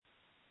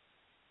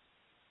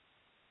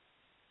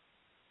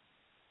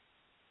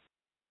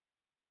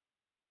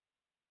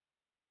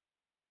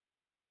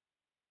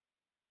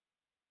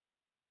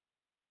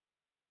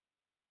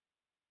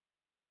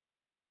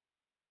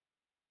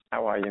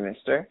How are you,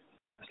 mister?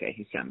 Okay,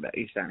 he's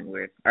sounding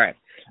weird. All right.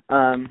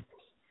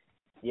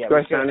 Yeah. Do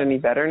I sound any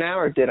better now,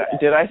 or did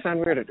I sound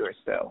weird, or do I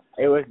still?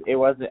 It was.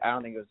 I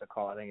don't think it was the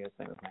call. I think it was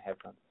the thing with my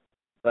headphones.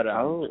 But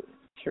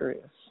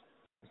Curious.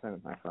 Same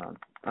with my phone.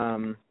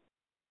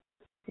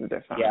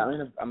 They're fine. Yeah,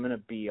 I'm gonna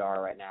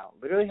BR right now.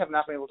 Literally have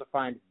not been able to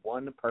find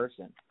one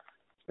person.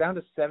 It's down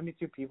to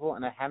 72 people,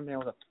 and I haven't been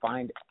able to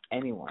find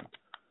anyone.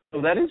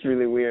 Well, that is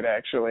really weird,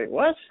 actually.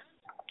 What?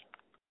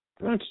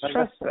 I don't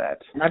trust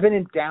that. And I've been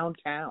in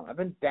downtown.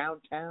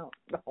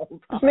 The whole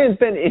time. This man's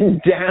been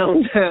in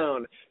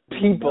downtown,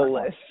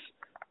 peopleless,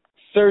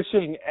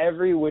 searching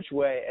every which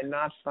way and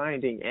not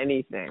finding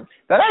anything.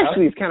 That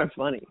actually is kind of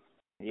funny.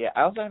 Yeah,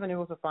 I also haven't been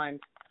able to find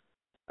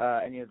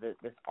any of this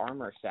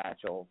armor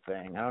satchel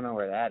thing. I don't know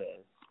where that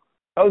is.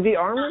 Oh, the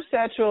armor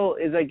satchel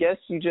is, I guess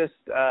you just,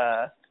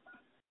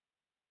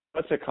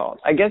 what's it called?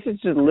 I guess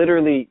it's just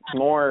literally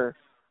more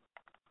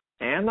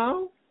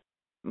ammo?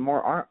 I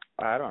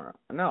don't know.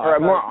 No. Or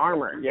more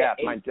armor. Yeah,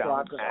 my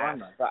dumb ass.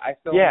 But I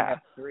still only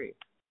have 3.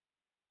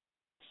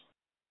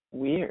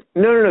 Weird.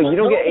 No, you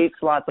don't get 8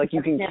 slots. Like,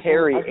 you can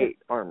carry 8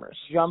 armors.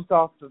 I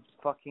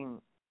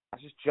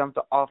just jumped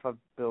off a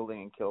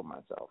building and killed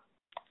myself.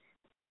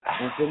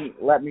 And it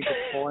didn't let me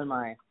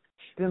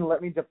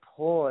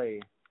deploy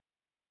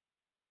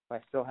if I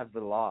still have the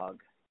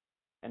log.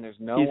 And there's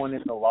no one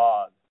in the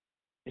log.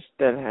 It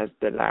still has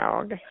the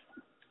log.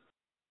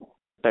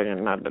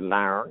 Not the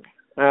log.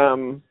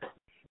 Well,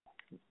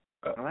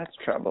 that's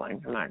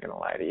troubling. I'm not going to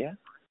lie to you.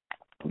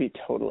 I'll be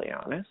totally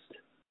honest.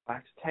 I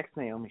have to text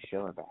Naomi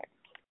Schiller back.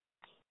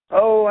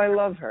 Oh, I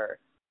love her.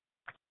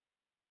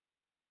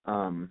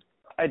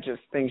 I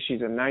just think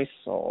she's a nice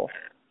soul.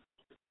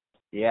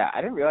 Yeah,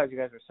 I didn't realize you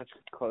guys were such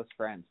close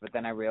friends, but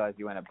then I realized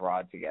you went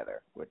abroad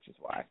together, which is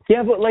why.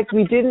 Yeah, but, like,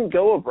 we didn't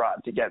go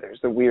abroad together is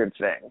the weird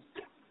thing.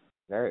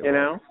 Very You weird.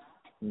 know?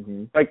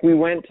 Mm-hmm. Like, we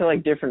went to,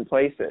 like, different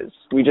places.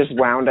 We just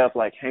wound up,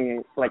 like,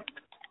 hanging, like,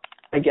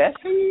 I guess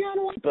hanging out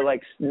a lot, but,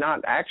 like,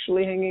 not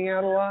actually hanging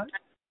out a lot.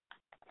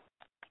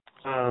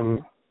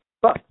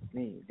 Fuck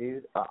me,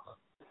 dude. Oh.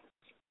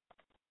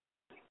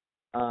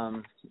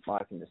 Well,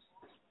 I can just...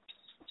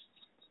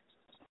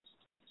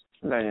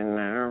 Do you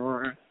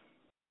know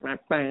my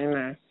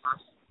famous?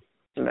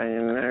 Do you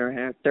know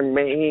how to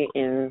be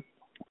in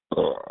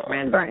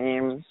my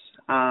dreams?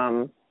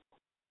 All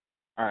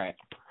right.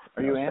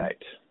 Are you in?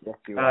 Yes,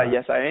 you are.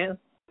 Yes, I am.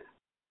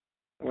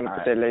 I'm going to put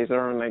right. the laser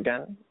on the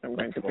gun. I'm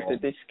going to put the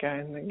disc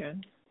in the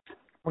gun. Oh,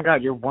 my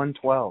God, you're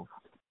 112.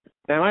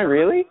 Am I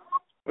really?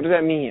 What does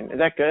that mean? Is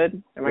that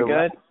good? Am I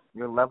good?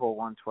 You're level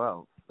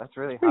 112. That's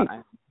really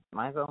high.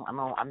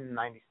 I'm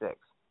 96.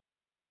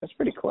 That's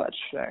pretty clutch,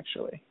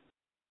 actually.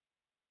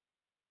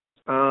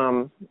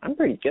 I'm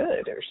pretty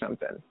good or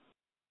something.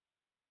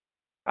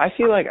 I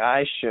feel like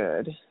I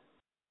should.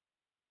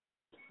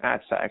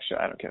 That's actually,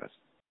 I don't give a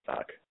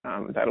fuck.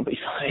 That'll be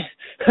fine.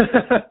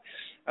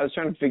 I was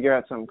trying to figure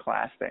out some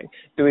class thing.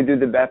 Do we do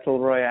the Battle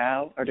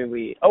Royale or do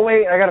we... Oh,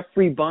 wait, I got a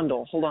free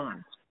bundle. Hold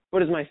on.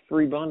 What is my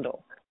free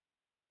bundle?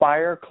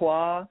 Fire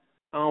Claw?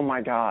 Oh, my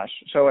gosh.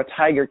 So a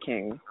Tiger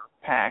King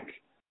pack,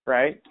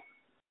 right?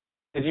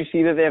 Did you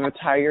see that they have a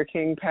Tiger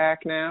King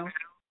pack now?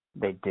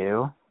 They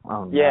do?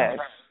 Oh, no. Yes.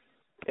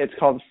 It's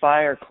called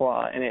Fire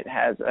Claw, and it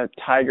has a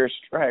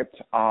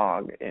tiger-striped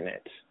Og in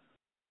it.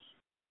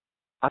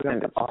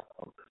 Like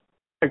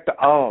the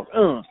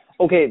Og.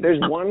 Okay, there's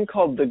one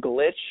called The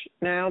Glitch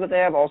now that they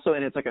have also,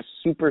 and it's like a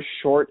super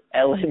short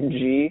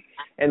LMG,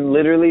 and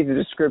literally the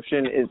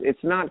description is,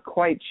 it's not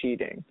quite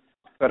cheating,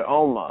 but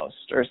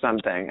almost, or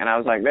something. And I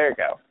was like, there you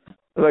go.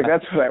 I was like,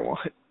 that's what I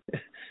want.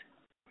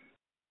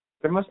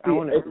 There must be,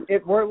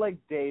 we're like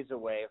days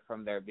away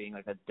from there being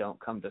like a don't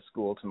come to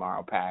school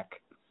tomorrow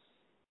pack.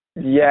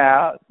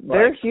 Yeah,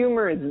 their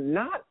humor is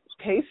not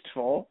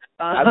tasteful.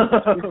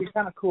 It'd be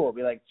kind of cool. It'd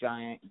be like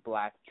giant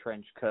black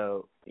trench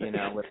coat, you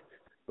know,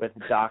 with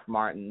Doc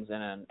Martens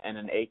and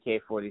an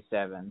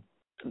AK-47.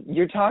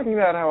 You're talking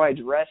about how I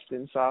dressed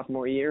in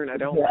sophomore year, and I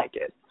don't like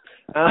it.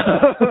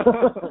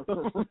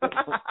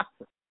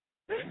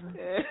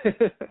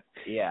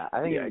 Yeah,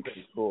 I think it'd be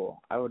pretty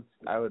cool. I would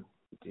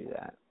do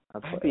that.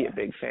 I'd be a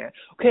big fan.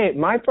 Okay,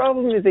 my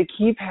problem is they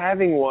keep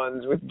having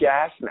ones with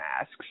gas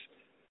masks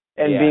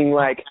and being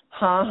like,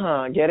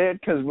 get it?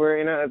 Because we're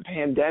in a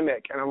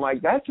pandemic. And I'm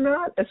like, that's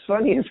not as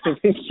funny as I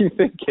think you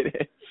think it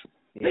is.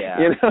 Yeah.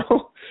 You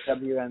know?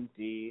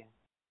 WMD.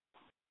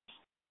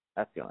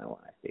 That's the only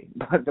one I see.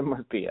 But there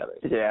must be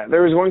others. Yeah,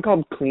 there was one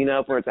called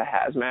Cleanup where it's a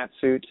hazmat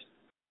suit.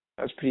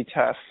 That was pretty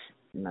tough.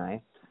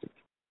 Nice.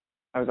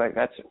 I was like,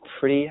 that's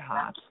pretty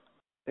hot,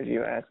 if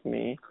you ask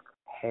me.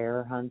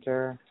 Hair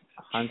Hunter.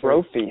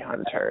 Trophy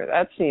Hunter.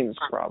 That seems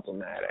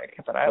problematic,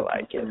 but I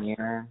like it.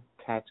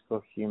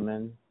 Tactical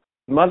Human.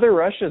 Mother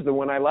Russia's the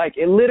one I like.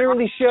 It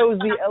literally shows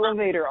the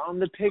elevator on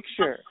the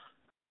picture.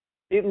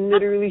 It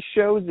literally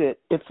shows it.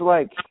 It's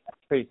like...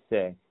 That's pretty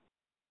sick.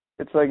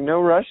 It's like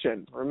no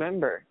Russian.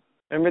 Remember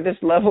this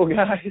level,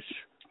 guys?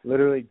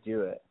 Literally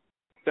do it.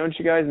 Don't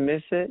you guys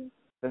miss it?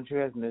 Don't you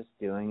guys miss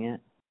doing it?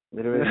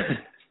 Literally.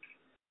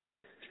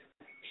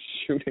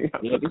 shooting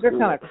up Yeah, the these are pool.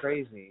 kind of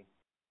crazy.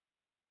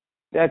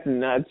 That's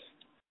nuts.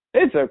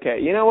 It's okay.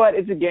 You know what?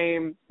 It's a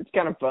game. It's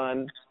kind of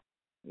fun.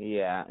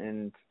 Yeah,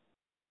 and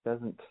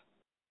doesn't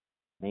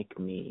make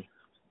me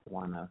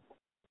wanna,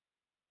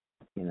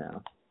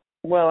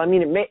 Well, I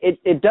mean,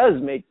 it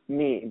does make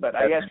me, but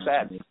I guess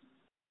Doesn't make me.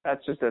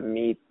 that's just a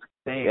neat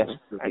thing. Yes,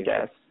 I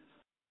guess.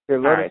 Here,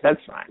 All right,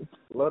 that's fine.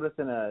 load us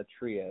in a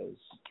trios.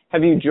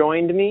 Have you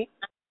joined me?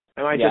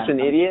 Am I just an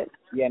idiot?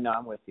 Yeah, no,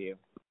 I'm with you.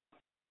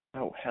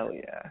 Oh, hell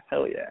yeah.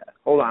 Hell yeah.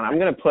 Hold on. I'm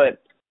going to put,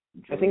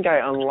 I think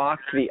I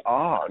unlocked the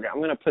AUG. I'm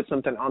going to put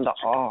something on the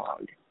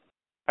AUG.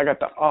 I got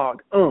the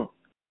AUG.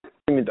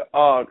 Give me the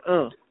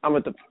AUG. I'm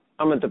at the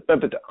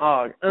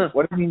AUG.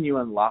 What do you mean you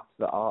unlocked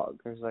the AUG?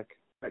 There's like...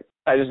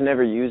 I just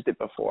never used it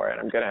before, and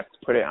I'm going to have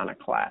to put it on a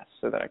class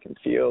so that I can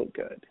feel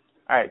good.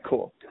 All right,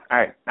 cool. All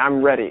right,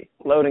 I'm ready.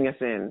 Loading us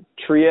in.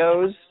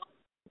 Trios.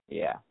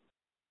 Yeah.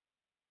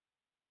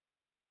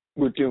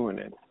 We're doing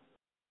it.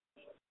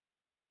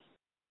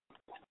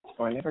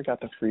 Oh, I never got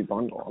the free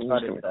bundle. I'm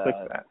just going to click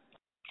that.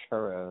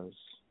 Churros.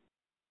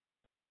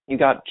 You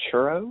got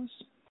churros?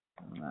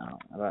 No,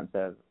 I don't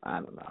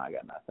know. I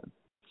got nothing.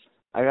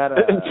 I got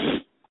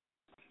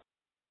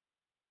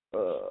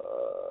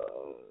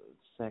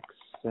sex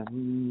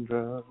and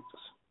drugs.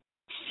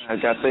 I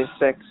got the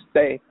sex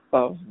tape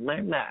of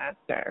my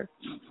master.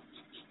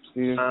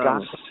 There's got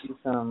to be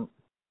some.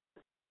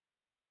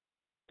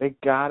 They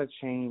gotta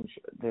change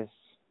this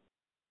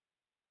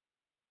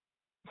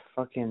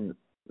fucking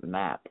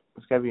map.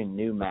 It's gotta be a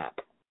new map.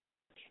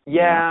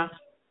 Yeah,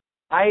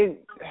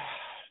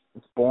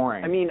 It's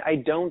boring. I mean, I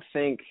don't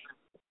think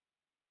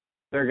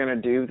they're gonna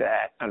do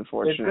that,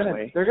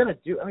 unfortunately. They're gonna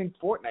do. I mean,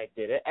 Fortnite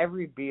did it.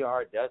 Every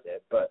BR does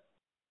it, but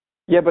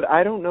yeah, but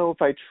I don't know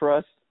if I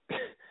trust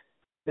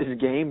this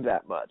game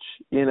that much.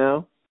 You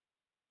know?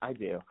 I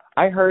do.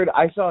 I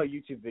saw a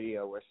YouTube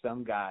video where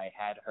some guy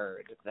had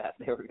heard that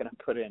they were gonna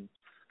put in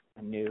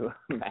a new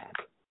map.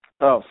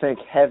 Oh, thank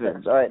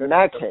heavens! All right, in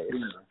that case,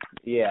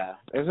 yeah,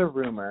 there's a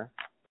rumor.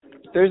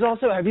 There's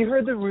also. Have you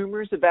heard the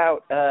rumors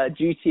about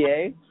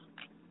GTA?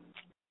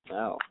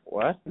 Oh,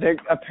 what? They're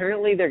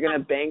gonna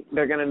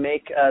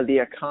make the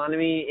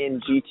economy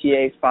in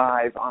GTA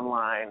 5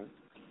 online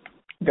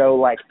go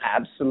like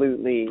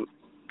absolutely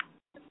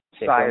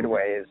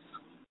sideways.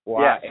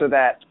 Why? Yeah, so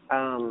that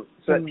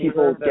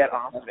people get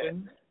off of it.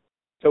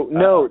 So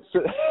no,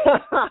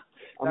 that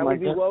would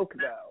be woke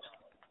though.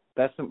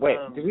 That's wait.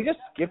 Did we just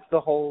skip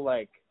the whole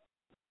like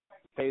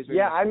phase?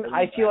 Yeah,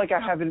 I feel like I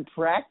haven't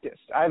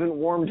practiced. I haven't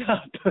warmed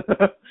up.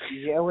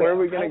 Yeah, wait, where are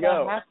we gonna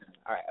go? All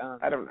right.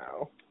 I don't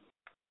know.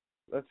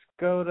 Let's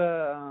go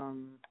to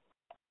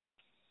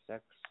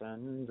sex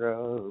and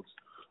drugs.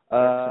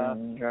 I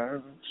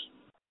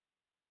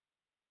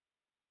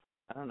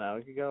don't know.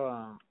 We could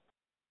go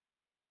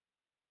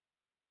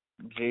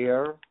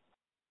JR.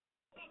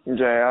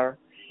 JR.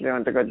 You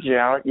want to go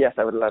JR? Yes,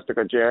 I would love to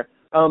go JR.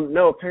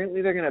 No,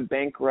 apparently they're going to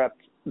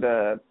bankrupt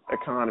the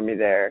economy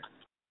there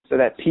so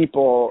that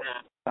people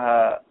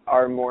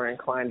are more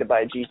inclined to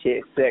buy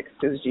GTA 6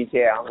 because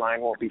GTA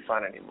Online won't be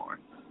fun anymore.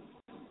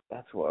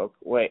 That's woke.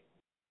 Wait,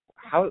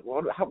 what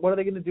are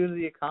they going to do to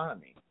the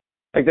economy?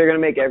 Like they're going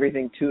to make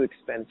everything too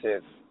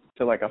expensive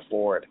to like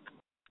afford.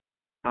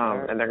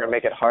 And they're going to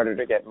make it harder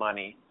to get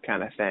money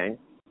kind of thing.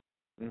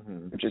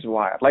 Mm-hmm. Which is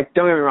wild. Like,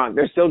 don't get me wrong,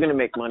 they're still going to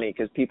make money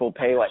because people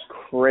pay like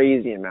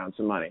crazy amounts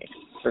of money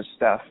for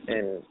stuff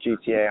in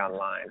GTA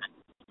Online.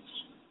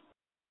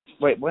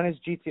 Wait, when is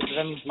GTA? Does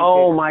that mean GTA?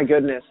 Oh my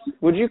goodness!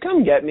 Would you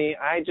come get me?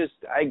 I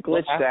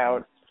glitched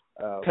out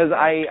because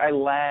I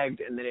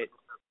lagged and then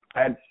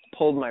I had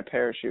pulled my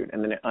parachute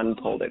and then it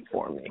unpulled it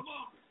for me,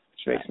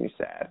 which makes me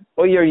sad.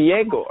 Oh, you're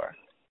Yegor.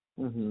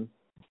 Mhm.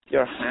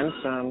 You're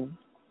handsome.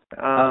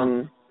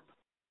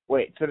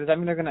 Wait, so does that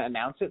mean they're going to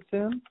announce it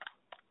soon?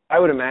 I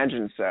would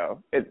imagine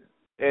so. It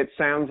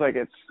sounds like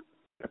it's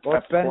a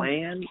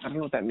plan. I don't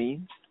know what that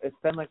means. It's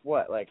been like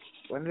what? Like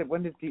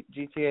when did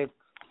GTA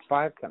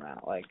 5 come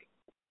out? Like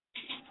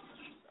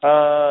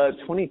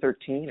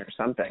 2013 or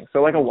something.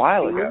 So like a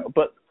while ago.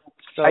 But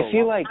so I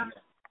feel like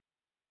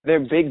their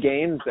big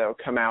games though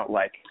come out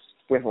like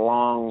with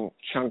long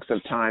chunks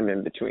of time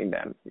in between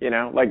them. You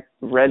know, like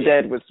Red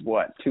Dead was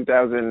what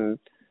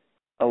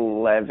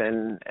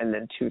 2011 and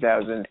then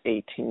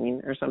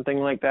 2018 or something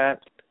like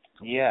that.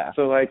 Yeah.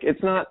 So like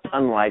it's not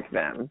unlike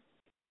them.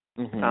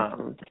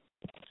 Mhm.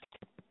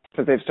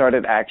 Because they've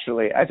started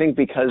actually, I think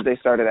because they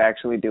started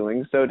actually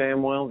doing so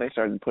damn well, they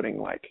started putting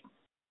like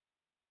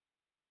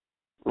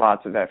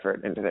lots of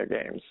effort into their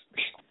games,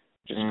 which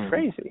is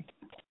crazy.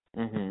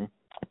 Mhm.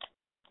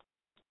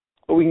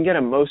 But we can get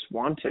a most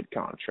wanted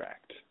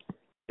contract.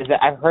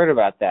 I've heard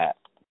about that.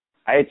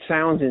 It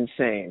sounds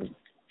insane,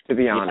 to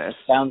be honest.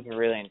 It sounds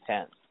really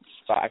intense.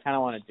 So I kind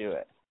of want to do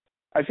it.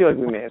 I feel like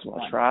we may as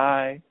well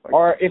try. Like,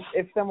 or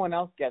if someone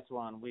else gets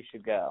one, we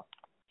should go.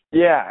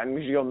 Yeah, and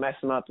we should go mess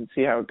them up and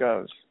see how it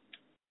goes.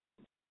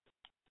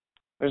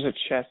 There's a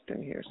chest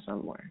in here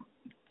somewhere.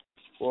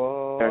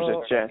 Whoa. There's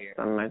a chest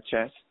on my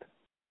chest.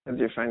 Did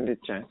you find the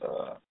chest?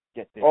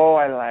 Get this. Oh,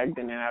 I lagged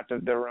in and out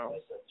of the room.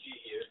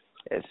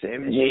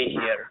 SMG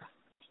here.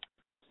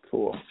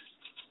 Cool.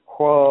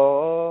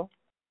 Whoa,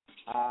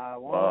 I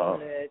Whoa.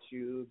 won't let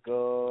you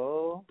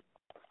go.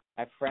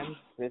 My friend's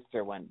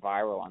sister went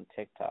viral on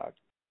TikTok.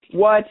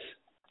 What?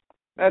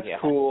 That's Yeah.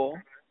 cool.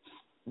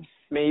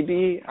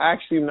 Maybe.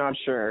 Actually, I'm not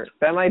sure.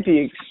 That might be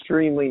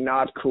extremely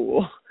not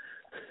cool.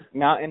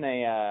 Not in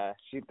a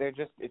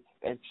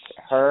it's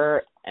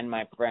her and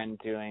my friend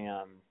doing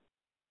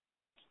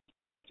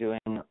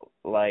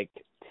like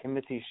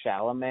Timothée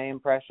Chalamet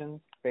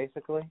impressions,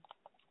 basically.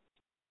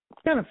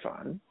 It's kind of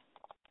fun.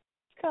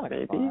 Kind of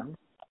Maybe. fun.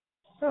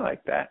 I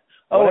like that.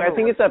 Oh, Whatever I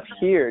think it's up works.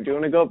 here. Do you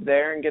want to go up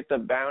there and get the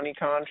bounty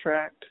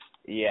contract?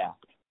 Yeah.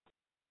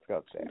 Let's go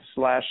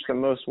upstairs. / the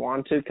most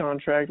wanted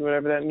contract,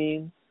 whatever that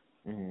means.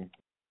 Mm-hmm.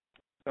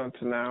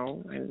 Don't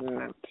know. I'm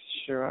not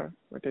sure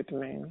what it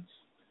means.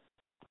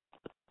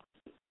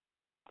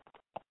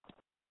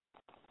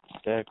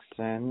 Sex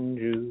and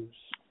juice.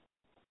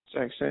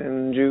 Sex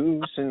and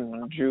juice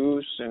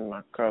in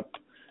my cup.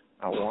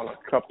 I want a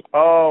cup.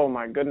 Oh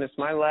my goodness,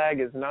 my lag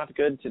is not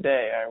good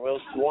today. I will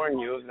warn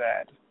you of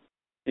that.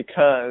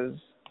 Because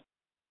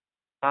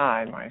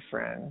I, my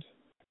friend,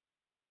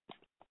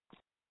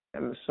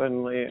 am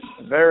suddenly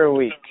very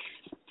weak.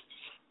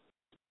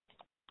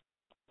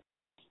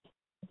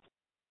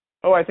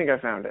 Oh, I think I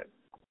found it.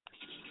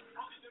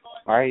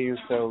 Why are you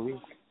so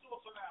weak?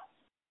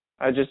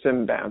 I just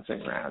am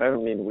bouncing around. I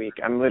don't mean weak.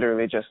 I'm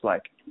literally just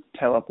like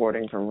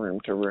teleporting from room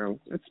to room.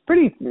 It's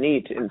pretty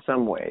neat in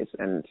some ways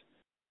and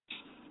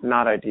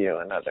not ideal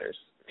in others.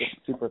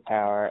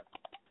 Superpower.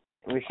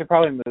 We should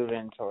probably move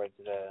in towards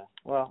the.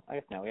 Well, I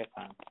guess no, we have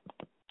time.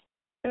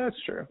 Yeah,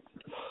 that's true.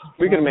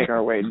 We can make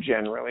our way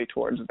generally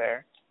towards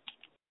there.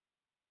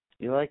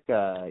 You like? You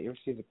ever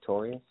see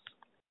Victorious?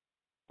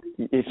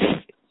 If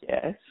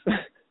yes.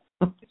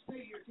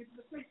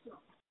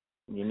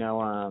 You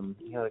know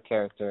the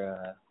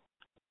character.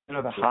 You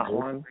know the hot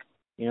one.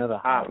 You know the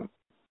hot.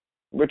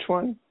 Which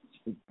one?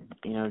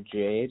 You know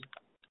Jade.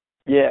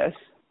 Yes.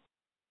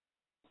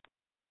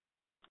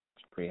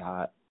 It's pretty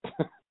hot.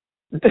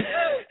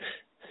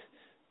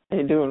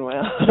 You doing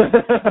well?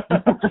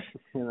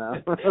 You know.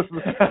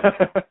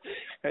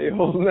 Are you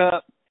holding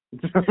up?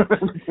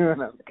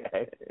 Doing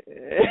okay.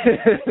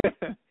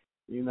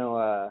 You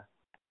know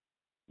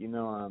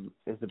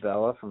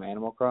Isabella from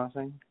Animal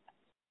Crossing?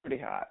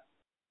 Pretty hot.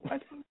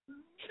 What?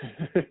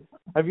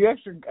 Have you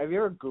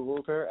ever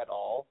Googled her at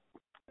all?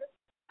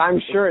 I'm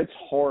sure it's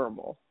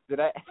horrible. Did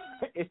I?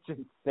 It's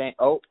insane.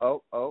 Oh,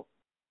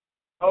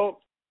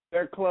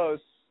 they're close.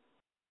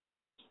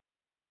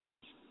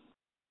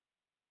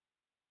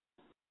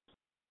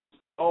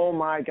 Oh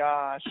my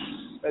gosh.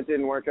 That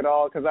didn't work at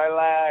all because I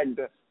lagged.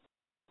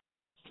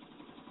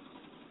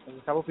 There's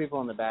a couple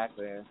people in the back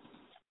there.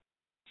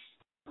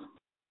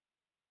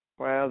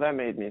 Well, that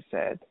made me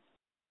sad.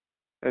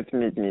 That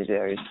made me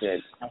very sad.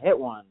 I hit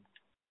one.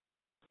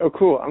 Oh,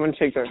 cool. I'm going to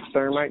take their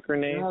thermite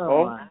grenade.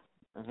 I'm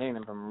hitting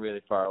them from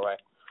really far away.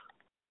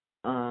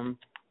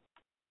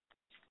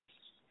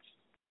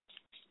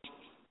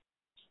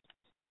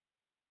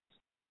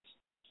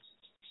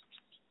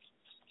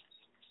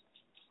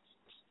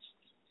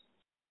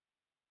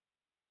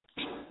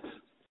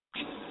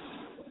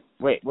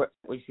 Wait, what?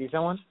 You see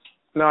someone?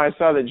 No, I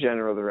saw the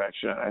general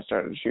direction and I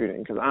started shooting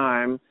because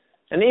I'm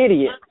an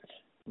idiot.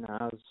 No,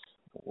 I was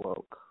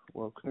woke.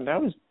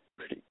 That was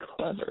pretty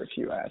clever if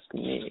you ask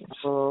me.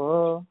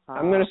 Oh,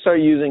 I'm going to start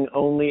using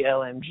only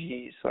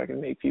LMGs so I can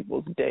make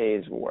people's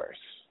days worse.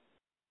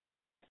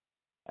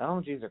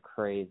 LMGs are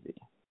crazy.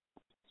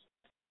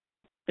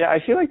 Yeah, I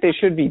feel like they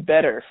should be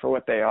better for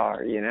what they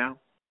are, you know?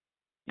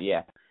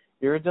 Yeah.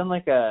 You ever done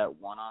like a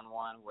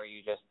one-on-one where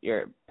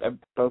you're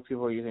both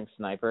people are using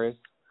snipers,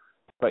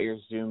 but you're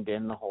zoomed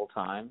in the whole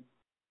time?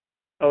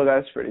 Oh,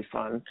 that's pretty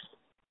fun.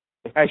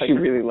 I actually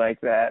really like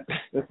that.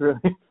 It's really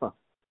fun.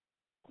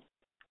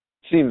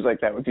 Seems like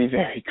that would be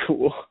very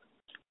cool.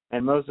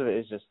 And most of it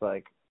is just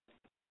like,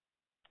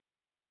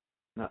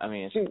 no, I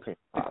mean, it's pretty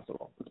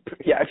possible.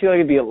 Yeah, I feel like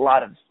it'd be a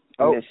lot of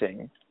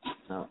missing.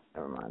 No,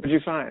 never mind. What'd you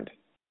find?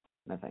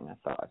 Nothing. I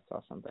thought I saw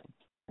something.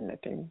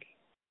 Nothing.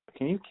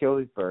 Can you kill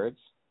these birds?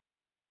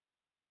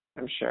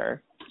 I'm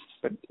sure.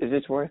 But is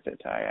it worth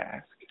it, I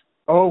ask?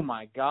 Oh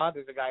my god,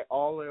 there's a guy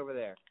all the way over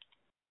there.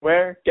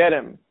 Where? Get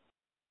him.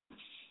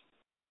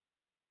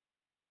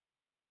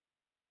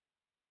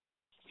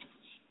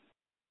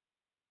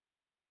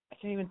 I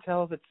can't even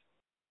tell if it's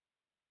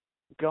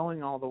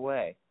going all the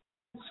way.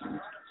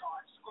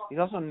 He's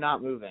also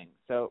not moving,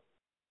 so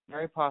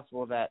very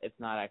possible that it's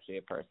not actually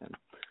a person.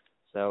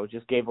 So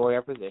just gave away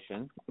our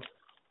position.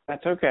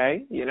 That's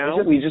okay. You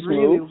know, we just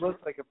really moved.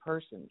 looked like a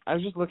person. I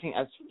was just looking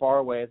as far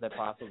away as I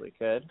possibly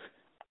could.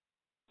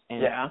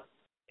 And yeah.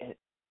 It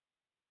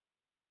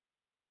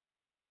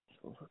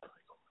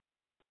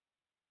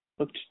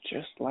looked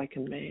just like a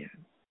man.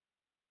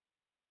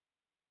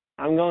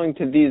 I'm going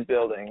to these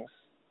buildings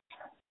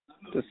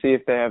to see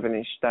if they have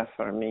any stuff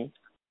for me.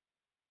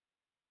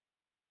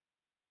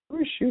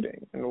 Who's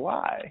shooting and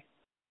why?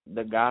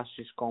 The gas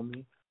is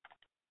coming.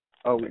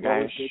 Oh, what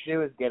we should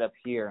do is get up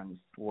here and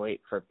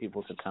wait for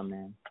people to come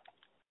in.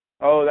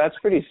 Oh, that's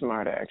pretty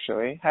smart,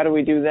 actually. How do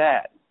we do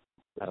that?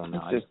 I don't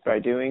know. Just by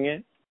doing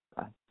it?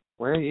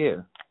 Where are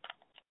you?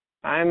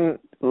 I'm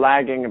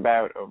lagging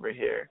about over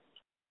here.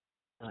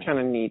 Nice. Kind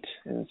of neat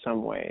in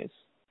some ways.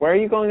 Where are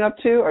you going up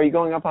to? Are you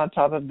going up on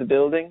top of the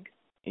building?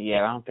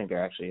 Yeah, I don't think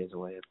there actually is a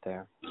way up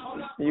there.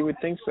 You would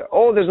think so.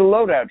 Oh, there's a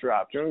loadout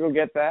drop. Do you want to go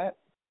get that?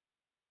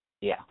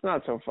 Yeah. It's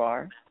not so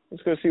far.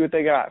 Let's go see what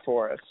they got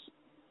for us.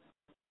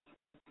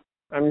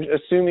 I'm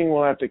assuming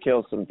we'll have to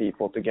kill some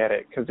people to get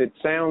it, because it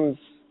sounds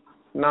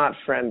not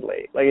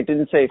friendly. Like, it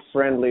didn't say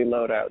friendly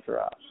loadout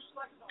drop.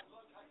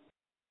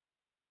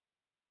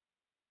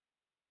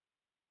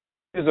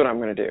 Here's what I'm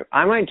going to do.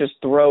 I might just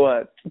throw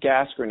a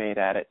gas grenade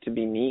at it to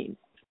be mean.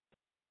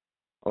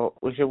 Well,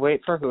 we should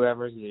wait for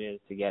whoever's it is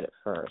to get it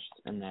first,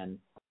 and then...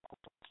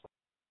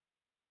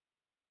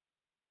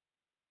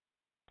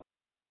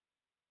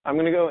 I'm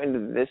going to go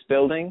into this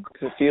building,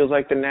 because it feels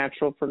like the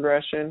natural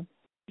progression.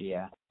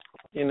 Yeah.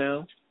 You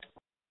know?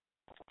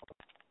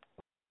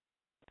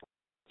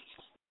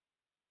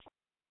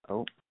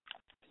 Oh.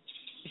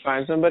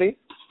 Find somebody?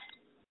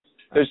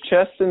 There's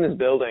chests in this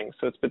building,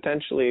 so it's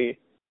potentially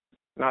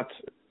not...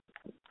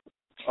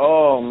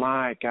 Oh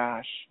my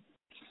gosh.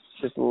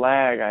 This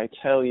lag, I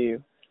tell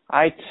you.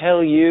 I'm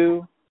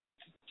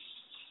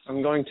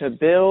going to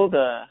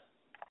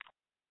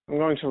I'm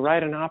going to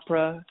write an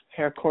opera,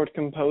 Harcourt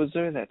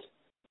composer, that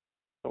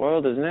the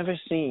world has never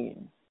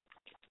seen.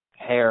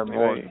 Herr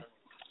Morgan.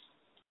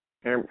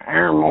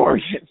 Herr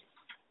Morgan.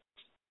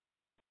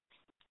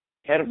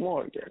 Herr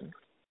Morgan.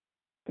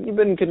 Have you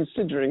been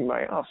considering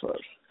my offer?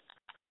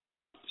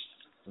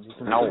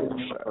 No,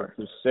 sir.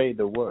 To say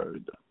the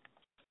word.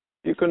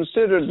 You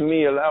considered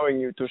me allowing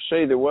you to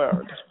say the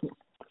word.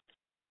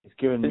 He's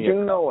given me Did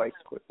you know I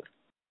could?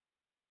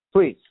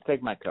 Please,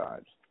 take my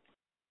card.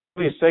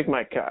 Please take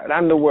my card.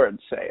 I'm the word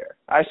sayer.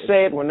 I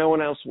say it when no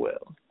one else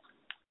will.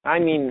 I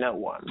mean no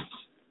one.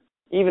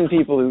 Even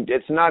people who,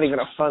 it's not even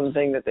a fun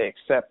thing that they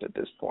accept at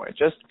this point.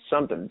 Just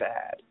something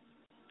bad.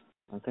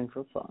 Something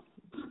for fun.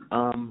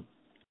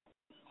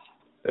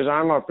 There's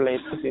armor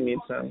plates if you need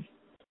some.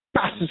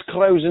 Fast is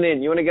closing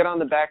in. You want to get on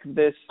the back of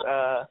this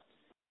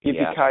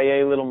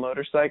yippee-ki-yay little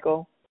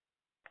motorcycle?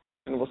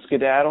 And we'll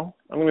skedaddle?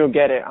 I'm going to go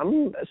get it.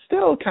 I'm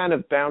still kind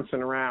of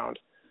bouncing around.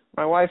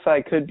 My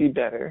Wi-Fi could be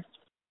better.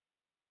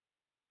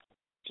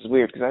 Which is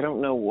weird because I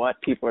don't know what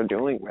people are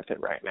doing with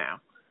it right now.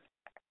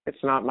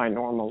 It's not my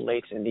normal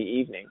late in the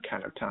evening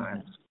kind of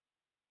time.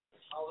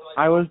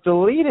 I was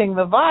deleting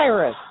the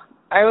virus.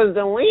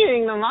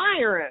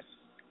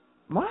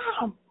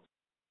 Mom,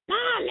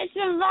 it's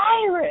a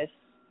virus.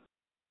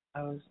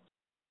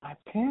 I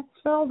can't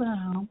fell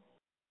down.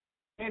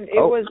 And it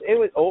was,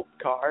 oh,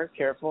 car,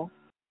 careful.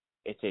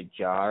 It's a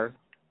jar.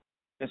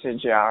 It's a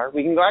jar.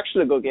 We can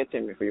actually go get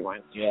them if we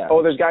want. Yeah.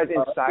 Oh, there's guys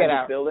inside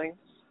this building?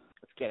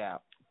 Let's get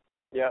out.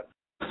 Yep.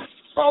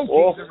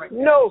 Oh,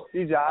 no!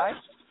 You died?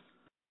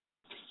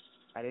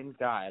 I didn't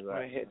die, but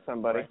I hit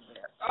somebody. Right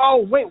there.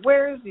 Oh, wait,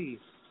 where is he?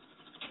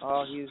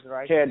 Oh, he's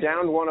right there. Okay, I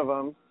downed one of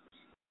them.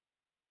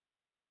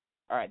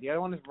 All right, the other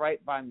one is right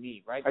by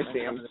me, right I see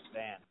him. the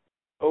van.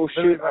 Oh,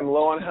 shoot, I'm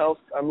low on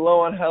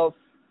health.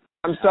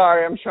 I'm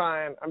sorry, I'm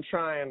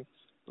trying.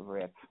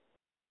 Rip.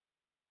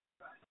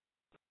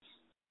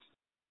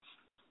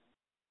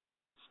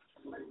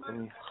 Let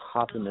me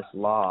hop in this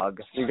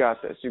log. You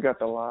got this. You got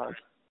the log.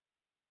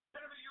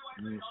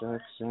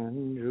 Sex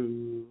and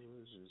news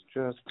is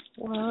just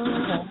what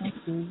I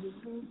do.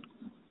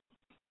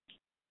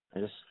 I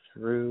just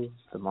threw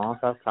the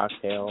Molotov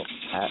cocktail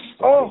at...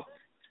 Oh,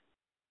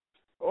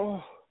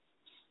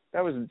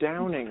 that was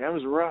downing. That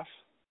was rough.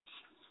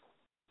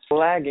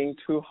 Lagging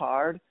too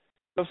hard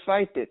to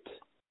fight it.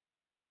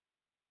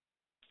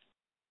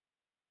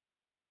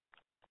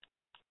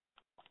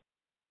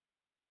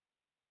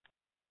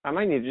 I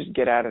might need to just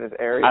get out of this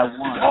area. I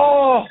won.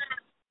 Oh!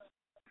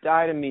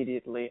 Died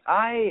immediately.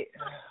 I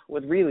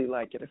would really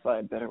like it if I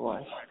had better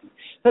Wi-Fi.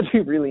 That'd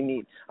be really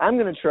neat. I'm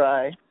going to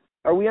try.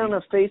 Are we on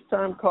a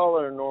FaceTime call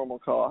or a normal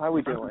call? How are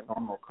we doing?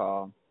 Normal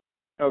call.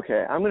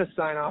 Okay, I'm going to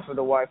sign off of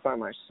the Wi-Fi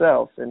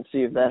myself and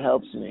see if that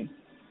helps me.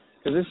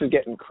 Because this is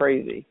getting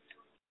crazy.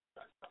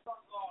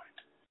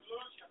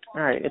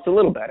 All right, it's a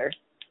little better.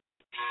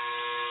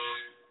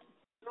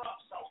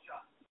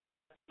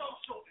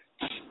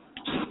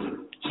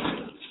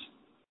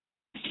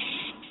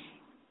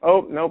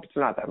 Oh, nope, it's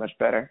not that much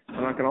better.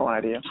 I'm not going to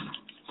lie to you.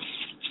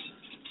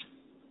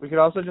 We could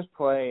also just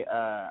play,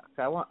 I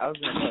was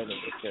going to play the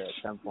Victor at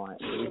some point.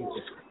 So we can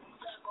just...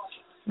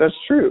 That's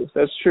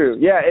true.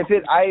 Yeah,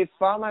 I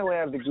fought my way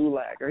out of the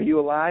gulag. Are you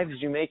alive?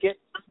 Did you make it?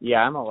 Yeah,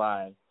 I'm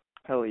alive.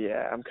 Hell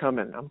yeah, I'm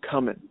coming.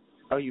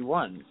 Oh, you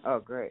won? Oh,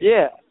 great.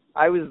 Yeah,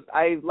 I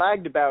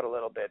lagged about a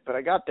little bit, but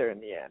I got there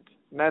in the end.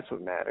 And that's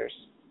what matters.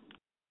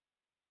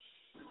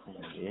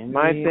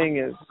 My thing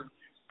is,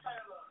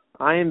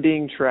 I am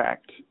being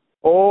tracked.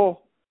 Oh,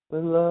 the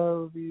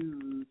love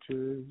you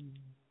take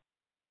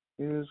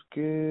is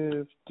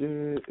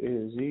gifted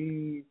is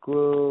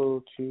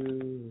equal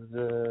to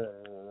the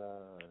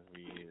love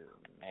you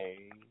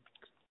make.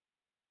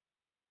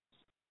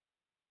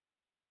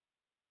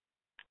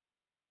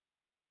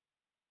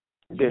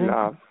 De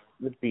Love.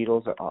 The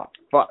Beatles are off.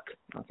 Fuck.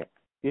 Okay.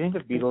 Do you think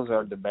the Beatles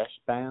are the best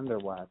band or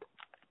what?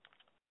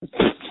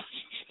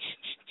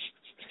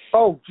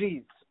 Oh,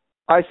 jeez.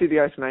 I see the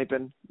guy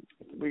sniping.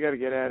 We got to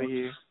get out of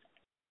here.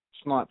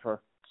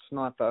 Sniper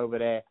over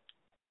there.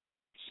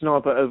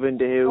 Sniper over in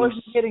the How hills.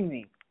 is he kidding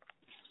me?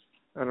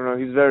 I don't know.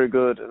 He's very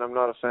good, and I'm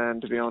not a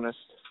fan, to be honest.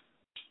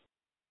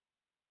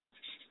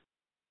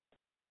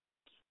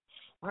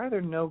 Why are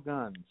there no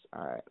guns?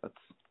 All right, let's.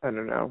 I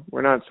don't know.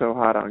 We're not so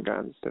hot on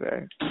guns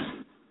today.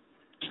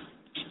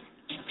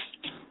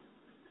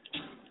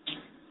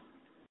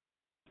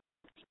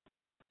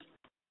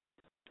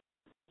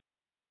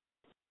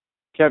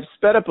 Okay, I've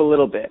sped up a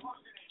little bit.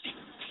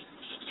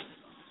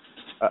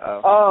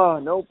 Uh-oh. Oh,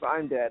 nope,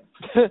 I'm dead.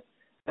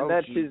 And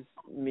that geez. is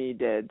me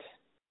dead.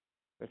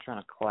 They're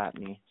trying to clap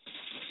me.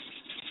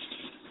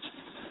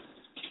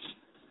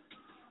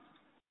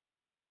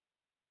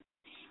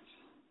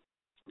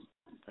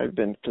 I've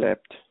been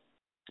clapped.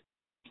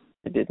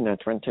 I did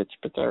not want it,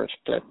 but I was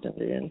clapped in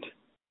the end.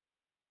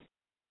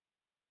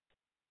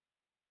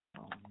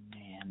 Oh,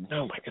 man.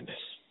 Oh, my goodness.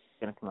 He's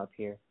going to come up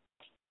here.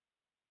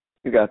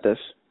 You got this.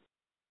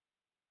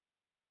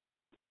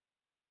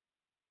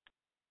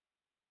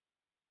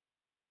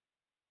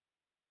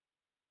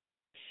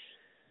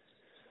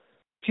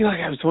 I feel like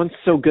I was once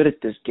so good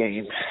at this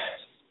game.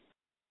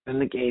 And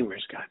the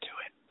gamers got to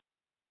it.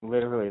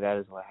 Literally, that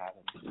is what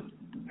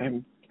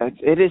happened.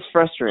 It is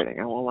frustrating,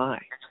 I won't lie.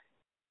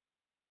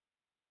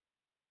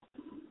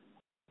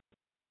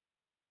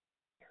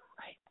 You're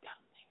right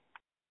down there.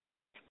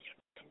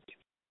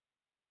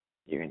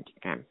 You're going to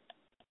come.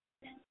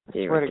 I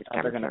swear to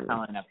God, they're going to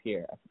come in up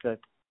here. I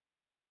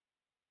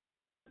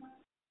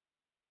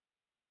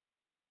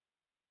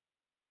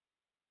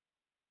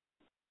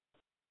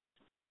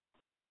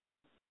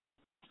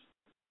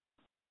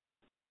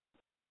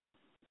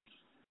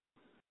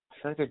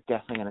feel like they're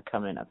definitely going to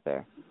come in up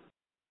there.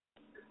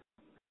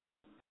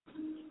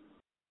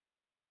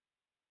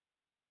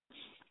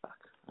 Fuck.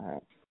 All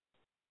right.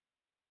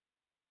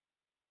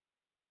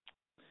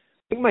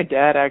 I think my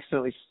dad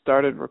accidentally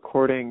started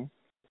recording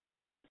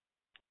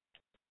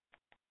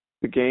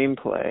the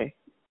gameplay.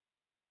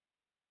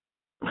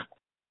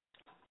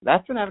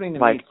 That's been happening to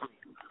Like, me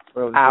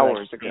where it was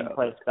hours like, ago.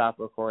 gameplay stop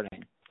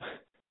recording.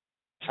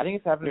 I think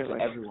it's happening Really?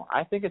 to everyone.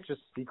 I think it's just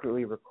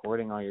secretly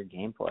recording all your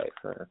gameplay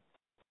for.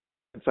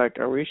 It's like,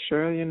 are we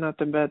sure you're not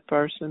the bad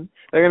person?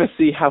 They're going to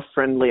see how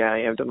friendly I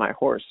am to my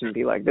horse and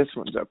be like, this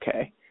one's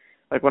okay.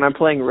 Like when I'm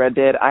playing Red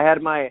Dead, I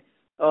had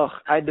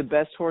the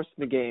best horse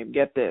in the game.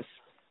 Get this.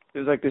 It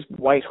was like this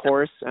white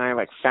horse, and I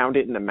like found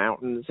it in the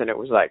mountains, and it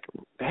was like,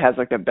 it has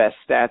like the best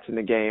stats in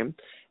the game.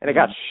 And it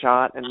got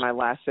shot, and my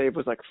last save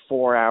was like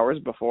 4 hours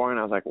before, and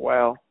I was like,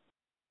 well,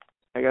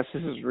 I guess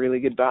this is really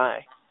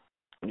goodbye.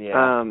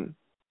 Yeah. And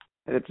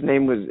its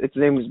name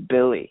was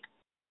Billy,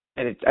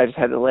 and I just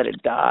had to let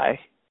it die.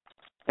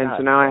 And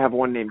so now I have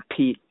one named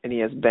Pete, and he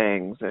has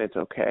bangs, and it's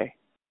okay.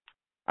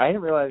 I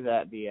didn't realize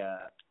that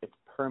it's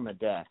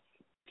permadeath.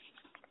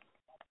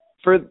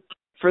 For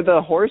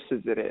the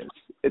horses, it is.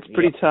 It's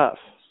pretty tough.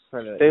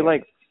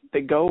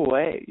 They go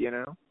away, you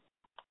know.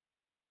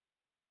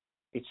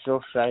 It's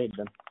so sad.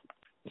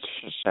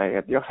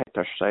 You have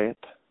to say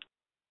it.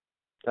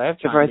 Do I have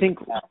time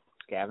to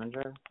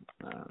scavenger?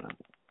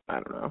 I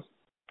don't know.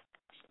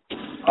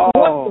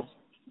 Oh.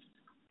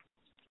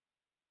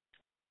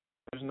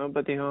 There's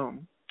nobody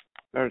home.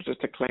 There's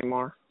just a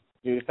claymore.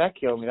 Dude, if that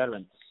killed me, that would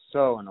have been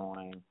so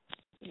annoying.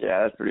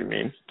 Yeah, that's pretty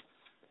mean.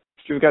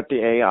 We've got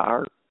the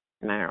AR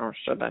now,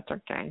 so that's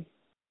okay.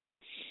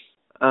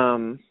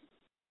 Jeez,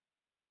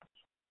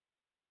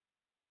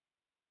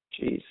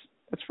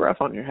 that's rough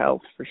on your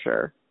health for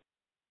sure.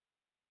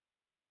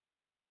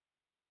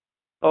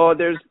 Oh,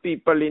 there's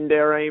people in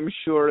there. I'm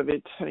sure of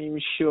it. I'm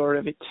sure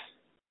of it.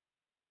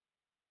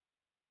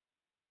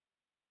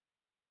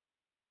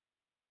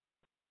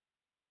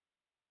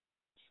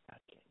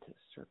 Gotta get into the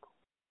circle.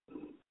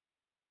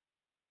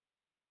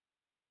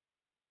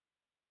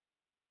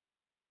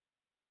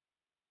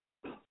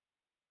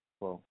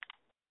 Whoa.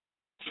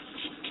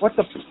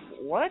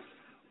 What?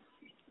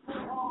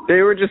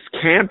 They were just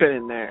camping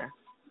in there.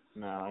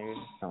 No, you're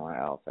just somewhere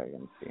else. I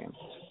can see him.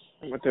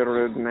 What a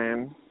rude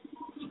man.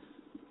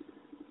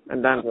 I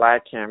don't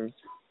like him.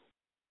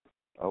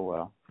 Oh,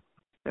 well.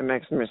 It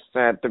makes me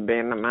sad to be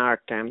an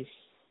American.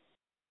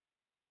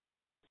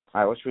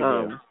 All right, what should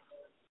we do?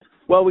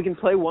 Well, we can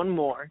play one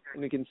more,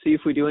 and we can see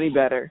if we do any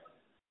better.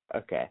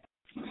 Okay.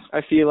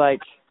 I feel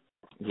like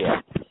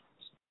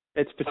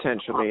it's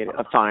potentially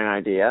a fine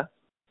idea.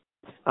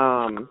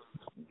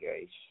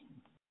 Yes.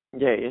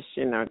 Yes,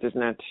 it's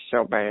not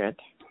so bad.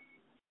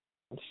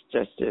 It's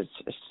just a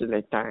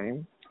silly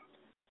time.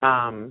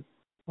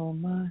 Oh,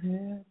 my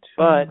head.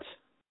 But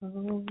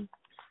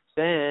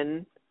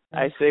then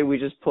I say we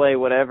just play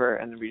whatever,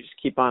 and we just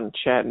keep on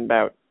chatting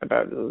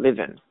about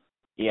living.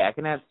 Yeah, I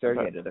can have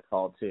Sergey to the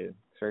call too.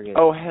 Sergey.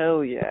 Oh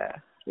hell yeah!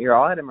 You're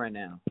all at him right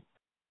now. Is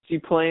he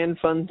playing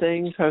fun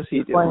things? How's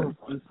he doing?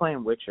 He's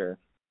playing Witcher.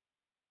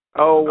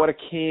 Oh, what a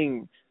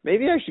king!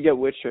 Maybe I should get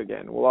Witcher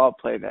again. We'll all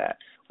play that.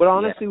 What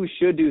honestly we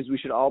should do is we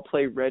should all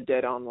play Red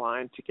Dead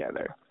Online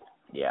together.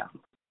 Yeah.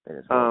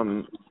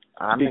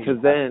 Because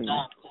then...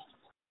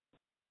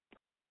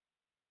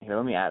 Here,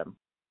 let me add him.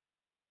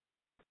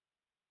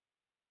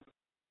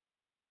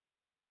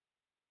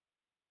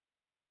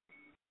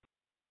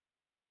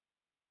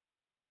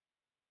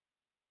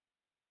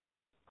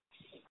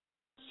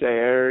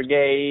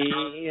 Sergey.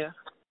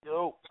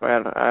 Yo.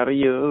 Where are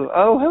you?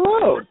 Oh,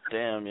 hello.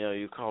 Damn, yo,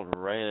 you called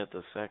right at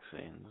the sex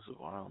scene. This is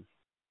wild.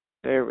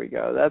 There we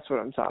go. That's what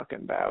I'm talking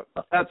about.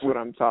 That's what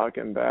I'm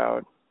talking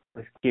about.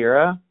 With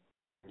Kira?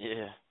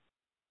 Yeah.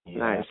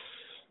 Nice.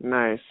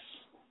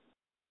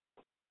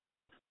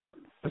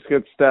 That's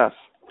good stuff.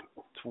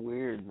 It's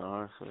weird,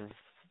 honestly.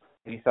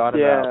 Have you thought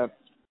about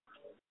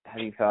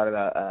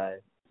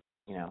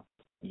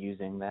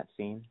using that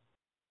scene?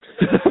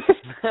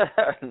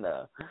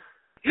 No.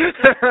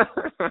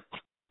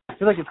 I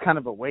feel like it's kind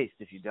of a waste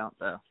if you don't,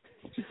 though.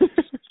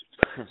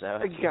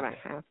 I'm gonna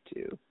have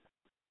to.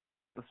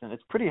 Listen,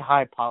 it's pretty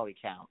high poly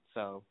count,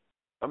 so...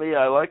 I mean,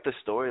 I like the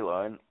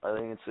storyline. I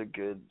think it's a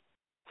good...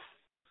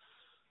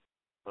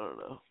 I don't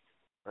know.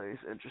 I think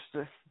it's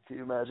interesting. Can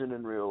you imagine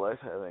in real life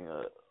having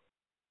a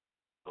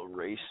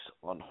race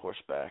on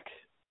horseback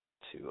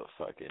to a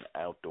fucking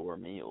outdoor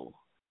meal,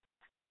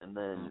 and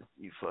then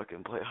you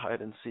fucking play hide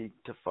and seek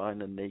to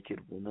find a naked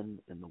woman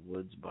in the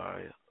woods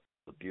by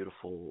the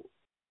beautiful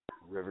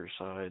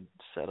riverside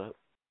setup?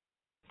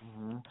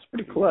 Mm-hmm. It's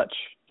pretty clutch.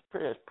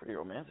 Pretty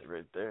romantic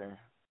right there.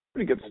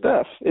 Pretty good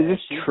stuff. Is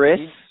this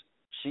Triss?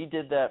 She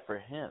did that for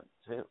him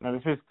too. No,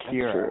 this is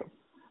Kira. True.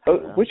 Oh,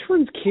 Yeah. which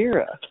one's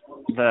Kira?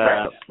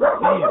 The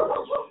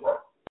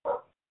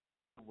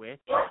witch.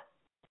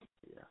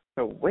 Yeah.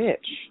 The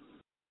witch.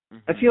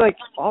 Mm-hmm. I feel like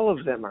all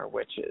of them are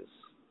witches.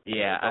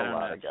 Yeah, I There's don't a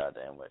lot know. of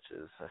goddamn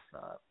witches. That's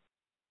not.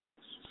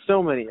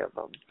 So many of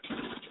them.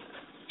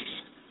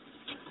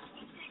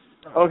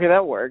 Okay,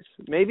 that works.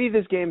 Maybe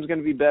this game's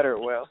gonna be better,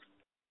 Will.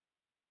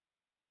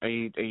 Are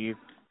you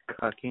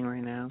cucking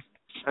right now?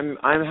 I'm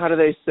how do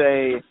they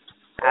say,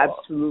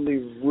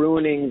 absolutely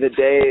ruining the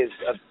days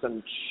of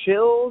some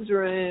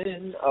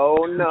children.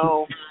 Oh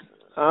no.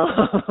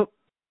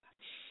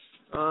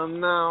 Oh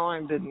no,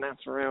 I did not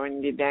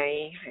ruin the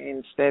day. I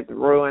instead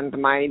ruined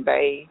my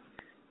day.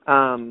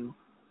 Time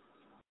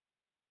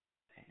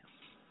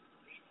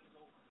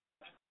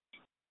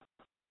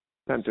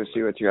to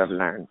see what you have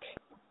learned.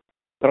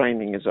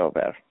 Training is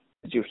over.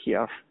 Did you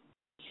hear?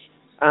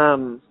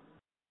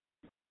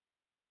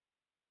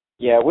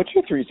 Yeah,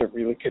 Witcher 3 is a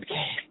really good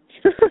game.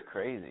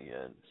 Crazy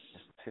good.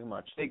 Just too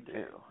much to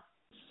do.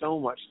 So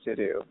much to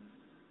do.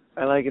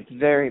 I like it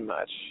very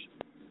much.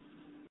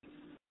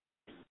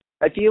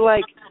 I feel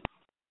like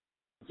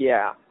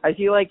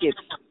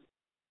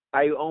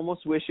I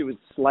almost wish it was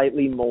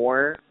slightly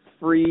more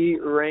free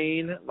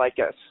reign, like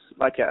a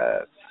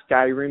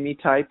Skyrim-y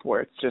type,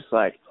 where it's just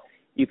like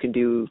you can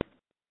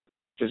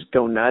just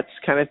go nuts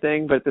kind of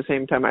thing. But at the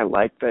same time, I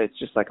like that it's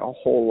just like a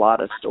whole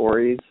lot of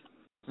stories,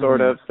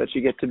 sort of, that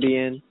you get to be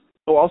in.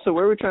 Oh, also,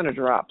 where are we trying to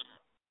drop?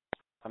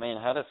 I mean,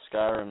 how does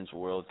Skyrim's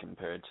world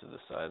compare to the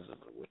size of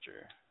The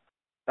Witcher?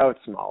 Oh,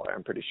 it's smaller,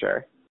 I'm pretty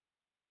sure.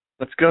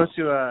 Let's go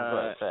to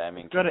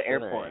go to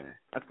airport.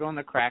 Let's go in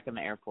the crack in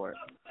the airport.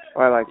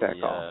 Oh, I like that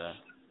call.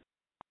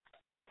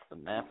 The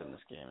map in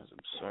this game is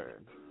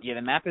absurd. Yeah,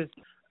 the map is.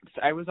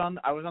 I was on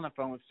the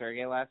phone with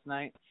Sergey last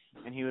night,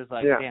 and he was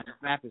like, Yeah. "Damn,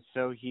 this map is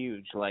so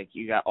huge. Like,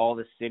 you got all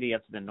the city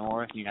up to the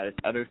north, and you got this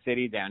other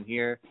city down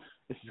here.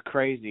 This is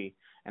crazy."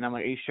 And I'm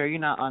like, "Are you sure you're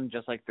not on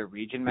just like the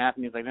region map?"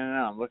 And he's like, "No,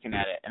 I'm looking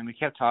at it." And we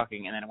kept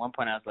talking, and then at one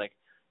point I was like,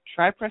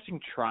 "Try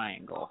pressing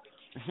triangle."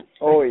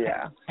 Oh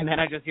yeah. And then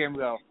I just hear him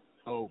go,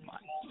 "Oh my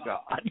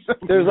god."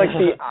 There's like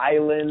the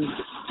islands.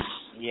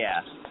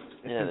 Yeah.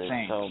 It's There's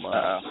insane. so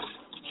much.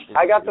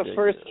 I got the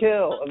first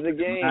kill of the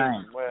game.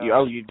 Nice.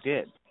 Well, You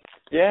did.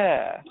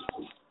 yeah.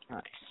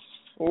 Nice.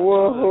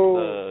 Whoa.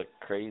 The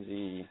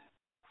crazy,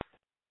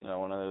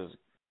 one of those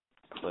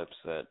clips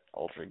that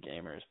Ultra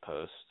Gamers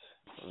post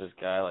of this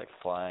guy like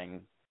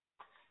flying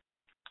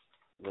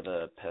with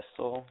a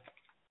pistol.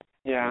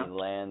 Yeah. He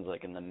lands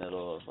like in the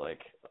middle of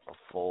like a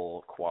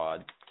full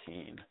quad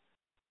team,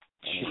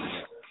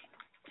 and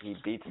he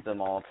beats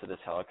them all to this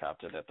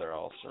helicopter that they're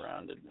all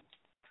surrounding.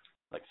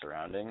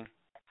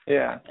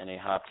 Yeah. And he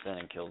hops in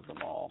and kills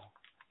them all.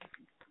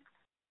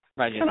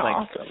 Right, just Kinda like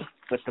awesome.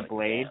 with the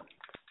blade.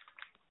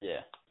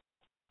 Yeah.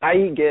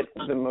 I get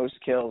the most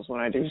kills when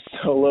I do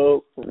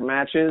solo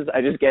matches.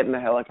 I just get in the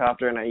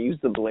helicopter and I use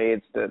the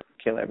blades to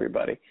kill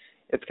everybody.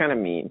 It's kind of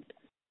mean,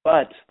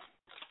 but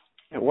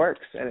it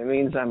works, and it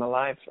means I'm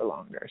alive for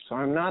longer. So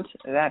I'm not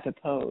that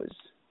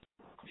opposed,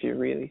 if you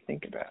really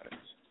think about it.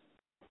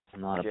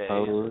 I'm not Okay.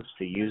 opposed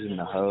to using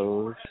the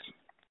hose.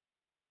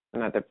 I'm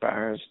not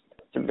opposed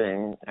to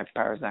being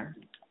opposed there.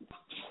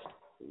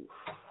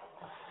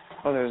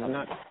 Oh, there's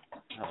not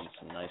Having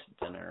some nice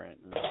dinner right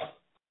now.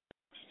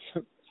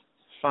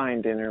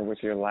 fine dinner with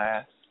your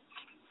lass.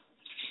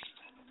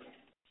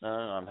 No,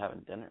 I'm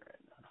having dinner right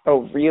now.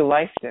 Oh, real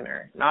life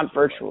dinner, not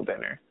virtual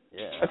dinner.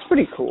 Yeah. That's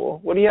pretty cool.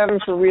 What are you having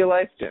for real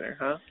life dinner,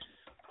 huh?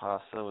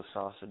 pasta with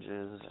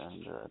sausages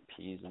and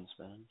peas and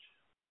spinach.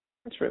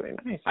 That's really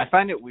nice. I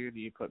find it weird that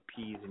you put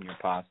peas in your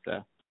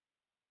pasta.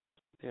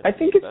 Yeah, I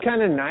think it's that's-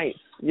 kind of nice.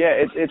 Yeah,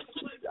 it's.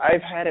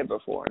 I've had it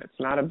before, and it's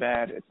not a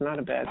bad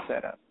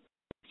setup.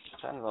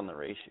 Kind of on the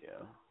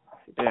ratio.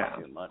 If you Yeah.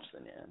 put too much,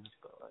 then yeah.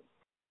 But like,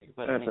 you could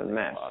put That's a anything in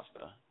mess.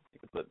 pasta. You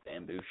could put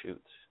bamboo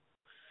shoots.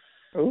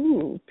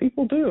 Ooh,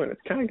 people do, and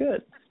it's kind of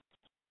good.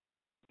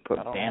 Put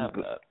I don't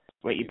bamboo. have that.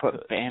 Wait, you You put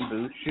could.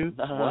 bamboo shoots?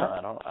 No, What?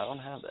 I don't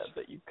have that,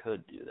 but you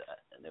could do that,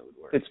 and it would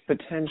work. It's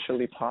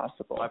potentially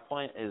possible. My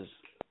point is,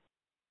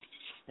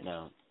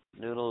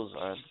 noodles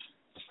are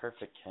the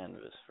perfect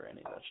canvas for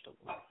any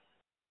vegetable.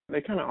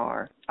 They kind of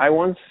are. I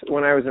once,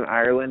 when I was in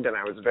Ireland and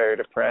I was very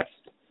depressed,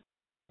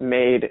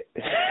 made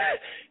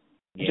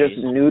just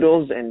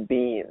noodles and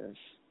beans,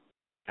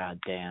 God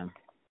damn.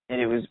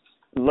 and it was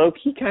low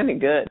key kind of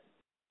good.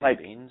 Like,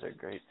 Beans are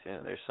great too.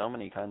 There's so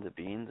many kinds of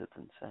beans, it's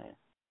insane.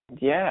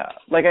 yeah,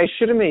 like I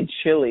should have made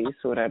chili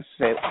so it had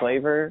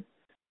flavor,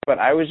 but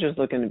I was just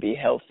looking to be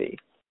healthy,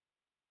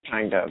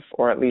 kind of,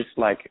 or at least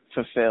like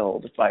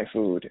fulfilled by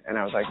food, and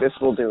I was like, this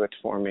will do it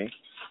for me.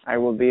 I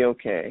will be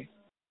okay.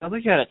 Sounds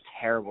like you had a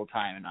terrible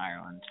time in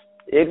Ireland.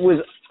 It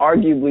was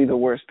arguably the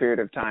worst period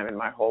of time in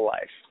my whole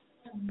life.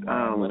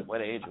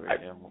 What age were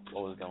you?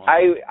 What was going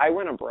on? I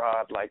went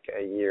abroad like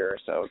a year or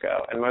so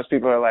ago, and most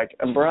people are like,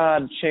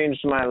 abroad changed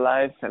my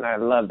life, and I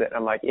loved it.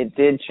 I'm like, it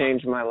did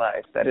change my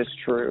life. That is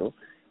true,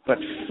 but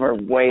for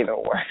way the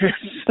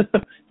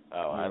worse.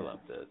 Oh, I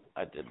loved it.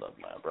 I did love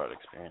my abroad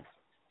experience.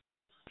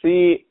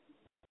 See,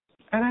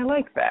 and I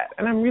like that,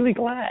 and I'm really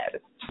glad.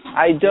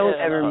 I don't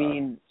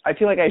mean, I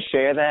feel like I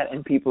share that,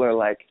 and people are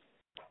like,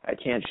 I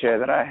can't share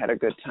that I had a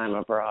good time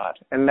abroad.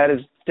 And that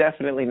is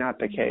definitely not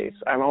the case.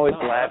 I'm always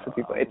glad for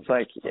people. It's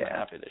like, I'm yeah.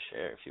 happy to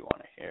share if you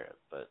want to hear it,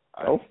 but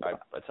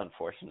it's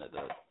unfortunate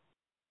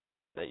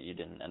that you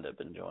didn't end up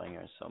enjoying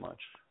it so much.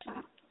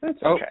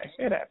 It's okay.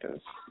 It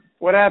happens.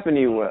 What happened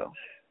to you, Will?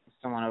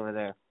 Someone over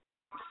there.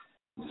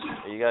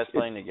 Are you guys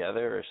playing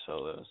together or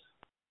solos?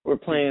 We're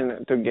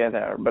playing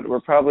together, but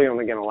we're probably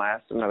only going to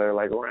last another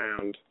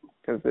round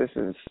because this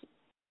is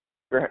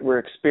we're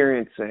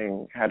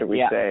experiencing, how do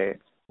we say,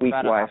 weak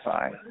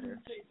Wi-Fi.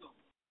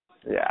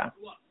 Yeah.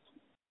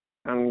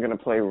 I'm going to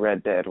play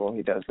Red Dead while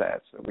he does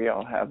that, so we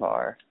all have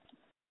our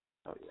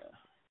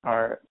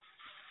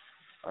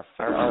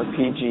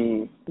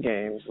RPG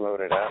games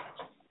loaded up.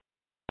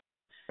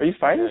 Are you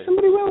fighting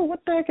somebody, Will?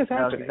 What the heck is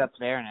happening? No, he's up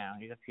there now.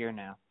 He's up here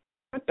now.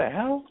 What the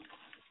hell?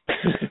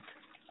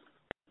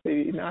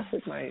 Did he not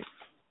hit my...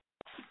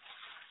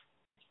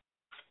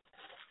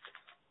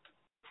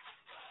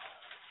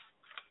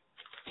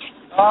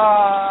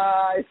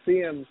 Ah, I see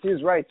him.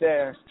 He's right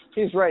there.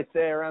 He's right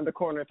there around the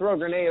corner. Throw a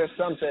grenade or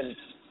something.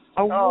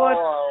 Oh, what?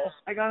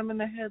 I got him in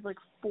the head like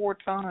 4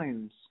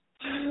 times.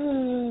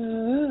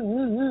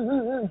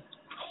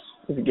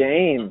 It's a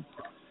game.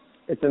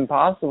 It's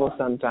impossible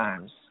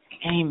sometimes.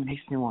 Game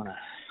makes me want to...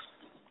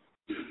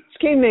 This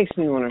game makes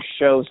me want to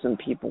show some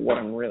people what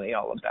I'm really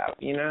all about,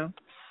 you know?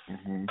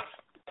 Mm-hmm.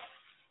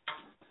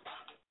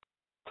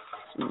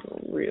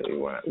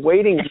 Really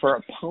waiting for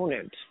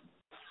opponent.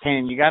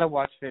 Ken, you got to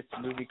watch this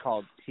movie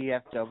called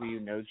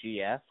TFW No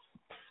GF.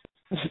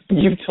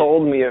 You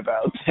told me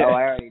about it. Oh,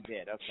 I already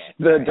did. Okay.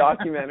 The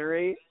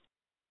documentary?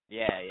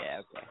 Yeah,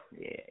 okay.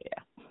 Yeah.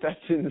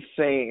 That's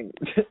insane.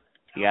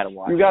 You got to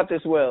watch You got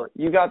this, Will.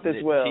 You got this,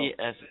 Will.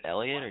 T.S.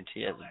 Eliot or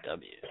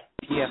T.S.W.?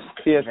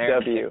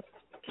 TSW.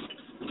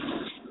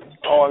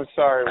 Oh, I'm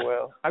sorry,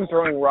 Will. I'm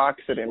throwing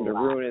rocks at him to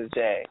ruin his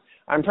day.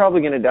 I'm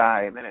probably going to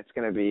die, and then it's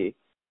going to be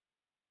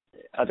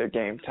other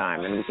game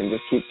time, and we can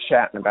just keep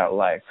chatting about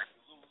life.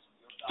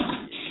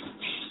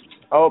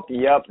 Oh,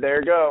 yep, there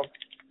you go.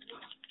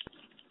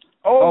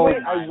 Oh, wait,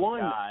 I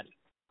won. God.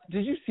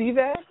 Did you see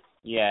that?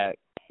 Yeah.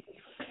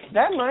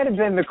 That might have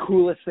been the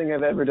coolest thing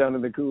I've ever done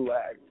in the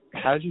Gulag.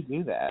 How did you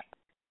do that?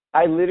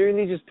 I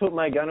literally just put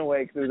my gun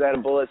away because it was out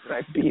of bullets, and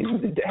I beat him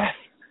to death.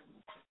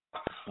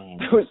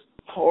 It was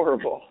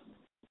horrible.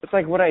 It's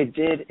like what I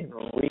did in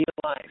real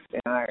life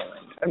in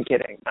Ireland. I'm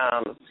kidding.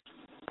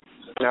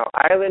 No,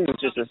 Ireland was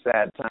just a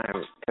sad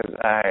time because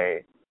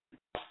I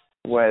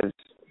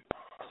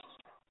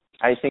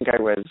think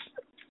I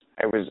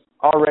was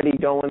already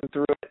going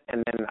through it,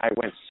 and then I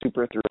went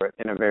super through it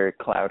in a very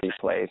cloudy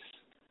place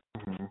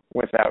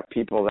without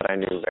people that I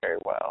knew very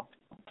well.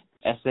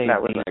 That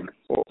was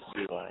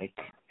like,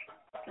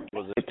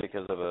 was it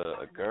because of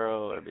a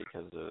girl or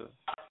because of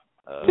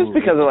just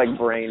because of like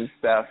brain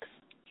stuff?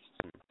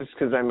 Just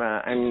because I'm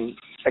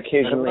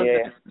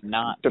occasionally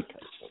not because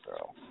of a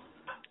girl.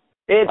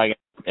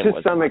 To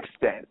some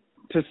extent.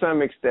 To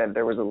some extent,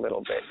 there was a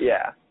little bit.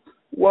 Yeah.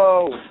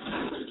 Whoa.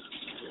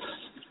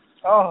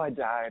 Oh, I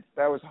died.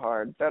 That was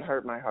hard. That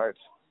hurt my heart.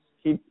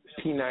 He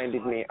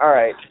P90'd me. All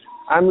right.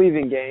 I'm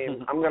leaving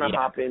game. I'm going to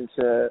hop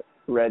into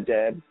Red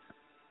Dead.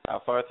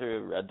 How far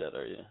through Red Dead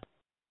are you?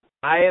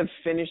 I have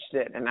finished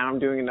it, and now I'm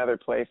doing another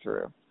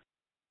playthrough.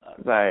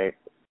 I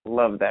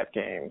love that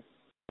game.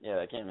 Yeah,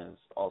 that game is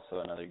also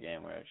another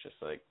game where it's just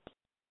like,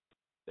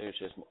 there's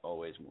just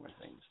always more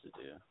things to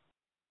do.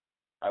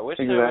 I wish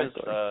there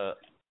was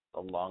a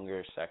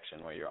longer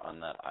section where you're on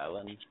that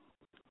island.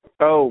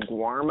 Oh,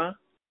 Guarma?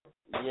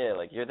 Yeah,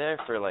 like you're there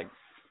for like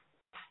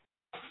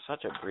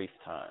such a brief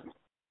time.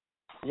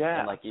 Yeah.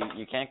 And like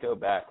you can't go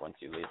back once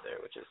you leave there,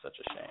 which is such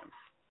a shame.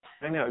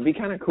 I know, it'd be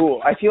kind of cool.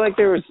 I feel like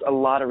there was a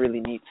lot of really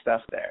neat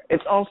stuff there.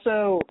 It's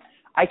also,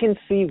 I can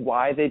see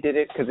why they did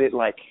it, because it,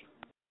 like,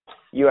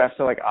 you have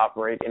to, like,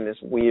 operate in this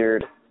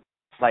weird,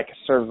 like,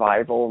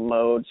 survival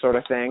mode sort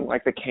of thing.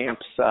 Like, the camp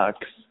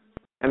sucks,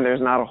 and there's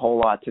not a whole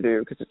lot to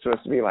do, because it's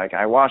supposed to be like,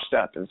 I washed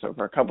up, and so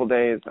for a couple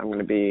days, I'm going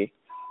to be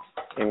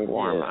in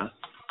Guarma.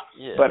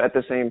 Yeah. But at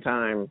the same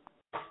time,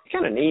 it's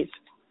kind of neat.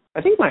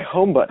 I think my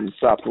home button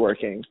stopped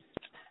working.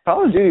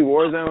 Call of Duty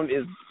Warzone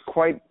is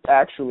quite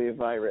actually a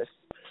virus.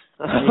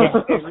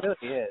 Yeah, it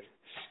really is.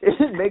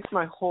 It makes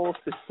my whole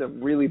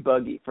system really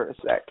buggy for a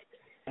sec.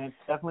 And it's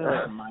definitely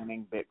like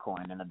mining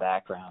Bitcoin in the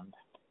background.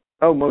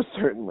 Oh, most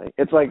certainly.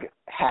 It's like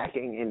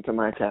hacking into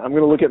my account. I'm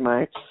gonna look at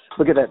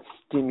that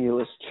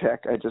stimulus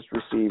check I just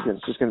received, and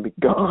it's just gonna be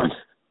gone.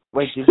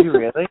 Wait, did you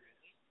really?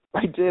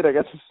 I did. I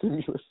got the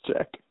stimulus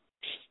check.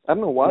 I don't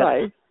know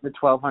why. The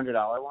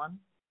 $1,200 one?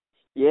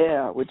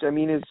 Yeah, which I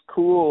mean is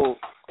cool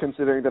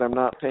considering that I'm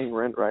not paying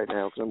rent right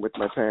now because I'm with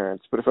my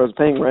parents. But if I was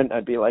paying rent,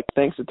 I'd be like,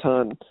 thanks a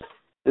ton.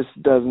 This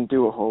doesn't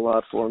do a whole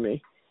lot for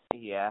me.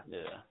 Yeah.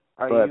 Yeah.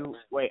 Are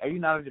you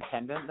not a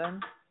dependent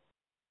then?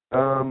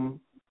 I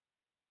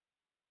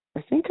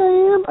think I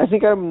am. I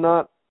think I'm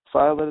not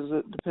filed as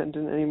a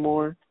dependent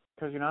anymore.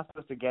 Because you're not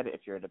supposed to get it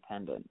if you're a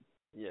dependent.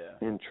 Yeah.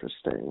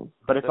 Interesting.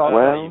 But it's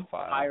also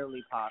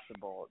entirely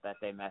possible that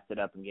they messed it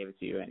up and gave it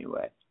to you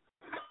anyway.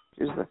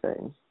 Here's the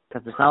thing.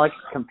 Because it's not like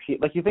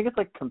like you think it's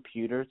like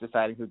computers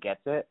deciding who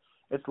gets it.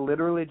 It's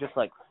literally just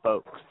like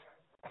folks,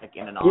 like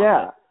in an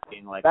office,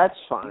 being like, that's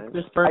fine.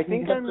 This person I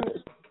think I'm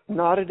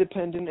not a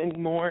dependent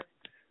anymore,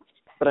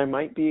 but I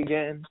might be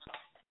again.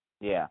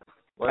 Yeah.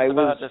 What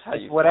about just how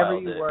you whatever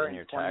filed you it were in in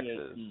your 2018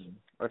 taxes?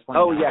 or 2019.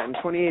 Oh yeah, in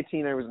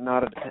 2018 I was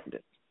not a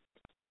dependent.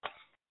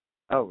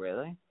 Oh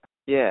really?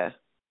 Yeah.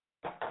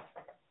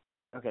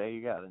 Okay, there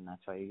you go. Then that's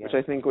why you get Which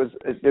I think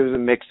there was a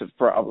mix of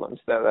problems.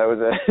 That was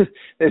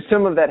there's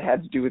some of that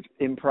had to do with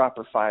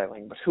improper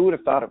filing, but who would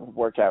have thought it would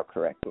work out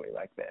correctly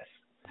like this?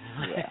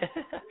 Yeah.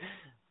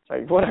 It's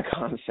like, what a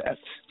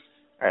concept.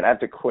 All right, I have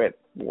to quit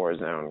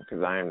Warzone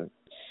because I'm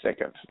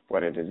sick of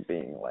what it is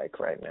being like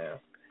right now.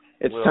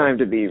 It's time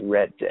to be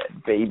Red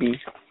Dead,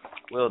 baby.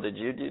 Will, did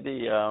you do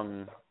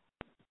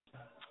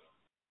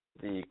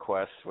the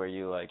quest where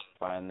you like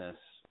find this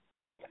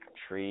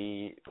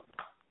tree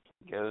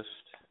ghost?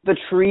 The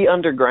tree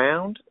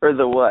underground or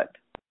the what?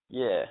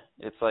 Yeah,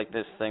 it's like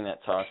this thing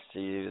that talks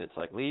to you. It's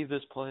like, leave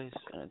this place,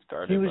 and it's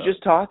guarded. He was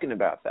just talking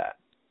about that.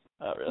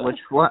 Oh really? Which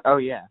one? Oh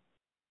yeah.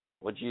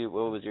 What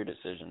was your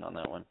decision on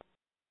that one?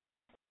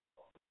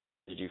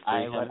 Did you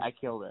free him? I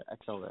killed it.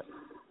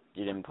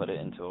 You didn't put it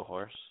into a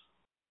horse?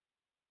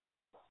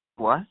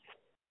 What?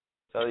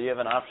 So you have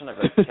an option of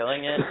like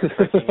killing it,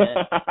 tricking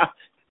it,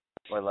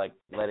 or like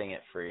letting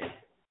it free.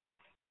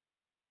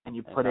 And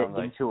you put it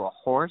into a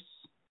horse?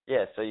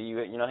 Yeah, so you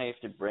know how you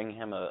have to bring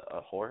him a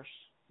horse?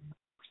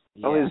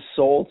 Yeah. Oh, his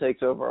soul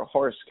takes over a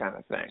horse kind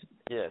of thing.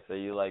 Yeah, so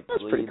you like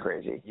That's pretty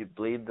crazy. You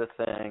bleed the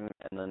thing,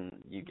 and then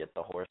you get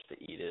the horse to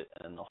eat it,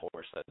 and then the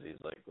horse has these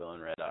like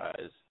glowing red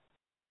eyes.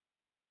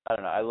 I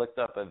don't know. I looked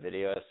up a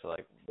video as to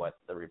like what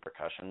the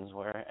repercussions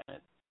were, and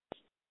it's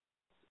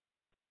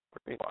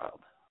pretty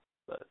wild.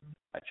 But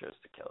I chose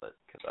to kill it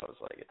because I was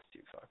like, it's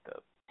too fucked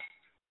up.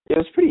 It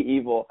was pretty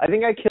evil. I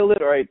think I killed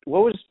it. Or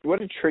what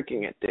did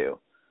tricking it do?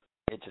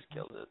 It just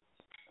killed it.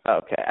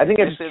 Okay, I think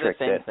I just do tricked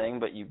the same it. thing,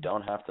 but you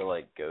don't have to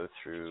like go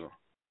through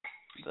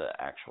the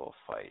actual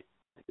fight.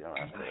 You don't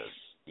have to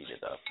eat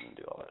it up and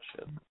do all that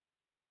shit.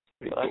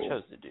 But cool. I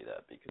chose to do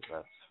that because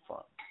that's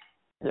fun.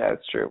 Yeah,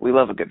 it's true. We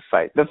love a good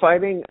fight. The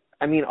fighting,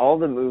 I mean, all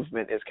the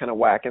movement is kind of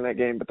whack in that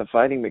game, but the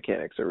fighting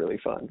mechanics are really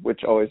fun,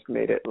 which always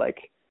made it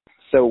like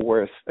so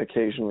worth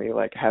occasionally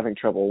like having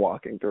trouble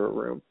walking through a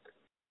room.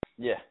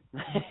 Yeah.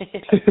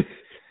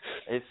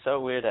 It's so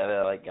weird how they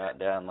like got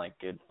down like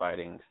good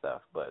fighting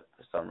stuff, but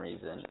for some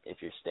reason,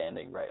 if you're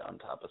standing right on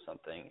top of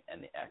something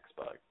and the X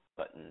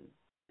button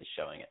is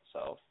showing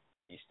itself,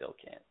 you still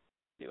can't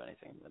do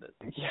anything with it.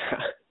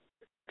 Yeah,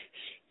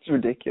 it's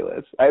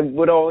ridiculous. I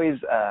would always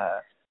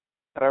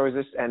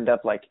just end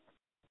up like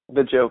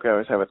the joke I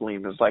always have with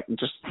Liam is like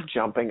just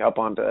jumping up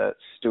onto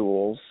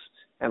stools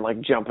and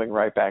like jumping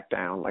right back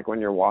down. Like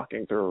when you're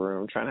walking through a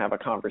room trying to have a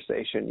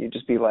conversation, you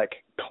just be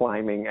like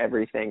climbing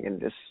everything in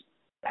this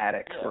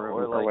attic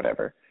room or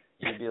whatever.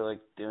 You'd be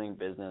like doing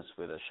business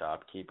with a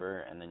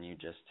shopkeeper, and then you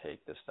just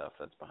take the stuff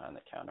that's behind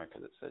the counter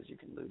because it says you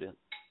can loot it.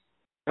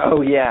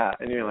 Oh yeah,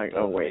 and you're like,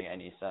 oh wait. It doesn't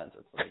make any sense.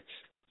 It's like,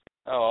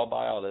 oh, I'll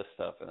buy all this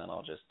stuff, and then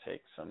I'll just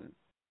take some,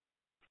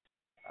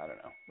 I don't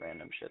know,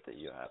 random shit that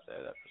you have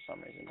there that for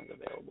some reason is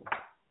available.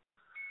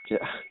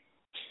 Yeah.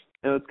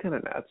 No, it's kind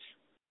of nuts.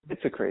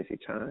 It's a crazy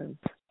time.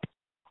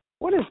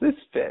 What is this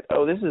fit?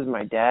 Oh, this is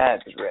my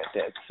dad's Red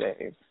Dead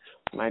save.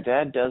 My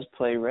dad does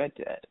play Red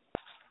Dead.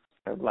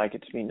 I would like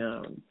it to be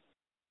known.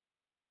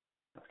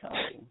 That's kind of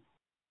cool.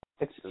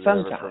 It's Does it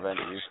sometimes. ever prevent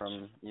you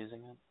from using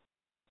it?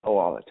 Oh,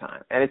 all the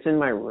time. And it's in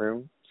my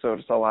room, so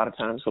it's a lot of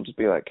times he'll just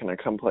be like, "Can I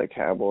come play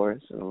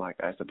Cowboys?" And I'm like,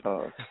 "I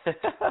suppose."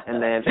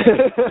 And then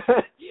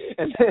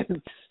and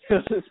then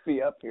he'll just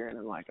be up here, and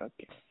I'm like,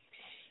 "Okay."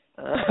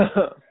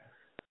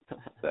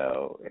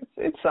 So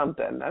it's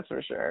something, that's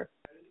for sure.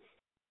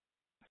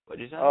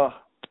 What'd you say? Oh,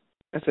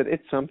 I said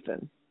it's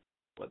something.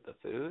 What, the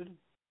food?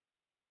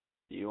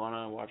 Do you want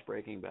to watch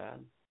Breaking Bad?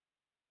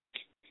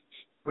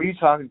 Who are you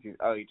talking to?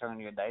 Oh, you're talking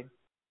to your dad?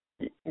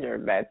 You're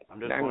bad. I'm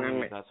just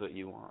wondering if that's what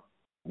you want.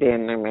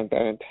 Then my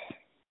dad.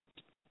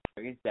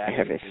 Your I dad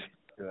have this.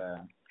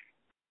 Do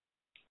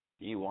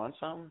you want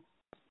some?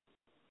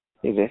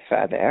 He's a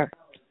father.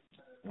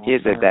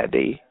 He's a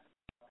daddy.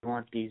 You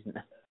want these?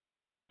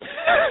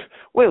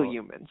 Well,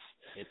 humans.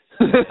 It's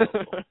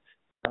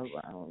Oh,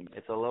 wow.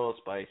 it's a little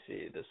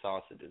spicy. The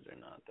sausages are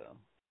not, though.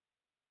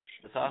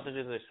 The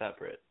sausages are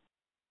separate.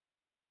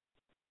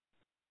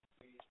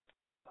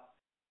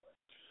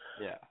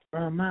 Yeah.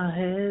 From my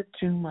head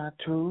to my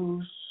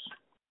toes,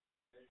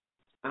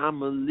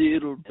 I'm a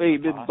little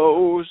baby pasta.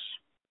 boss.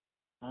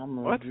 I'm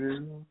a What?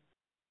 Jew.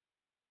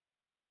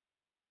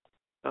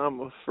 I'm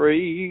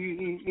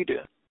afraid.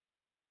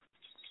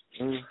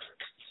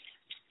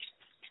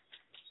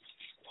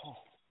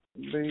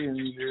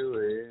 Being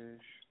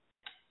Jewish.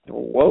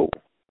 Whoa.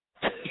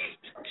 I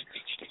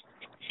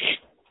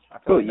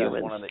feel Oh, like that's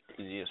humans. one of the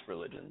easiest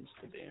religions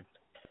to be.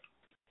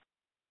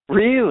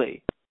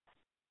 Really?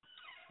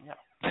 Yeah.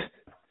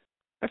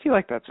 I feel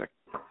like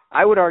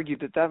I would argue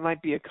that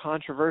might be a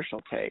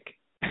controversial take.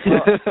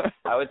 Well,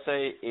 I would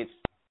say it's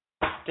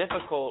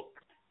difficult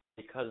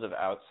because of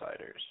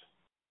outsiders.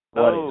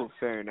 Oh,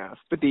 fair enough.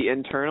 But the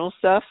internal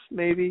stuff,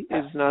 maybe,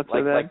 is not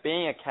so bad? Like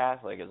being a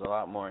Catholic is a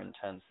lot more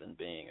intense than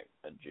being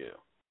a Jew.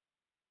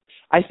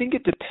 I think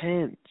it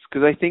depends,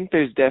 because I think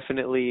there's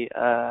definitely,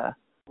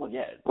 Well,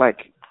 yeah.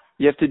 like,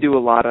 you have to do a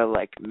lot of,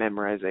 like,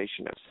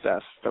 memorization of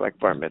stuff for, like,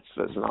 bar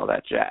mitzvahs and all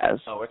that jazz.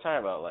 Oh, we're talking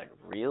about, like,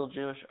 real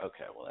Jewish?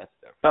 Okay, well, that's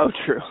different. Oh,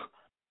 true.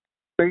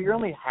 So you're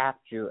only half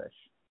Jewish.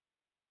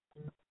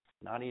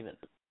 Not even.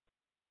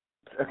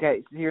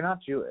 Okay, so you're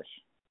not Jewish.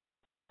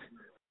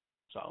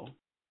 So?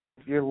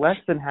 If you're less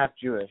than half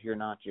Jewish, you're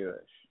not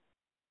Jewish.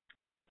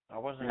 I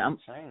wasn't And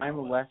saying I'm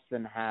that. less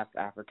than half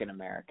African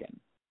American.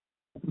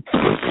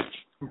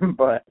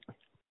 But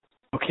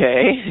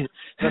Okay.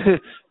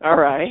 All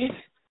right.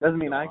 doesn't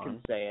mean Go I on.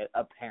 can say it,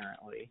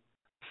 apparently.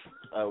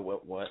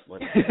 What?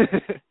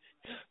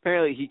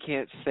 Apparently he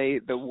can't say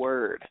the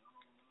word.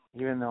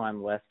 Even though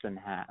I'm less than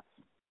half.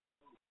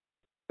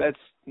 That's,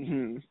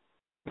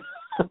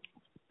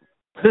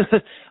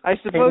 I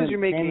suppose you're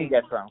making... Kanan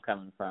gets where I'm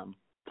coming from.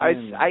 I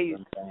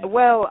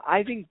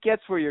think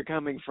gets where you're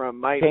coming from.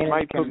 Might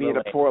put me in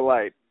a poor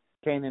light.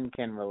 Kanan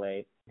can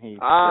relate.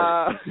 It's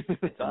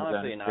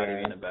honestly not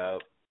even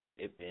about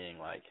it being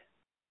like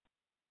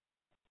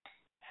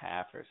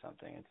half or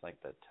something. It's like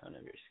the tone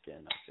of your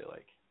skin. I feel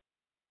like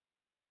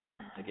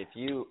if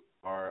you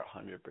are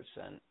 100%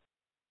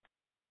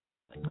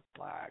 like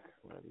black,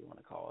 whatever you want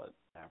to call it,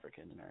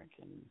 African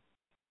American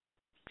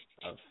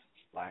of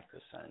black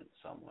descent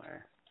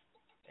somewhere,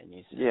 and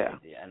you say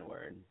the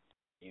N-word,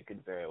 you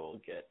could very well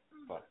get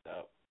fucked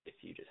up if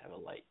you just have a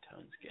light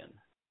toned skin.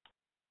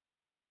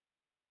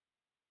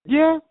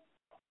 Yeah.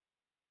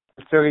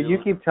 So you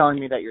keep telling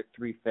me that you're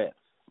 3/5,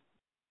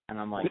 and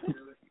I'm like,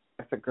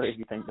 that's a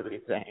crazy thing to be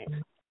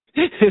saying.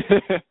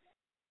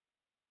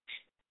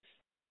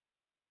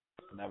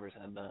 Never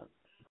said that.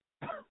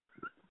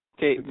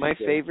 Okay, my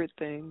favorite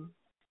thing.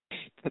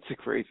 That's a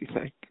crazy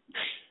thing.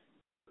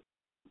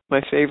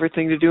 My favorite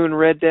thing to do in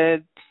Red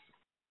Dead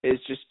is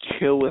just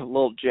chill with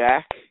Lil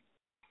Jack.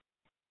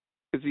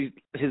 Because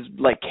his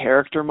like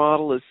character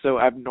model is so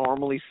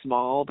abnormally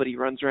small, but he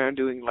runs around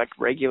doing like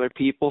regular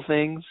people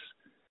things.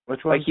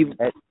 Which one?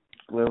 Like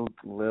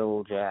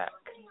Lil Jack.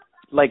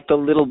 Like the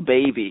little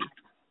baby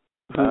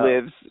who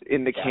lives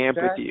in the camp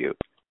with you.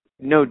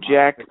 No,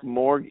 Jack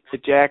Marston.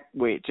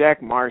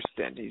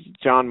 He's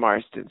John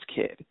Marston's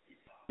kid.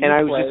 And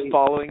I was just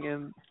following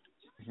him.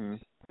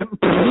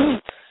 Mm-hmm.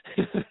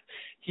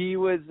 He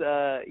was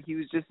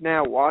just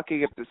now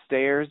walking up the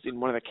stairs in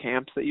one of the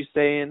camps that you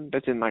stay in.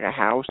 That's in like a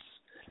house.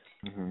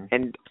 Mm-hmm.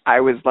 And I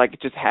was like,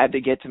 just had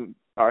to get to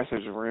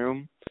Arthur's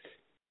room.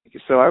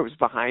 So I was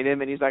behind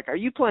him, and he's like, "Are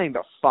you playing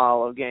the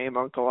follow game,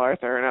 Uncle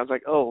Arthur?" And I was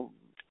like, "Oh,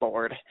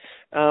 Lord."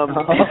 That's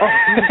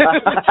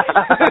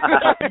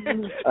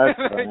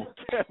I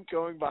kept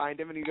going behind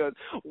him, and he goes,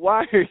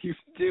 "Why are you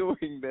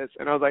doing this?"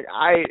 And I was like,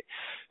 I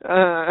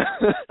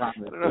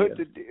don't know what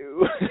to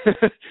do.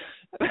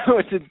 I don't know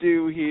what to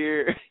do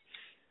here.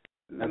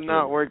 This is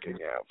not working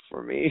out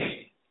for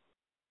me.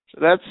 So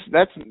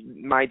that's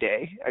my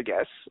day, I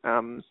guess.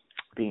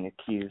 Being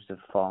accused of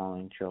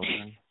following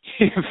children.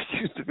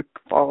 Accused of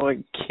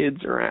following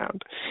kids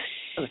around.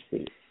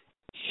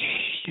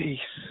 Jeez.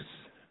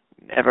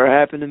 Never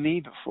happened to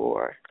me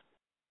before.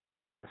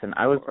 Listen,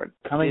 I was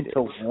coming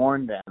to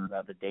warn them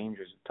about the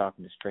dangers of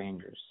talking to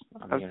strangers.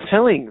 I was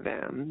telling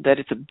them that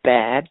it's a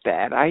bad,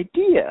 bad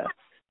idea.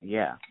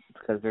 Yeah,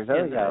 because there's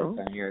other You guys know?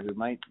 down here who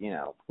might,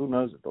 who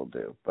knows what they'll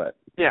do. But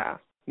Yeah.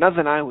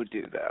 Nothing I would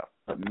do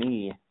though.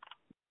 me,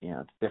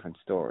 it's a different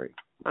story.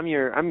 I'm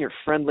your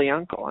friendly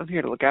uncle. I'm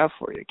here to look out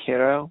for you,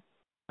 kiddo.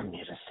 I'm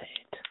here to say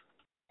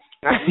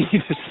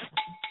it.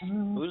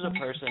 Who's a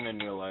person in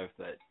your life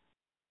that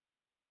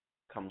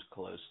comes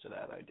close to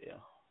that idea?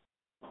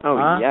 Oh,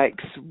 Huh?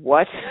 yikes.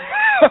 What?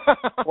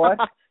 What?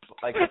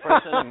 Like the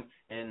person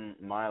in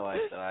my life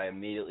that I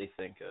immediately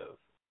think of,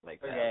 like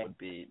that Okay. would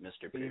be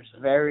Mr. Be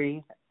Pearson.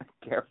 very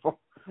careful.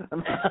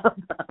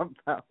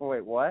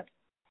 Wait, what?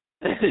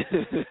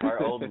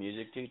 Our old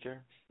music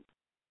teacher.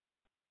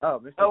 Oh,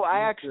 Mr. Oh, I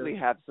Pearson. actually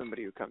have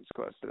somebody who comes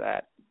close to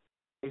that.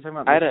 Are you talking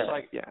about I had Mr. a-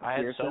 Like yeah. I had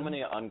so Pearson?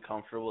 many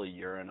uncomfortable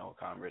urinal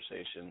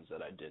conversations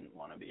that I didn't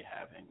want to be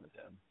having with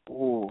him.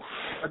 Ooh.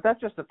 But that's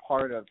just a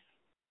part of.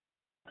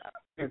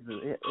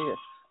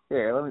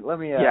 Here, let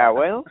me. Yeah,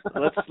 well,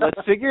 let's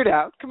figure it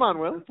out. Come on,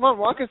 Will. Come on,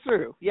 walk us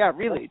through. Yeah,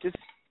 really. Just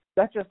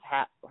That just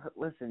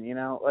listen,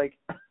 like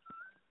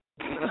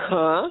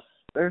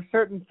there's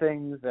certain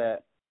things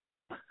that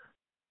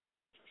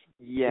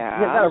Yeah.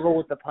 you gotta roll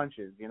with the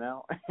punches, you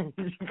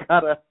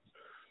gotta.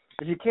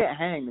 If you can't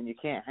hang, then you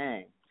can't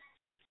hang.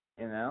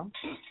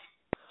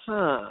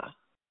 Huh.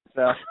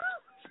 So.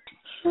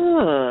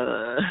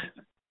 Huh.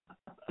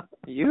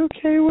 You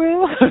okay,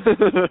 Will?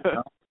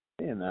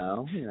 You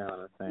know what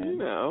I'm saying.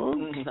 No.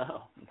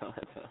 No,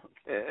 I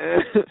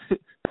don't.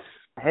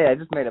 Hey, I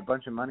just made a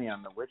bunch of money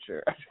on The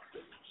Witcher.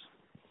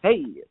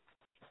 Hey.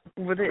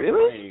 What, How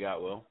really? many you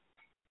got, Will?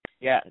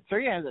 Yeah,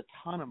 Sergey has a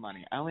ton of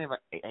money. I only have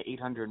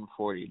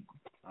 840.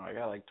 Oh, I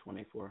got like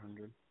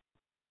 2,400.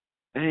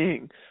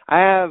 Dang.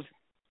 I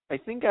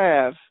think I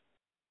have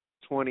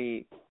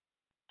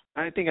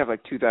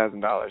like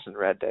 $2,000 in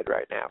Red Dead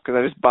right now because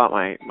I just bought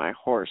my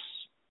horse.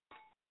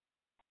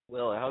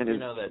 Will, how And do you it-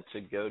 know that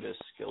to go to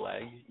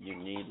Skilleg, you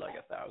need like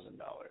 $1,000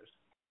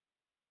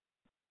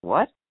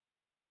 What?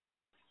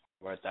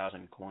 or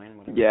 1,000 coin?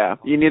 Whatever Yeah,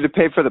 it's you need to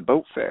pay for the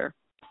boat fare.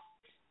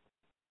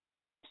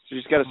 So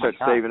you just got to Oh my start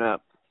God. saving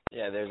up.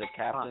 Yeah, there's a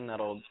captain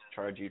that'll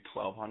charge you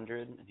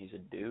 1,200, and he's a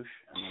douche.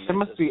 And then There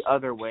must there's be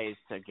other ways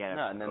to get it.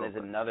 No, and then there's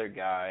over. another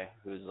guy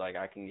who's like,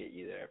 I can get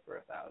you there for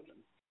 1,000.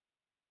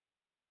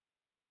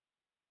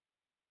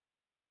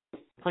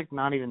 It's like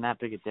not even that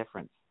big a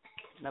difference.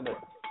 No, but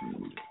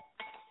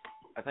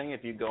I think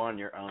if you go on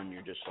your own,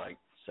 you're just like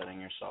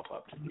setting yourself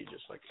up to be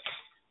just like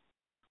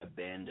a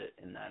bandit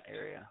in that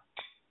area.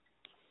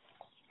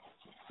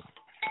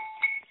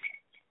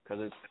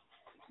 Because it's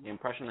the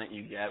impression that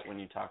you get when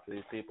you talk to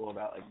these people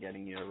about like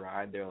getting you a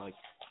ride. They're like,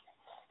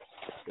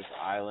 this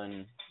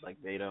island, like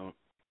they don't,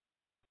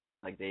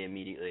 like they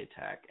immediately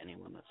attack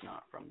anyone that's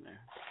not from there.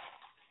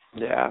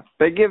 Yeah,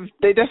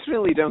 they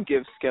definitely don't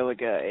give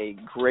Skellige a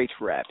great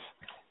rep.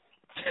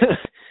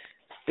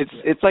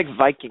 It's like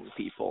Viking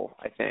people,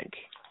 I think,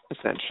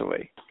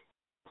 essentially.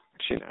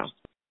 Which,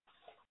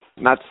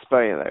 not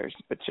spoilers,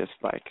 but just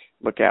like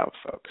look out,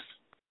 folks.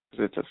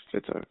 It's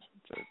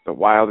the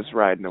wildest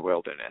ride in the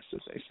wilderness, as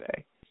they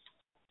say.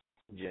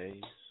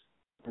 Jays.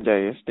 Yeah,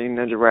 you've seen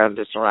the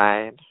wildest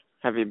ride.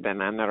 Have you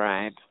been on the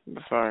ride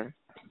before?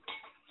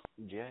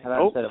 Jays. How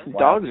about instead of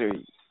dogs wild? are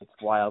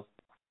It's wild.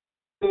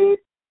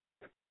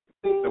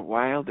 the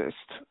wildest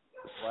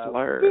Do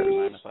slurs. you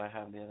mind if I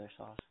have the other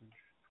sausage?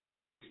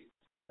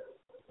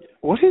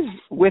 What is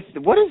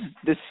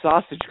this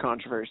sausage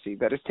controversy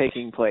that is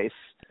taking place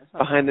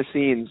behind the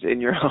scenes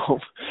in your home?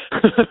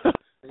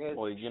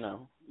 Well,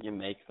 you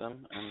make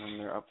them, and then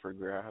they're up for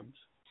grabs.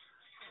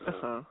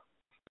 Uh-huh.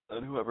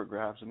 And whoever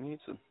grabs them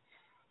eats them.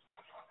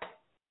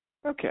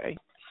 Okay.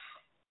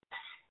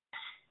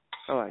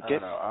 I like I it.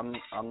 don't know.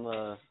 I'm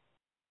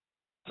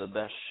the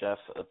best chef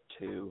of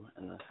two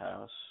in this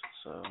house,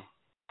 so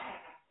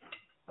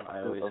I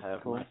always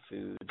have my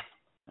food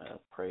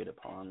preyed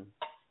upon.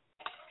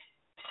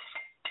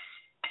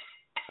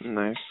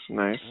 Nice.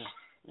 Yeah.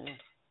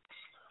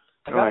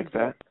 I like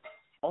that.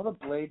 All the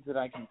blades that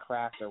I can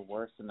craft are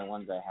worse than the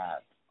ones I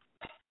have.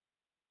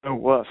 Oh,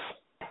 woof.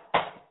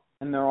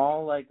 And they're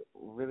all like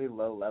really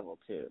low level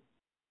too.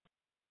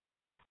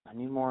 I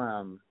need more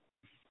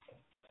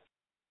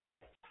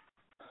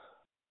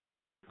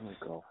I need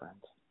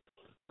girlfriends.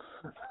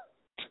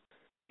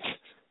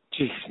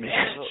 Jeez, man.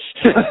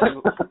 You have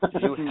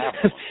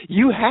one.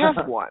 You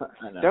have one,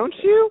 I know. don't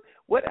you?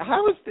 What?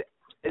 How is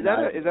is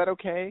No, that is that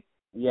okay?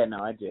 Yeah, no,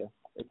 I do.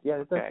 It's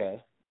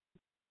okay.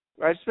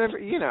 I just remember,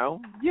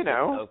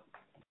 Oh,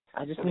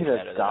 I just to need be a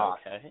better than goth.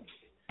 okay.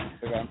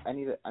 Okay, I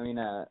need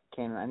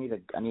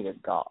a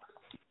goth.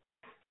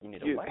 You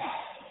need a what?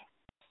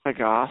 A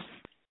goth.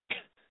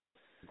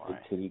 Why? Big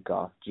titty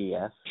goth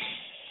GF.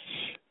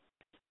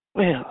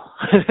 Well.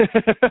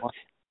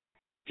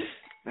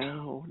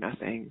 No,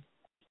 nothing.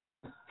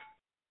 That's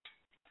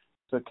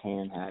what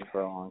Can had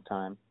for a long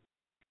time.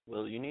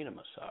 Well, you need a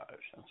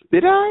massage. That's what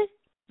Did I? Is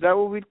that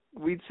what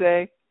we'd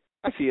say?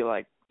 I feel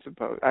like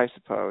I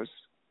suppose.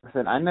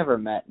 Listen, I never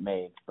met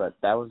Maeve, but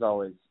that was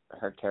always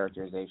her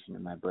characterization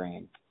in my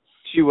brain.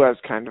 She was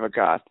kind of a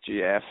goth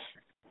GF.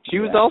 She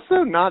was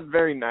also not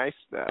very nice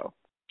though.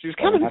 She was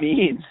kind of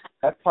mean.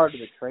 That's part of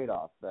the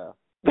trade-off, though.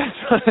 That's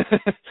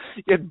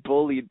you get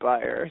bullied by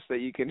her so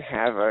you can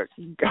have a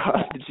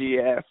god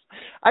GF.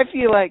 I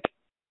feel like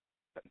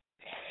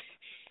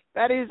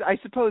that is, I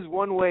suppose,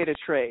 one way to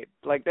trade.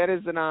 Like, that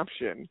is an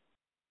option.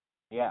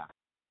 Yeah.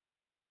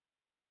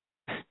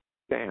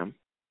 Damn.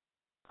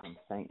 I'm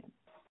saying.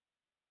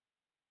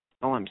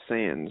 All I'm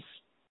saying's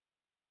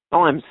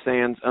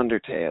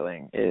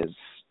undertailing is,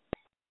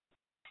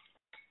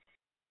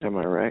 am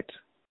I right?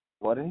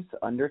 What is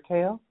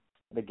Undertale?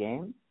 The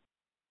game?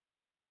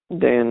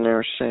 Dan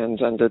never Sans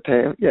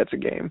Undertale. Yeah, it's a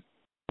game.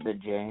 The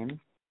game?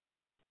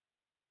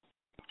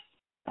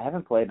 I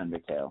haven't played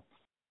Undertale.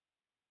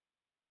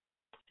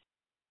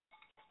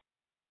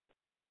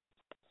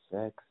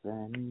 Sex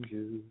and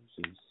juice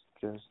is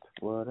just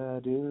what I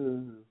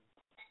do.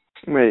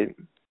 Wait.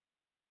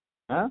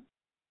 Huh?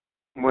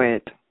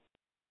 Wait.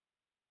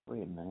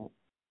 Wait a minute.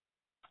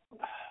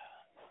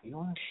 You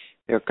want to...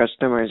 Your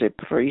customer is a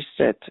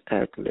preset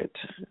outlet.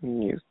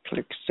 And you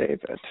click Save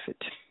Outfit.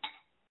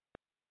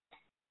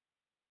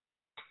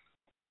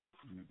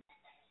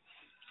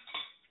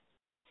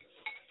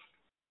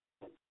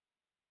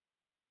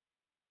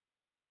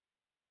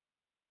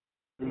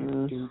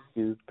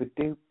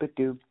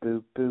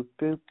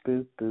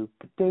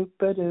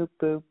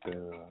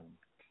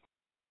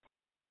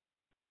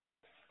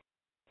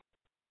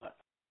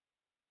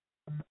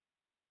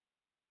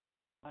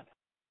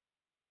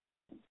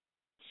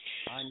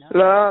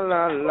 La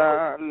la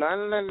la la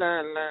la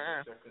la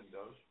la.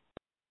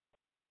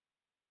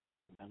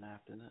 And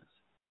after this.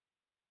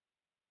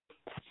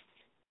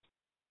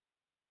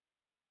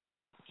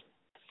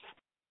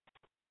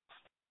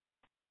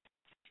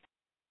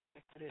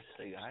 What is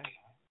it, guys?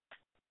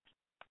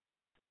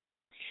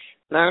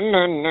 La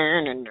la la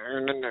la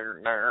la la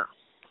la.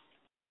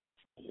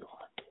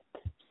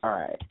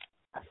 Alright.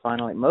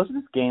 Most of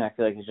this game I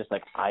feel like is just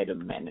like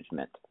item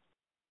management.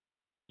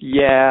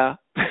 Yeah.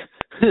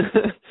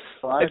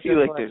 Well, I feel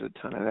like there's a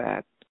ton of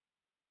that.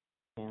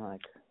 And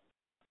like,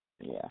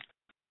 yeah.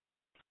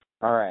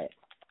 Alright.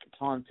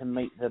 Time to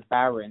meet the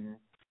Baron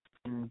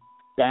in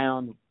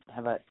Down.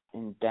 How about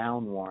in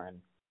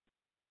Downwarren?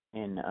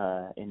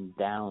 In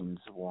Downs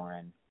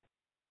Warren.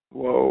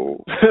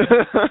 Whoa.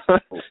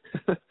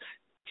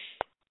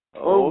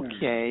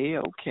 Okay.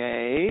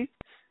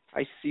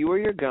 I see where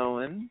you're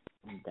going.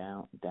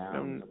 Down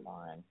the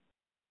line.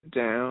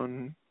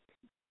 Down.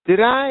 Did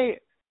I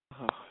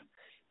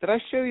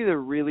show you the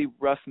really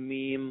rough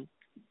meme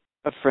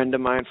a friend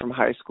of mine from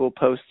high school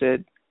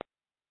posted?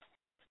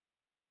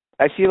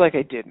 I feel like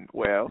I didn't,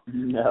 Will.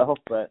 No,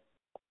 but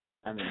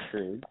I'm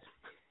intrigued.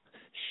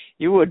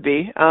 You would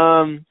be.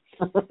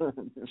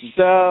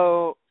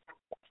 So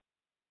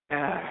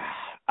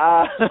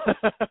oh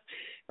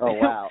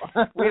wow.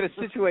 We had a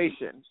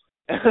situation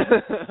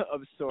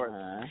of sorts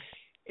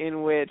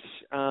in which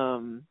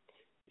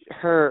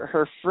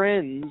her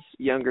friend's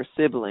younger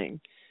sibling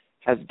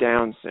has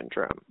Down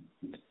syndrome.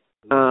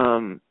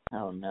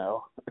 Oh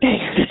no.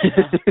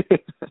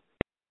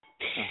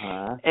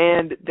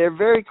 And they're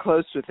very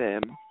close with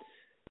him.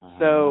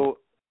 So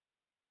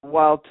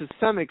while to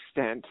some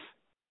extent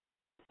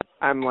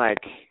I'm like,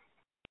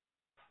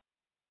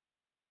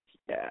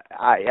 yeah,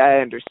 I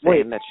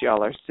understand that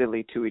y'all are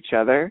silly to each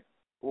other.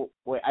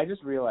 Wait, I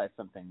just realized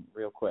something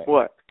real quick.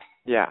 What?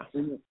 Yeah.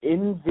 In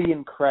The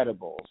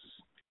Incredibles.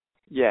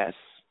 Yes.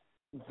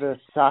 The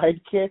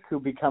sidekick who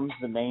becomes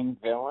the main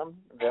villain.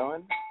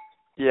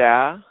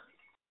 Yeah.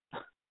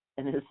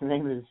 And his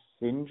name is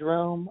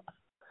Syndrome.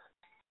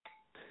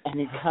 And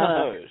he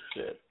kind of. Oh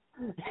shit.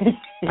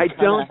 I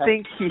don't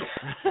think he.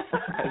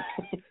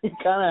 He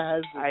kind of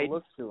has this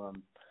look to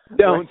him.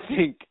 Don't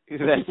think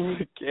that's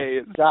the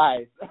case.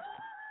 Guys,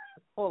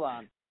 hold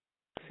on.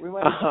 We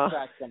might have to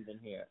track something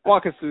here.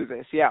 Walk us through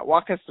this. Yeah,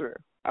 walk us through.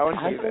 I want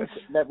to hear this. I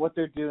think that what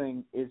they're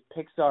doing is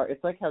Pixar.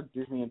 It's like how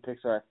Disney and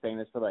Pixar are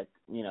famous for, like,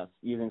 you know,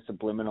 using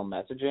subliminal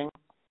messaging.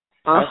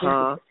 I think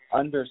it's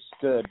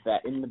understood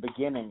that in the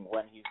beginning,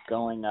 when he's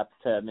going up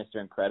to Mr.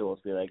 Incredible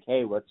to be like,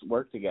 "Hey, let's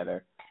work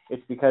together,"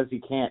 it's because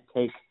he can't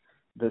take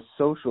the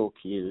social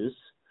cues,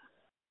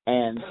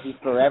 and he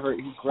grows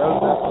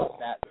up with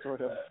that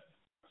sort of.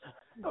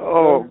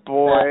 Oh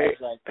boy!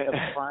 As, like, the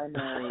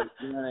primary,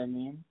 you know what I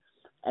mean?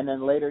 And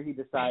then later he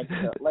decides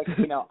to, like,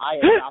 you know, I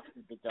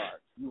adopted the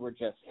dark. You were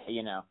just,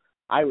 you know,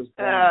 I was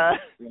born,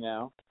 you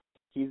know.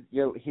 He's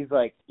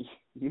like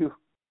you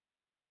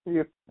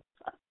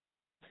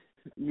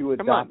adopted.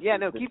 Come on, yeah,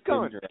 no, keep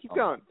going, keep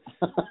going.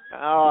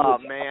 Oh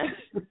man,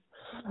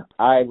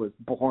 I was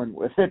born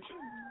with it.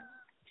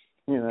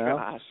 You know.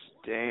 Gosh,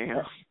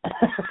 damn.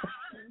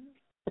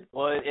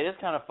 Well, it is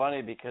kind of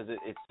funny because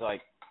it's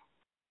like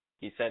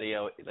he said he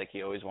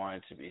always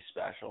wanted to be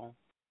special.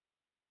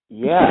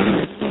 Yeah.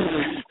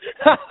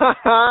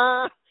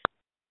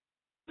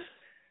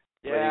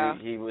 Yeah.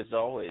 He was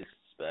always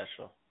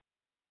special.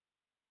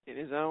 In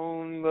his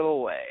own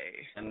little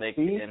way. And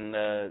we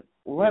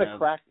had to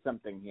crack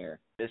something here.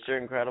 Mr.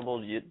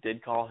 Incredible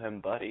did call him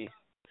Buddy,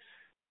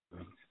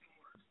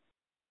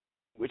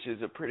 which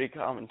is a pretty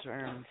common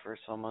term for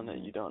someone that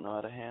you don't know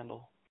how to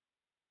handle.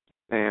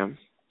 Damn.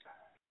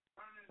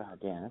 Oh,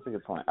 damn, that's a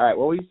good point. All right,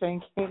 what were you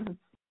saying, King?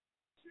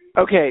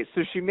 Okay,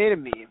 so she made a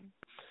meme,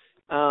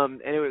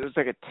 and it was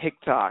like a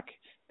TikTok.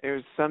 It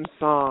was some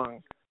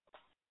song,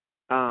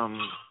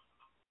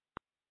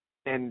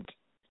 and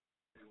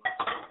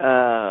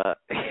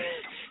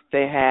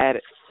they had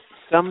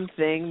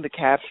something. The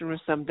caption was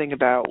something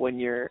about when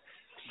your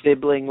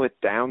sibling with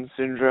Down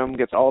syndrome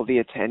gets all the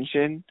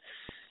attention,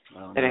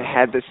 and it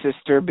had the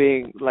sister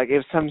being like, it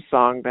was some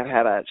song that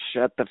had a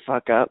 "shut the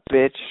fuck up,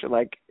 bitch"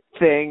 like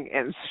thing,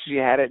 and she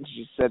had it, and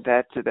she said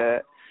that to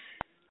the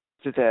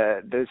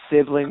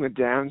sibling with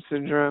Down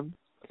syndrome.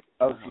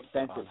 Oh, she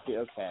sent it to,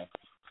 okay.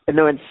 And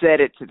no one said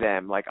it to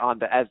them, like on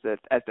the as the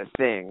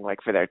thing,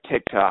 like for their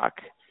TikTok.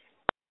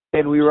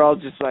 And we were all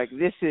just like,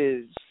 this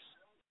is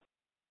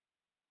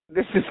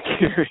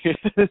curious.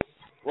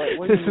 Wait,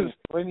 what do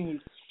you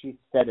mean she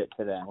said it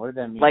to them? What did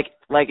that mean?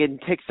 Like in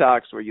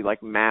TikToks where you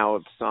like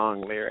mouth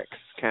song lyrics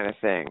kind of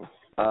thing.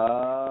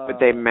 But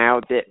they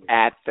mouthed it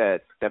at the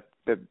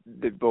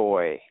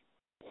boy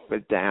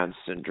with Down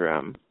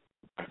syndrome.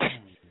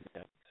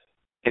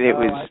 And it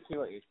was, I see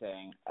what you're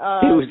saying.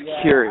 it was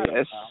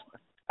curious.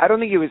 I I don't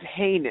think it was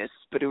heinous,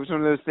 but it was one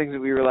of those things that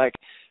we were like,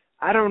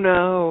 I don't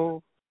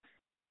know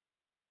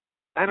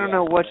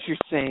what you're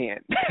saying.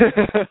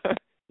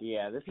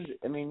 Yeah, this is,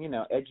 I mean,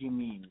 edgy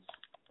memes.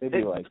 They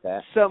do like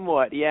that.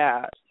 Somewhat,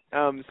 yeah.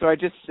 So I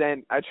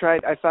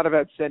thought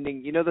about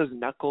sending, those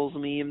Knuckles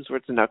memes where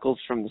it's Knuckles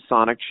from the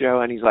Sonic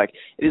show, and he's like,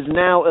 it is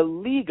now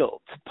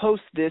illegal to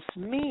post this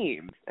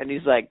meme. And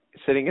he's like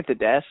sitting at the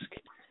desk.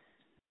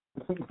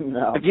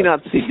 No. Have you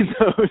not seen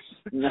those?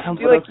 No, I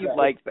feel like you'd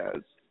like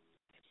those.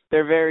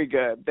 They're very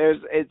good.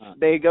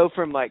 They go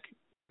from like,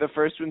 the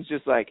first one's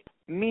just like,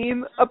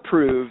 meme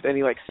approved, and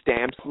he like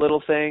stamps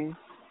little things.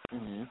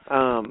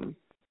 Mm-hmm.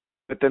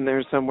 But then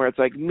there's some where it's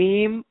like,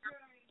 meme,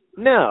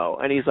 no.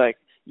 And he's like,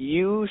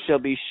 you shall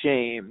be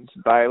shamed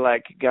by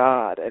like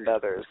God and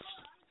others.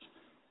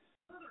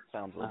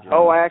 Sounds legit.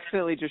 Oh, I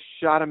accidentally just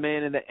shot a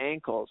man in the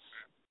ankles.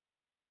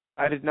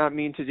 I did not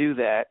mean to do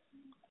that.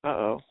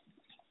 Uh-oh.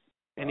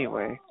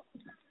 Anyway,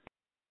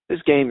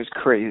 this game is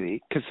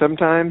crazy because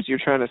sometimes you're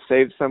trying to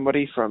save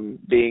somebody from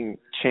being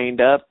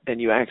chained up and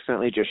you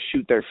accidentally just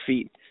shoot their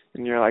feet.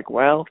 And you're like,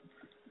 well,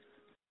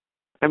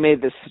 I made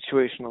this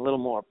situation a little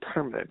more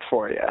permanent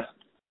for you.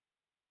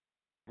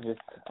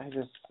 I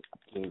just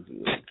gave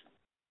you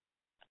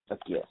a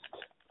gift.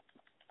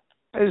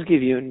 I just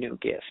give you a new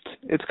gift.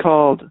 It's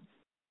called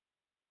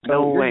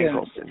no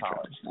ankle syndrome.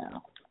 College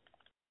now.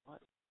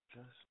 What?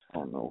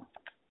 Oh no.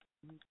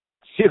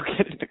 You'll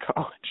get into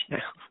college now.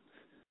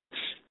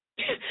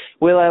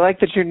 Well, I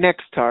like that your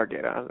next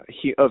target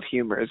of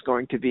humor is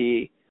going to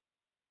be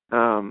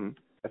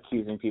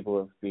accusing people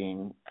of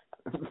being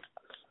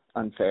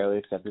unfairly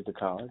accepted to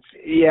college.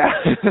 Yeah.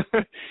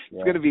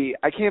 It's gonna be.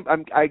 I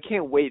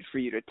can't wait for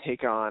you to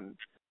take on.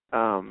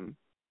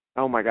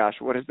 Oh my gosh,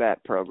 what is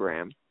that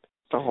program?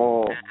 The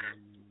whole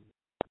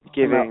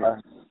giving. Are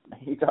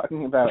you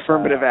talking about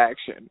affirmative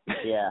action?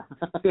 Yeah.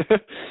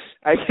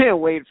 I can't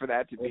wait for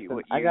that to be Listen,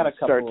 what I you got a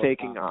start couple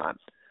taking of, on.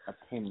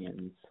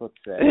 Opinions. Let's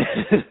say.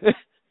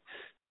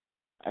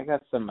 I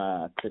got some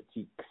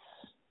critiques.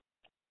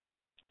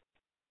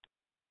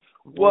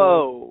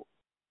 Whoa.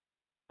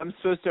 I'm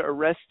supposed to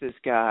arrest this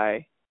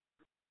guy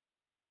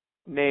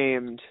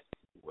named...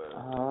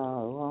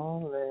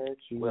 I'll let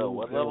you Will,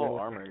 what level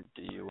armor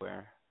do you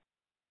wear?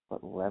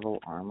 What level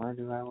armor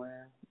do I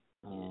wear?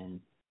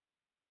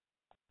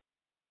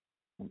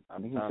 I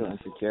think I'm so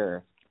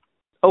insecure.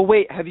 Oh,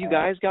 wait, have you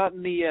guys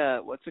gotten the,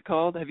 what's it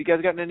called? Have you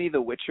guys gotten any of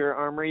the Witcher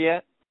armor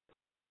yet?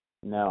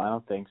 No, I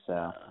don't think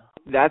so.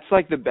 That's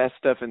like the best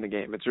stuff in the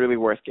game. It's really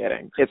worth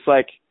getting. It's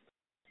like,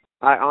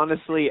 I don't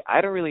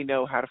really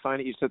know how to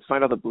find it. You just have to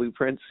find all the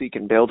blueprints so you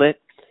can build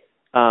it.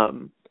 But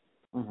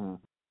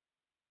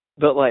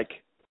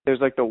like,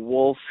 there's like the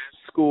wolf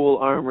school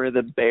armor,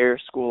 the bear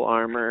school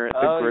armor,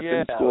 the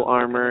griffin school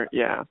armor.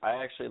 Yeah.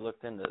 I actually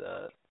looked into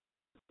that.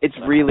 It's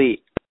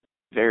really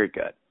very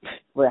good.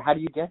 Wait, how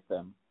do you get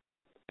them?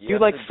 You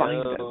like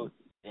find them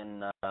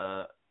in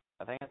I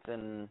think it's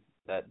in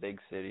that big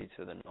city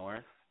to the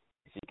north.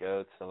 If you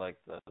go to like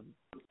the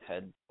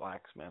head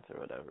blacksmith or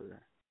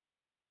whatever.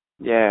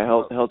 Yeah,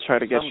 he'll try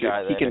to get you.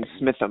 He can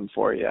smith them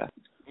for you.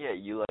 Yeah,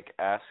 you like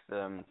ask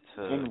them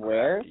to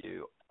where?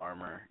 You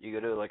armor. You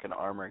go to like an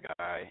armor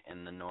guy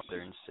in the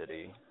northern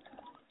city.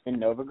 In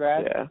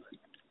Novigrad? Yeah.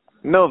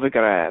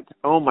 Novigrad.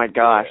 Oh my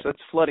gosh,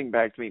 that's flooding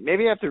back to me.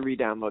 Maybe I have to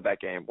re-download that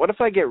game. What if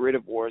I get rid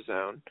of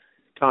Warzone?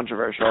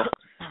 Controversial.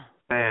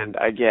 And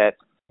I get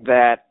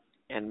that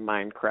and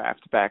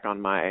Minecraft back on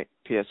my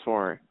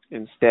PS4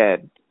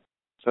 instead,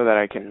 so that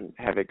I can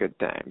have a good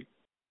time.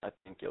 I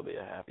think you'll be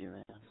a happy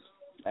man.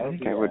 I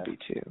think I would be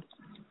too.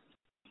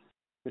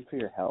 Good for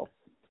your health.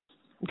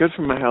 Good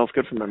for my health,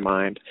 good for my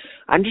mind.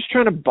 I'm just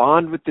trying to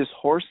bond with this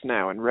horse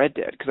now in Red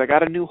Dead, because I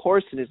got a new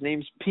horse, and his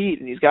name's Pete,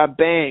 and he's got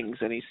bangs,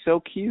 and he's so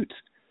cute.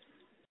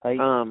 Pete.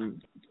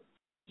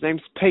 His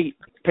name's Pete.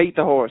 Pete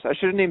the horse. I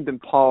should have named him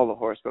Paul the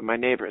horse, but my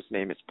neighbor's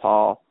name is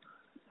Paul.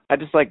 I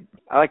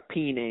like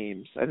P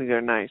names. I think they're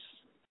nice.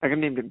 I can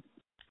name him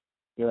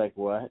You're like,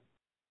 what?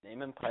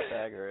 Name him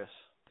Pythagoras.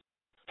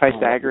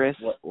 Pythagoras.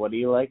 What do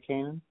you like,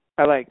 Kanan?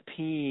 I like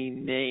P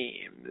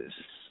names.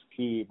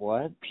 P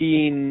what?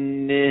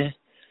 Pen.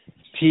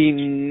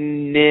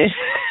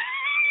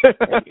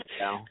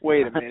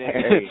 Wait a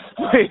minute.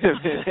 Wait a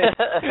minute.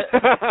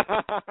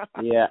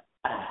 Yeah.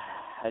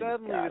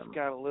 Suddenly this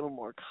got a little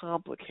more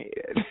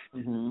complicated.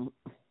 Mm-hmm.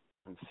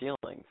 I'm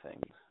feeling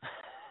things.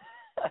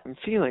 I'm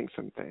feeling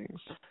some things.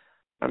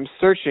 I'm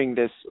searching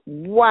this.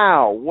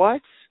 Wow,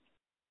 what?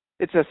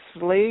 It's a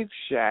slave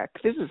shack.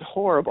 This is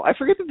horrible. I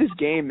forget that this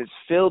game is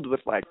filled with,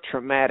 like,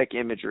 traumatic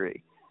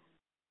imagery.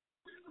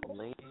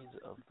 Ladies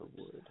of the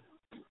Wood.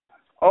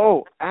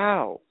 Oh,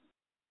 ow.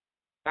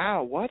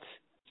 Ow, what?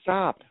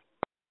 Stop.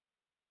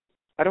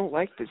 I don't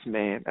like this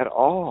man at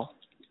all.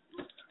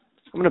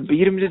 I'm going to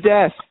beat him to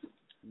death.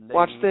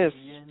 Watch this.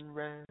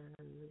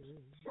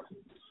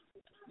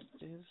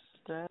 Is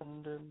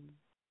standing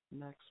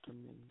next to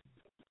me.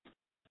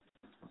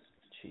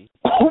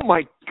 Oh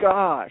my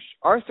gosh.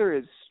 Arthur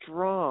is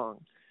strong.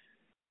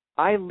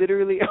 I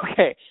literally,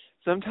 okay,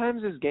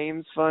 sometimes this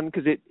game's fun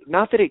because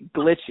not that it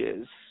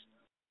glitches,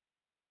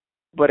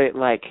 but it,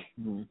 like,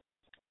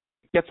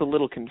 gets a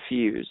little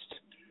confused.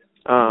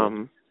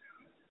 Did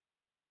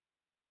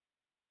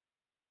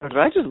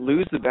I just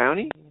lose the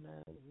bounty?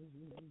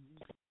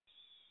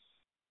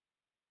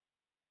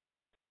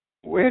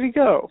 Where'd he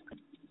go?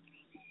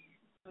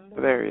 Oh,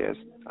 there he is.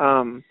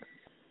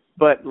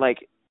 But,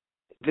 like,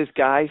 this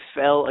guy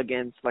fell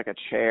against, like, a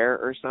chair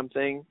or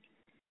something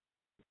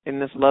in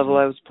this level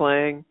I was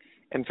playing,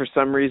 and for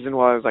some reason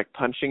while I was, like,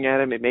 punching at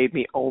him, it made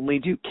me only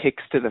do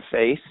kicks to the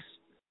face.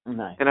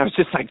 Nice. And I was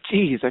just like,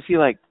 geez, I feel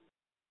like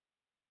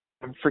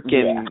I'm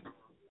freaking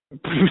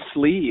Bruce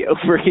Lee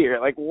over here.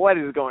 Like, what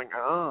is going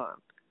on?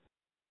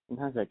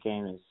 Sometimes that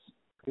game is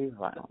pretty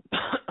violent.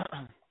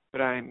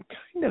 But I'm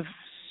kind of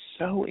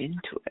so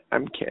into it.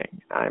 I'm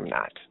kidding. I'm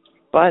not.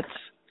 But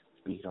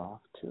beat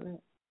off to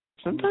it.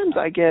 Sometimes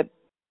I get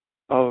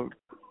aroused.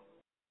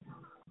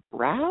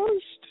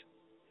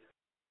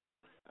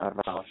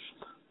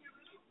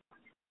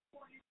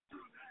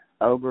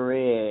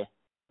 Aubrey.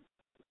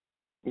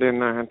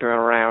 Didn't have to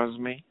arouse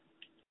me.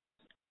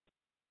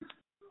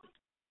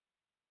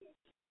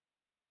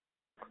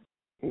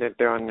 They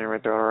don't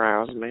need to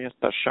arouse me. It's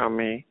to show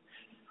me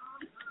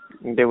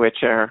the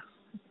Witcher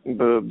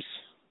boobs.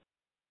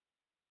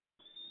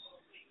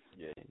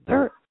 Yeah.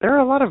 There are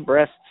a lot of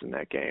breasts in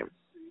that game.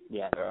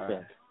 Yeah,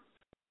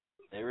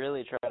 they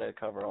really try to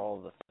cover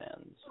all the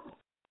fans.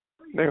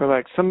 They were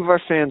like, some of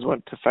our fans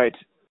want to fight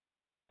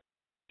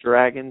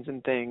dragons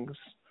and things.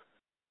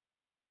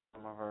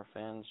 Some of our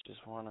fans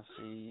just want to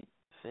see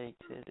fake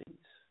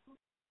titties.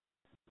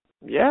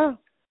 Yeah.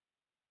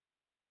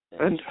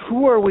 And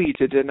who are we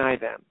to deny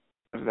them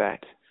of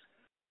that?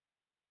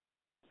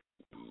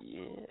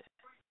 Yeah.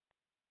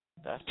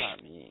 That's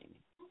not me.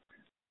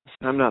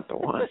 I'm not the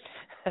one.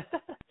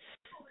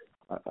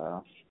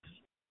 Uh-oh.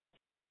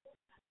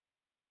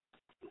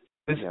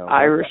 This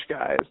Irish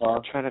guy is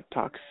trying to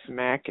talk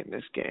smack in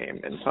this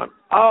game. And so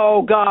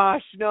oh,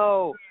 gosh,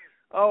 no.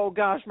 Oh,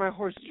 gosh, my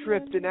horse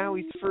tripped and now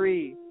he's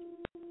free.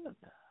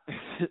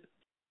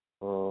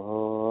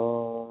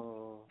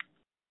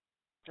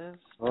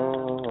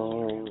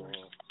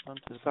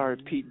 Sorry,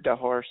 Pete the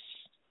horse.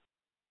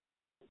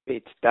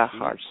 Pete the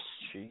horse.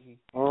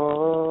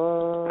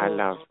 I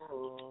love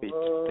Pete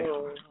the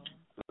horse.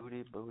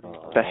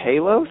 The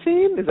Halo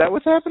theme? Is that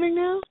what's happening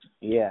now?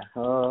 Yeah.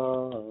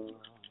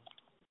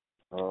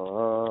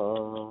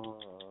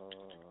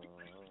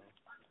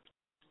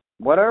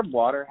 What are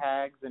water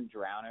hags and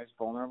drowners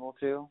vulnerable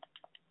to?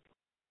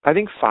 I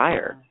think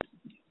fire.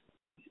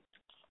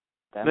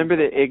 Remember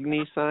the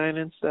Igni sign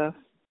and stuff?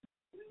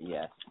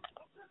 Yes.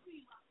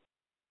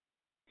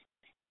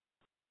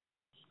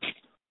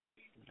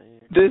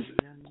 This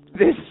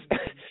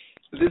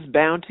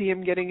bounty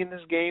I'm getting in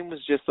this game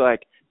was just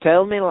like,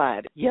 tell me,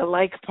 lad, you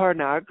like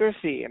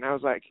pornography? And I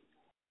was like,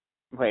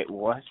 wait,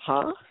 what?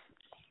 Huh?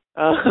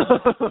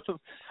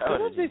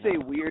 Sometimes they say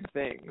weird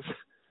things.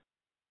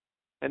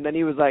 And then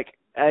he was like,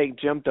 I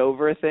jumped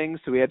over a thing,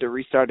 so we had to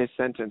restart his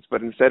sentence.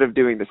 But instead of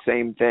doing the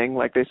same thing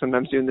like they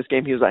sometimes do in this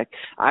game, he was like,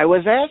 I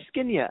was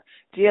asking you,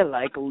 do you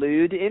like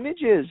lewd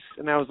images?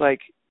 And I was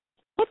like,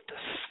 what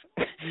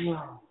the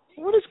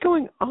what is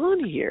going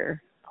on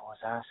here? I was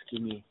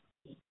asking you,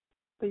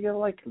 do you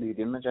like lewd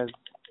images?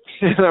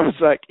 And I was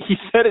like, he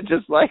said it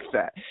just like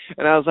that.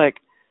 And I was like,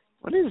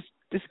 what is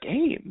this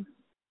game?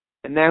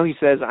 And now he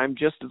says, I'm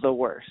just the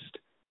worst.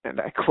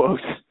 And I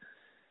quote.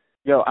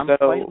 Yo, I'm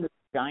fighting this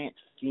giant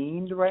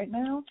fiend right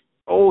now.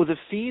 Oh, the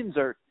fiends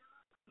are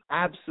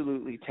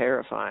absolutely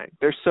terrifying.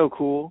 They're so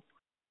cool.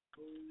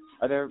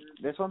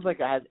 This one's like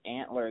has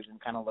antlers and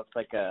kind of looks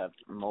like a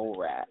mole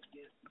rat.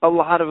 A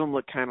lot of them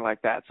look kind of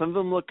like that. Some of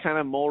them look kind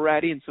of mole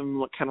ratty, and some of them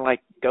look kind of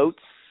like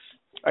goats,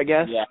 I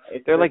guess. Yeah,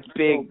 they're like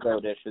big.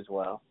 Goatish as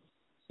well.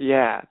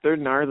 Yeah, they're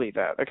gnarly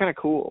though. They're kind of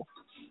cool.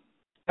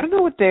 I don't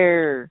know what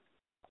they're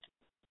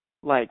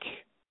like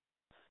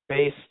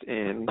based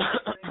in,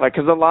 like,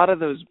 because a lot of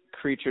those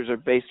creatures are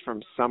based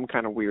from some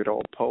kind of weird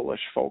old Polish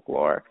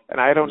folklore,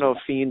 and I don't know if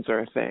fiends are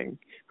a thing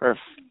or if.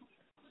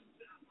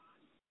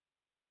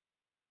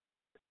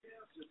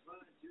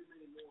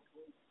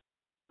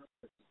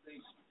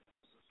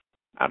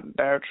 I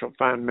doubt you'll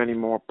find many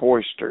more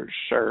oysters,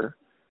 sir.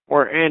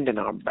 We're ending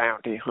our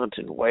bounty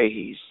hunting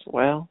ways.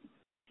 Well,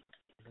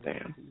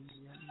 damn.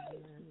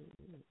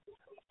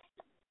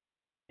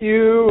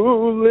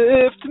 You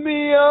lift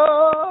me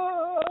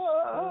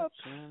up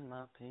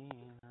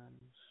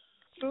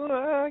so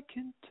I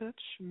can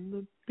touch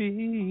the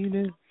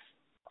beating.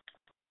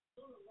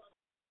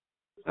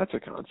 That's a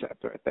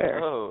concept right there.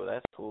 Oh,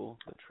 that's cool.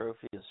 The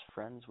trophy is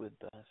friends with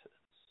benefits.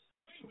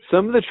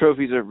 Some of the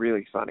trophies are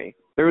really funny.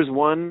 There was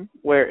one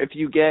where if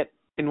you get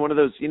in one of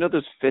those, you know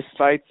those fist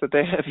fights that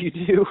they have you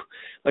do,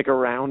 like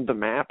around the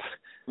map?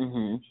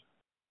 Mm-hmm.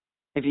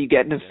 If you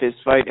get in a fist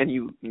fight and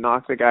you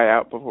knock the guy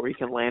out before he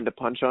can land a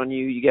punch on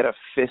you, you get a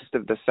Fist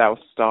of the South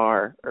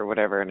Star or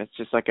whatever, and it's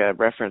just like a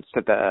reference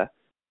to the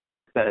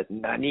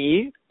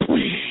Nani,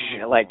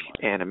 like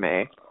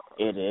anime.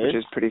 It is? Which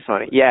is pretty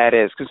funny. Yeah, it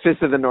is, because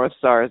Fist of the North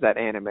Star is that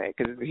anime,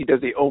 because he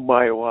does the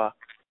Omae wa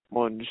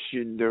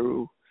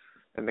Monshinderu,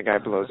 and the guy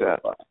blows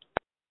up.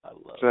 I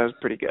love So that was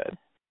pretty good.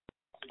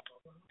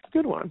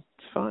 Good one.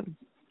 It's fun.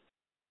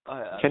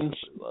 I absolutely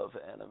love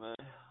anime.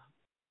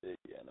 Big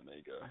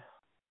anime guy.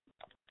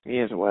 Me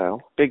as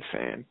well. Big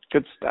fan.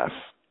 Good stuff.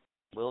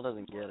 Will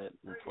doesn't get it,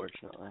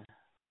 unfortunately.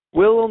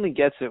 Will only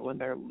gets it when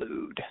they're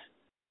lewd.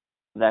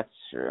 That's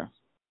true.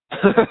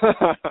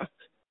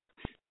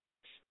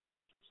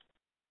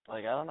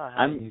 Like, I don't know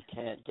how you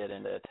can't get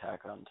into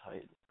Attack on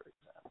Titan, for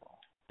example.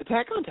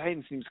 Attack on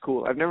Titan seems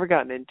cool. I've never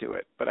gotten into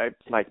it, but It's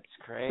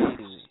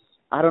crazy.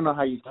 I don't know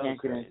how you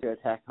can't get into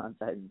Attack on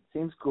Titan.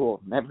 Seems cool.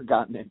 Never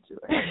gotten into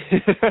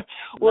it.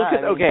 Well,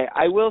 okay,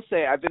 I will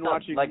say I've been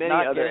watching like, many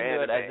not other get into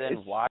animes. it as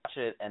in watch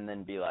it and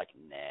then be like,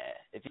 nah.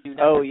 If you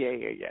never,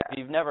 yeah. If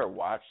you've never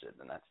watched it,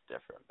 then that's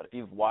different. But if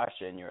you've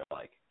watched it and you're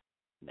like,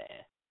 nah,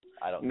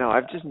 I don't. No,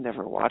 I've just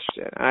never watched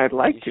it. I'd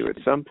like to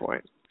at some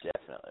point.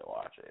 Definitely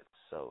watch it.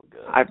 It's so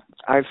good.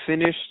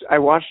 I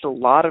watched a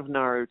lot of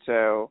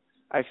Naruto.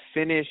 I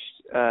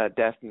finished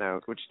Death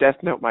Note, which Death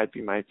Note might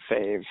be my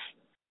fave.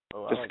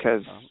 Oh, just like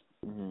because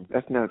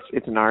Death Note's,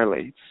 it's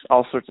gnarly. It's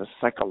all sorts of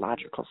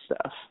psychological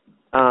stuff.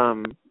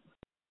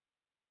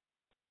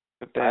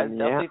 But then, I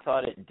definitely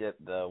thought it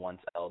dipped though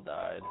once L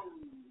died.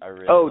 I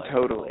really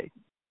totally.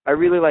 I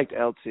really liked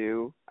L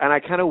too, and I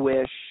kind of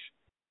wish,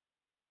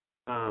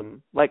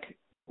 like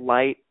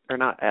Light or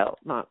not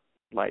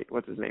Light.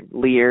 What's his name?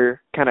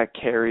 Lear kind of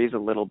carries a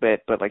little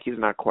bit, but like he's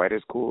not quite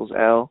as cool as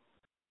L,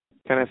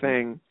 kind of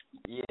thing.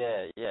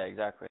 Yeah,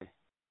 exactly.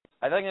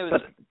 I think it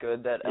was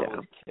good that L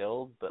was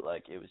killed, but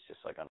like it was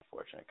just like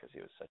unfortunate because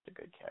he was such a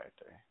good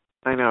character.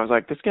 I know. I was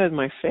like, this guy's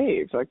my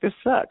fave. Like, this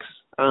sucks.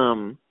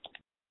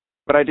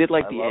 But I did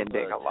like the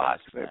ending a lot.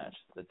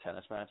 The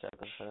tennis match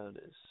episode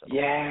is so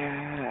cool.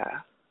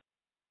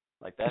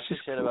 Like, that's the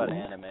shit about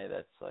anime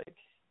that's like,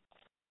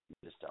 you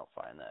just don't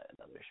find that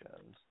in other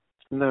shows.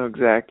 No,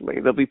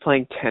 exactly. They'll be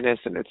playing tennis,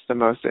 and it's the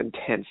most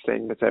intense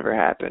thing that's ever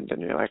happened, and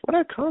you're like, what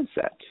a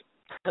concept.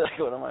 Like,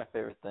 one of my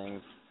favorite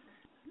things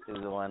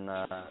is when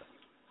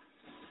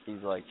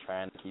he's like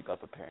trying to keep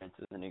up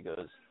appearances, and he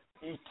goes,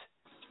 "Eat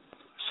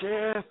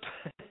chip."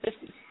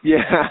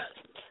 Yeah.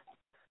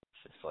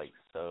 It's just like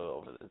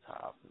so over the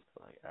top. It's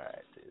like, all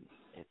right, dude,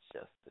 it's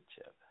just the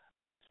chip.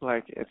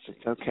 Like,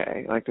 it's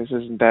okay. Like, this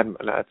isn't that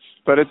nuts,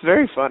 but it's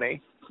very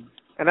funny.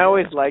 And I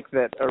always like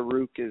that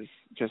Aruk is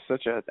just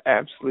such an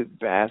absolute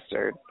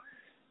bastard.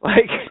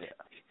 Like,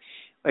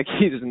 like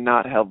he's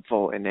not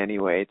helpful in any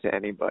way to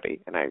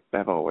anybody, and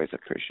I've always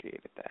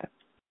appreciated that.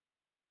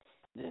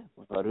 Yeah,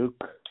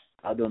 Baruch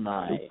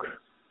Adonai.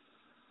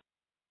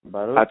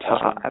 Baruch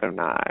Atah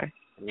Adonai.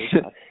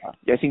 Yeah,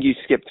 I think you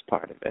skipped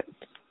part of it.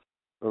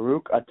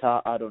 Baruch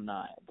Atah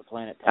Adonai, the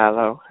planet.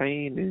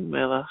 Eloheinu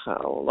melech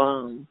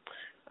haolam.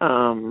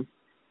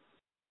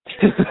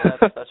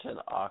 That's such an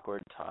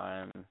awkward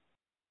time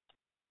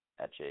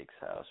at Jake's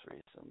house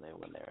recently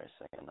when they were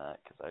singing that,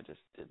 because I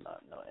just did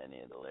not know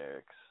any of the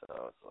lyrics,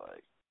 so it's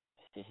like,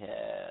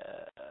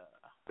 yeah.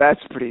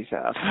 That's pretty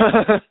tough.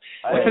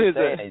 I didn't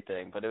say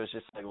anything, but it was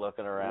just like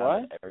looking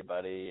around at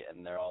everybody,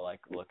 and they're all like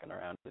looking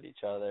around at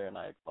each other, and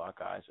I lock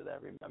eyes with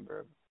every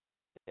member.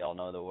 They all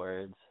know the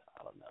words.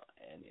 I don't know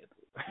any of the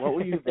words. What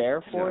were you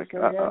there for? Like,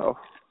 uh-oh.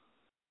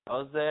 I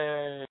was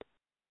there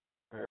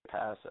for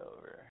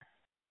Passover.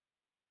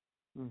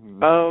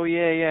 Mm-hmm. Oh,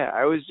 yeah.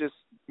 I was just,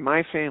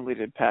 my family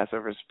did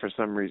Passovers for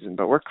some reason,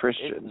 but we're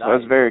Christians, so I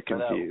was very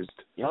confused.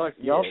 Y'all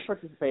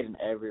participate in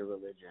every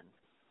religion.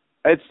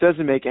 It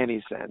doesn't make any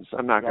sense.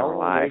 I'm not going to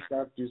lie. Wake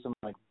up, do some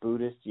like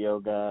Buddhist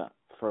yoga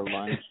for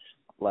lunch,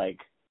 like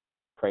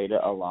pray to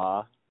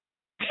Allah,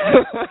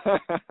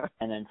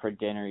 and then for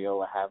dinner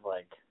you'll have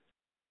like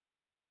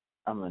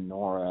a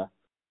menorah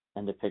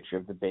and a picture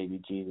of the baby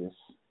Jesus.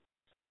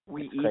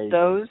 We eat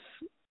those?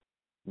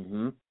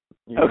 Mhm.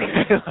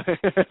 Okay.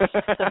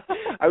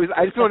 I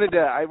wanted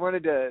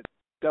to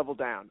double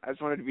down. I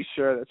just wanted to be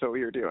sure that's what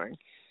we were doing.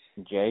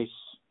 Jace.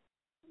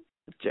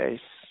 Jace.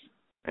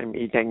 I'm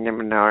eating the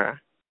menorah.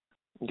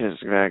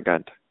 It's very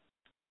good.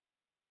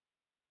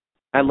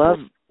 I love.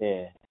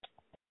 Yeah.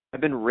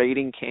 I've been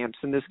raiding camps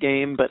in this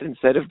game, but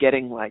instead of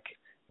getting like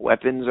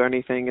weapons or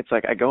anything, it's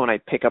like I go and I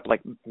pick up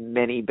like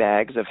many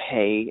bags of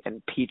hay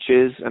and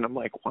peaches, and I'm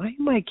like, why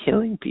am I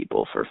killing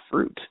people for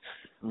fruit?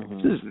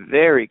 This is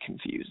very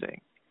confusing.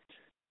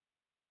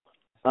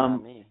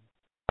 Not me.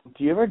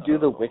 Do you ever do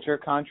the Witcher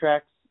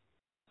contracts?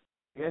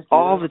 You guys do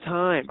All those? the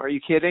time. Are you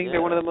kidding? Yeah.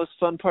 They're one of the most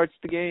fun parts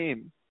of the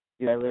game.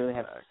 Dude, I literally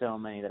have so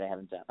many that I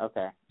haven't done.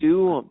 Okay.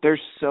 Do them. They're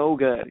so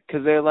good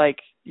because they're like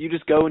you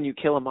just go and you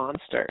kill a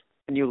monster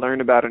and you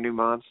learn about a new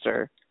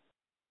monster.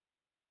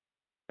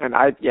 And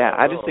I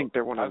just think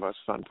they're one of the most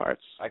fun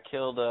parts. I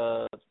killed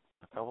a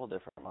couple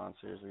different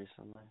monsters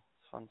recently.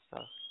 It's fun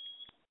stuff.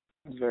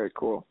 It's very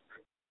cool.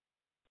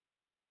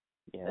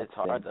 Yeah, It's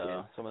hard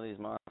though. Some of these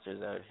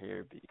monsters out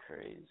here be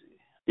crazy.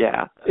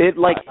 Yeah. It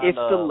like I found if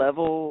the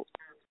level.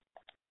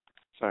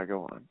 Sorry,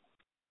 go on.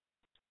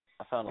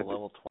 I found a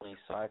level 20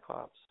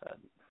 Cyclops. Had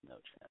no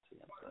chance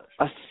against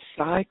that. A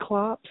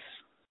Cyclops?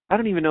 I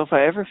don't even know if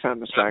I ever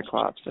found the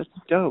Cyclops. That's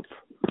dope.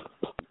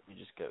 You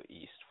just go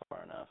east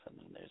far enough, and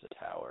then there's a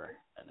tower,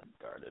 and it's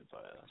guarded by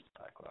a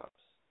Cyclops.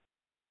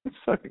 That's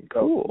fucking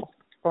cool.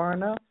 Far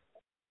enough?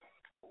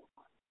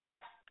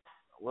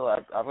 Well,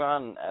 I've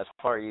gone as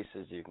far east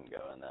as you can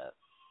go in that.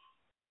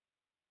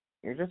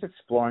 You're just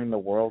exploring the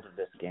world of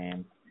this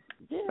game.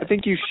 Yeah. I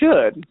think you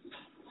should.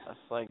 That's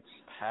like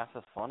half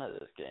the fun of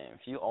this game.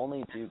 If you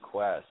only do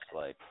quests,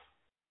 like,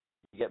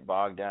 you get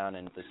bogged down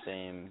in the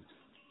same,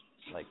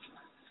 like,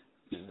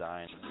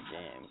 design of the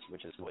game,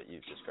 which is what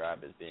you've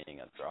described as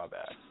being a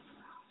drawback.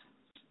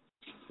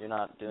 You're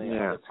not doing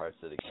other parts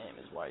of the game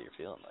is why you're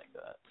feeling like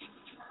that.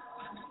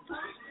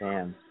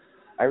 Damn.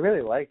 I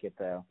really like it,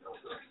 though.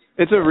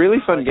 It's a really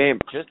fun game.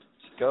 Just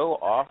go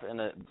off in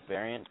a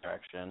variant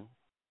direction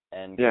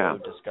and go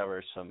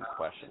discover some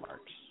question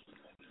marks.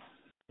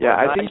 Yeah,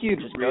 I think you'd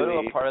just really...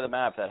 go to a part of the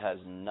map that has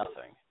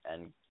nothing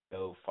and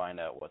go find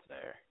out what's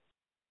there.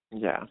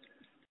 Yeah.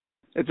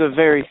 It's a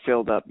very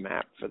filled up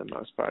map for the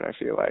most part, I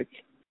feel like.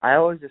 I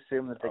always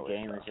assume that the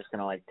game is just going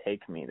to, like,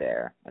 take me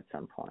there at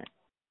some point.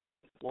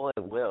 Well,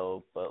 it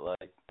will, but,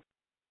 like,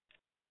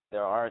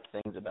 there are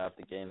things about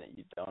the game that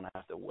you don't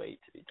have to wait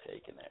to be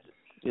taken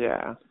there.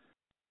 Yeah.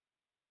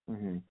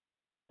 Mm-hmm.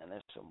 And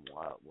there's some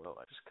wild... Whoa,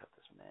 I just cut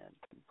this man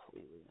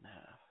completely in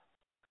half.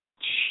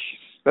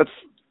 That's...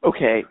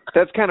 Okay,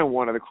 that's kind of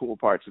one of the cool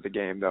parts of the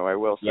game, though, I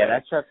will say. Yeah,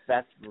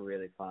 that's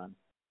really fun.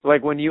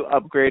 Like, when you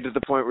upgrade to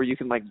the point where you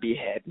can, like,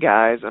 behead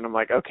guys, and I'm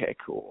like, okay,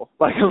 cool.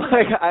 Like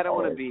I don't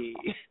want to be...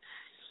 I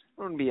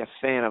don't want to be a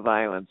fan of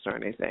violence or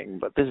anything,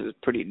 but this is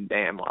pretty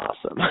damn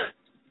awesome.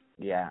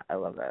 Yeah, I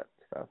love that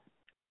stuff.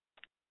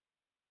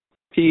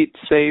 Pete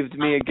saved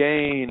me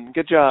again.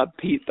 Good job,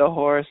 Pete the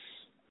horse.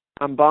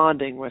 I'm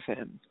bonding with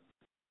him.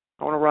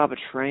 I want to rob a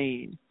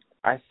train.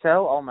 I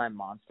sell all my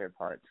monster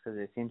parts because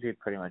they seem to be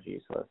pretty much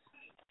useless.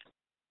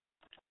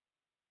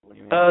 What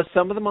do you mean?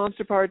 Some of the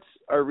monster parts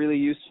are really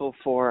useful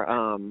for,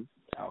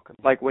 Alchemy.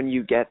 like when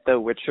you get the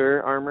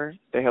Witcher armor,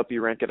 they help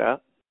you rank it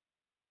up.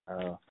 Oh.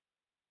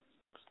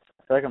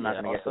 I feel like I'm not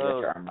going to get the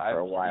Witcher armor for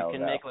a while. You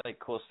can make like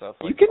cool stuff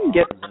like you can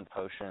get and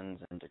potions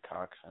and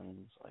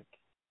decoctions. Like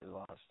there's a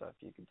lot of stuff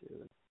you can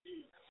do.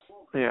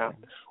 Yeah.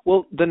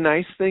 Well, the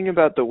nice thing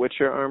about the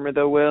Witcher armor,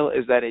 though, Will,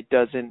 is that it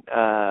doesn't.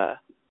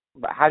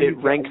 But how do it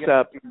ranks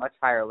up much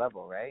higher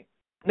level, right?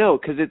 No,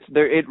 because it's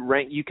there.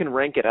 You can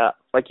rank it up.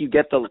 Like you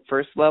get the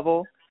first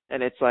level,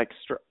 and it's like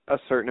a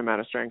certain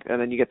amount of strength,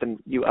 and then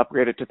you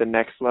upgrade it to the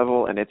next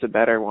level, and it's a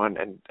better one,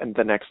 and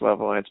the next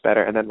level, and it's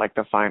better, and then like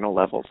the final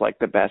level's like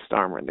the best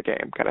armor in the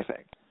game, kind of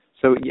thing.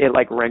 So it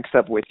like ranks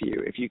up with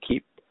you. If you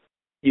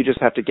you just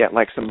have to get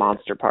like some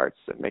monster parts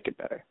that make it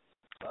better.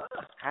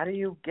 How do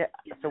you get?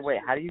 So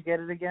wait, how do you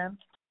get it again?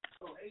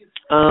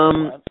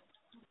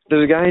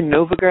 There's a guy in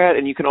Novigrad,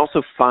 and you can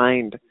also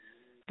find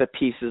the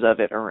pieces of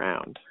it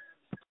around.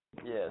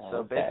 Yeah,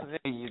 so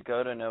basically you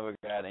go to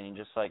Novigrad and you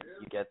just like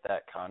you get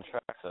that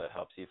contract, so it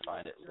helps you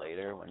find it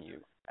later when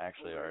you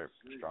actually are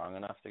strong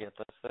enough to get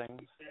those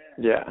things.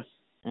 Yeah.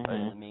 Mm-hmm. But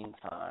in the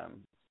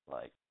meantime,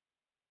 like,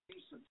 it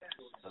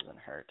doesn't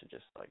hurt to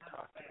just like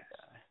talk to the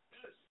guy.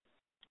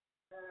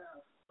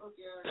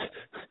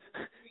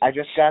 I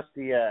just got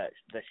the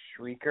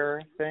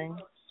Shrieker thing.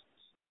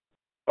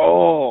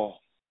 Oh,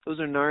 those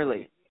are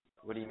gnarly.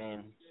 What do you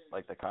mean?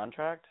 Like the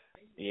contract?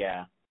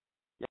 Yeah.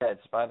 Yeah,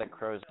 it's by the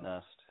crow's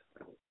nest.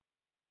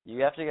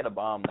 You have to get a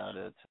bomb though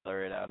to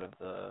lure it out of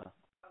the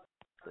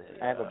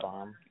I have a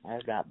bomb.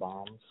 I've got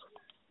bombs.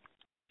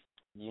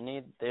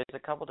 There's a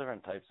couple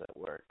different types that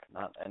work.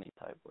 Not any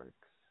type works.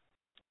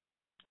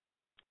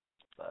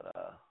 But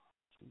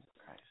Jesus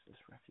Christ, this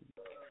refugee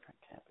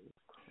camp is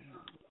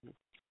crazy.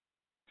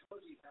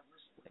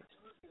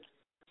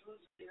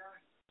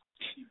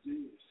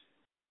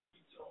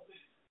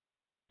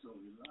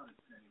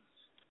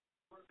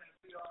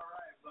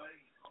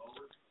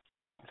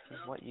 This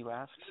is what you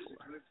asked for.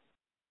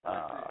 And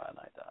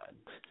I died.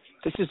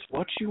 This is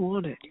what you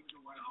wanted. That's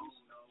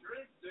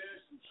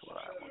what I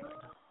wanted.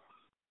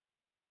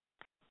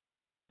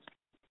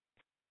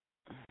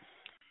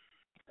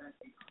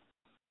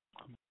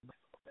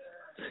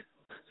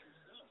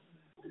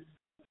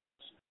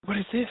 What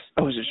is this?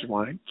 Oh, is it just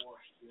wine?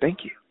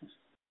 Thank you.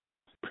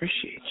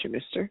 Appreciate you,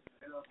 mister.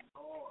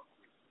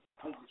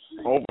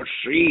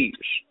 Overseas.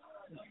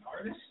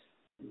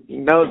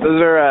 No,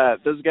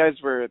 those guys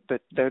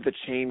they're the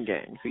chain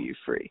gang who you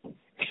free.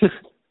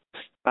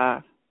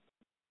 Oh,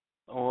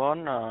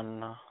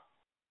 no.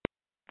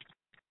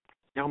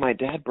 No, my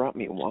dad brought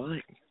me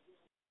wine.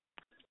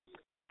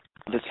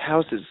 This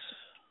house is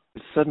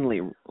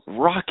suddenly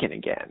rocking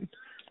again.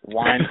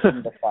 Wine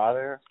from the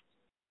father.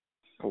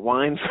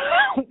 Wine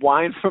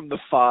from the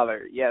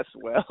Father. Yes,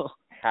 Will.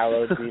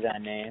 Hallowed be thy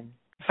name.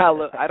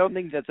 I don't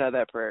think that's how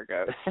that prayer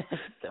goes.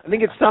 I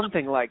think it's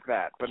something like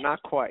that, but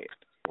not quite.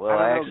 Well,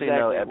 I actually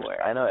know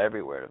where. I know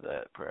every word of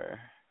that prayer.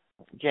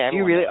 Yeah, Do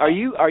you really? Are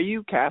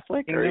you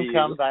Catholic? Kingdom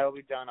come, thy will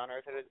be done on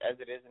earth as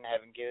it is in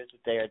heaven. Give us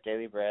this day our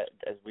daily bread,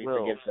 as we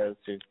forgive those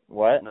who.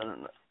 What?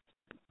 No.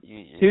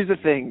 Here's the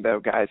thing, though,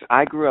 guys.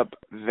 I grew up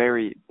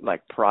very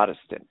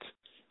Protestant,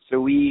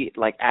 so we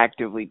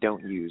actively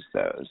don't use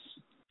those.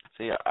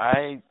 See,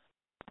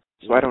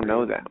 So I don't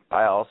know them.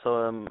 I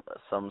also am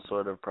some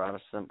sort of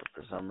Protestant, but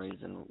for some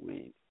reason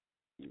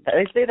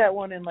They say that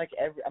one in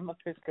I'm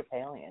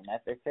Episcopalian.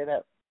 They say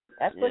that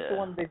that's the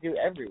one they do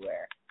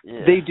everywhere.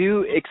 Yeah. They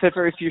do, except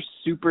for if you're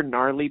super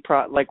gnarly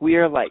we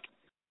are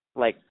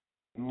like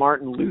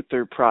Martin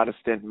Luther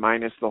Protestant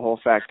minus the whole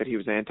fact that he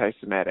was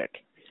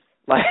anti-Semitic.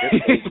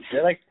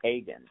 They're like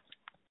pagans.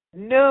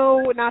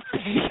 No, not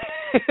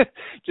pagan.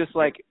 Just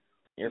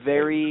you're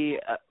very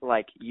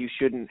you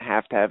shouldn't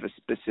have to have a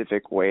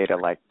specific way to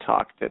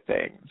talk to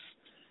things,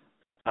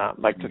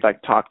 to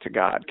talk to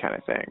God kind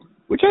of thing,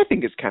 which I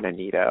think is kind of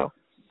neato.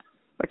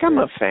 I'm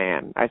a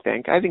fan. I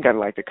think I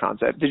like the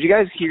concept. Did you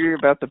guys hear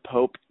about the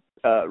Pope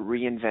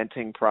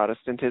reinventing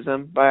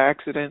Protestantism by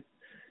accident?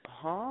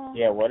 Huh?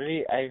 Yeah. What did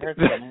he? I heard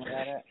something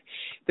about it.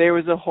 There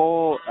was a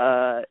whole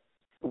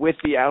with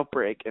the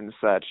outbreak and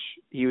such.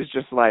 He was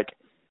just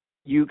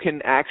you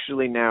can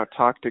actually now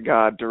talk to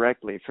God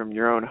directly from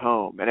your own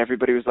home. And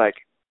everybody was like,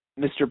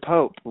 Mr.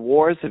 Pope,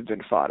 wars have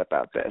been fought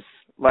about this.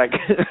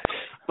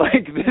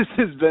 This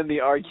has been the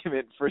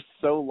argument for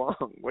so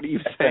long. What are you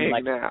saying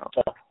now?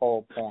 The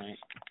whole point.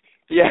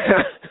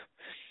 Yeah.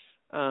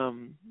 So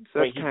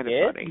wait, it's kind of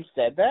funny. He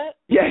said that?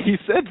 Yeah, he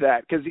said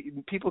that because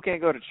people can't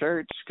go to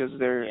church because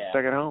they're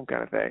stuck at home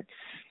kind of thing.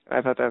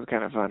 I thought that was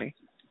kind of funny.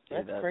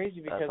 That's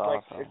crazy because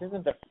awesome. this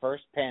isn't the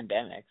first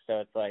pandemic, so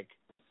it's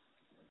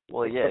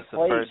well, yeah, it's the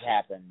first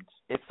happened.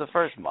 It's the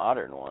first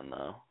modern one,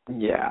 though.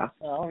 Yeah.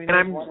 Well,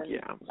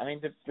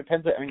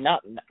 depends.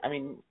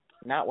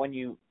 Not when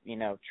you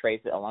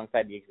trace it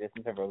alongside the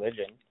existence of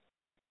religion.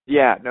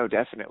 Yeah, no,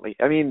 definitely.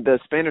 The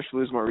Spanish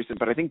flu is more recent,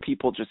 but I think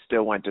people just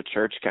still went to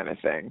church kind of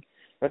thing.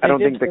 But I don't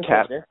think the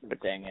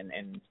distancing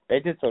and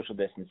they did social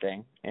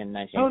distancing in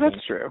 1918. Oh,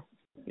 that's true.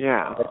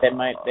 Yeah. But they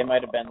might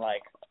have been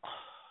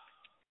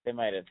they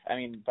might have.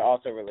 But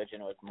also religion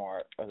was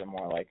a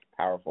more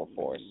powerful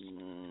force.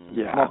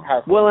 Yeah. More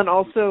powerful. Well, and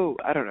also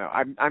I don't know.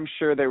 I'm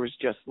sure there was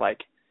just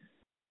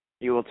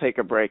you will take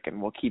a break and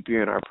we'll keep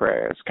you in our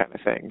prayers kind of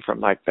thing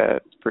from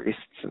the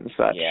priests and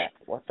such. Yeah.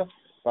 What the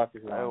fuck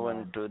is going on? I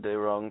went to the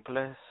wrong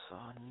place.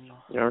 Oh, no.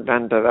 You're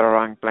done to the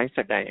wrong place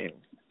again.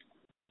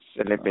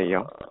 Silly Billy.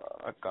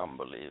 I can't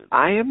believe it.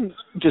 I am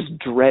just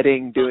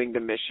dreading doing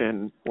the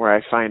mission where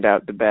I find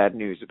out the bad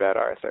news about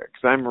Arthur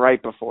because I'm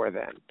right before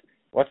then.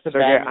 What's the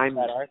bad news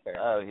about Arthur?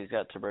 Oh, he's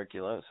got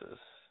tuberculosis.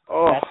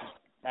 Oh,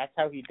 that's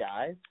how he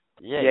dies?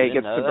 Yeah, he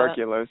gets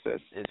tuberculosis. That?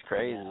 It's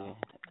crazy. Yeah.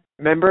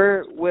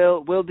 Remember,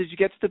 Will, did you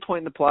get to the point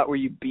in the plot where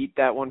you beat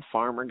that one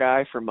farmer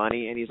guy for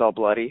money and he's all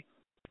bloody?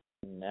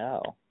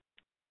 No.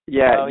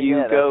 Yeah,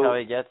 that's how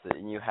he gets it,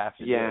 and you have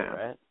to do it,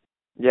 right?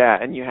 Yeah,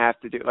 and you have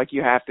to do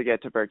you have to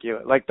get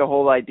tuberculosis. The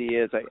whole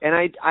idea is and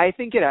I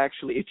think it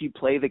actually, if you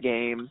play the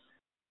game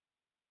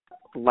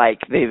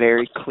they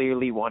very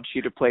clearly want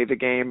you to play the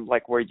game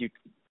where you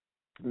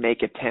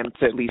make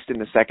attempts at least in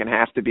the second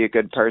half to be a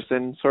good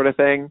person sort of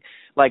thing,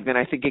 then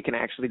I think it can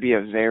actually be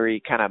a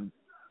very kind of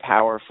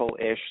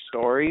powerful-ish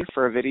story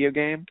for a video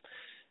game.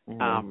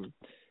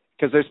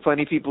 Because there's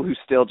plenty of people who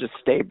still just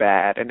stay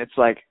bad, and it's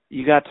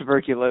you got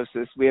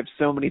tuberculosis, we have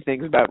so many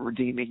things about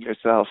redeeming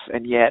yourself,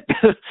 and yet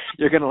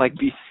you're gonna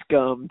be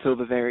scum till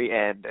the very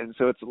end, and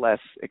so it's less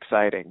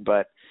exciting.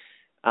 But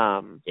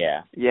the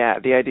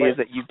idea is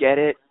that you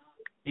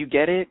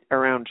get it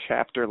around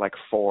chapter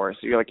 4, so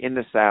you're in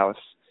the South,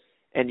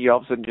 and you all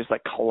of a sudden just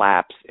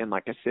collapse in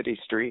a city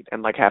street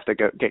and have to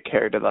go get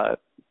carried to the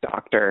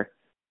doctor,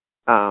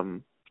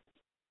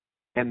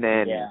 and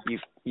then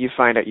you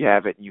find out you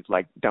have it, and you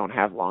don't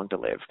have long to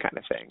live kind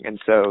of thing. And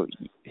so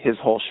his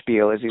whole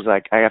spiel is he's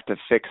I have to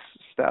fix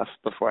stuff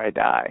before I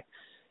die,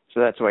 so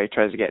that's why he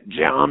tries to get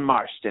John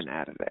Marston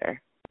out of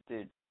there.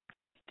 Dude,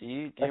 do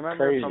you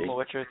remember from The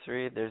Witcher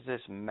 3? There's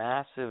this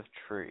massive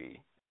tree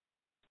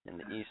in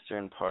the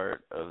eastern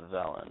part of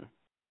Velen.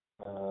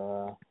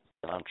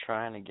 And I'm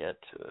trying to get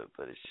to it,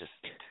 but it's just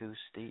too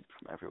steep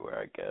from everywhere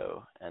I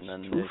go. And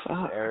then there's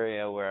this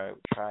area where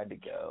I tried to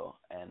go,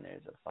 and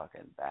there's a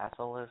fucking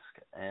basilisk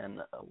and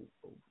a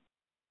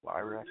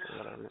Wyrek or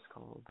whatever it's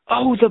called.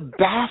 Oh,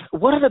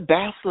 what are the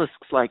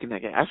basilisks like in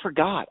that game? I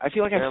forgot. I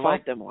feel like I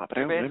fought them a lot, but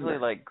I they're don't basically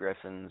remember. like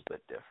griffins,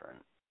 but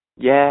different.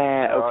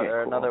 Yeah, okay,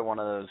 They're cool. another one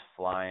of those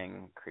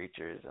flying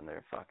creatures, and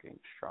they're fucking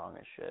strong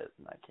as shit,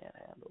 and I can't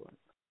handle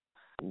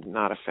it.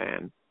 Not a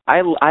fan.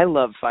 I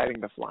love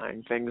fighting the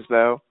flying things,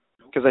 though,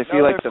 because I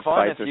feel like the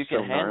fun fights if are you so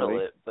can handle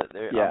gnarly. it, but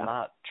Yeah. I'm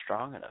not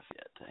strong enough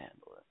yet to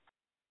handle it.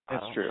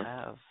 That's I don't true.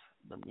 have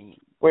the means.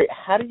 Wait,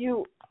 how do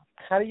you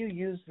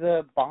use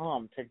the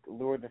bomb to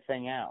lure the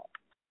thing out?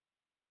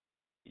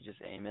 You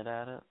just aim it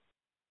at it?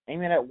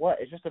 Aim it at what?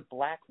 It's just a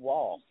black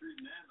wall.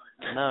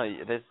 No,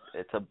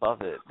 it's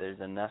above it. There's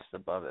a nest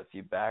above it. If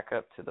you back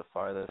up to the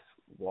farthest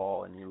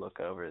wall and you look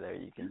over there,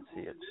 you can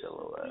see its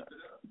silhouette.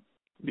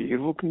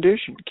 Beautiful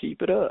condition.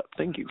 Keep it up.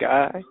 Thank you,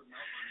 guy.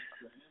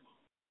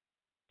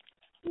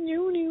 Wait,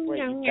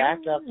 you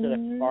backed up to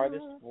the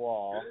farthest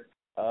wall.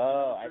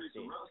 Oh, I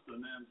see.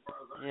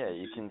 Yeah,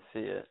 you can see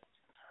it.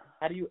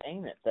 How do you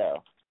aim it,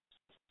 though?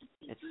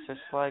 It's just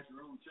like,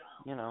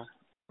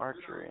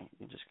 archery.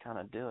 You just kind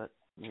of do it.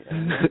 You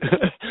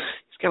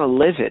Just gotta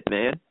live it,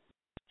 man.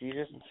 Do you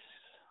just...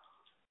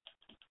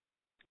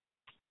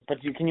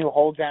 But can you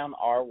hold down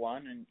R1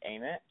 and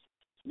aim it?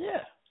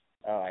 Yeah.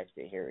 Oh, I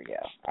see. Here we go.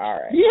 All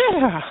right.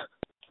 Yeah.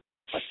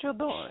 What you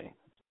doing?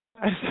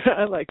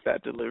 I like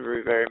that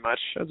delivery very much.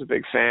 I was a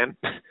big fan.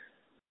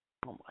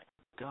 Oh my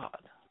god.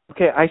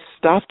 Okay, I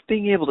stopped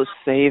being able to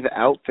save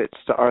outfits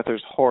to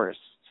Arthur's horse,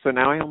 so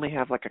now I only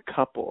have like a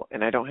couple,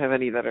 and I don't have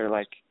any that are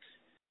Los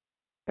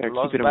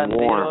keeping him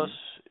warm. bandidos,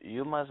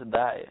 you must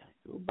die.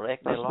 You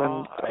break the Los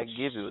law, bandidos. I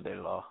give you the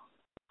law.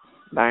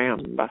 Damn.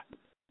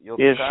 You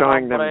He is cannot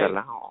showing them break, the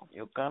law.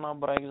 You cannot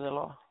break the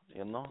law,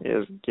 you know? He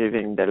is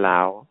giving the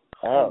law.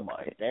 Oh,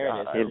 my there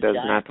god. it is. He does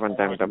not want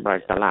them to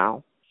break the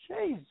law.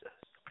 Jesus.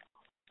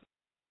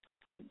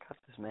 Cut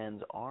this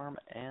man's arm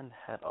and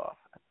head off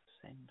at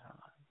the same time.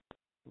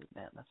 Ooh,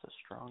 man, that's a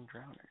strong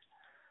drowner.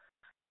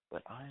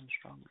 But I am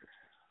stronger.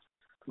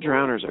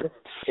 Drowners are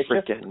It's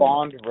freaking... just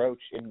spawned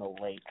roach in the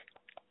lake.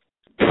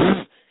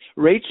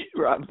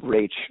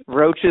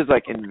 Roach is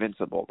like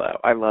invincible though.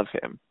 I love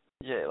him.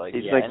 Yeah,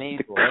 He's like any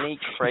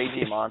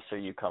crazy monster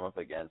you come up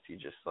against, he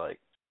just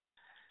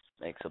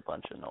makes a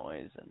bunch of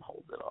noise and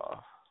holds it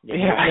off.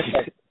 Yeah, he's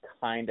just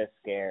kind of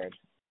scared.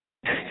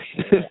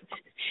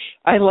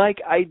 I like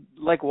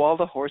while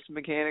the horse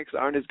mechanics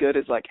aren't as good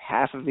as like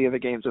half of the other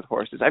games with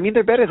horses. I mean,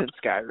 they're better than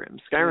Skyrim.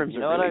 Skyrim's you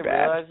know really what I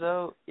bad. realized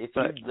though? If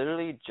you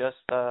literally just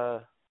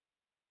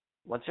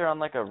once you're on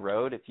like a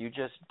road, if you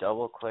just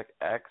double click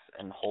X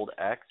and hold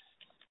X,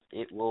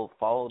 it will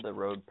follow the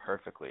road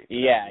perfectly.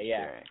 Yeah.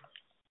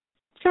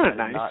 It's kind of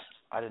nice.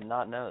 I did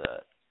not know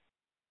that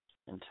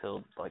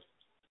until like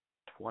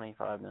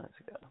 25 minutes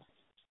ago.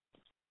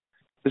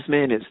 This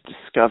man is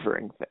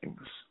discovering things.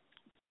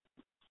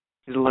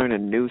 He's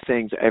learning new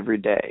things every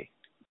day.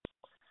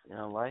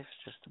 Life's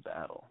just a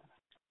battle.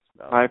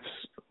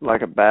 Life's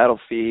like a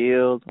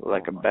battlefield,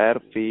 Lord.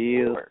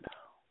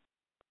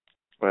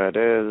 What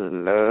is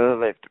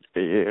love if to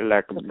feel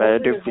like a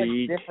battlefield?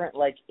 There's different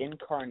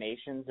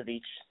incarnations of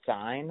each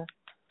sign,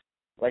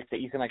 that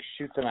you can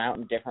shoot them out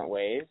in different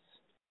ways.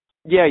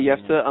 Yeah, you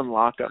have to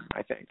unlock them,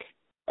 I think.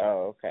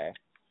 Oh, okay.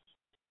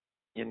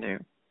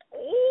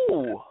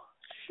 Oh,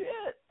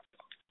 shit.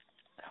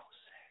 That was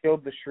sick.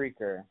 Killed the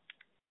Shrieker.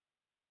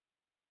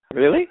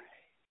 Really?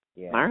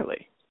 Yeah.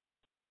 Gnarly.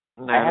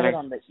 I have it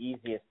on the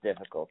easiest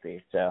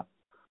difficulty, so.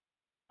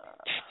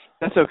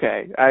 That's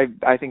okay.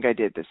 I think I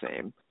did the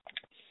same.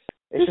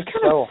 It's just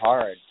so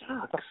hard.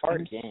 It's a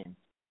hard game.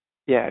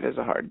 Yeah, it is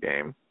a hard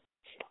game.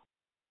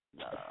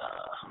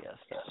 Yes,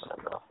 that's so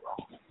rough.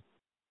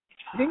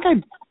 I think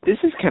this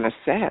is kind of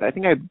sad. I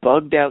think I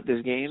bugged out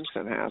this game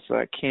somehow, so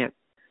I can't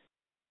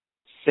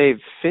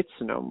save fits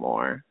no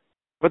more.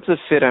 What's a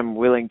fit I'm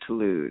willing to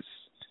lose?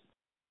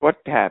 What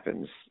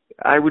happens?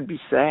 I would be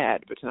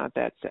sad, but not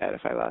that sad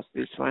if I lost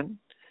this one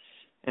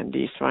and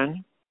this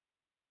one.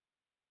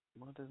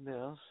 What is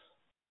this?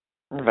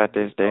 What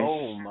is this?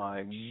 Oh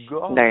my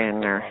god.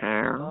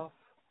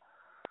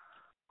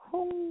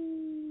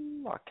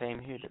 Oh, I came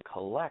here to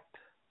collect.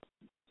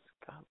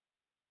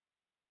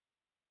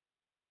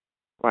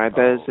 Why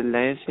does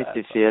life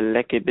feel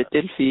like a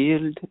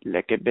battlefield?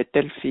 Like a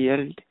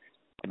battlefield.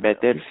 A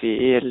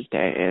battlefield.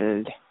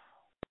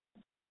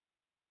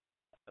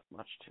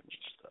 Much too much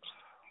stuff.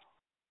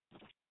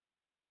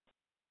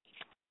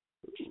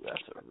 Ooh,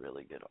 that's a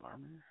really good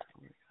armor.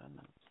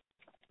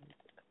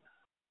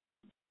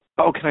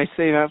 Oh, can I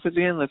save outfits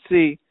again? Let's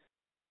see.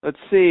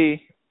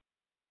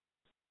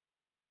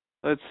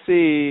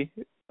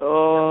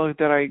 Oh,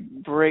 did I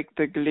break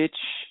the glitch?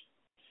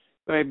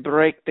 Did I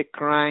break the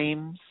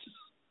crimes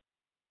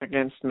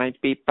against my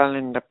people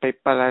and the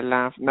people I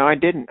love? No, I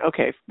didn't.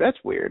 Okay, that's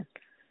weird.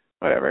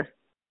 Whatever.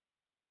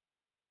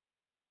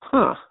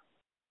 Huh.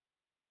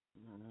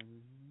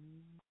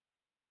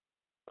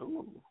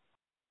 Ooh.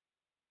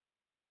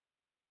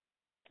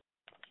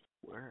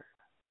 Word.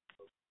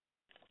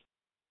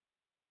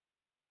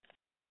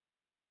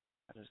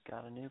 I just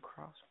got a new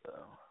crossbow.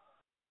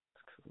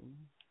 That's cool.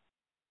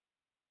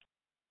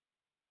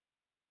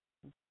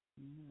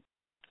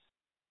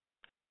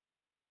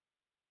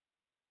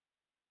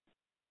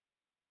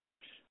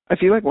 I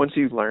feel like once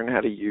you learn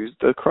how to use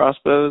the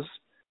crossbows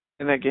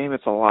in that game,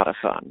 it's a lot of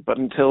fun. But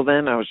until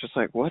then, I was just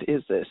like, what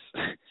is this?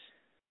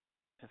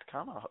 It's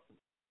kind of,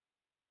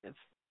 it's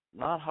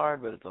not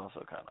hard, but it's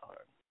also kind of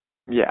hard.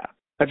 Yeah.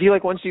 I feel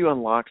like once you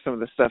unlock some of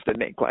the stuff that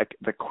make like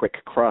the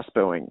quick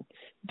crossbowing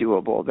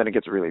doable, then it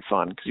gets really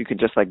fun because you can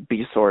just like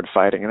be sword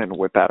fighting and then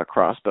whip out a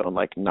crossbow and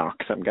like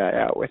knock some guy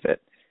out with it.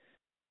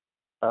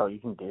 Oh, you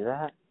can do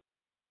that?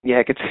 Yeah,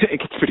 it gets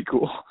pretty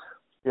cool.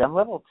 Dude, I'm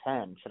level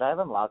 10. Should I have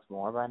unlocked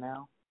more by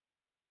now?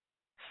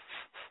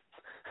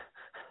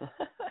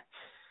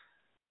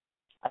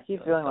 I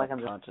keep feeling like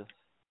I'm just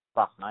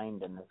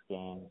behind in this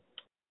game.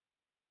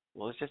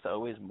 Well, it's just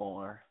always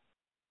more.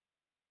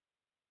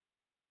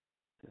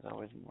 There's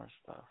always more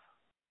stuff.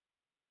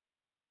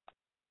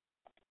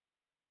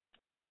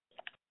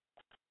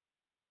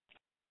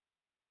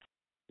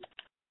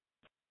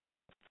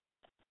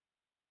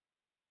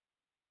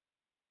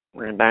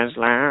 We dance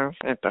laugh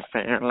at the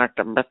field like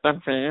a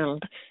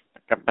battlefield,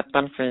 like a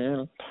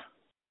battlefield.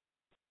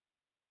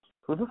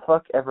 Who the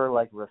fuck ever,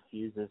 like,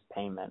 refuses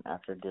payment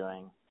after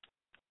doing?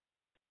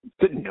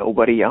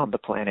 Nobody on the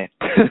planet.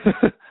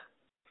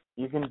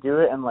 You can do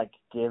it and, like,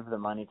 give the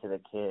money to the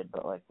kid,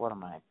 but, like, what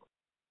am I?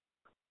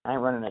 I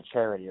ain't running a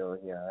charity over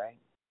here, right?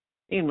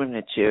 Ain't running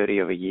a charity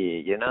over here,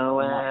 you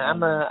know.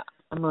 I'm a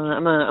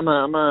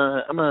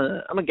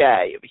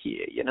guy over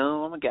here, you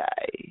know. I'm a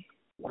guy.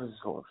 What is this,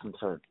 some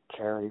sort of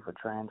charity for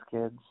trans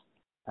kids?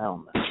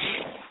 Hell no.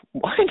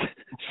 What?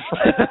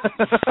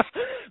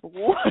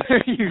 What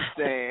are you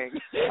saying?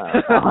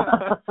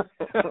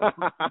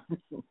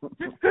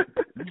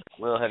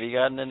 Will, have you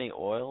gotten any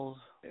oils?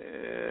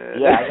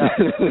 Yeah,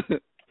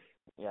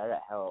 I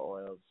got hella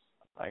oils.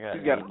 I got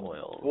He's got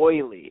oils.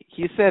 oily.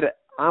 He said,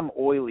 "I'm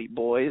oily,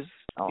 boys."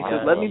 Oh, he I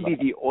said, "Let me be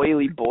the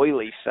oily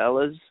boily,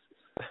 fellas."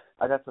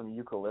 I got some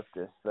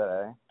eucalyptus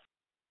that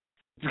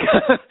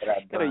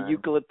got a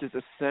eucalyptus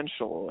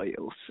essential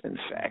oils, in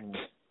fact.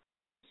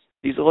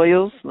 These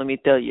oils, let me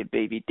tell you,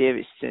 baby, they're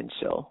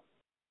essential.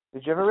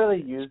 Did you ever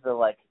really use the,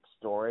 like,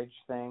 storage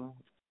thing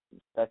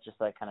that just,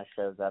 like, kind of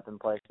shows up in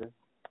places?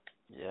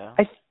 Yeah.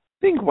 I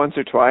think once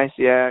or twice,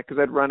 yeah, because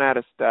I'd run out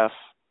of stuff.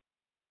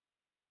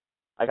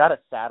 I got a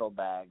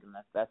saddlebag, and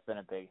that's been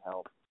a big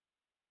help.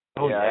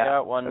 Oh, yeah, I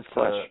got one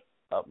to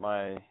up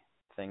my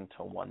thing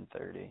to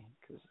 130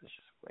 because there's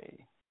just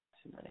way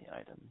too many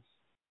items.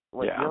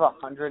 Wait, yeah. you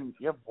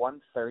have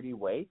 130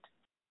 weight?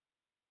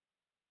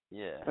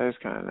 Yeah. That is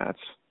kind of nuts.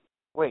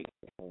 Wait,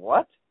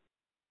 what?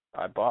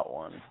 I bought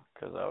one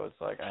because I was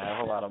like, I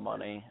have a lot of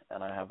money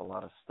and I have a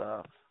lot of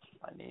stuff.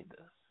 I need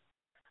this.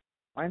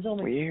 Mine's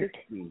only Weird.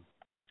 60.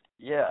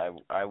 Yeah,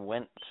 I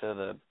went to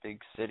the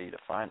big city to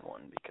find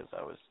one because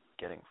I was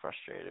getting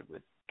frustrated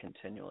with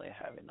continually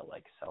having to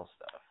like sell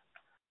stuff.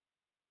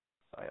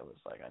 So I was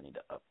like, I need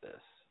to up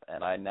this.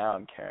 And now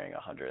I'm carrying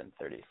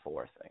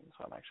 134 things,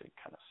 so I'm actually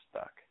kind of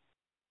stuck.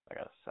 I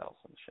gotta sell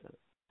some shit.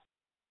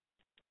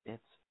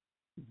 It's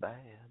bad.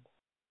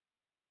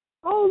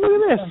 Oh, look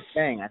at this.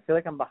 Dang, I feel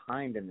like I'm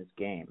behind in this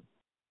game.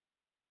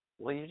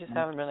 Well, you just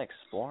haven't been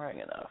exploring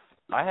enough.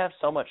 I have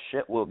so much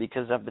shit, Will,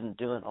 because I've been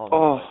doing all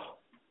Oh,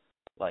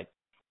 like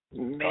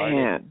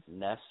man.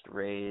 nest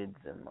raids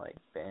and like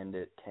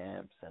bandit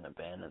camps and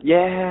abandoned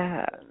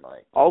Yeah. and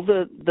like all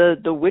the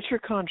Witcher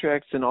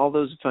contracts and all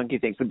those funky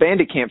things. The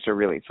bandit camps are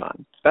really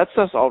fun. That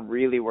stuff's all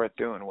really worth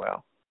doing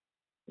well.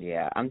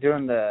 Yeah, I'm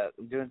doing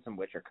some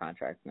Witcher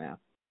contracts now.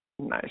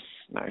 Nice.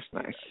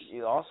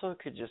 You also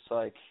could just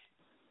like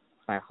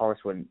My horse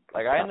wouldn't.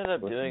 Like I ended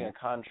up doing a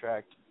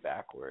contract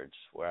backwards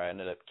where I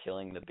ended up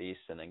killing the beast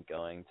and then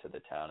going to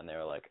the town and they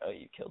were like, "Oh,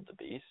 you killed the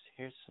beast?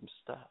 Here's some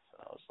stuff."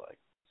 And I was like,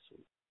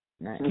 "Sweet."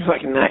 Nice.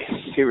 Like, nice.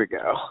 Here we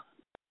go.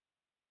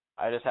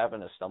 I just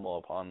happened to stumble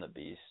upon the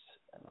beast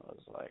and I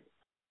was like,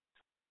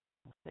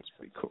 "That's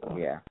pretty cool."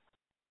 Yeah.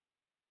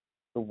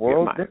 The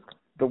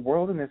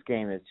world in this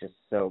game is just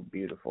so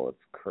beautiful. It's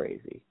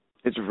crazy.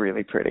 It's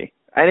really pretty.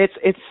 And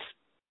it's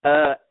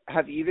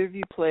have either of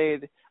you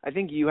played, I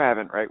think you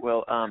haven't, right,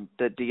 Will,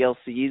 the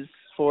DLCs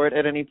for it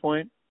at any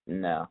point?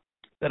 No.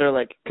 That are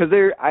like, because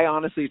I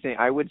honestly think,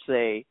 I would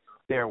say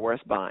they're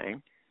worth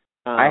buying.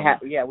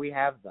 Yeah, we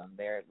have them.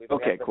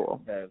 Okay,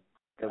 cool. The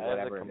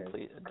whatever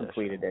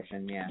complete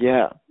edition. Yeah.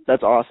 Yeah,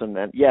 that's awesome,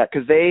 man. Yeah,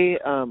 because they,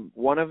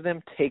 one of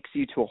them takes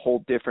you to a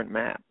whole different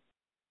map.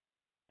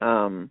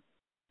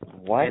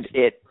 What?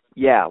 And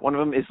one of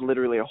them is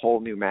literally a whole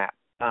new map.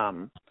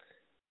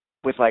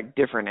 With like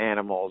different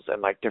animals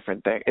and like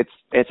different things.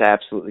 It's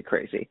absolutely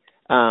crazy.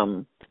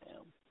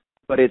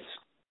 But it's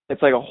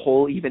like a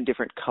whole even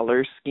different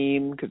color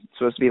scheme because it's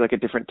supposed to be like a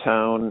different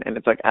tone, and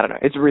it's like, I don't know,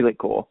 it's really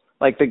cool.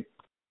 Like the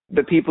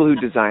people who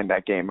designed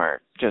that game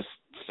are just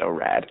so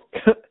rad.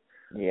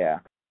 Yeah.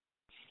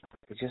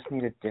 We just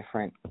need a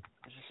different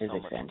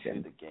physics so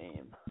engine. The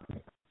game.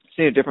 Just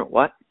need a different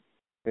what?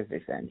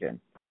 Physics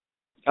engine.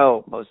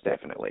 Oh, most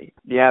definitely.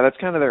 Yeah, that's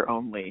kind of their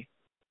only.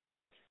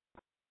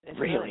 It's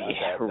really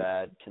not that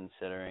bad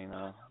considering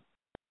though.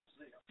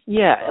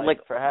 Yeah, and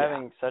like for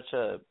having such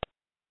a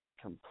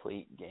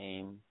complete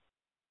game.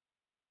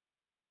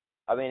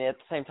 I mean, at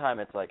the same time,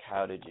 it's like,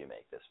 how did you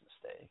make this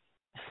mistake?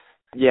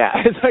 Yeah,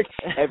 it's like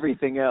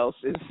everything else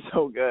is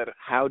so good.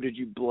 How did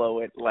you blow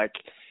it like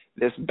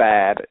this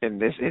bad in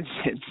this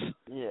instance?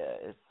 Yeah,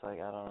 it's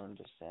like, I don't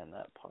understand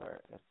that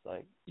part. It's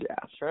like, Yeah.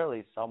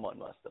 surely someone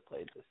must have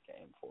played this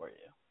game for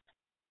you.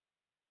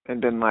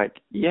 And been like,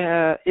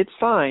 yeah, it's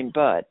fine,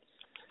 but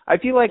I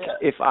feel like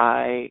if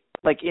I,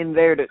 like in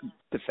their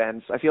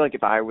defense, I feel like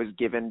if I was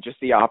given just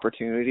the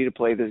opportunity to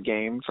play this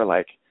game for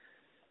like,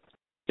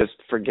 just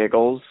for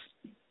giggles,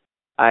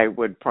 I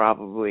would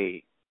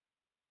probably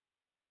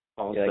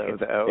also,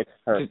 though,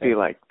 just be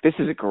like, this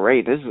is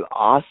great, this is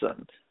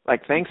awesome.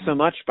 Like, thanks so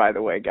much, by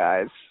the way,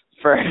 guys,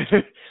 for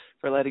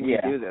for letting me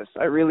do this.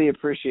 I really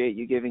appreciate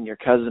you giving your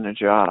cousin a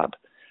job.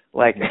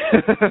 Like,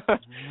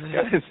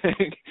 kind of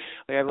thing.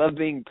 Like, I love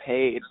being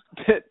paid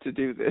to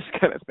do this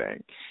kind of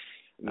thing.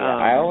 Yeah,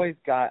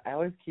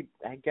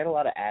 I get a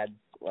lot of ads,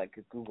 like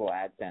Google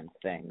AdSense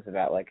things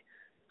about like,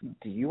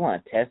 do you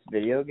want to test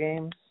video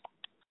games?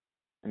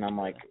 And I'm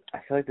like, I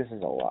feel like this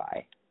is a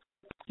lie.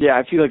 Yeah,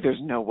 I feel like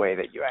there's no way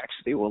that you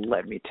actually will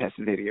let me test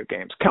video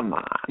games. Come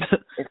on.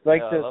 It's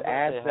like those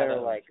ads that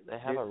are like, they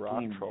have a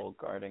rock troll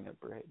guarding a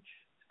bridge.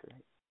 It's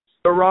great.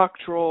 The rock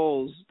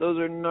trolls, those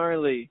are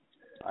gnarly.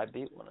 I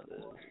beat one of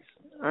those.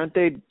 Aren't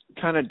they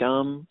kind of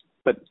dumb,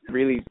 but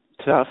really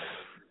tough?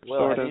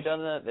 Well, have you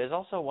done that? There's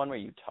also one where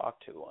you talk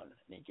to one,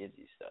 and he gives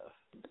you stuff.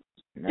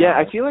 No. Yeah,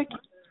 I feel like...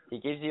 He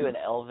gives you an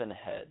elven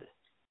head.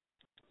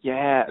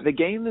 Yeah, the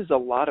game is a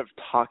lot of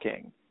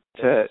talking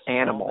to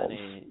animals.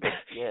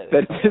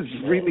 That is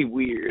really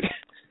weird.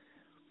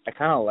 I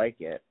kind of like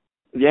it.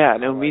 Yeah,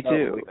 no, me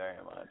too. Very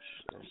much.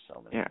 There's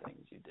so many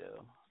things you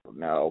do.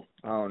 No.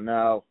 Oh,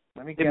 no.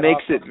 Let me get it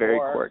makes it very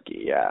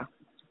quirky, yeah.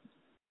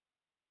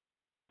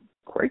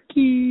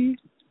 Quirky.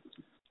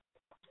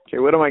 Okay,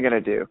 what am I going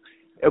to do?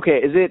 Okay,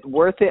 is it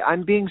worth it?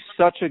 I'm being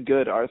such a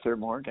good Arthur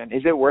Morgan.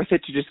 Is it worth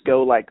it to just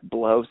go, like,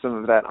 blow some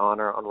of that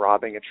honor on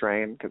robbing a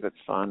train because it's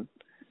fun?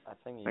 I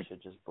think you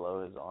should just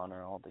blow his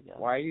honor altogether.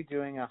 Why are you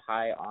doing a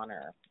high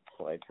honor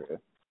playthrough?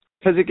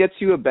 Because it gets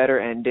you a better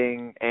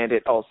ending, and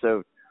it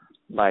also,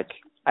 like,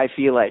 I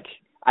feel like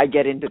I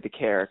get into the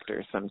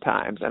character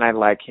sometimes, and I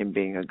like him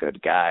being a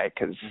good guy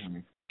because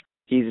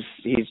he's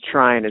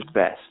trying his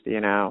best,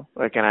 you know?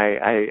 Like, and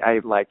I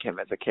like him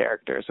as a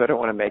character, so I don't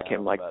want to make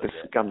him, like, the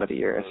scum of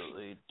the earth.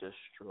 Absolutely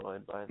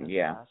destroyed by the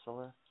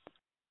basilisk.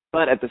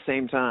 But at the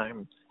same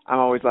time, I'm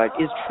always like,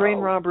 is train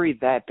robbery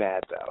that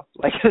bad, though?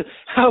 Like,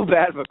 how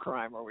bad of a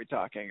crime are we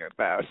talking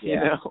about, you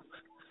know?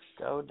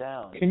 Go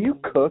down. Can you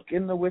cook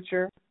in The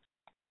Witcher?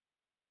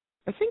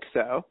 I think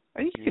so. I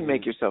think you can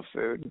make yourself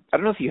food. I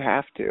don't know if you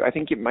have to. I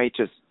think it might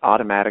just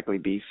automatically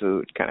be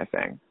food kind of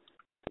thing.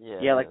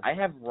 Yeah, like, I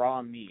have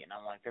raw meat, and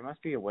I'm like, there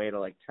must be a way to,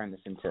 like, turn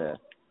this into...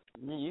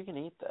 You can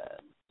eat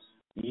that.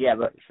 Yeah,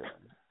 but... Sure.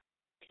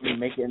 Can you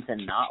make it into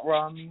not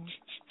raw meat?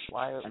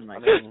 Why? I'm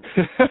like,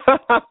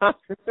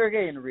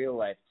 Sergey in real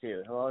life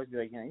too. He'll always be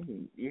like,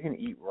 you can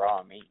eat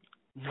raw meat.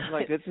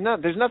 Like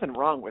there's nothing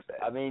wrong with it.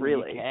 I mean,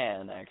 really. You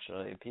can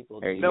actually. People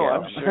do. No,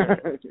 I'm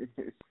sure.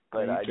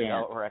 But I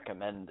don't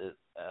recommend it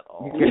at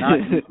all. You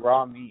cannot eat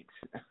raw meat.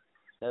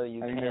 No,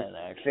 you can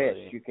actually.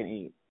 Fish you can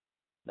eat.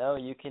 No,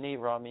 you can eat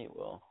raw meat,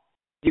 Will.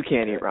 You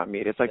can't eat raw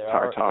meat. It's like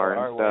tartare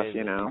and stuff,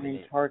 you know. I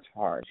mean,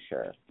 tartare,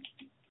 sure.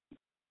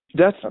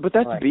 That's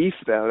beef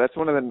though. That's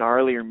one of the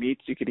gnarlier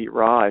meats you could eat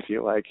raw. I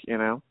feel like, you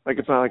know, like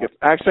it's not like it's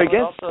actually. I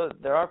guess also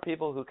there are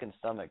people who can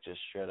stomach just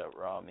straight up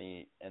raw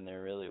meat, and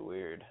they're really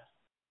weird.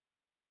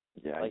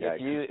 Yeah, like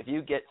if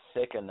you get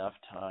sick enough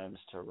times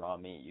to raw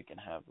meat, you can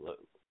have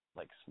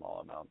like small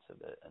amounts of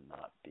it and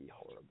not be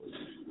horribly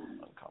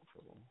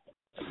uncomfortable.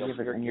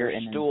 Like your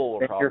stool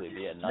will probably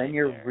be a nightmare. Then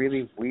you're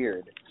really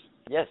weird.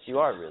 Yes, you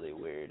are really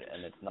weird,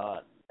 and it's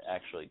not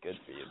actually good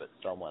for you, but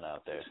someone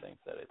out there thinks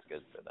that it's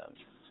good for them.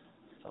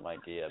 Some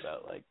idea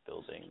about like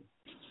building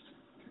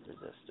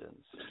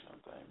resistance or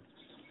something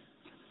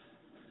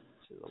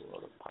to the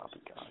world of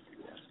poppycock.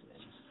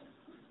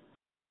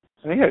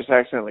 I think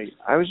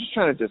I was just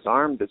trying to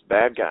disarm this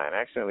bad guy and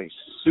accidentally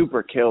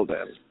super killed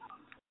him.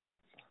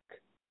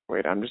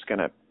 Wait, I'm just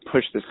gonna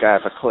push this guy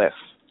off a cliff.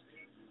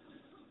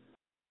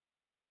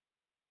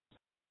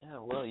 Yeah,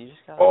 well, you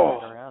just gotta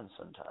ride around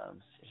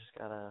sometimes. You just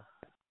gotta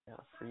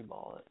free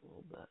ball it a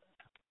little bit.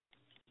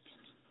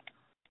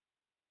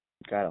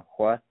 Gotta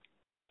what?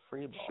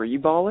 Free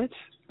ball it?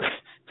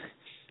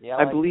 Yeah,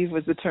 I believe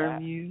was the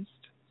term used.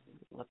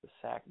 Let the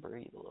sack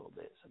breathe a little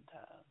bit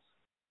sometimes.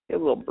 Get a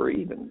little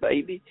breathing,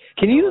 baby.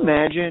 Can you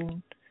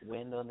imagine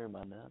wind under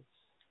my nuts?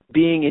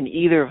 Being in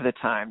either of the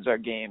times our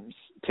games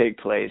take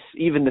place,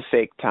 even the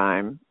fake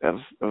time of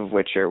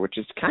Witcher, which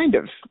is kind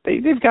of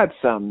they've got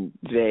some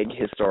vague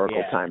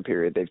historical time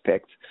period they've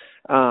picked.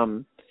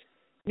 Can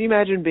you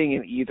imagine being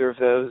in either of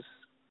those?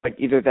 Like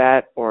either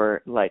that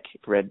or like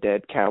Red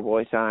Dead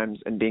cowboy times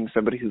and being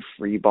somebody who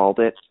freeballed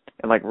it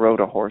and like rode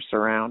a horse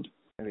around.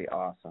 That'd be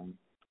awesome.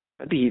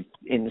 That'd be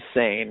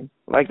insane.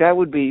 Like that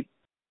would be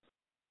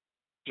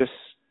just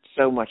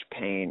so much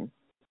pain.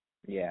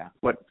 Yeah.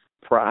 What,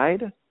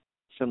 pride?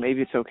 so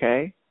maybe it's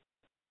okay.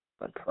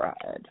 But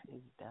pride.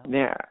 Is down.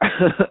 Yeah.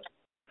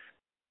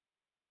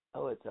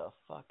 Oh, it's a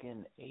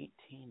fucking 18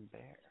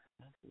 bear.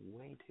 That's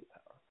way too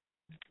powerful.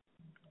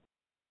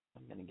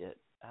 I'm gonna get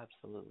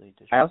absolutely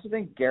destroyed. I also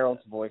think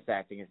Geralt's voice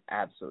acting is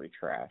absolutely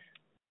trash.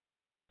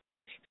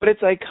 But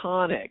it's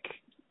iconic.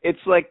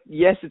 It's like,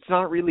 yes, it's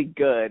not really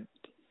good,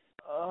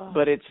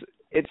 but it's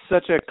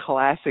such a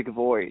classic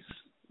voice,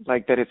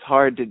 like that it's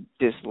hard to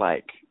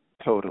dislike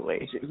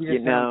totally. He you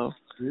just know,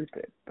 sounds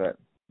stupid, but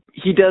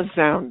he does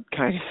sound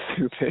kind of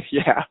stupid,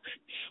 yeah.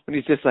 When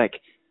he's just like,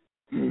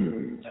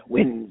 the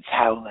wind's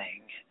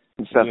howling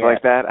and stuff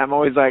like that. I'm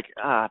always like,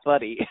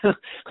 buddy.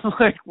 I'm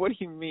like, what do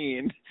you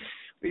mean?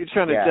 What are you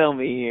trying to tell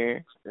me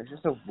here? There's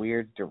just a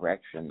weird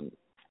direction.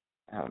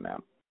 I don't know.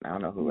 I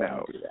don't know who would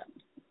do that.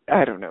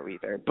 I don't know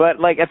either. But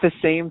like at the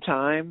same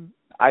time,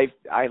 I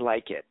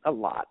like it a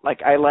lot.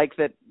 Like I like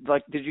that.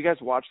 Like, did you guys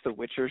watch the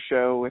Witcher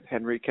show with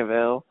Henry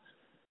Cavill?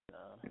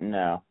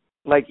 No.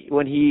 Like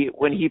when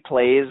he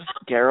plays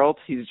Geralt,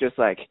 he's just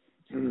like,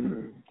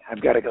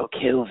 I've got to go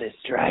kill this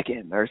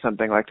dragon or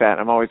something like that.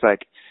 I'm always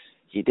like,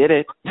 he did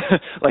it.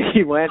 Like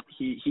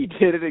he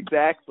did it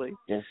exactly.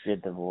 Just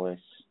did the voice.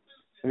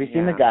 Have you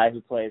seen the guy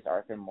who plays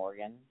Arthur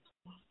Morgan?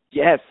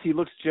 Yes, he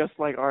looks just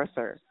like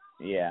Arthur.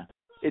 Yeah.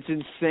 It's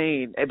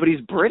insane, but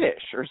he's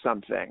British or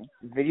something.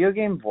 Video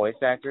game voice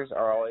actors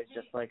are always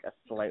just like a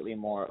slightly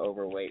more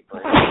overweight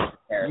version.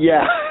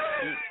 Yeah.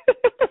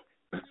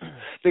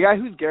 The guy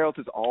who's Geralt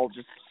is all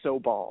just so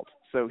bald,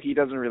 so he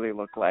doesn't really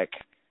look like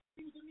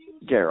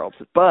Geralt.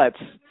 But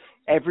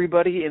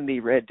everybody in the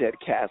Red Dead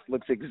cast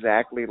looks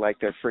exactly like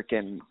their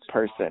freaking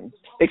person,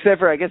 except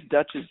for I guess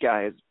Dutch's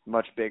guy is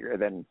much bigger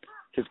than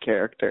his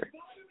character.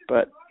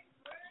 But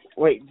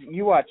wait,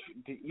 you watched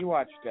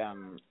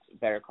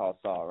Better Call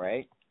Saul,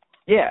 right?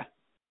 Yeah.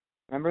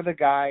 Remember the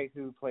guy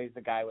who plays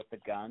the guy with the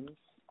guns?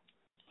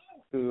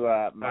 Who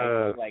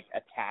like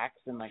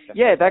attacks and like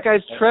that guy's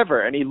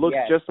Trevor, and he looks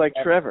just like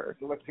Trevor.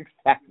 He looks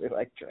exactly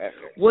like Trevor.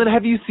 Well,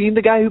 have you seen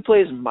the guy who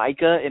plays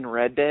Micah in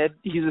Red Dead?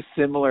 He's a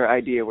similar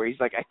idea where he's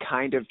like a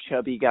kind of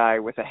chubby guy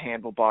with a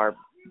handlebar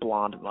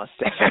blonde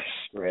mustache.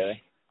 Really?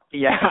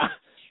 Yeah.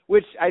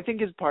 Which I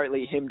think is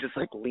partly him just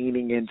like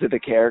leaning into the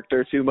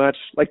character too much.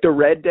 Like the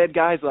Red Dead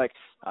guy's like,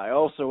 I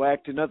also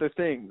act in other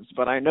things,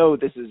 but I know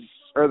this is,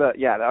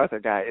 the other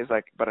guy is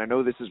like, but I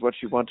know this is what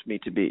you want me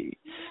to be,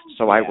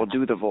 so I will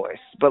do the voice.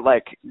 But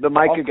like the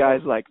Micah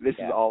guy's like, this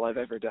is all I've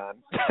ever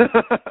done.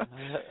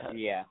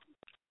 Yeah.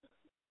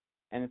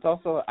 And it's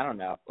also, I don't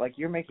know, like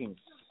you're making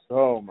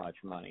so much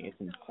money. It's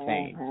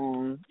insane.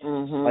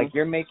 Mm-hmm. Like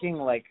you're making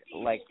like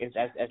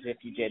as if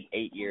you did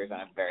 8 years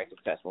on a very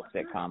successful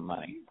sitcom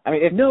money. I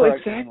mean, it's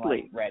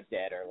exactly like Red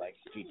Dead or like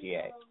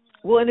GTA.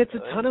 Well, and it's a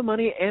ton of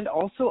money, and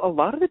also a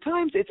lot of the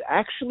times it's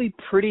actually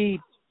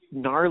pretty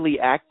gnarly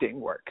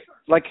acting work.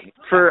 Like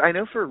I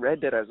know for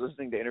Red Dead, I was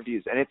listening to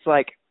interviews, and it's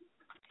like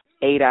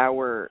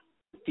 8-hour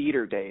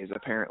theater days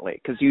apparently,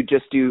 because you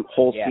just do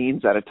whole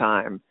scenes at a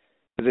time,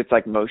 because it's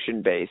like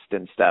motion based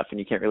and stuff, and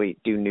you can't really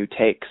do new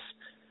takes.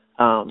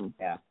 So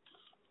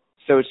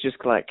it's just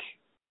like,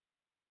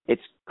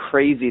 it's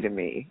crazy to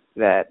me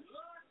that,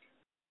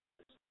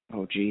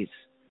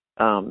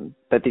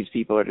 that these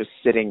people are just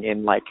sitting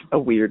in like a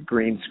weird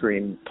green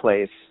screen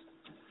place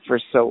for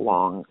so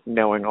long,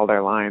 knowing all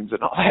their lines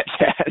and all that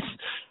jazz.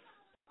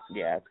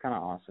 Yeah, it's kind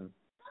of awesome.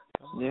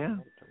 Yeah.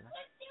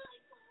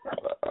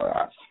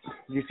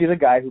 You see the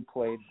guy who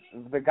played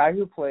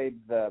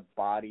the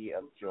body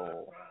of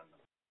Joel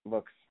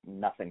looks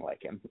nothing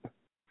like him.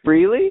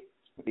 Really?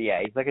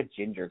 Yeah, he's like a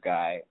ginger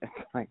guy.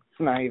 It's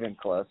not even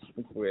close.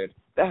 It's weird.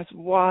 That's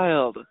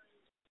wild.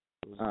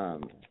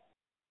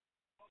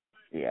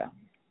 Yeah.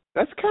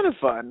 That's kind of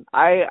fun.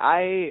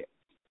 I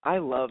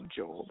love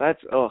Joel.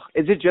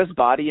 Is it just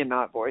body and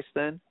not voice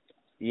then?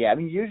 Yeah, I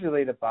mean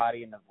usually the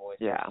body and the voice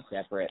are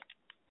separate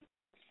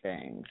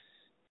things.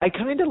 I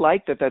kind of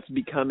like that that's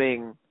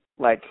becoming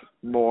like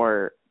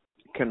more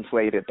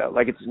conflated though.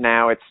 Like it's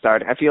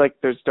starting. I feel like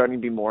there's starting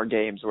to be more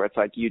games where it's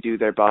like you do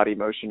their body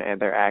motion and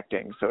their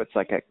acting, so it's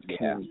like a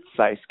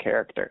concise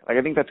character. Like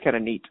I think that's kind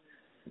of neat.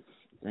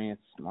 I mean,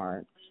 it's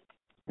smart.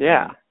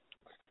 Yeah.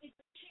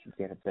 You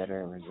get a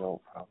better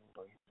result probably.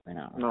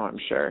 No, I'm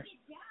sure.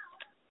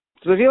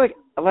 So I feel like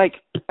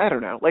I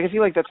don't know. Like I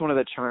feel like that's one of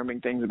the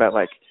charming things about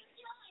like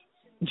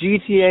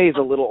GTA is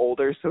a little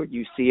older, so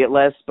you see it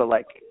less. But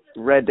like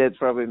Red Dead's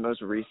probably the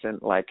most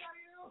recent. Like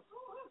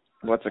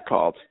what's it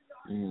called?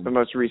 The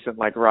most recent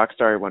like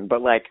Rockstar one.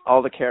 But like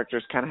all the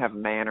characters kind of have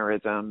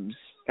mannerisms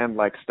and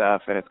like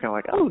stuff, and it's kind of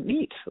like, oh,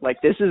 neat.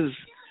 Like this is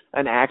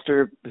an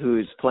actor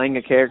who's playing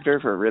a character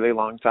for a really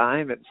long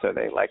time, and so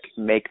they like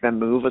make them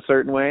move a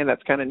certain way, and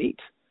that's kind of neat.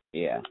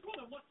 Yeah.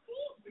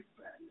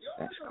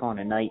 That's kind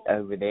of night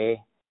over there.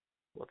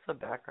 What's the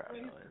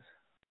background noise?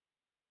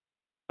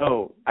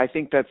 Oh, I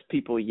think that's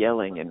people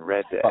yelling in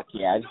Red Dead. Fuck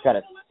yeah, I just got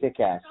a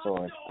sick-ass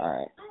sword. All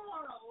right.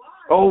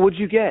 Oh, what'd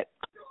you get?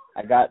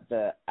 I got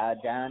the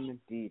Adan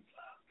Deep.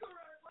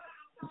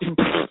 Hell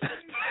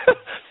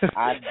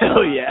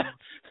yeah.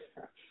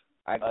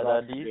 I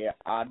got the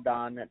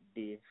Adan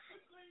Deep.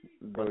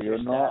 Do What's you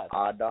your know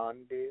stats? Adon,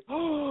 dude?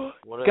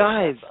 What are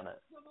Guys, the stats on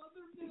it?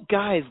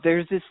 guys,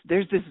 there's this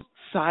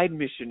side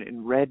mission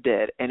in Red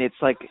Dead, and it's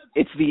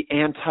the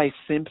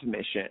anti-simp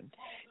mission,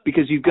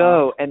 because you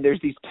go and there's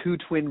these two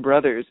twin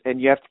brothers,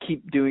 and you have to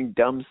keep doing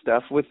dumb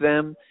stuff with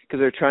them because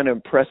they're trying to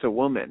impress a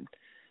woman,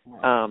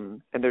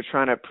 and they're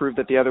trying to prove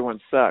that the other one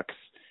sucks.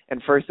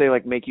 And first they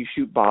like make you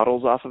shoot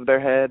bottles off of their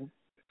head,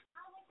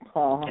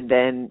 and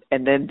then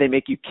they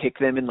make you kick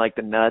them in like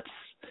the nuts,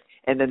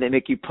 and then they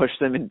make you push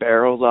them in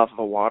barrels off of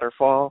a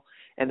waterfall,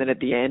 and then at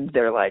the end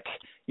they're like,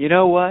 you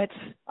know what?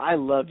 I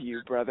love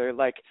you, brother.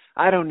 Like,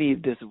 I don't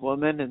need this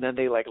woman. And then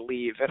they like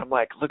leave, and I'm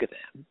like, look at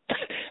them. I'm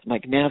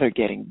like, now they're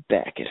getting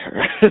back at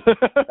her.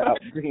 About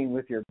being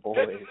with your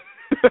boys.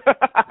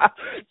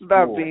 It's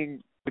about Cool.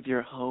 being with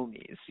your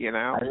homies, you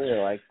know? I really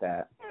like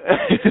that.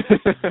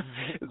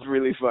 It's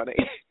really funny.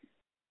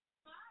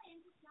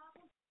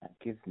 That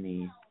makes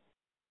me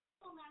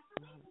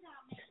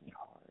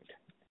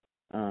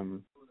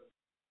hard.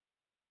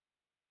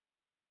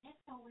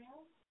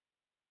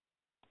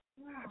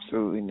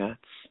 Absolutely nuts.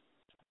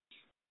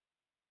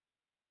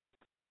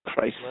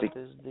 Christ. What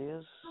is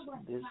this?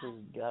 This is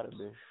garbage.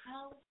 This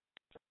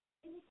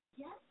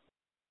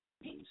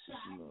is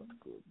not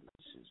good.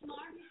 This is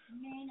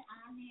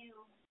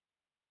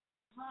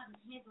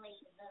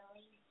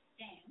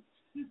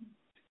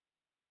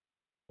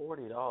 $40.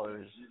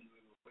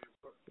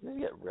 You just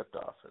get ripped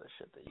off for the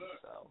shit that you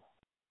sell.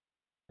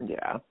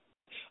 Yeah.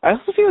 I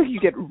also feel like you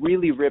get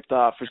really ripped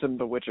off for some of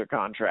the Witcher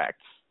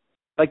contracts.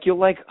 Like, you'll,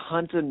 like,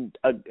 hunt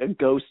a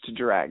ghost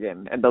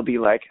dragon, and they'll be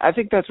like, I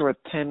think that's worth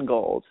 10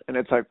 gold. And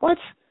it's like, what?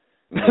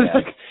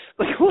 Yeah.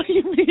 like, what do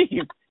you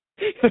mean?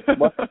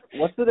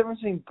 What's the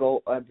difference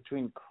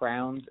between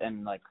crowns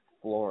and, like,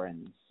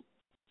 florins?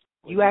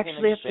 You actually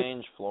can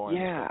exchange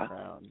florins for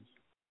crowns.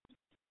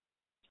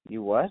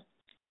 You what?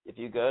 If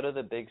you go to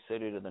the big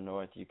city to the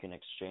north, you can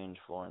exchange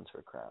florins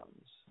for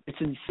crowns. It's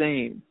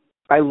insane.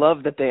 I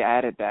love that they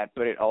added that,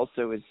 but it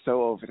also is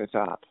so over the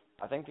top.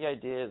 I think the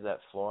idea is that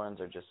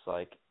florins are just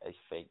like a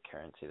fake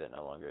currency that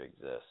no longer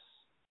exists.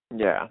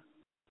 Yeah.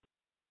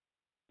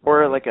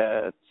 Or like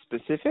a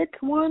specific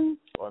one?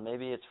 Or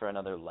maybe it's for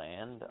another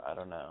land. I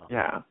don't know.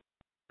 Yeah.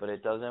 But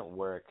it doesn't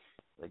work.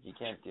 Like, you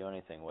can't do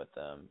anything with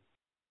them.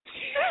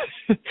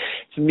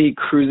 It's me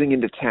cruising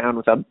into town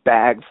with a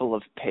bag full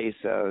of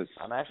pesos.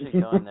 I'm actually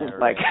going there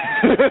like.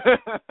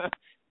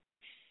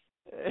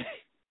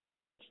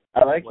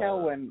 I like how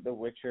when The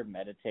Witcher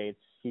meditates,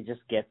 he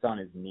just gets on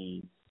his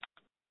knees.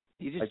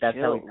 He just like, that's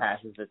chills. how he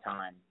passes the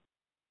time.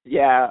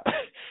 Yeah.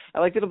 I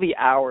like that it'll be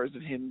hours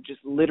of him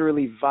just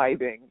literally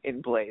vibing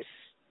in place.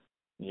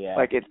 Yeah.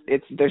 Like,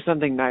 it's there's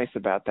something nice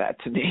about that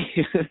to me.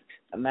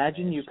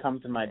 Imagine you come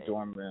to my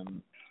dorm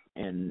room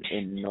in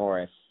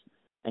Norris,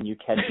 and you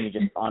catch me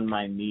just on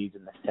my knees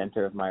in the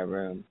center of my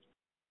room,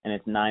 and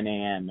it's 9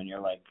 a.m., and you're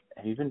like,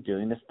 have you been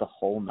doing this the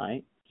whole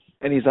night?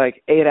 And he's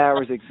like, 8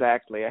 hours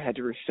exactly. I had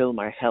to refill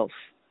my health.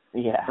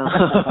 Yeah.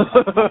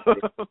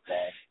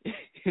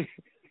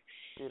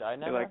 Dude, I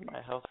never had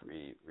my health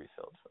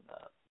refilled from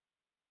that.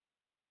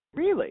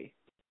 Really?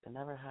 It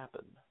never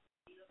happened.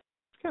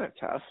 It's kind of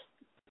tough.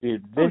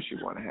 Dude, this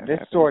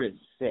sword is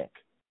sick.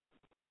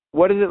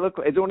 What does it look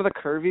like? Is it one of the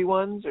curvy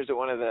ones, or is it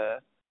one of the...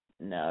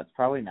 No, it's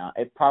probably not.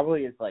 It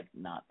probably is, like,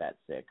 not that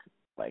sick.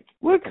 Like,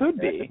 well, it could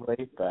be.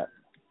 But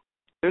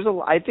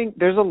I think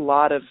there's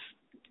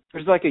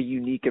like a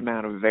unique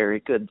amount of very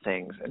good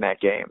things in that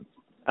game.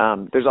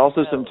 There's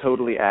also some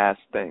totally ass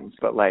things,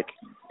 but like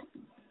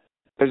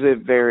there's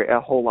a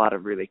whole lot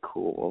of really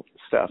cool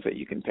stuff that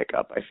you can pick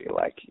up, I feel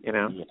like, you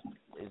know? Yeah.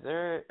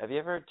 Have you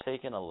ever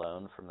taken a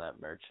loan from that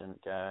merchant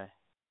guy?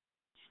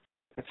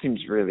 That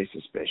seems really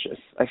suspicious.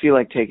 I feel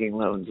like taking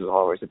loans is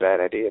always a bad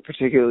idea,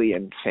 particularly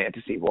in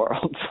fantasy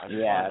worlds.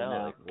 Yeah, I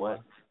know.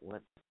 Like,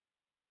 what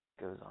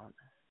goes on?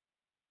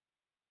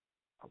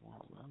 I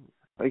want a loan.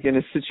 Like, in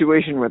a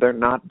situation where they're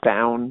not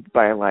bound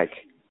by, like,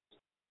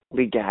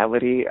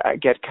 legality, I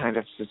get kind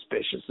of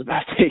suspicious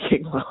about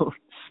taking loans.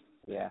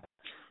 Yeah.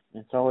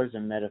 It's always a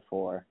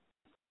metaphor.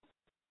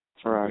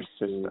 For our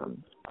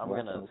system. I'm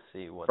going to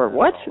see what for that's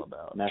what? all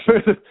about.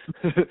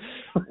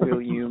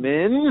 Will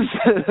humans?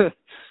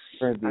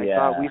 For the, I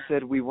thought we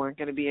said we weren't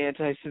going to be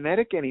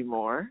anti-Semitic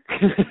anymore.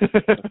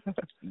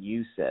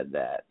 You said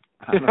that.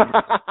 I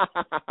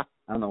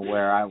don't know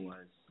where I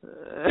was.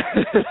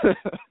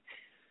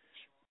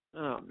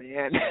 Oh,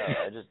 man.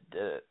 I just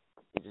did it.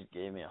 He just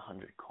gave me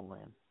 100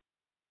 coin.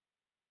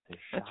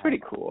 That's pretty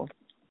cool.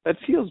 That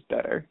feels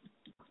better.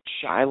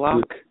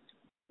 Shylock?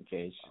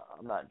 Gage.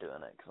 I'm not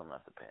doing it because I'm going to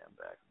have to pay him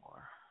back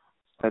more.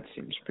 That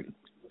seems pretty...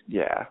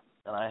 Yeah.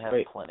 And I have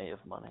plenty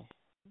of money.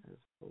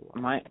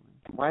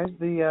 Why is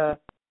the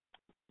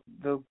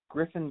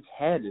griffin's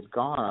head is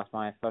gone off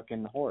my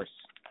fucking horse?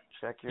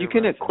 Check your You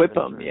can equip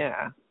inventory.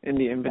 them, in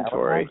the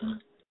inventory.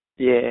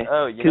 Yeah.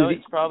 Oh, you know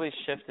it's probably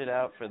shifted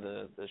out for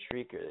the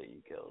shrieker that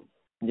you killed.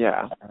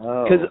 Yeah.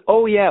 Oh.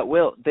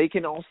 Will, they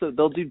can also,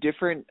 they'll do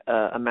different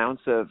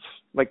amounts of,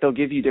 like, they'll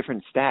give you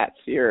different stats,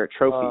 your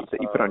trophies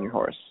that you put on your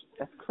horse.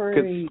 That's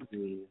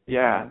crazy.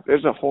 Yeah,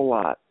 there's a whole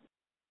lot.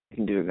 you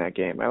can do in that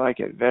game. I like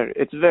it.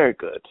 It's very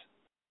good.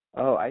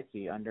 Oh, I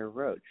see. Under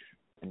Roach.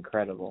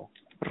 Incredible.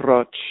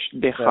 Roche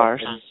de So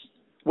Hars. it's-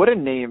 What a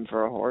name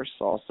for a horse,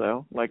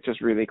 also. Like,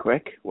 just really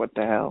quick. What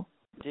the hell?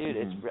 Dude,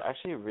 it's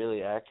actually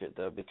really accurate,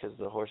 though, because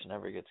the horse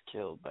never gets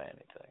killed by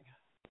anything.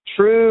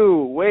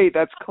 True. Wait,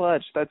 that's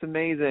clutch. That's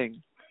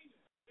amazing.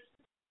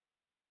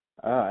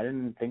 Oh, I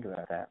didn't think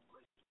about that.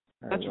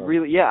 That's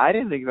really, yeah, I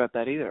didn't think about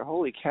that either.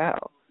 Holy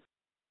cow.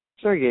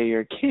 Sergey,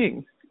 you're a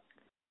king.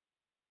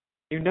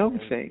 You know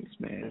things,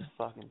 man. This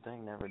fucking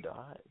thing never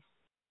dies.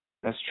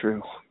 That's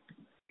true.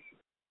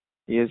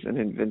 He is an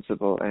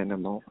invincible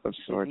animal of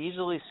sorts. He's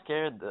easily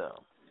scared,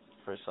 though,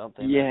 for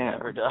something Yeah. that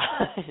never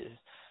dies.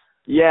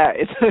 Yeah,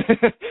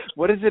 it's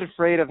what is it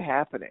afraid of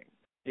happening?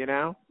 You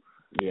know?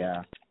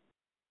 Yeah.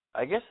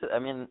 I guess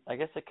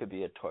it could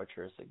be a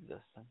torturous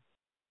existence.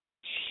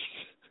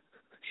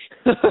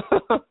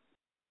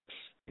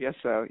 Guess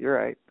so. You're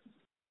right.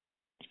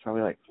 It's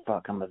probably like,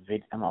 fuck, I'm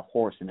a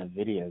horse in a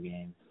video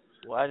game.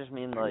 Well, I just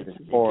mean, like, It's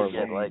you horrible.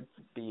 could get, like,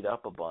 beat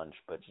up a bunch,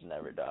 but just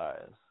never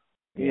dies.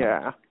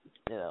 Yeah.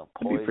 You know,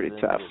 It'd be pretty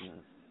poisoned tough. and,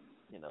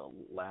 you know,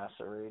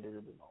 lacerated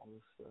and all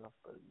this stuff.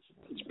 But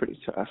It's pretty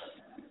tough.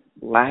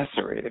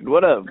 Lacerated.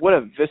 What a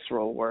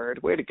visceral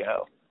word. Way to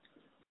go.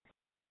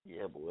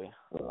 yeah, boy.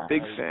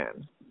 Big I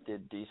fan.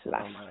 did decent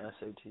on my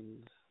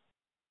SATs.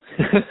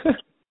 That's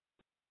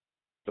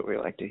what we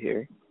like to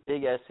hear.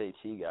 Big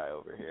SAT guy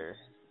over here.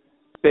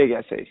 Big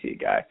SAT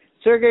guy.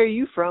 Sergey, are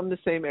you from the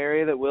same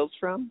area that Will's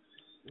from?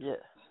 Yeah.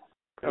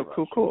 Oh, pretty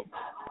cool, much. cool.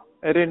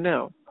 I didn't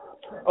know.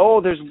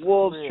 Oh, there's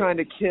wolves Really? trying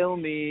to kill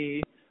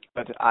me,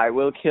 but I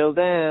will kill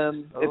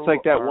them. It's Oh,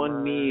 like that armor.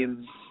 one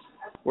meme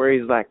where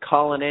he's like,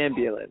 call an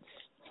ambulance,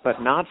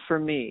 but not for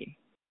me.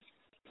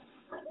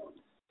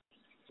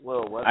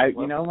 Well, what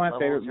You know my level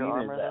favorite is your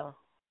meme is armor that. now?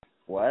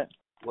 What?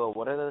 Well,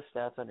 what are the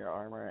stats on your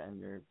armor and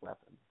your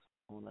weapons?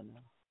 I wanna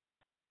know.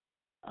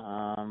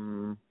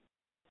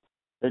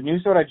 The new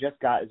sword I just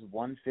got is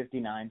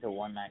 159 to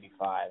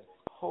 195.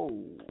 Oh.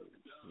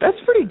 That's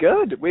pretty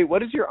good. Wait,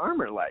 what is your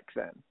armor like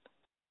then?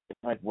 It's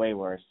like way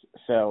worse.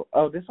 So,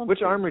 this one.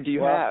 Which armor do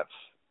you have?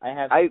 I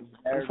have.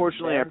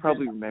 Unfortunately, I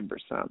probably remember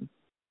some.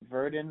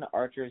 Verdun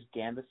Archer's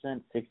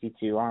Gambescent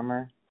 62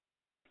 armor.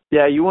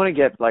 Yeah, you want to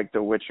get like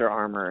the Witcher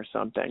armor or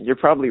something. You're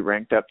probably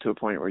ranked up to a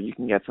point where you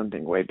can get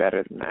something way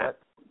better than that.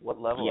 What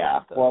level? Yeah.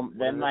 Is it, Well, what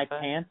then does my it say?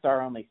 pants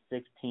are only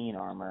 16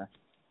 armor.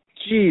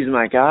 Jeez,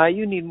 my guy,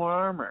 you need more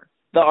armor.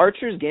 The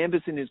Archer's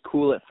Gambesson is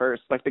cool at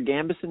first. Like, the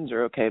Gambesons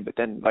are okay, but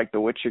then, like,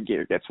 the Witcher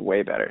gear gets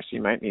way better, so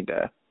you might need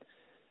to...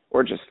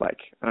 Or just, like,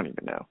 I don't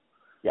even know.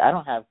 Yeah, I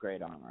don't have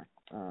great armor.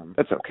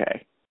 That's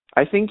okay.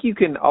 I think you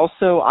can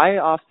also... I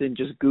often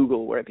just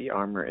Google where the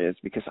armor is,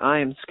 because I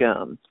am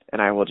scum,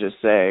 and I will just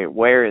say,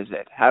 where is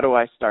it? How do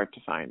I start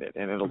to find it?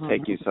 And it'll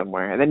take you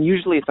somewhere. And then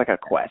usually it's like a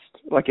quest.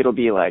 Like, it'll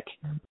be like,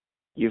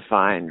 you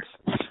find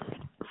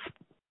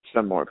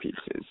some more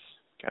pieces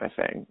kind of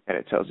thing, and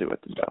it tells you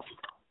what to do.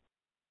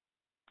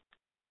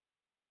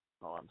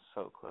 Oh, I'm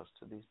so close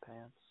to these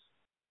pants.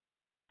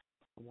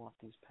 I want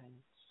these pants.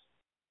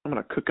 I'm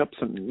going to cook up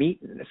some meat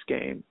in this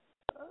game.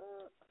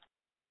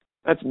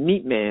 That's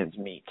Meat Man's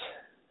meat.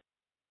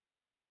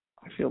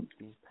 I feel...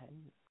 These pants.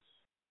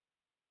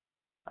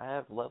 I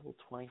have level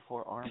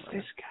 24 armor. Who's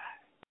this guy?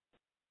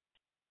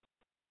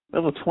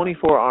 Level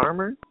 24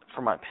 armor?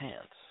 For my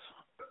pants.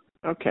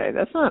 Okay,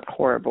 that's not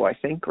horrible, I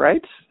think,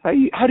 right?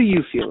 How do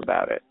you feel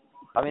about it?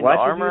 I mean, What the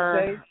did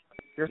armor... you say?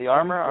 The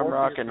armor I'm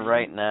rocking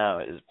right now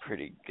is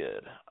pretty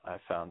good. I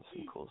found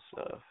some cool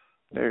stuff.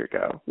 There you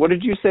go. What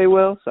did you say,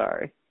 Will?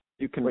 Sorry.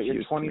 You confused Wait,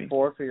 you're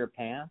 24 for your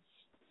pants?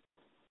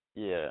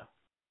 Yeah.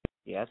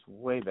 Yeah, that's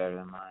way better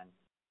than mine.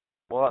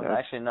 Well, That's-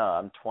 actually, no,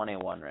 I'm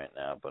 21 right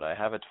now, but I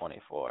have a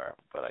 24,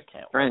 but I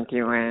can't. Frank,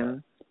 wear it. you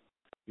ran.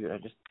 Dude, I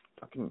just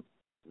fucking...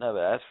 No,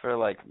 but as for,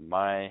 like,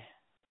 my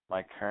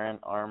current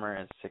armor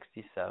is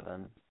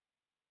 67.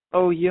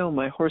 Oh, yo,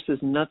 my horse's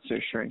nuts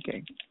are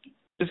shrinking.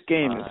 This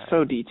game is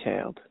so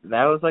detailed.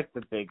 That was like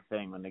the big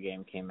thing when the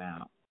game came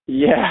out.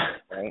 Yeah.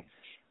 Right?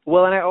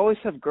 Well, and I always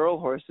have girl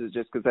horses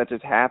just because that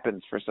just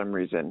happens for some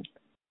reason.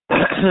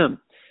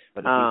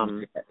 But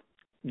Um,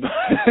 you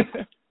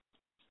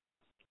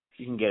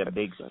can get a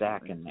big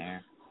stack in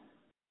there.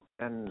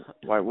 and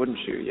why wouldn't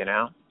you, you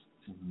know?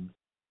 Mm-hmm.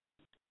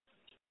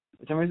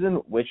 For some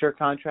reason, Witcher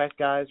contract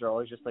guys are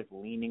always just like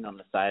leaning on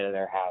the side of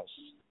their house.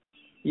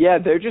 Yeah,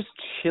 they're just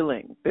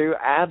chilling.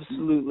 They're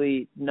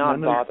absolutely not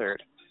None of-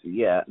 bothered.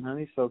 Yeah, none of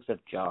these folks have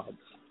jobs.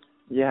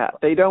 Yeah,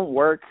 they don't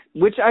work,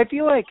 which I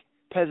feel like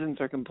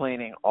peasants are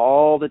complaining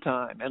all the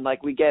time. And,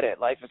 like, we get it.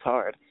 Life is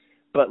hard.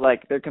 But,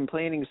 like, they're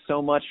complaining so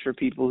much for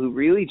people who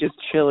really just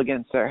chill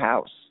against their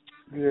house.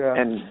 Yeah.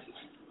 And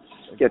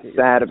get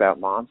sad about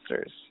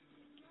monsters.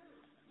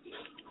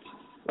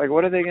 Like,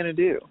 what are they going to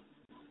do?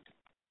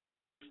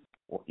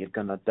 What you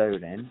gonna do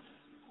then?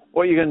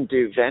 What are you going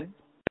to do, Ben?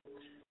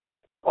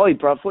 Oi,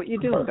 bruv, what you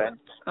doing, Ben?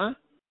 Huh?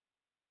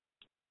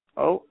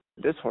 Oh,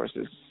 this horse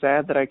is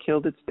sad that I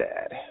killed its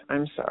dad.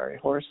 I'm sorry,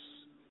 horse.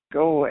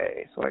 Go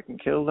away so I can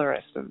kill the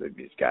rest of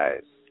these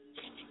guys.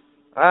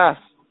 Ah!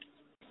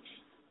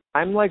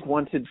 I'm like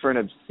wanted for an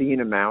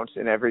obscene amount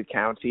in every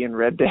county in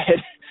Red Dead.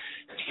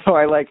 So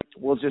I like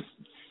will just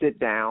sit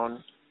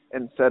down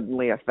and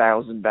suddenly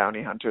 1,000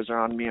 bounty hunters are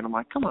on me and I'm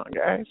like, come on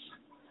guys.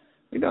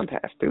 We don't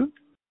have to.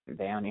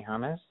 Bounty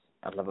hunters?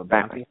 I love a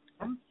bounty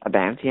hunter. A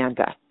bounty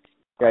hunter.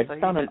 Yeah, I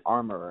just found an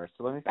armorer,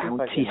 so let me see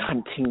bounty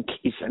hunting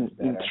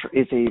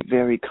is a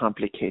very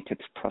complicated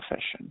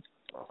profession.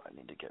 Oh, I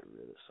need to get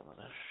rid of some of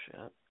that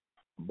shit.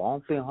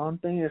 Bounty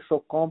hunting is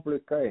so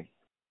complicated.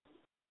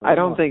 I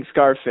don't think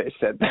Scarface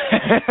said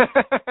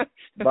that.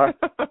 But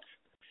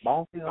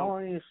bounty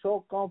hunting is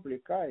so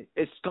complicated.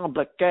 It's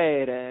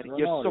complicated.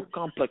 You're so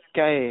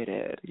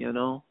complicated, you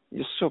know?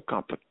 You're so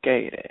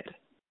complicated.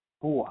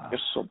 Wow. You're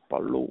so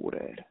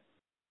polluted.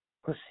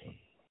 Pussy.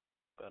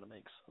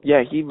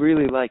 Yeah, he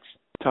really likes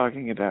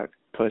talking about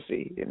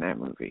pussy in that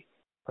movie.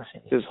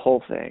 Pussy. His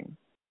whole thing.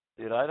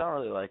 Dude, I don't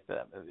really like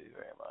that movie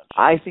very much.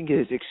 I think it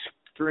is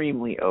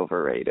extremely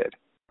overrated.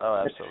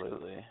 Oh,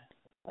 absolutely.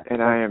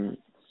 And I am...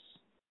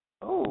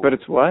 Oh. But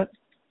it's what?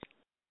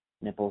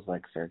 Nipples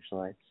like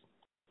searchlights.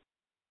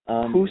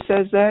 Who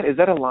says that? Is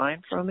that a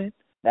line from it?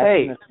 That's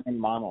Hey. in the same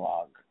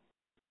monologue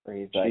where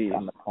he's like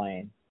on the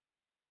plane.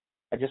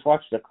 I just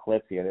watched a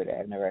clip the other day.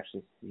 I've never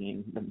actually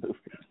seen the movie.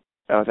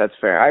 Oh, that's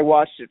fair. I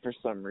watched it for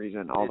some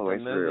reason all the way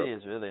through. The movie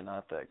is really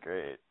not that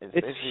great.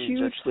 It's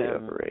hugely just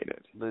him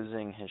overrated.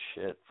 losing his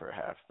shit for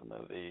half the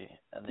movie,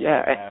 and the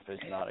other half is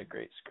not a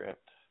great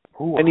script.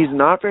 And he's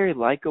not very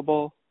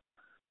likable.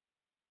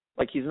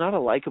 Like, he's not a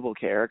likable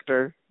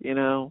character, you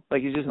know?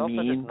 Like, he's just also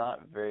mean. just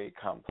not very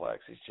complex.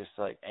 He's just,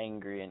 like,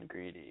 angry and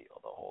greedy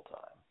the whole time.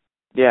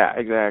 Yeah,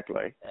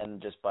 exactly.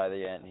 And just by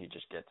the end, he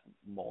just gets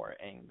more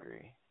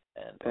angry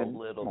and a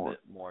little bit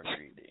more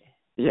greedy.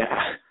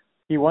 Yeah.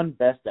 He won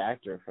Best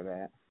Actor for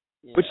that.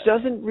 Yeah. Which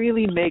doesn't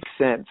really make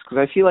sense, because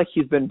I feel like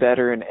he's been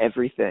better in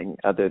everything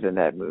other than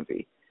that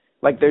movie.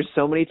 Like, there's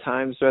so many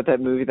times throughout that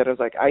movie that I was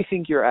like, I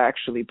think you're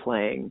actually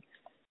playing,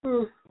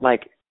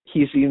 like,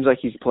 he seems like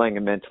he's playing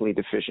a mentally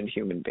deficient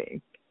human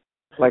being,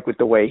 like, with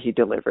the way he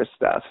delivers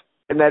stuff.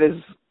 And that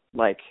is,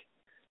 like,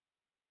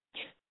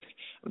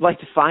 I'd like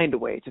to find a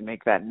way to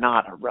make that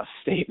not a rough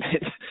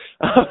statement.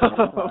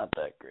 Not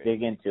that great.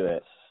 Dig into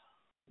it.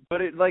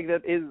 But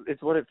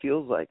it's what it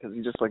feels like, because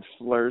he just, like,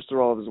 slurs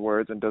through all of his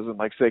words and doesn't,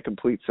 like, say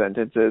complete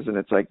sentences, and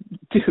it's like,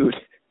 dude,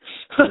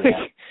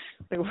 like,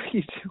 what are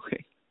you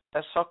doing?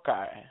 That's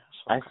okay.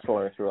 I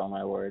slur through all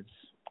my words,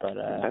 but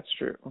that's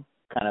true.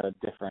 Kind of a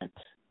different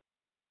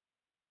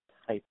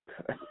type.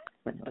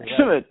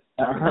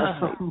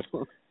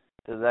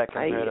 Does that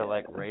compare to,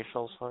 like,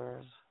 racial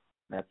slurs?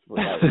 That's what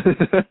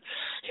that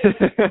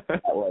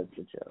was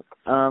the joke.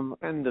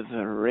 Kind of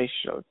a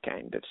racial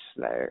kind of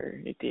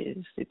slur. It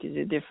is a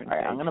different. All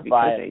right, I'm gonna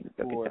buy a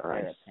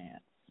pair of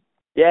pants.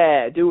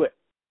 Yeah, do it.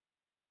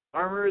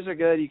 Armors are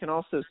good. You can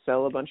also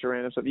sell a bunch of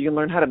random stuff. You can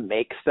learn how to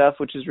make stuff,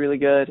 which is really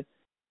good.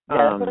 Yeah,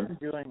 that's what I've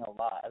been doing a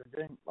lot. I've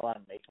been doing a lot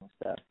of making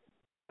stuff.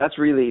 That's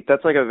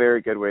like a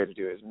very good way to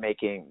do it, is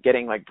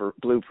getting like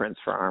blueprints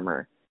for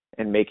armor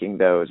and making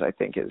those. I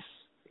think is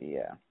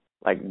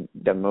like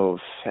the move.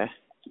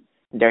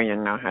 Don't you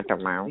know how to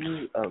mount?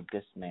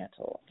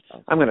 Dismantle.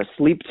 Okay. I'm gonna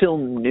sleep till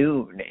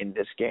noon in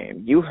this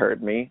game. You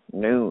heard me,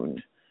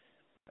 noon.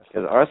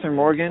 Because Arthur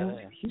Morgan,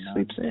 he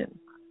sleeps in.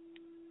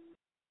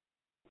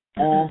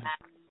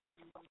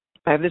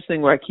 I have this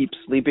thing where I keep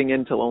sleeping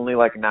in till only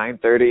like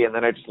 9:30, and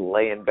then I just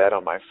lay in bed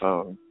on my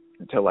phone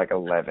until like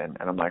 11,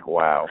 and I'm like,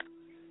 wow,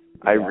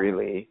 I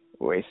really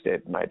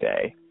wasted my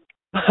day.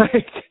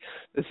 Like,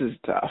 this is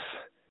tough.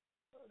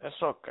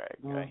 That's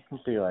okay.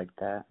 I'll be like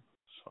that.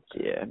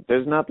 Okay. Yeah,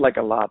 there's not like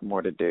a lot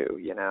more to do,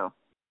 you know?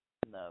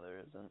 No, there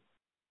isn't.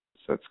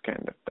 So it's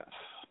kind of tough.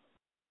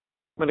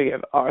 I'm going to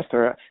give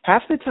Arthur...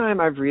 Half the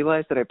time I've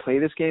realized that I play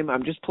this game,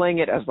 I'm just playing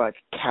it as like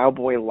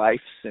cowboy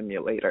life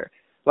simulator.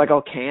 Like,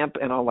 I'll camp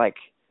and I'll like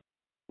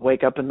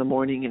wake up in the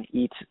morning and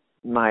eat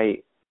my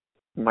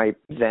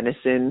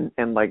venison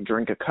and like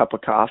drink a cup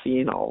of coffee,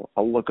 and I'll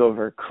look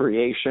over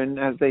creation,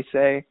 as they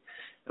say,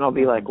 and I'll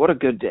be like, what a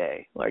good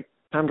day. Like,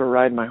 time to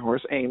ride my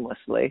horse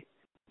aimlessly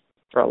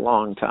for a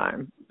long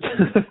time.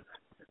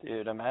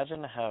 Dude,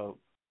 imagine how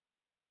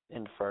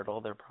infertile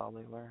they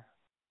probably were.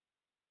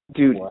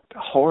 Dude,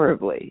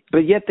 horribly.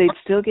 But yet they'd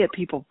still get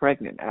people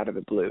pregnant out of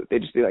the blue.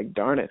 They'd just be like,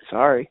 darn it,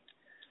 sorry.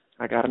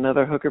 I got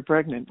another hooker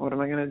pregnant. What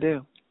am I going to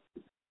do?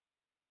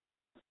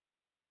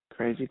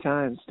 Crazy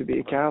times to be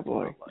a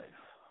cowboy.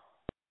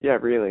 Yeah,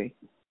 really.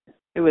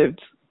 They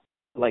lived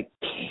like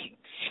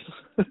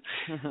kings.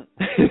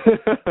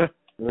 It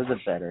was a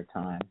better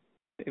time.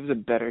 It was a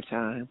better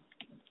time.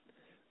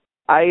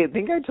 I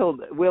think I told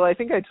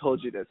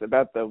you this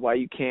about how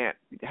you can't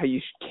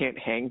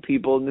hang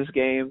people in this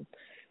game,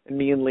 and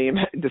me and Liam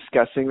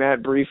discussing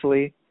that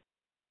briefly.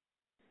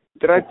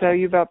 Did I tell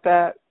you about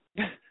that?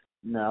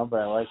 No, but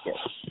I like it.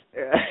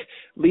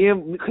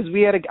 Liam, because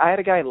I had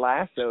a guy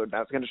lassoed, and I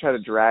was going to try to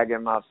drag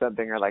him off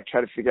something or like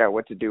try to figure out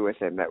what to do with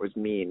him that was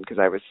mean, because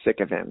I was sick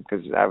of him,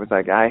 because I was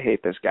like, I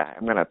hate this guy.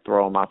 I'm going to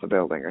throw him off a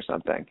building or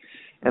something.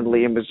 And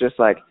Liam was just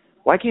like,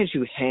 why can't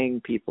you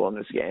hang people in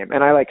this game?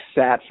 And I like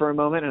sat for a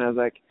moment and I was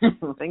like,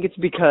 I think it's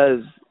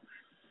because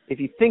if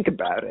you think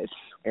about it,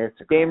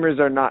 gamers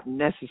are not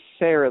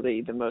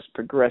necessarily the most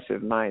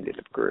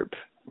progressive-minded group.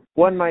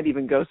 One might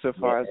even go so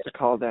far as to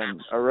call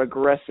them a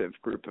regressive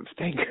group of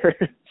thinkers.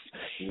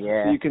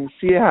 Yeah. So you can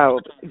see how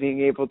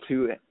being able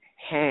to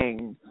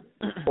hang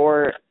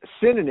or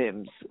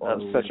synonyms of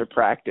such a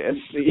practice,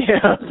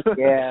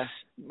 Yeah.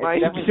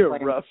 might be a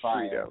rough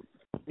freedom.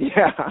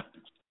 Yeah.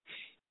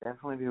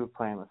 Definitely be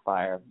playing with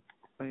fire.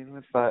 Playing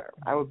with But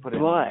I would put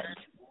it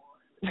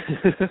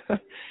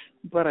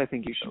but I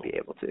think you should be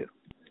able to.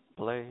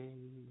 Play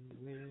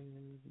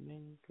with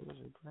me, 'cause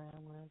you're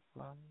playing with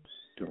fire.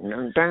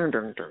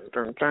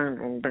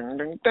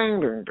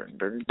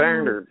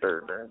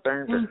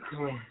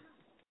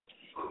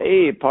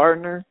 Hey,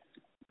 partner.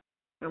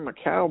 I'm a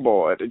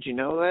cowboy. Did you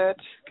know that?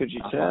 Could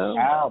you tell? I'm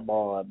a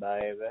cowboy,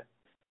 baby.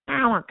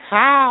 I'm a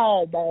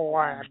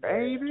cowboy,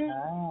 baby.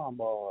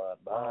 Cowboy,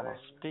 On baby. a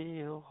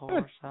steel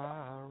horse I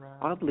ride.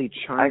 Oddly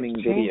I charming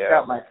changed video.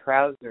 out my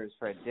trousers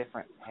for a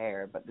different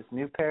pair, but this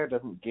new pair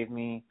doesn't give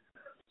me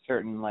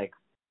certain, like,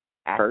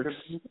 Perks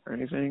attributes, or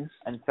anything.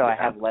 and so I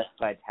have less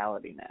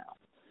vitality now.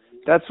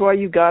 That's why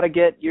you gotta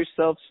get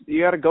yourself.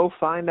 You gotta go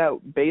find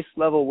out base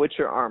level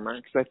Witcher armor,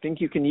 because I think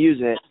you can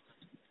use it,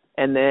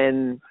 and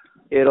then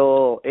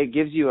it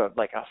gives you a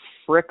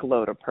frick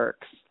load of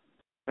perks.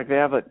 Like they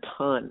have a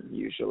ton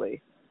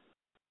usually.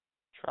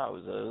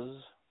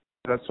 Trousers.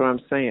 That's what I'm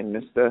saying,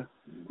 mister.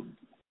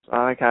 That's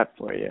all I got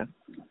for you.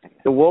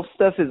 The wolf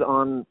stuff is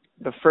on,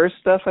 the first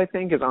stuff I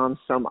think is on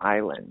some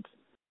island.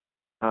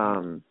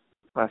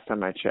 Last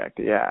time I checked,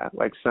 yeah.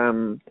 Like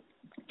some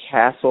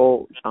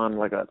castle on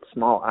like a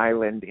small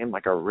island in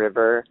like a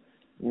river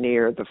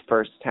near the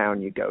first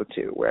town you go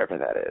to, wherever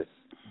that is.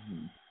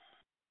 Mm-hmm.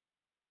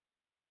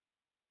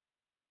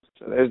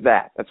 So there's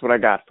that. That's what I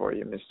got for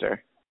you,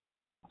 mister.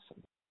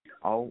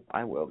 Oh,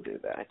 I will do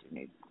that. I do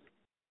need.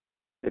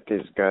 It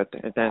is good.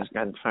 It is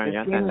good for you.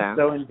 This game is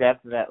so in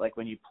depth that like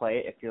when you play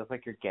it, it feels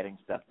like you're getting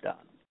stuff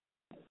done.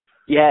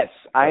 Yes,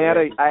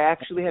 I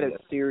actually had a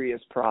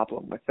serious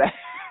problem with that.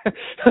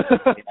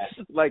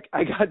 Like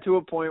I got to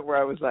a point where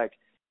I was like,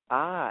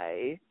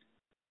 I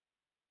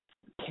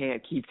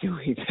can't keep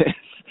doing this.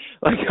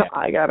 Like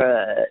I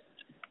gotta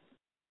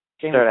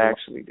start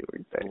actually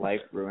doing things.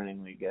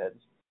 Life-ruiningly good.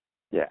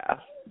 Yeah,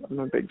 I'm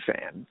a big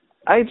fan.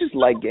 I just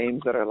like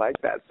games that are like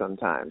that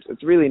sometimes.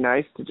 It's really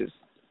nice to just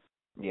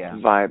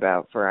vibe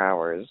out for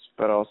hours,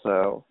 but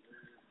also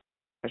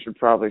I should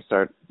probably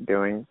start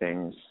doing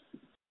things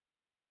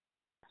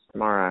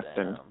more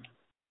often.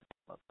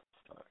 What the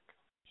fuck?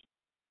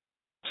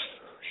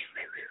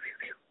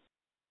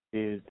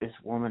 Dude, this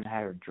woman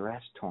had her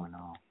dress torn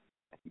off.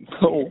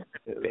 Oh,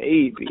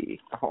 baby.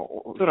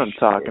 Oh, that's what I'm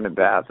talking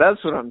about.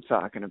 That's what I'm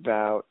talking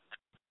about.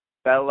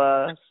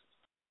 Fellas.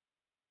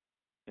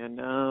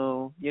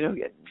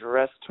 Getting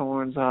dress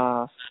torn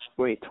off.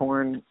 Wait,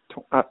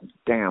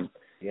 damn.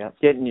 Yep.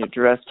 Getting your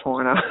dress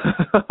torn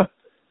off.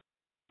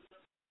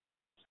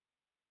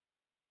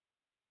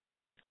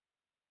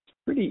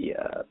 Pretty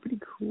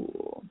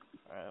cool.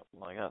 Alright,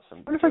 well I got some.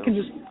 I wonder if I can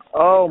just,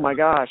 oh my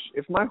gosh,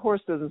 if my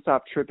horse doesn't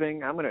stop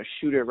tripping, I'm going to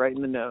shoot it right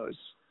in the nose.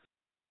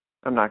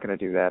 I'm not going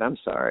to do that. I'm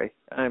sorry.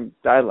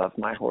 I love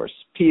my horse.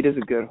 Pete is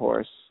a good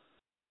horse.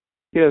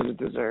 He doesn't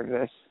deserve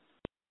this.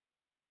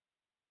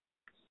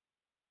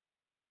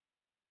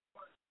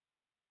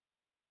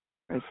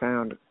 I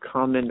found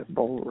common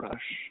bulrush.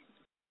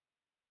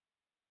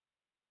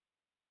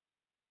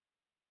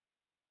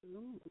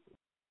 Ooh.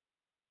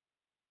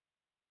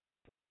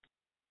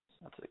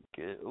 That's a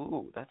good.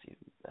 Ooh, that's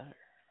even better.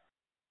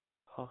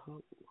 Oh.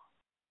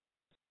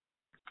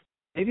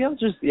 Maybe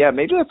that's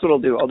what I'll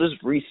do. I'll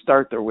just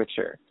restart The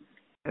Witcher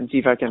and see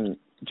if I can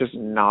just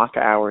knock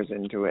hours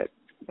into it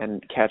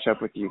and catch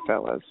up with you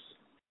fellas.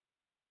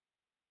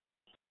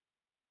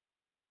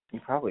 You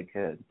probably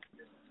could.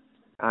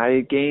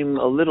 I game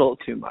a little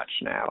too much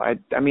now.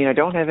 I mean, I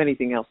don't have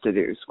anything else to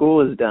do.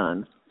 School is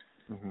done.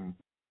 Mm-hmm.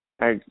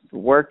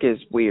 Work is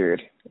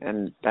weird,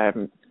 and I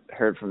haven't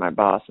heard from my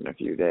boss in a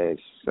few days.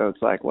 So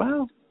it's like,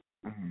 well,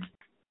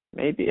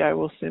 maybe I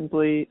will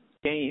simply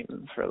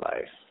game for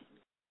life.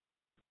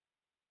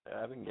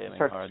 Yeah, I've been gaming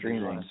Start hard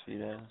streaming. these last few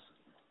days.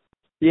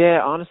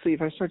 Yeah, honestly,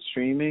 if I start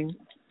streaming,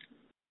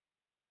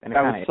 And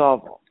that would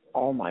solve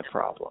all my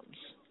problems.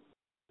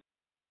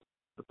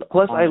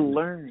 Plus, I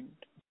learned.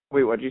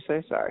 Wait, what did you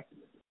say? Sorry.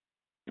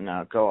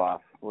 No, go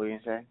off. What were you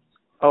going to say?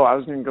 Oh, I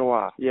was going to go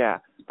off. Yeah.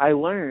 I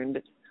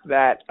learned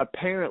that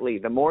apparently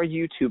the more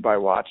YouTube I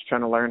watch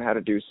trying to learn how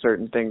to do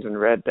certain things in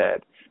Red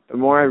Dead, the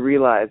more I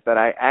realize that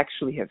I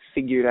actually have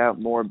figured out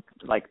more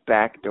like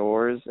back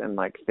doors and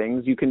like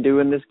things you can do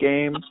in this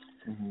game.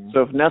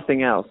 So if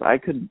nothing else, I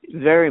could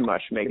very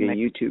much make a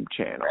YouTube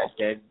channel.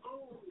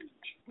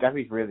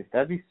 That'd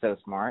be so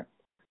smart.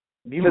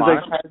 Do you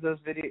monetize those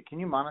videos? Can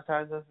you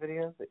monetize those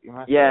videos?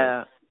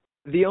 Yeah.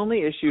 The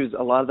only issue is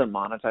a lot of the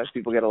monetized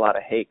people get a lot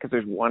of hate because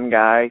there's one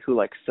guy who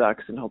like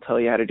sucks and he'll tell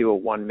you how to do a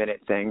 1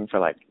 minute thing for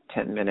like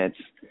 10 minutes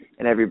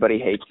and everybody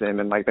hates him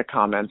and like the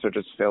comments are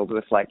just filled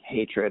with like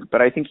hatred.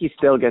 But I think he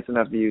still gets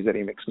enough views that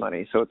he makes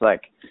money. So it's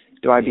like,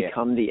 do I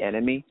become the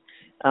enemy?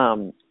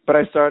 But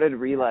I started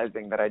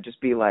realizing that I'd just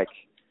be like,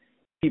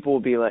 people will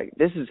be like,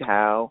 this is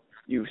how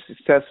you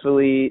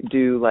successfully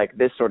do like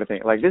this sort of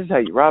thing. Like this is how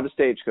you rob a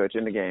stagecoach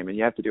in the game and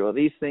you have to do all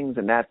these things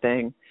and that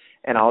thing.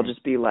 And I'll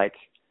just be like,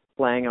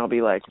 playing, I'll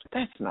be like,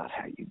 that's not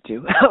how you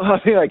do it. I'll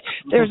be like,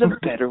 there's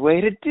a better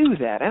way to do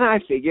that, and I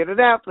figured it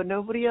out, but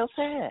nobody else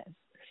has.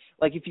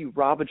 Like if you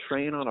rob a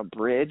train on a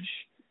bridge,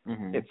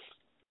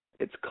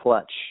 it's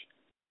clutch.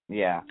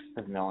 Yeah,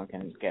 because no one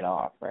can get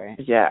off, right?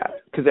 Yeah,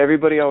 because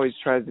everybody always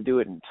tries to do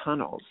it in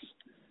tunnels,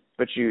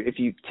 but if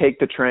you take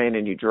the train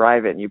and you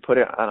drive it and you put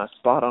it on a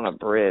spot on a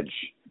bridge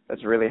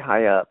that's really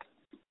high up,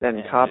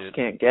 then cops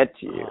can't get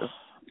to you.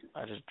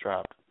 I just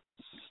dropped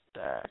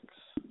stacks.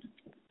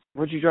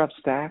 What'd you drop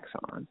stacks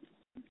on?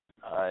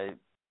 I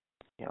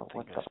think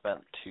I spent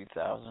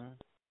 2,000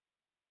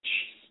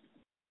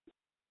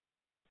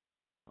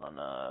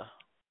 on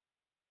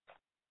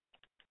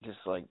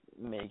just like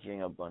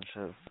making a bunch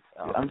of.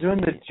 I'm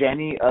doing the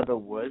Jenny of the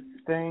Woods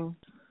thing.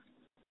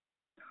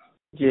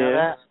 Yeah, you know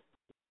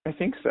that? I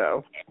think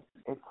so.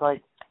 It's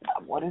like,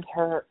 what is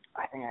her?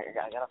 I think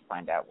I gotta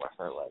find out what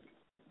her like.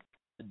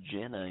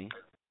 Jenny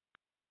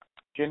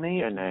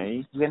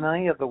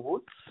of the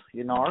Woods,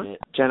 you know?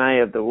 Jenny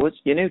of the Woods,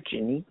 you know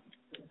Jenny.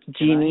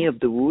 Jenny of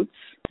the Woods.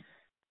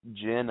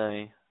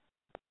 Jenny,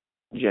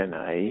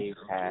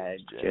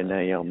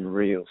 I'm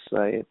real,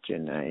 say it,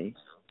 Jenny.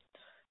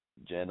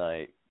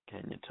 Jenny,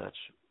 can you touch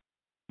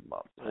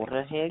my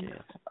water hag?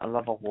 I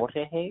love a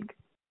water hag.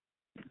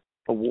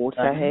 A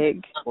water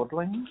hag?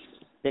 Woodling?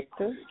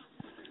 Victor?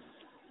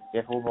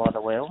 Careful by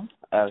the well.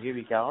 Oh, here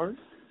we go.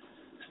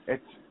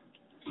 It's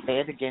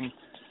fed against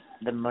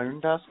the moon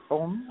dust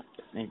bomb,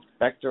 needs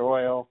Spectre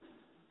oil,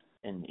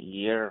 and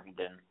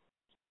Yerden.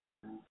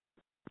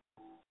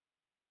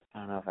 I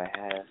don't know if I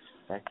have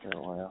Spectre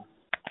oil.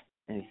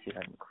 Let me see if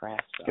I can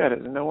craft some. Guy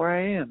doesn't know where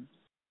I am.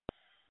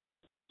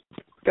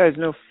 Guy has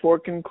no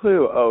fork and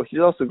clue. Oh, he's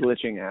also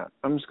glitching out.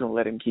 I'm just going to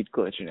let him keep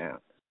glitching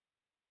out.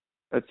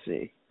 Let's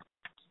see.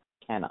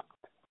 Cannot.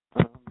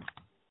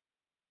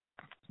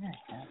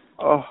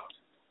 Oh.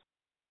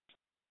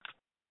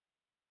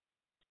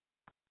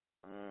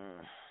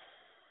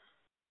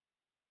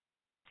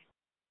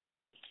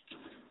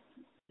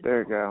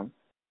 There you go.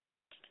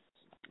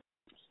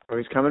 Oh,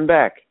 he's coming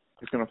back.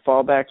 He's going to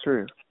fall back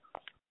through.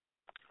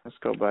 Let's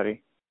go,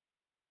 buddy.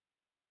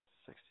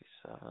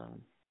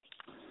 67.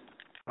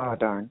 Oh,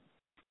 darn.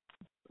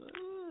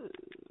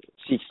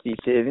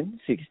 67,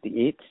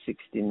 68,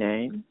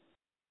 69.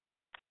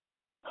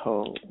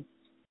 Oh.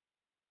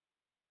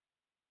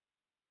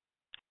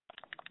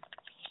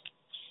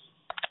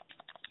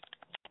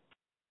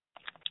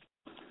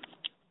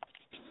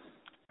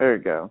 There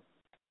you go.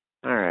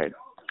 All right.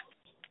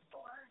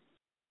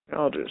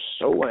 Y'all just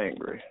so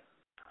angry.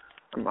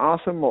 I'm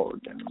Arthur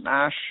Morgan, and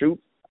I shoot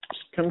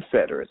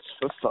Confederates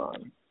for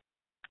fun.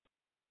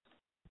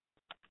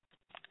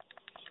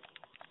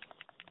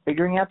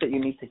 Figuring out that you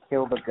need to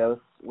kill the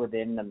ghosts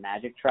within the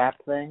magic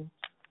trap thing.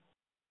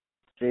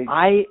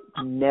 I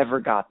never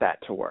got that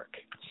to work.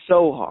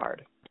 So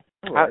hard.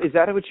 How, is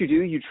that what you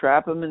do? You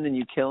trap them and then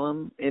you kill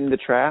them in the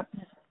trap?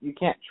 You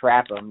can't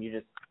trap them. You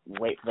just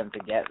wait for them to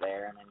get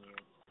there, and then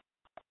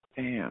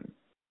you... Damn.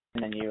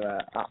 And then you, oh,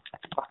 fuck.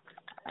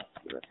 I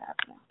see what's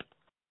happening.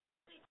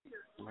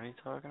 What are you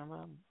talking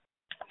about?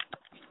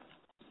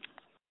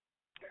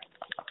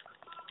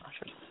 I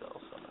should sell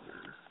some of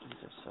these.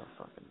 These are so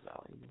fucking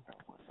valuable.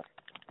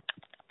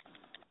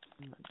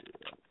 I'm gonna do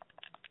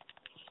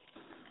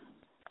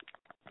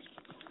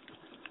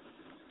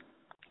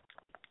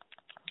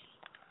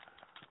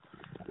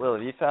that. Will,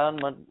 have you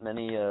found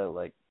many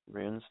like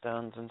rune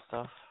stones and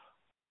stuff?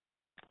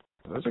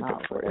 Those are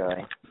good for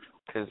you.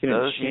 Because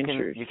those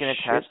you can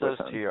attach those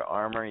to your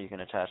armor. You can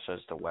attach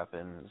those to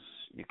weapons.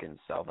 You can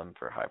sell them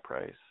for high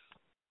price.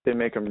 They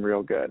make them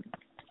real good.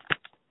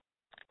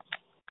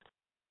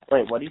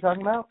 Wait, what are you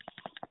talking about?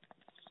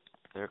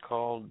 They're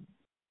called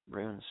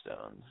rune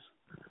stones.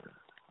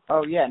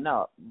 Oh yeah,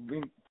 no.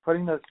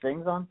 Putting those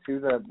things on to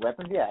the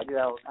weapons. Yeah, I do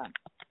that all the time.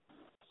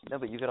 No,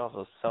 but you could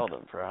also sell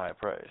them for a high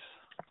price.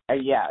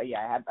 Yeah.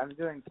 I'm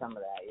doing some of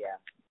that. Yeah.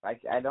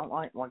 I don't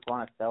want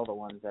to sell the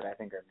ones that I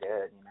think are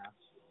good. You know.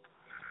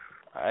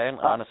 I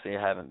honestly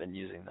haven't been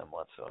using them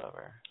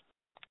whatsoever.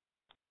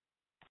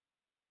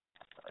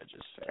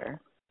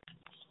 Fair.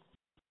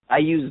 I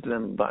used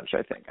them a bunch,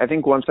 I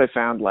think once I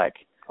found like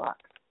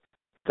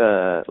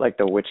the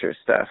Witcher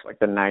stuff, like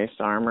the nice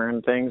armor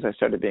and things, I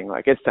started being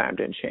like, it's time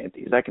to enchant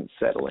these. I can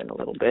settle in a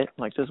little bit.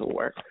 Like, this will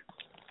work.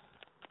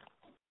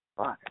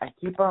 Fuck. I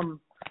keep feeling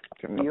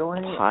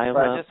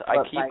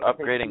I keep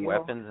upgrading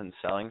weapons and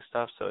selling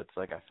stuff, so it's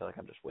like I feel like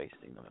I'm just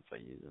wasting them if I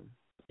use them.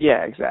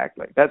 Yeah,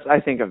 exactly. That's, I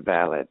think, a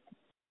valid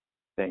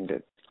thing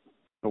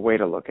a way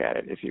to look at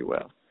it, if you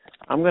will.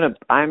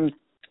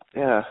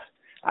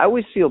 I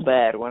always feel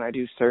bad when I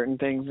do certain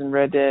things in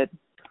Red Dead.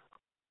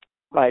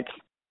 Like,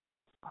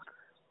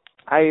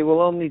 I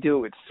will only do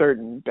it with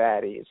certain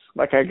baddies.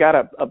 Like, I got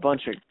a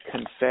bunch of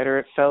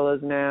Confederate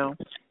fellas now,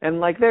 and,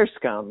 like, they're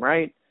scum,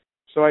 right?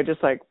 So I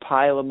just, like,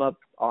 pile them up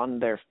on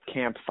their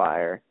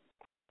campfire,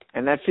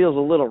 and that feels a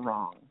little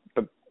wrong,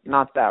 but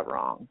not that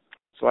wrong.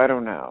 So I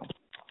don't know.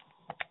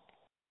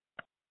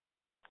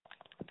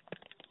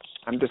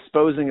 I'm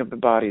disposing of the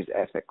bodies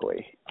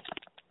ethically.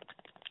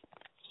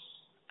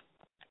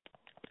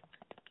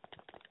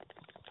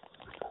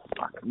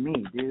 Fuck me,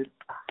 dude. Jesus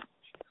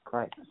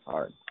Christ, that's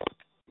hard.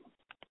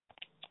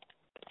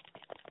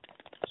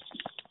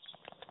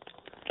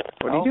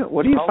 What are you doing?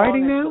 What are you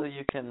fighting now? Until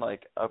you can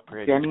like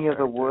upgrade. Jenny of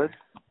the Woods.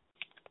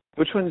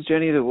 Which one's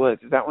Jenny of the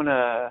Woods? Is that one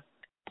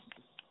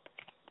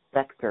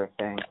Spectre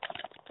thing.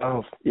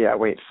 Oh, yeah,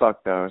 wait,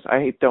 fuck those.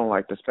 I don't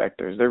like the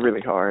Spectres. They're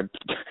really hard.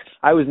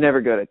 I was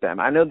never good at them.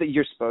 I know that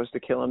you're supposed to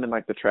kill them in,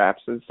 like, the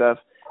traps and stuff,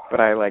 but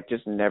I, like,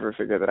 just never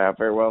figured that out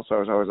very well, so I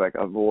was always like,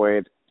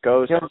 avoid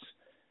ghosts. Okay,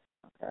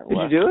 Did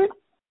you do it?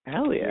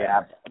 Hell yeah.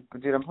 Yeah,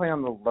 but dude, I'm playing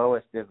on the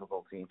lowest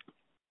difficulty.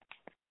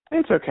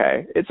 It's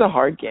okay. It's a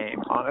hard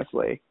game,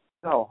 honestly.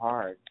 So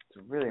hard. It's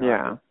really hard.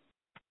 Yeah.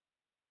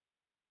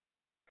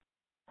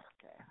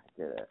 Okay, I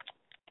did it.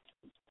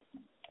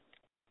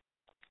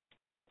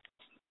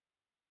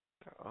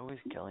 They're always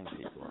killing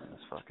people in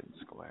this fucking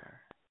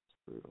square. It's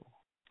brutal.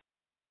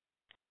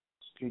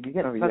 Dude, you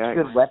get such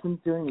good weapons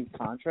doing these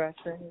contract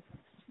things.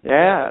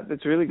 Yeah,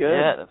 that's really good.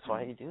 Yeah, that's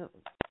why you do it.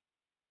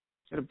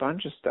 Get a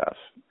bunch of stuff.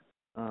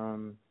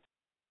 And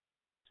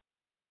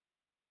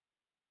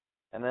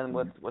then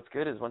what's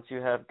good is once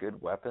you have good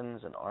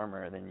weapons and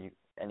armor, then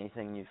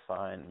anything you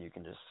find you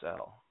can just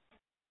sell.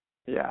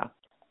 Yeah.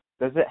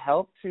 Does it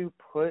help to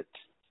put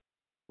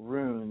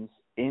runes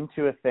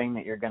into a thing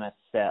that you're gonna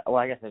sell? Well,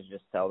 I guess I should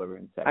just sell the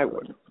runes separately. I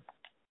wouldn't.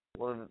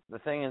 Well, the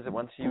thing is that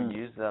once you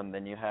use them,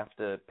 then you have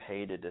to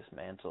pay to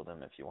dismantle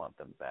them if you want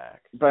them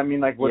back. But I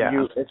mean, like,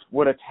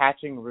 would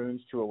attaching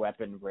runes to a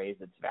weapon raise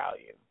its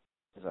value?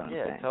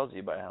 Yeah, it tells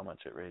you by how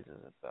much it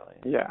raises its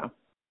value. Yeah.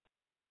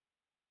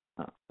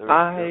 Oh.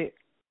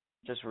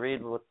 Just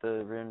read what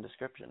the rune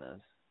description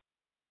is.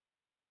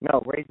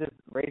 No, raises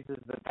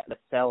the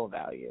sell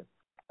value.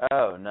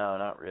 Oh, no,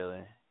 not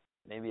really.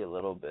 Maybe a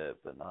little bit,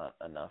 but not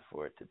enough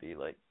for it to be,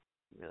 like,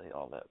 really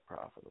all that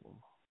profitable.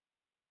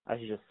 I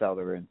should just sell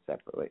the runes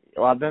separately.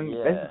 Well, then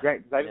this is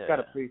great, because I just got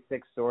a pretty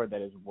sick sword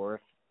that is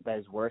worse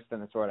than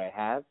the sword I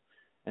have,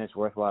 and it's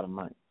worth a lot of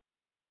money.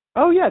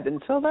 Oh, yeah, then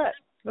sell that.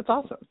 That's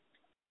awesome.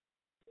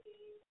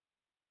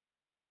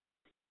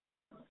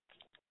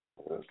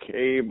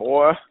 Okay,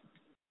 boy.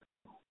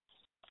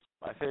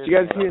 My favorite Did you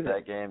guys thing hear about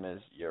that game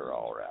is you're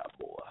all right,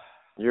 boy.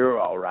 You're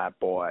all right,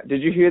 boy.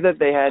 Did you hear that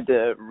they had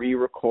to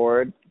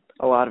re-record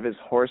a lot of his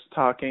horse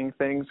talking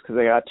things because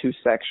they got too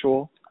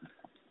sexual?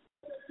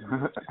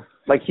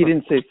 Like, he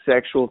didn't say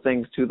sexual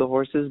things to the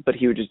horses, but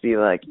he would just be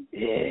like,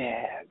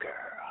 yeah,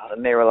 girl.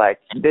 And they were like,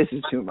 this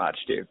is too much,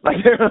 dude.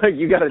 Like, they were like,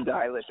 you got to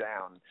dial it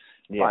down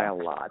by a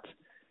lot.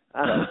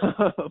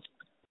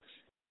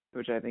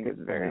 Which I think is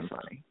very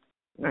funny.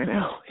 I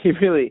know.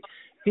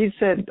 He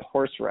said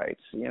horse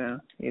rights, you know?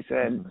 He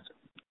said,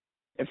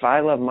 if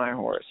I love my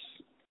horse,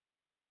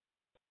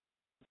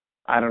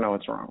 I don't know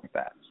what's wrong with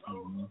that.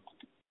 Mm-hmm.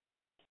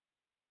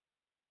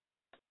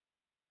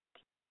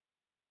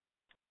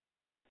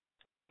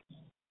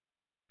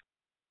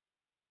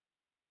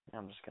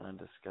 I'm just going to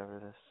discover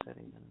this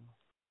city.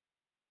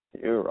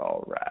 You're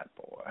all right,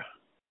 boy.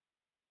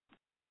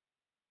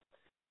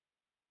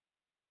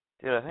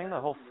 Dude, I think the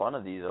whole fun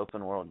of these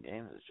open world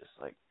games is just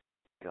like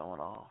going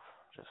off,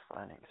 just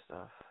finding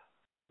stuff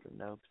for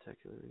no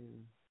particular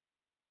reason.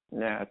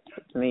 Yeah,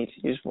 it's neat.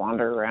 You just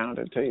wander around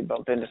until you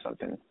bump into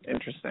something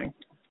interesting.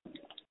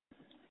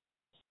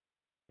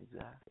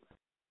 Exactly.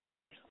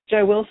 Which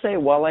I will say,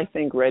 while I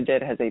think Red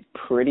Dead has a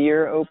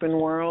prettier open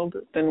world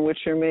than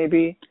Witcher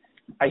maybe,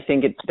 I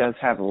think it does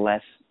have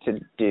less to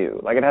do.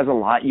 Like, it has a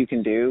lot you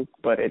can do,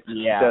 but it's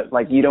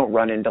like you don't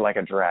run into like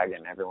a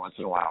dragon every once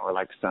in a while, or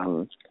like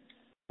some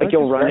like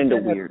you'll run into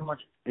weird. So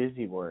much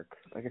busy work.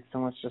 Like, it's so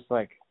much just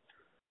like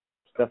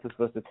stuff that's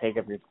supposed to take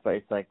up your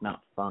space, like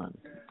not fun.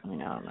 I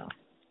mean, I don't know.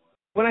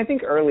 When I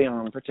think early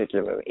on,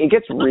 particularly, it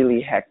gets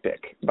really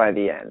hectic by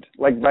the end.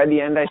 Like, by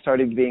the end, I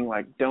started being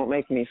like, don't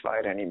make me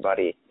fight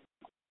anybody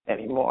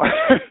anymore.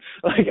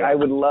 Like, I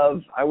would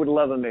love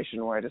a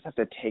mission where I just have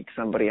to take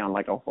somebody on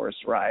like a horse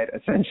ride,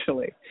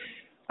 essentially.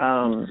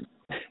 But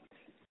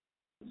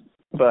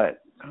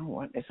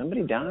what is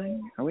somebody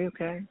dying? Are we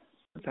okay?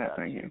 What's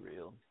happening here?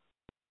 Real.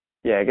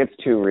 Yeah, it gets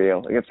too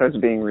real. It starts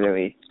being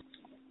really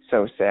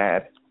so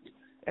sad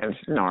and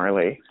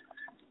gnarly.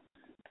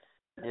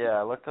 Yeah,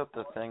 I looked up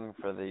the thing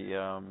for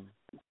the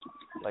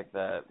like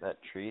that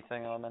tree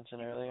thing I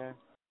mentioned earlier.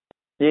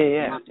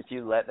 Yeah. If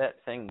you let that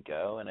thing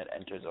go and it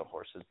enters a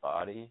horse's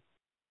body,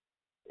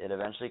 it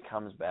eventually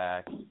comes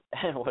back,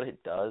 and what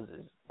it does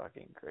is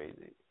fucking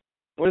crazy.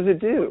 What does it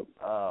do?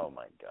 Oh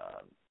my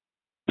god.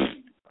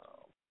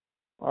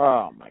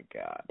 Oh my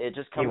god. It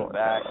just comes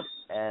back,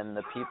 and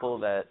the people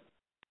that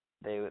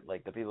they would,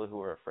 like, the people who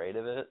were afraid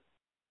of it,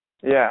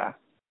 Yeah.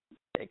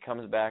 it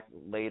comes back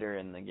later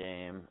in the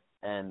game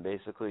and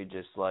basically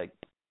just, like,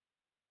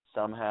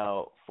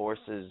 somehow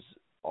forces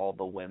all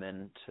the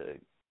women to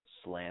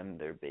slam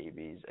their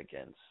babies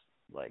against,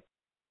 like,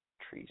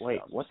 tree Wait,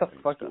 stumps. what the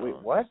and fuck? stones. Wait,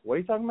 what? What are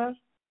you talking about?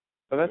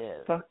 But that's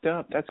Yeah. fucked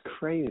up. That's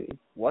crazy.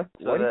 What?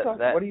 So What are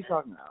that- you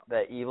talking about?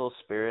 That evil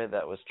spirit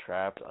that was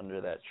trapped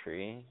under that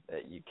tree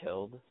that you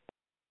killed,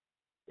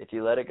 if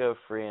you let it go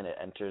free and it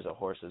enters a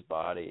horse's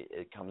body,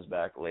 it comes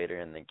back later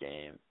in the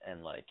game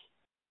and, like,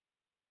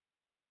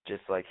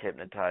 just, like,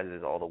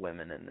 hypnotizes all the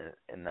women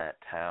in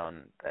that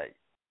town that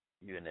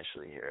you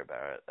initially hear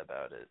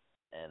about it,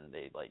 and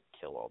they, like,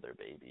 kill all their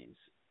babies.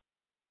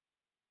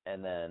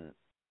 And then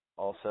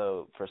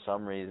also, for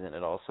some reason,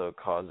 it also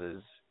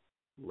causes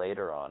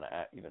later on,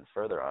 even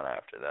further on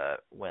after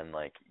that, when,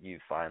 like, you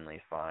finally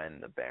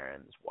find the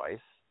Baron's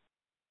wife,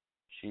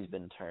 she's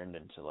been turned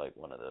into, like,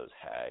 one of those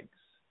hags.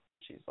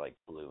 She's, like,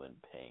 blue and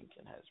pink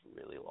and has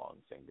really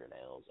long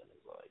fingernails and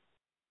is, like,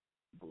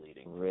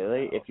 bleeding.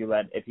 Really? If you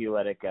let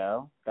it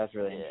go, that's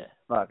really interesting.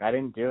 Fuck, I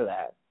didn't do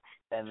that.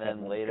 And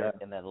then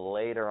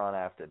later on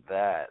after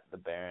that, the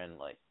Baron,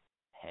 like,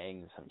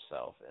 hangs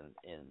himself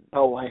in.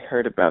 Oh, I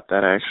heard about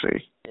that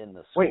actually. In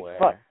the square. Wait,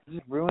 fuck.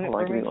 Just ruin it Hold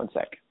on, for give me. me 1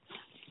 sec.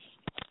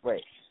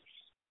 Wait.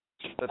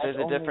 But there's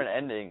a different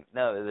ending.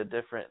 No, there's a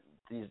different.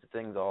 These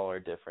things all are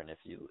different if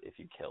you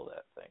kill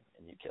that thing,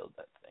 and you killed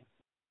that thing.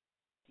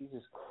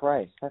 Jesus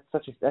Christ,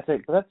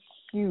 that's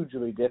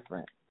hugely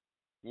different.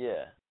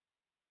 Yeah.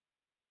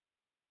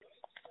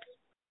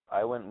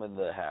 I went with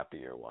the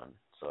happier one,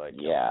 so I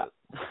killed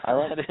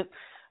it.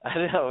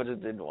 I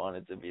just didn't want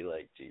it to be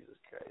like Jesus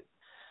Christ.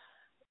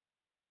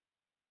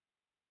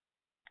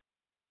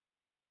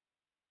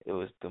 It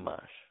was too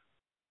much.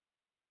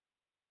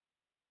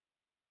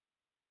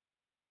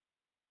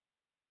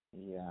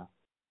 Yeah.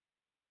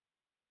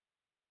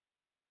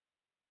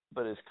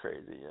 But it's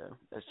crazy, yeah.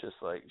 It's just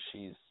like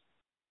she's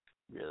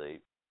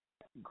really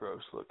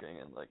gross looking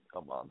and like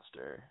a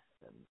monster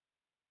and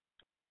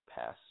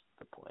past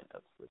the point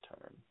of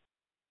return.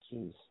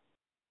 Jeez.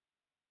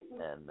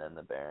 And then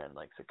the Baron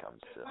like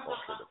succumbs to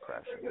ultra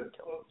depression and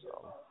kills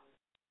himself.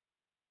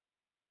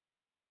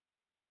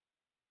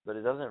 But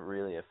it doesn't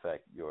really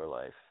affect your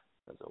life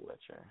as a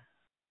Witcher,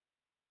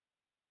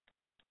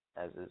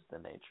 as is the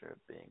nature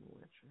of being a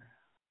Witcher.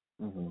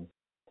 Mhm.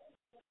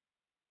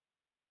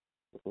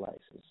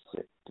 Life is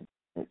sick.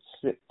 It's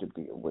sick to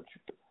be a Witcher.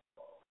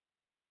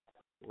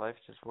 Life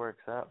just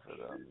works out for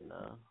them, you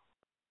know.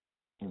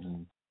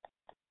 Mhm.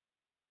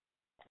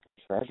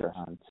 Treasure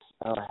hunts.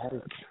 Oh, I had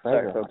a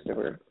Sorry, treasure folks.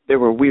 hunt. There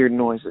were weird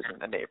noises in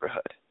the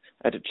neighborhood.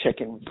 I had to check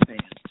in with the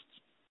fan.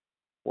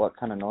 What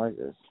kind of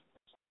noises?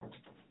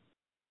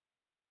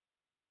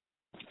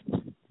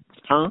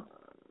 Huh?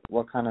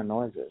 What kind of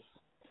noises?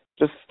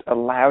 Just a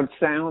loud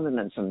sound and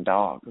then some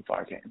dog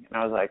barking. And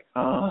I was like,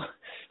 oh.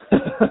 I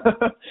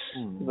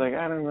was like,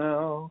 I don't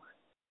know.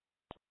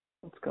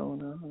 What's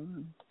going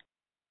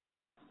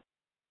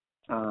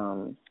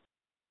on?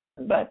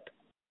 But,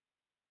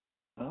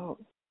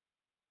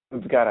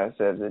 we've got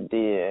ourselves a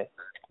deer.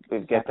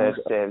 We've got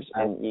ourselves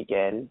an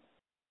eagle.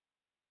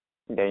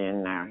 There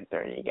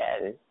you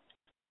go.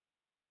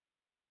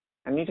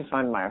 I need to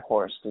find my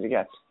horse because he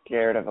got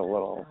scared of a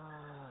little.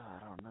 I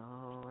don't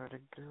know where to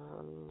go.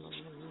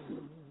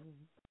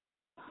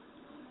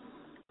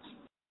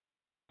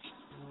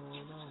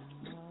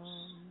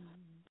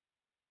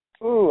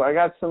 Ooh, I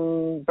got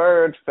some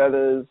bird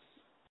feathers.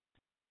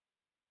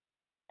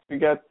 We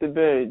got the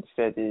bird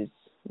feathers.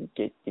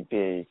 Get the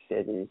bird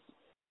feathers.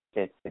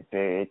 Get the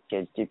bird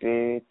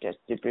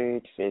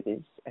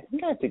feathers. I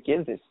think I have to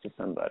give this to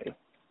somebody.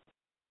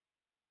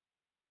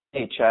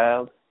 Hey,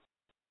 child.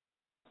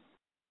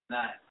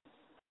 Nice.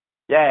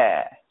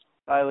 Yeah.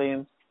 Bye,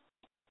 Liam.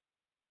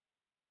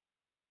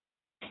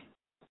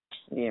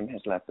 Liam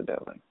has left the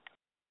building.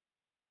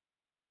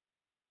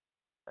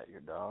 Is that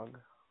your dog?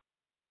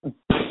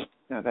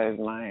 No, that is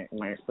my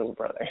little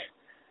brother.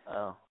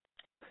 Oh.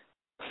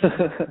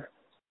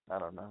 I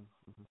don't know.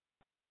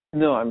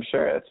 No, I'm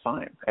sure it's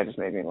fine. That just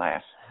made me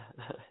laugh.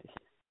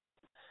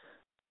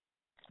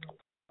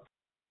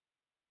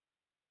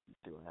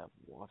 Do I have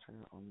water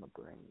on the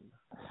brain?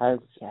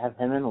 Have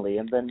him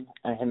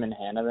and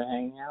Hannah been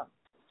hanging out?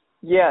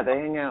 Yeah, they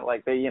hang out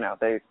like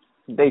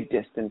they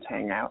distance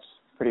hang out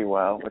pretty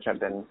well, which I've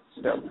been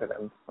stoked for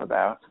them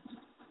about.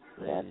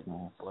 That's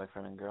nice.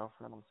 Boyfriend and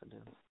girlfriend, what's it do?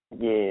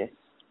 Yes.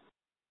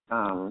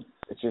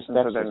 It's your so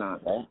stepsister, they're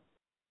not. right?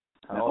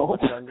 How old?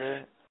 What's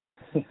younger?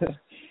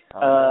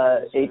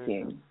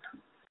 18.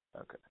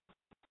 Okay.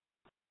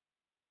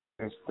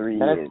 There's 3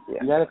 years.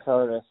 Yeah. You gotta tell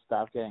her to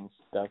stop getting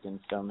stuck in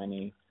so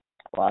many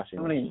washing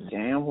So many machines.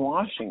 damn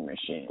washing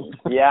machines.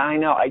 Yeah, I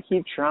know. I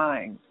keep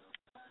trying,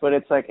 but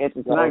it's like it's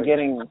not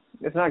getting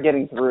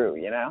through.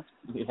 You know.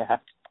 Yeah.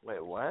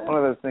 Wait, what? One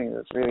of those things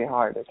that's really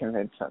hard to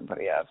convince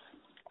somebody of.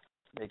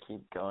 They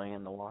keep going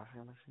in the washing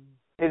machine?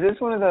 Is this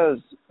one of those?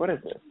 What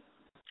is this?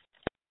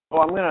 Oh,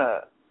 I'm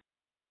gonna.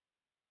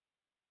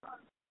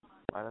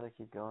 Why do they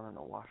keep going in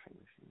the washing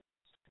machine?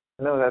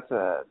 No, that's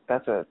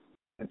a.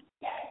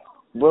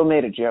 Will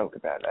made a joke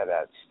about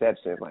that step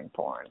sibling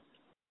porn.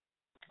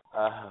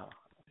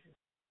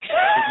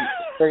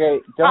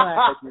 Sergey, don't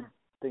act like you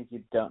think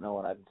you don't know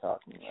what I'm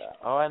talking about.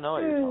 Oh, I know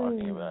what you're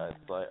talking about.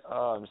 It's like,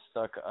 oh, I'm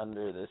stuck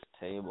under this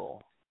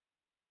table.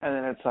 And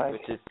then it's like,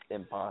 which is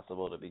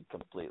impossible to be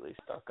completely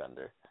stuck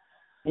under.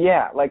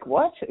 Yeah, like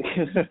what?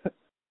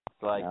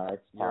 Like No,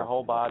 it's your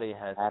whole possible. body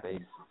has Happens.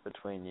 space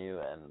between you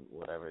and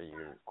whatever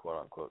you're quote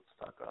unquote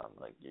stuck on.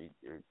 Like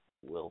you're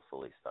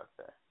willfully stuck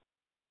there.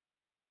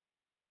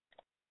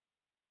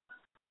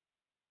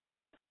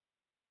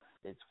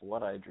 It's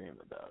what I dream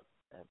about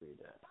every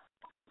day.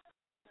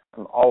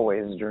 I'm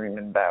always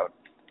dreaming about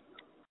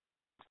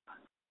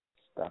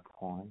Stuck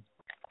porn.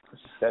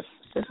 step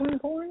sibling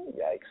porn.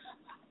 Yikes!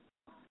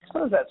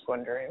 What is that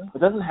one dream? It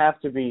doesn't have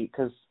to be,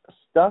 because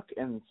stuck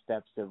and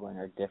step sibling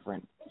are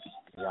different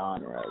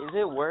genres. Is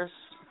it worse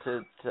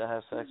to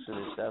have sex with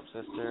your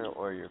stepsister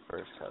or your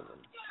first cousin?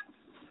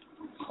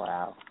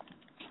 Wow.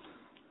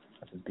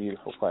 That's a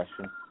beautiful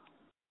question.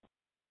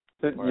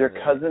 Your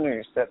cousin or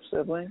your step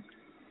sibling?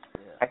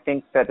 Yeah. I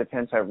think that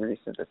depends how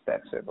recent the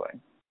step sibling.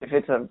 If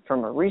it's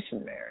from a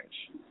recent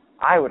marriage,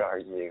 I would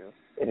argue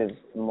it is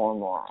more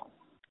moral.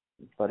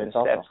 But it's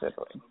step also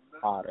sibling.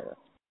 hotter.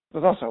 It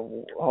was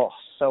also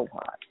so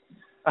hot.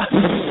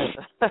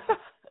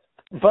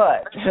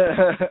 But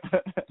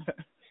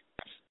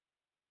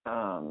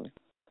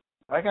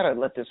I gotta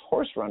let this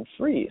horse run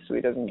free so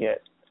he doesn't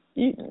get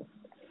eaten.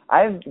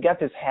 I've got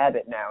this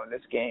habit now in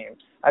this game.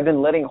 I've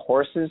been letting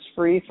horses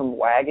free from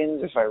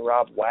wagons if I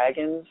rob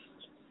wagons,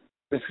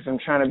 just because I'm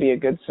trying to be a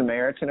good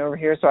Samaritan over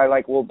here. So I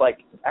will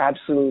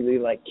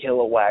absolutely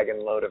kill a wagon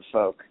load of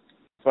folk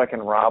so I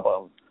can rob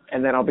them,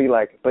 and then I'll be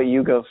like, "But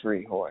you go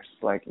free, horse.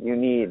 You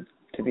need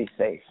to be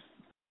safe."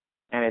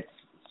 And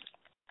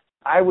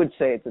I would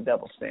say it's a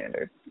double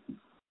standard.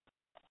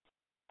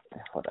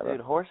 Whatever.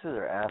 Dude, horses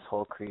are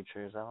asshole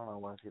creatures. I don't know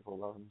why people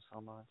love them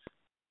so much.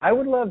 I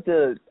would love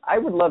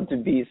to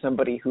be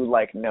somebody who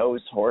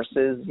knows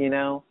horses, you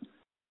know?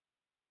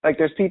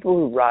 There's people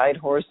who ride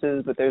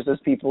horses, but there's those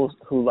people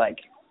who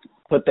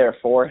put their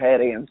forehead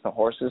against the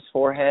horse's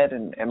forehead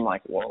and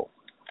whoa.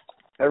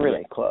 They're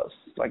really close.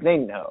 They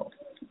know.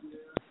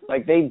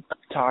 They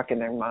talk in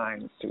their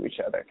minds to each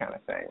other kind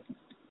of thing.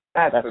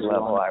 That's the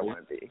level I want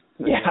to be.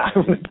 So yeah,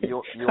 you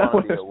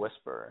want to be a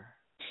whisperer.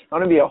 I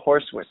want to be a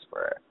horse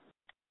whisperer.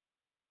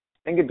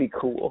 I think it'd be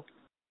cool.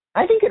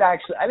 I think it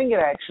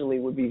actually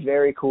would be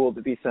very cool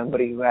to be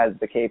somebody who has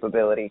the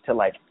capability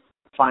to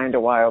find a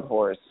wild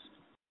horse,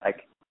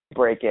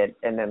 break it,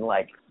 and then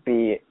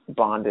be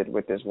bonded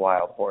with this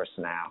wild horse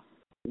now.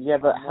 Yeah,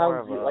 but I'm how more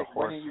of a when are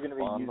horse you going to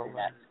be fondler. using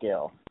that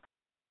skill?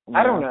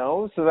 I don't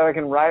know, so that I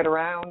can ride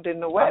around in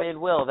the wet. I mean,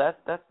 Will, that's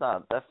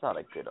not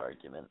a good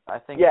argument. I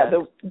think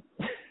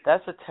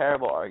that's a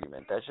terrible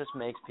argument. That just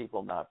makes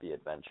people not be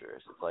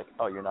adventurous. It's like,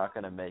 oh, you're not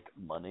going to make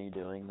money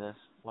doing this?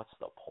 What's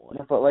the point?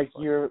 Yeah, but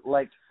you're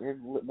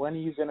when are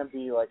you going to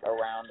be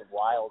around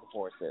wild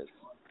horses?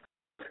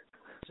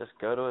 Just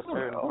go to a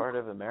certain part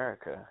of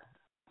America.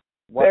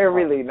 They're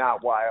really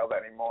not wild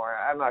anymore.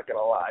 I'm not going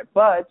to lie,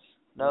 but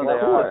no, they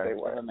are. They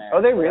were.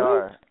 Oh, they really?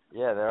 Are.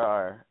 Yeah, there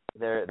are.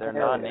 They're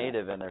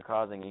non-native and they're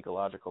causing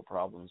ecological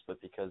problems,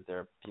 but because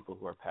they're people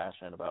who are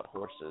passionate about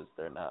horses,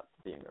 they're not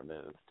being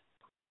removed.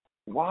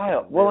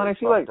 Wild. Well, and I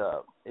feel as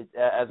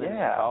an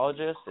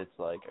ecologist, it's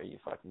like, are you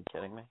fucking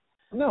kidding me?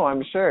 No,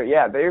 I'm sure.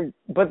 Yeah, they're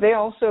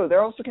also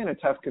kind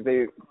of tough because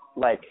they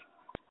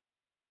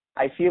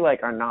I feel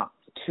are not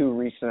too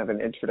recent of an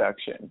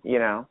introduction. You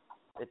know.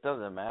 It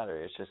doesn't matter.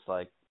 It's just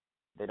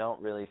they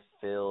don't really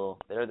feel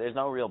there's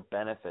no real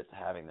benefit to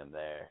having them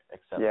there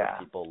except that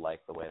people like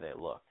the way they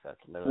look. That's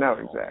literally the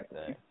only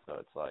thing. So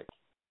it's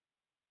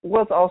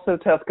well, it's also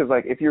tough because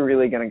if you're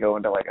really going to go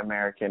into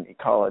American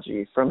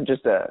ecology from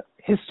just a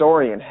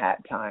historian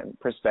hat time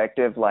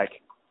perspective,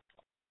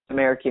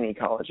 American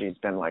ecology has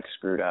been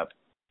screwed up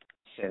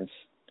since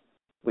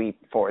we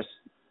forced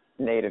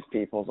native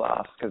peoples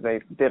off because they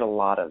did a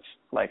lot of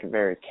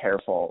very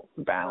careful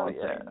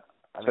balancing.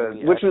 I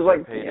mean, which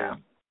was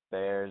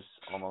bears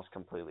almost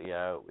completely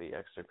out. We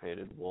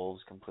extirpated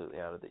wolves completely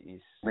out of the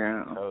east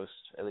coast,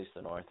 at least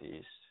the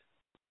northeast.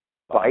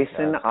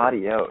 Bison,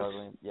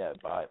 adios. Yeah,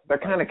 they're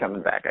kind of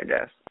coming back, I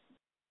guess.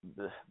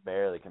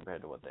 Barely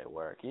compared to what they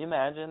were. Can you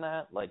imagine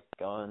that?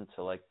 Going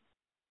to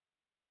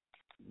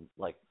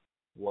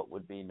what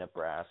would be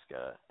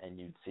Nebraska, and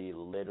you'd see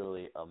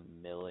literally 1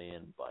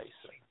 million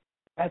bison.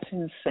 That's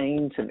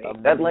insane to me.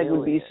 That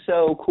would be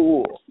so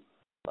cool.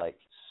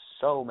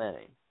 So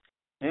many.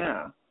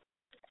 Yeah.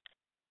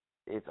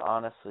 It's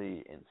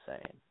honestly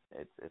insane.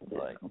 It's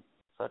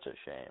such a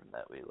shame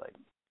that we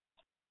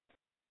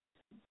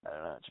I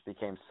don't know. It just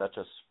became such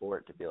a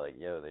sport to be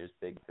yo, there's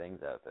big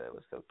things out there.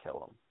 Let's go kill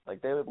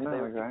them.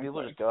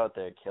 People just go out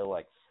there and kill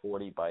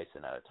 40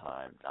 bison at a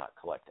time, not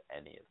collect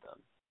any of them.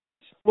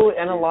 Well,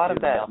 and a lot of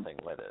that. Nothing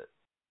with it.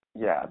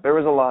 Yeah, there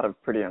was a lot of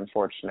pretty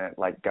unfortunate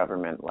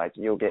government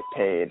you'll get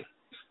paid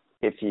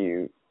if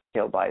you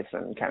kill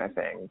bison kind of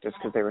thing, just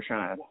because they were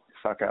trying to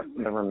fuck up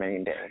the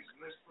remaining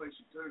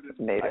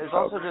native It's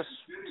folks. also just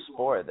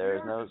sport.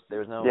 There's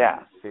no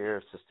Yeah. fear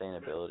of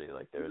sustainability.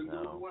 Like there's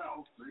no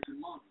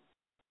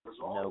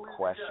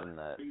question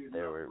that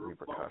there were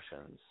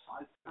repercussions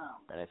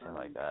or anything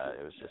like that.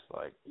 It was just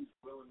like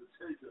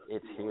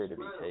it's here to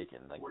be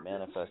taken. Like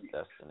Manifest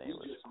Destiny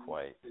was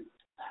quite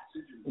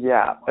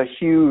a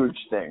huge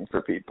thing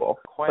for people.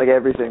 Quite like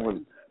everything was,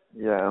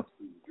 yeah.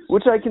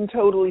 Which I can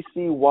totally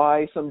see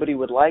why somebody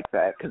would like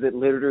that, because it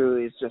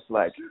literally is just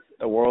like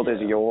the world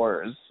is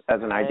yours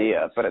as an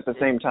idea, but at the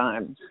same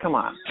time, come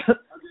on.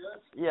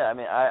 Yeah, I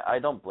mean, I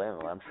don't blame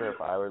them. I'm sure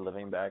if I were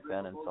living back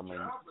then and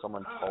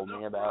someone told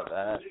me about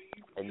that,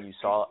 and you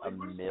saw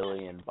 1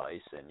 million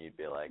bison, you'd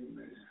be like,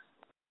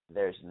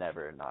 there's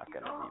never not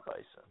going to be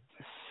bison.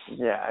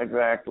 Yeah,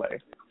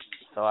 exactly.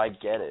 So I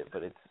get it,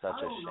 but it's such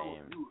a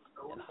shame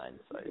in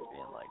hindsight,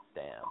 being like,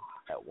 damn,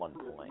 at one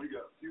point,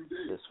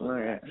 this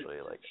was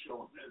actually like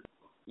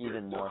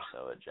even more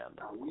so a gem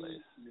of a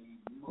place.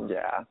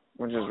 Yeah,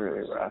 which is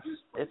really rough.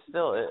 It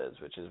still is,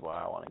 which is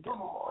why I want to get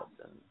involved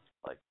in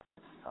like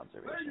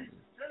conservation.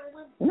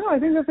 No, I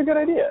think that's a good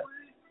idea.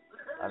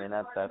 I mean,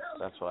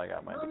 that's what I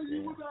got my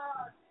degree in.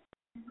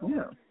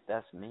 Yeah.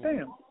 That's me.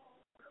 Damn.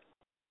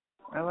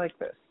 I like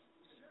this.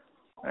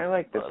 I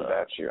like this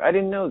about you. I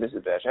didn't know this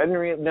about you. I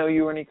didn't know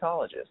you were an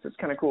ecologist. It's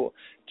kind of cool.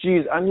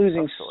 Jeez, I'm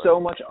losing so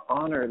much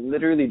honor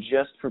literally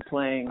just for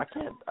playing.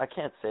 I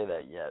can't say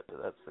that yet,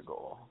 but that's the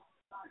goal.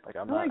 Like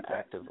I'm not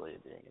actively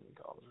being an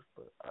ecologist,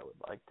 but I would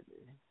like to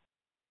be.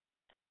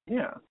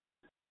 Yeah.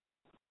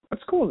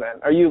 That's cool then.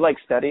 Are you like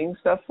studying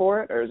stuff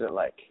for it, or is it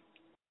like?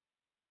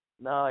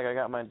 No, like I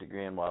got my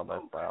degree in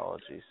wildlife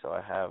biology, so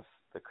I have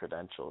the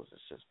credentials.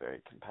 It's just very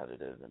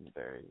competitive and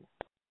very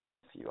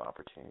few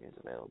opportunities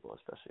available,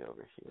 especially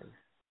over here.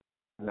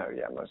 No,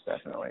 yeah, most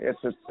definitely.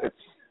 It's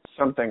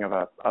something of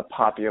a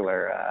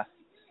popular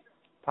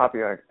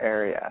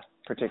area,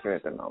 particularly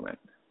at the moment.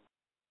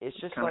 It's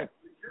just like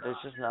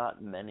there's just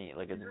not many.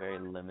 Like it's very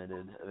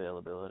limited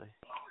availability.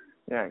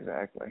 Yeah,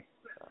 exactly.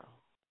 So.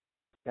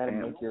 Gotta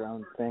make your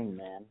own thing,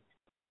 man.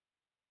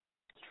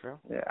 It's true.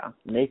 Yeah.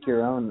 Make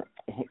your own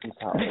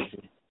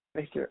ecology.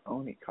 Make your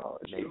own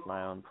ecology. Make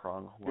my own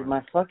pronghorn. Dude,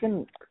 my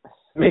fucking...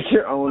 Make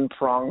your own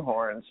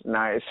pronghorns.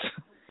 Nice.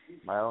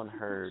 My own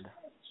herd.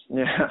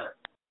 Yeah.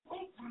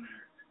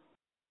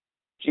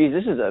 Geez,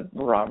 this is a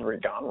robbery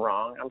gone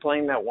wrong. I'm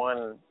playing that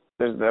one...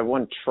 There's that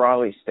one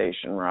trolley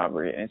station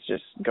robbery, and it's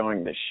just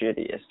going the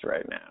shittiest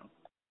right now.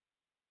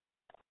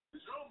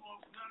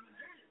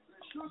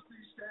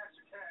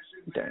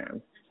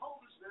 Damn.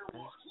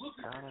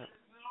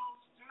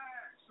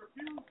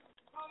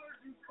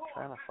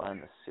 Trying to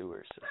find the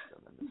sewer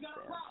system in this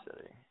damn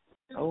city.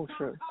 Oh,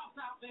 true.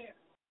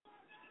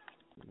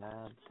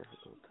 Mad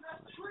difficult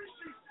time.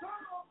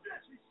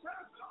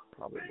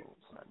 Probably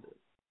won't find it.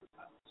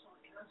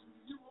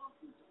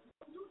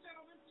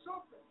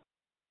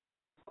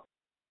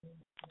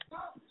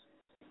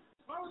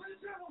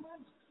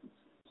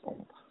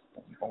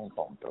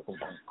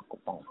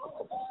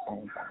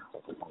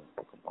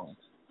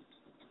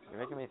 You're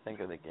making me think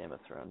of the Game of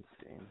Thrones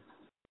scene.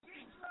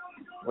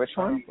 Which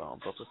one?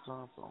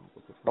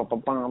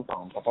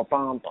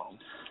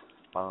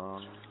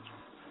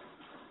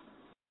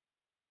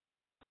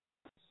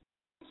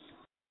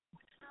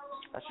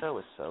 That show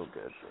was so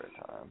good for a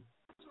time.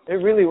 It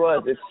really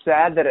was. It's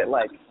sad that it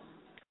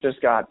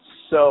just got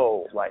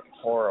so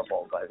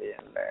horrible by the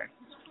end there.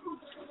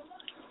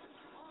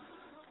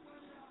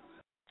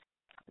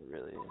 It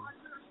really is.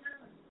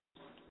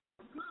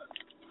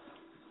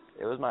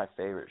 It was my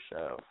favorite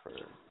show for...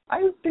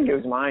 I think it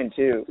was mine,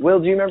 too. Will,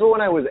 do you remember when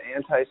I was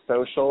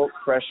antisocial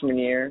freshman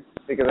year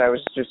because I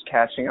was just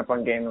catching up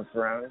on Game of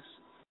Thrones?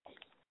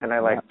 And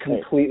I,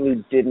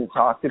 completely didn't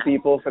talk to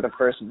people for the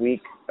first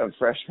week of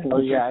freshman year. Oh,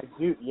 yeah, I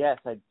do. Yes,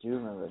 I do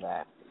remember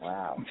that.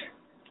 Wow.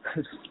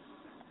 It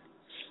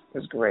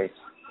was great.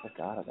 I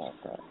forgot about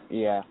that.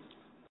 Yeah.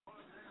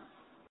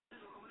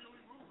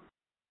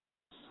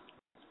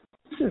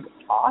 This is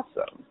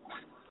awesome.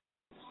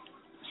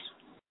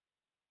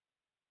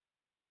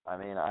 I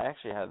mean, I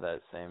actually had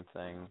that same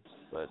thing,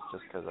 but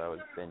just because I was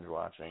binge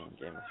watching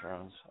Game of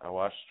Thrones. I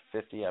watched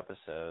 50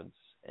 episodes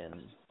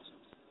in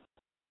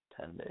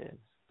 10 days.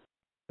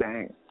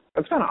 Dang.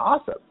 That's kind of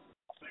awesome.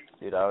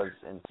 Dude, I was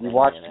insane. You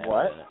watched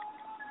what?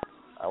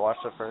 I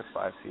watched the first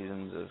 5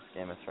 seasons of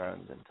Game of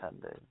Thrones in 10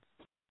 days.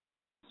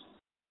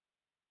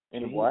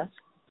 In what?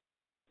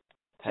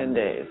 10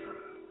 days.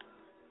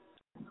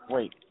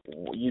 Wait,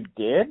 you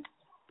did?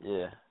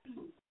 Yeah.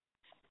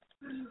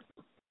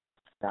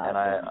 God, and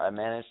I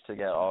managed to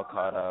get all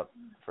caught up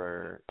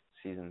for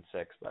season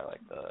 6 by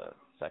the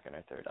second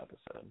or third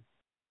episode.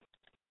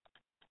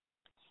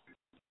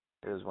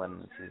 It was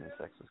when season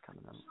 6 was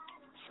coming out.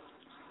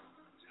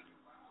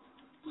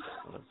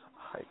 I was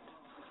hyped.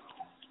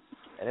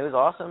 And it was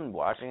awesome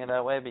watching it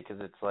that way because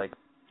it's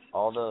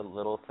all the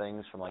little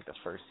things from the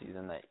first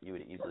season that you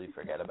would easily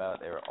forget about,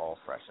 they were all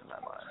fresh in my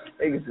mind.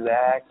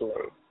 Exactly.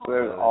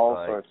 There's all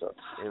sorts of...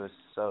 It was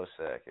so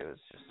sick. It was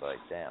just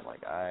damn,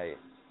 I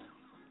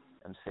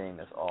am seeing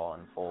this all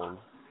unfold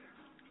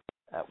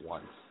at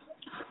once,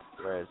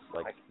 whereas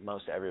like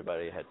most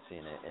everybody had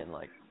seen it in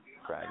like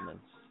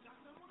fragments.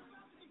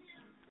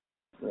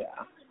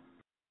 Yeah.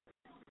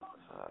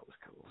 So that was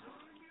cool.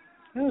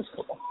 It was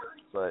cool.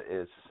 But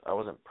I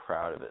wasn't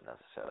proud of it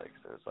necessarily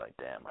because it was like,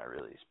 damn, I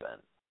really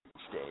spent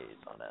days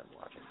on end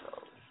watching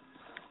television.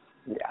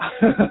 Yeah.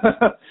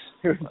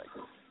 Like,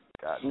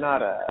 God,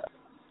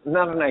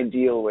 not an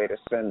ideal way to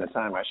spend the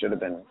time. I should have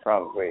been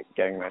probably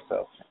getting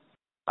myself.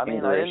 I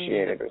mean, I didn't mean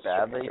ingratiated it with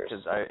badly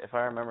strangers. because if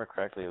I remember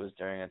correctly, it was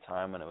during a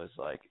time when it was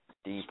like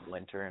deep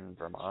winter in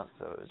Vermont,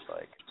 so it was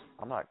like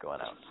I'm not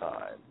going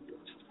outside.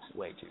 It's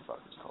way too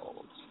fucking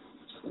cold.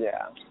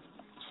 Yeah.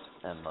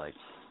 And like,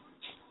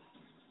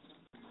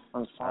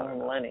 I'm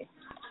following Lenny.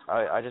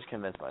 I just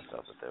convinced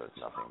myself that there was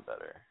nothing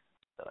better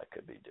that I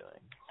could be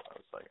doing. So I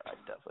was like, I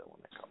definitely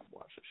want to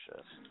watch this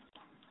shit.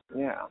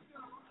 Yeah.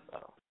 So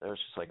there was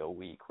just like a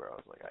week where I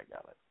was like, I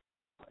gotta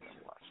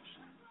watch this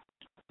shit.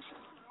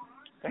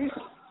 Damn.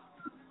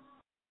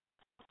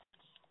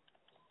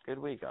 Good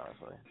week,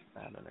 honestly.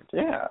 Bad entertainment.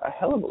 Yeah, a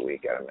hell of a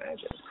week, I'd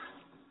imagine.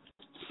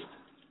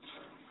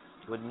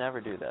 Would never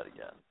do that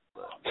again.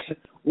 But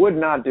Would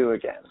not do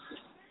again.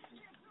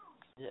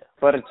 yeah.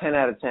 But a 10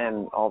 out of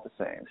 10 all the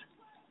same.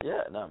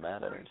 Yeah, not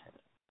mad entertainment.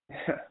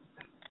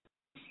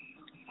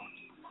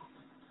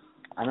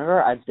 I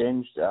remember I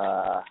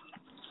binged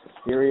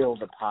Serial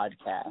the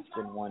podcast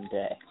in one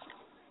day.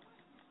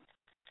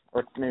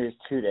 Or maybe it was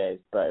 2 days,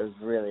 but it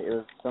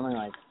was something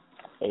like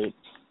 8,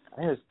 I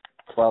think it was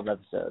 12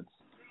 episodes.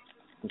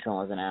 Each one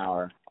was an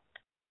hour.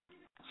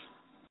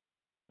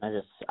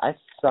 I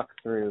suck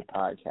through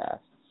podcasts.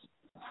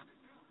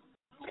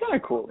 It's kind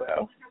of cool,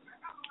 though.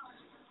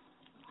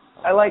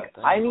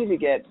 I need to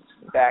get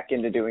back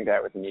into doing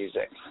that with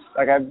music.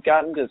 Like, I've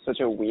gotten to such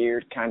a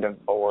weird kind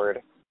of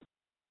bored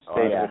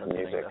stage with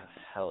music.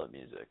 Hell of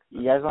music.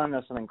 You guys want to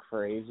know something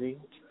crazy?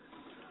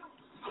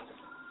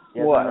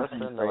 What? I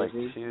listened to like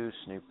 2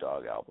 Snoop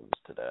Dogg albums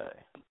today.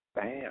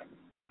 Bam.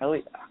 Hell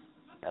yeah.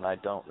 And I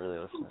don't really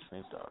listen to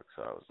Snoop Dogg,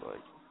 so I was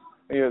like...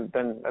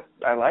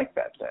 I like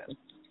that then.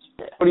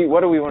 Yeah.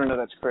 What do we want to know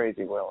that's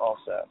crazy, Will,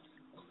 also?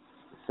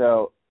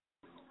 So,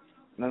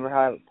 remember how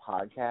I have a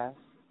podcast?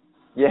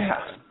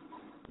 Yeah.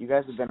 You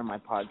guys have been on my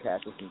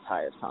podcast this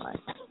entire time.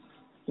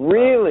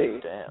 Really?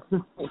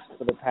 Damn.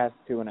 For the past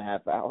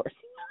 2.5 hours.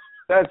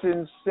 That's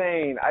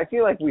insane. I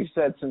feel like we've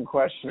said some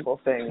questionable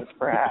things,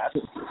 perhaps.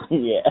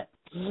 Yeah.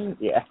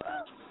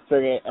 So,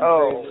 okay,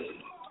 Oh.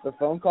 the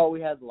phone call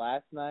we had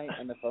last night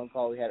and the phone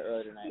call we had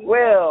earlier tonight.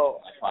 Will!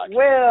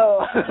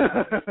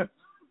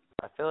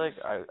 I feel like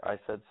I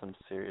said some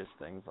serious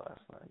things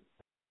last night.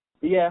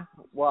 Yeah.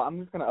 Well, I'm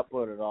just going to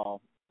upload it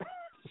all.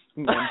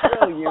 Will,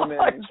 human.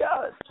 Oh my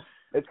God.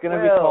 It's going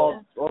to be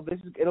called,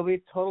 it'll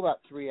be total about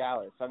 3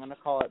 hours. So I'm going to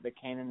call it the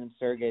Kanan and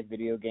Sergey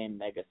Video Game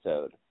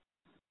Megasode.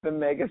 The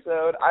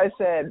Megasode?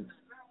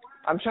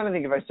 I'm trying to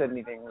think if I said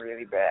anything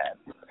really bad.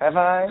 Have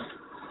I?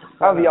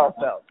 How have y'all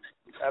felt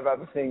about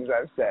the things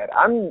I've said?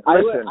 I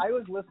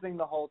was listening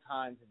the whole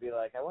time to be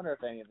like, I wonder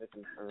if any of this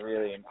is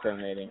really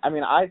incriminating. I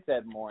mean, I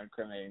said more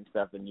incriminating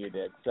stuff than you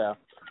did. So,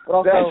 but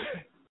also,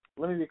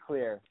 let me be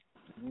clear: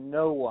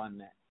 no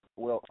one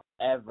will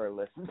ever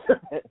listen to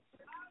this.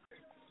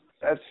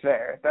 That's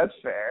fair.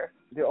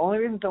 The only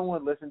reason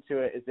someone would listen to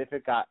it is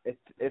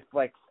if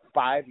like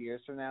 5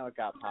 years from now it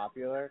got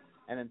popular,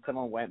 and then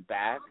someone went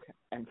back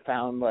and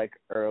found like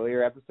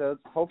earlier episodes.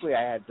 Hopefully,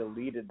 I had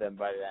deleted them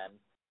by then.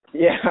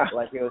 Yeah.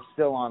 Like it was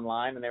still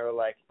online, and they were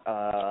like,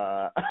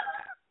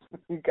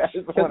 you guys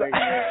want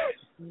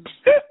to,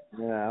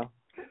 you know.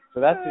 So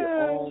that's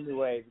the only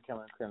way to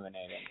become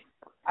incriminating.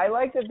 I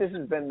like that this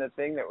has been the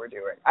thing that we're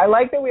doing. I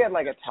like that we had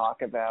like a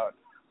talk about,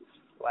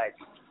 like,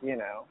 you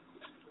know,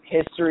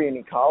 history and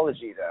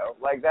ecology, though.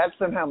 Like, that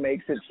somehow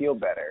makes it feel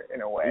better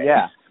in a way.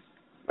 Yeah.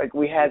 Like,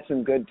 we had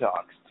some good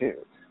talks,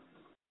 too.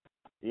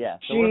 Yeah.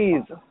 So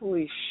jeez,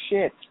 holy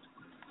shit.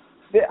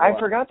 I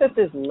forgot that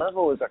this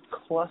level is a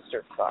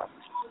clusterfuck.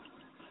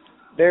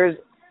 There's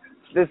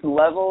this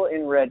level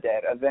in Red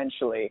Dead,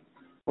 eventually,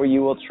 where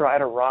you will try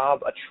to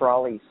rob a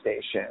trolley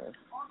station.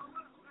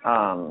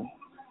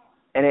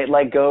 And it,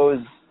 like, goes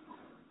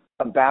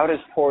about as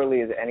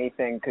poorly as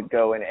anything could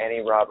go in any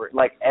robbery.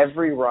 Like,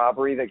 every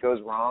robbery that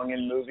goes wrong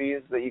in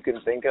movies that you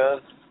can think of,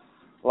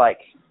 like,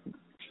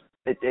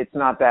 it's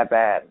not that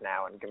bad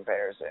now in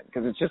comparison.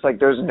 Because it's just, like,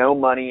 there's no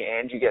money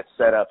and you get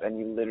set up and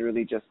you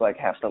literally just, like,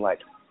 have to, like,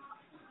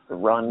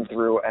 run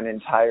through an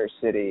entire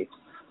city.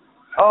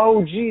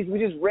 Oh, geez, we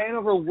just ran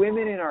over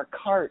women in our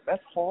cart.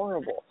 That's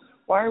horrible.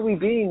 Why are we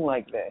being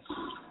like this?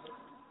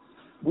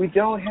 We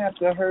don't have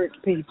to hurt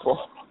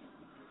people.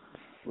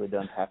 We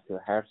don't have to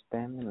hurt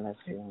them unless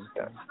you want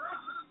to.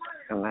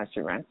 Unless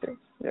you want to.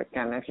 You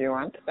can if you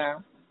want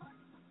to.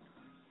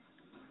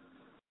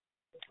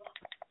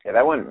 Yeah,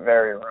 that went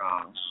very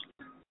wrong.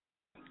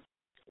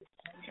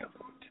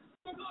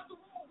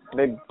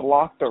 They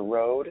blocked the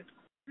road?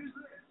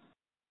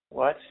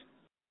 What?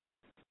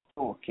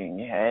 Fucking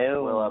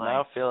hell. Well, I'm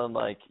now feeling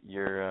like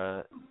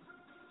your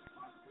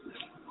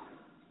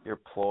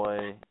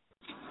ploy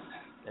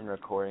in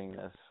recording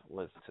this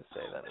was to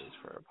say that it was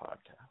for a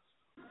podcast.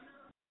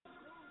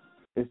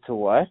 Is to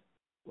what?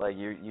 Like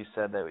you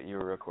said that you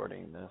were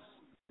recording this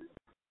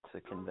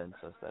to convince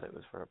us that it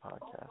was for a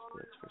podcast,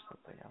 but it's for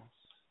something else.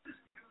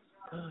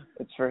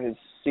 It's for his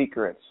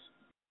secrets.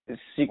 His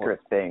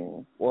secret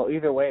thing. Well,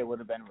 either way, it would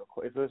have been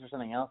recorded. If it was for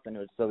something else, then it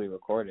would still be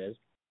recorded.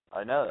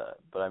 I know that,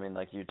 but I mean,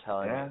 like you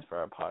telling me Yeah. it's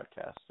for a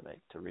podcast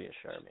to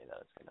reassure me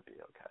that it's going to be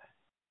okay.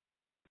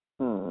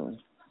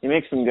 You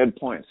make some good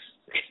points.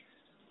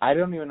 I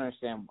don't even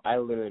understand. I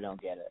literally don't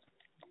get it.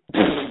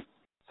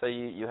 So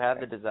you have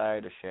the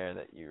desire to share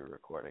that you're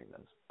recording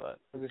this, but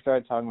We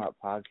started talking about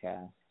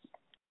podcasts.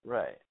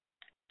 right.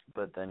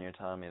 But then you're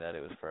telling me that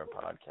it was for a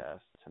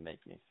podcast to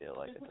make me feel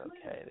like it's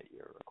okay that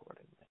you're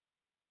recording it.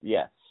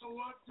 Yes,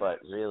 But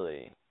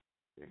really,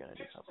 you're going to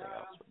do something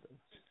else with this.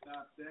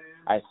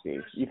 I see.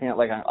 You think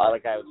like I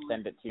would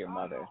send it to your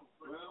mother?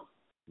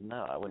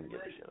 No, I wouldn't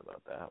give a shit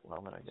about that. Why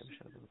would I give a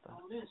shit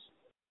about that?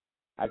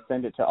 I'd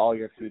send it to all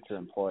your future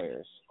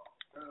employers.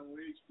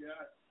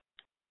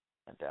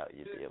 I doubt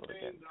you'd be able to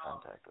get in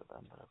contact with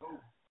them, but okay.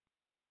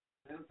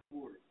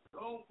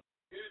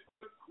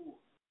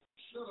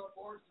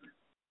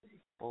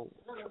 Well,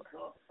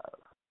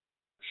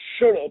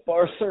 Shut up,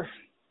 Arthur.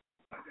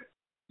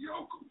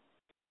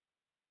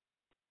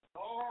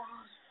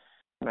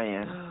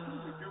 Man,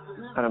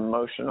 an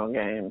emotional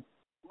game.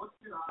 Let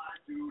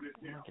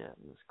me get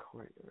in this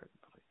courtyard,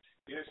 please.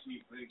 Guess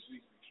he thinks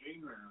he's the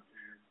king around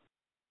here.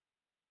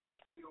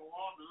 You don't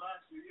want the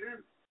likes of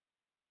you.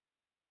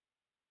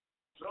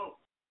 So,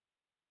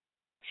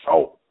 So,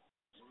 what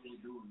are we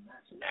doing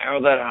next? now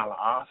that I'm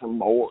off of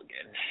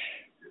Morgan,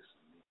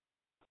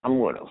 I'm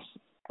going to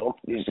fuck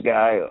this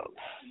guy up.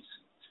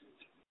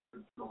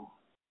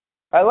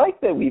 I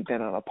like that we've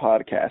been on a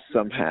podcast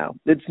somehow.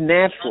 It's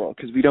natural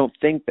because we don't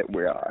think that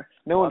we are.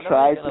 No one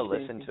tries I'm to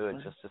gonna listen to it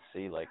just to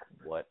see like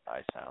what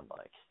I sound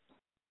like.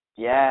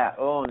 Yeah.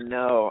 Oh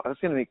no, that's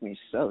gonna make me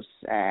so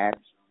sad.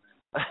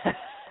 I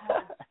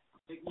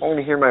want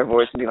to hear my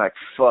voice and be like,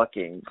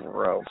 "Fucking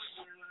gross."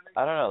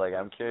 I don't know. Like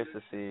I'm curious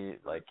to see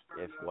like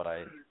if what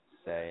I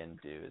say and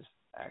do is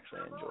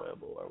actually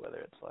enjoyable or whether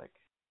it's like.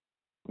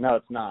 No,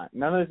 it's not.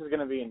 None of this is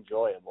going to be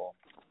enjoyable.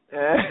 This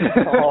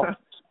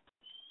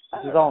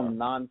is all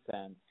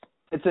nonsense.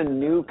 It's a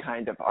new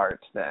kind of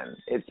art. Then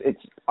it's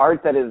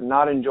art that is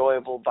not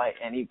enjoyable by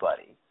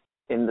anybody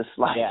in the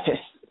slightest.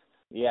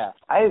 Yeah.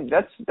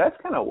 That's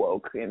kind of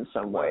woke in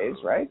some ways,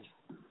 right?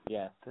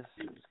 Yeah. This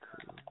is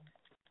cool.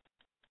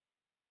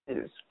 It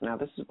is. Now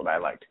this is what I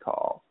like to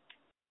call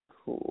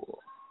cool.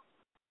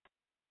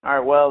 All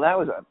right. Well, that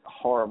was a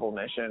horrible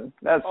mission.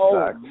 That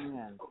sucked.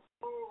 Man.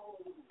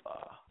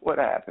 What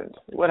happened?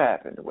 What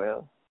happened,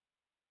 Will?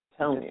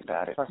 Tell me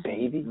about it,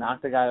 baby.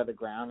 Knocked the guy to the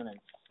ground and then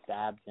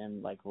stabbed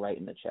him like right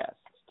in the chest.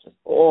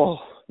 Oh,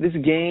 this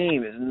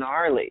game is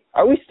gnarly.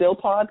 Are we still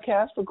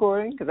podcast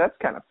recording? Because that's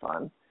kind of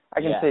fun.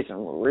 I can say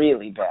some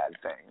really bad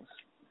things.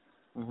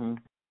 Mhm.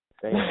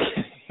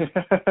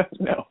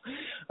 No.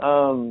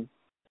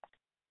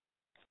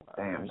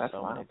 Damn, that's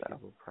so loud many though.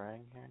 people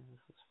praying here.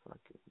 This is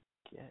fucking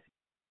gay.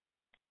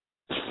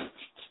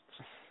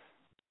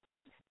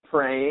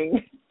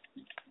 Praying.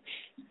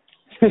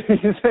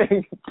 You're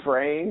saying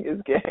praying is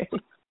gay?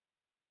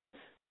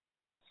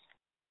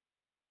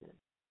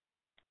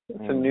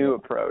 It's a new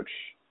approach.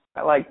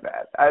 I like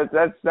that.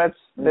 There's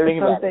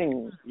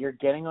something. You're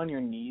getting on your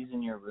knees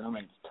in your room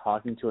and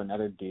talking to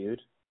another dude.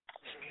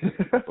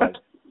 Like,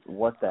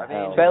 what the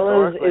hell?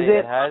 Fellas, is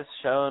it has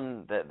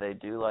shown that they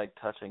do like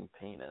touching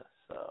penis,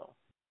 so.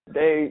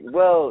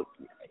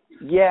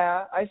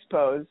 Yeah, I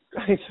suppose.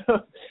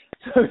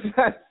 So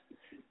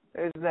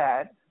there's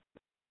that.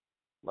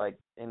 Like,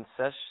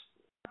 incest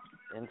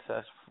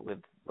with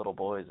little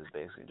boys is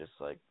basically just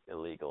like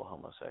illegal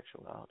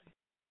homosexuality.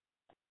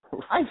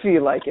 I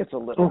feel like it's a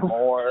little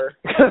more.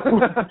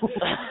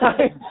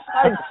 I'd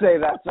say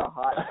that's a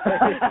hot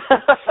take.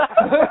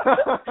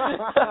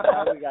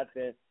 We got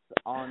this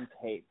on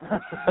tape.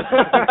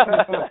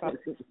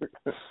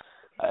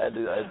 I had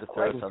to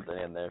throw something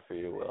in there for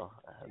you, Will.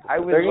 I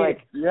was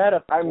like,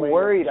 I'm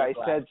worried I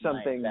said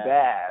something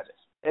bad.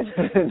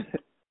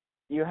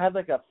 You had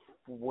like a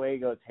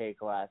fuego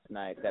take last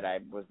night that I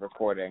was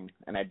recording,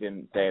 and I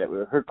didn't say that we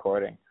were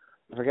recording.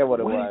 I forget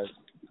what it was,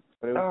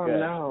 but it was good. Oh,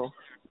 no.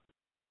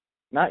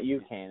 Not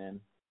you, Kanan.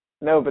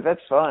 No, but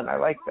that's fun. I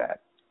like that.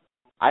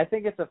 I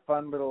think it's a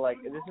fun little,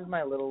 like, this is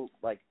my little,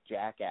 like,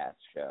 jackass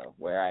show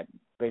where I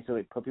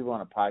basically put people on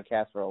a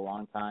podcast for a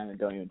long time and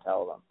don't even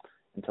tell them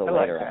until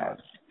later on.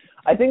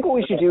 I think what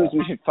we should do is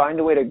we should find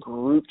a way to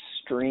group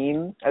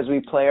stream as we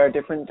play our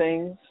different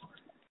things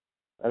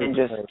and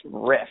just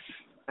riff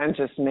and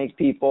just make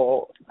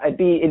people, it'd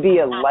be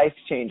a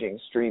life-changing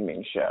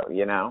streaming show,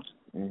 you know?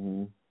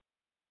 Mhm.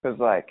 Because,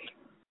 like,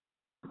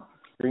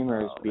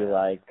 streamers be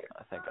like,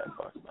 I think I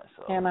fucked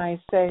myself. Can I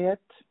say it?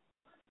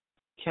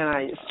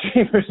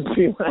 Streamers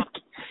be like,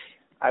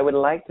 I would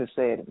like to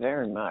say it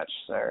very much,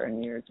 sir,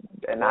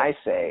 and I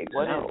say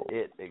what no. What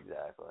is it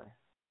exactly?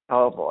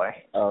 Oh boy.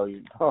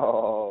 Man.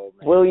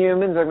 Will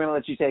Humans, I'm going to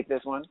let you take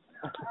this one.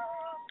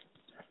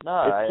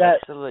 No, that-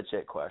 it's a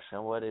legit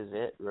question. What is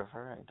it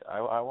referring to?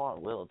 I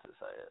want Will to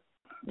say it.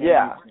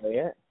 Yeah. Can you say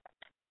it?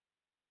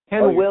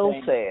 Can Oh, you're Will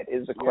saying- say it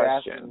is the You're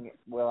question. asking,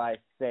 will I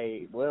say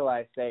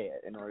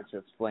it in order to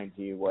explain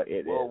to you what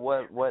it Well,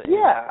 is? what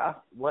Yeah.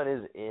 what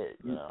is it?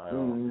 You know, I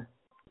don't.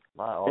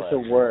 Not all It's that a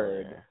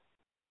word. familiar.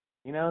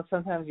 You know,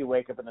 sometimes you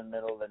wake up in the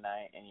middle of the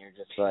night and you're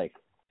just like,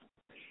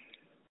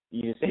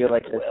 you just feel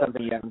like there's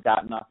something you haven't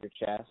gotten off your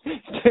chest.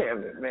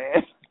 Damn it,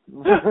 man.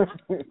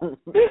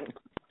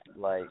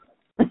 Like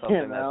something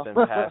You know? that's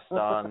been passed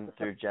on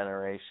through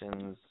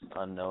generations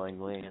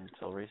unknowingly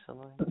until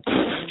recently.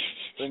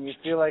 When you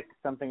feel like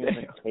something has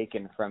been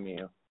taken from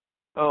you.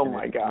 Oh And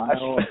my it's gosh.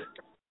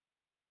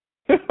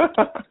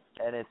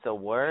 And it's a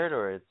word,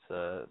 or it's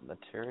a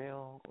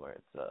material, or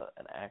it's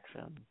an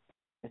action.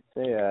 I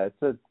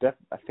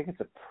think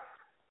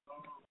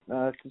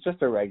it's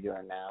just a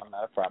regular noun,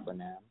 not a proper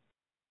noun.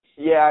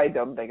 Yeah, I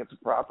don't think it's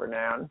a proper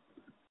noun.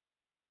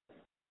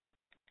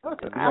 Oh,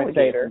 it's an You might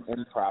say alligator. it's an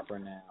improper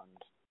noun.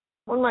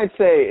 One might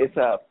say it's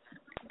a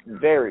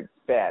very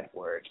bad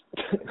word.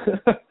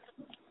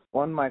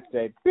 One might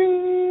say,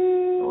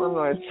 One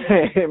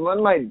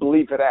might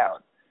bleep it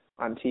out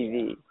on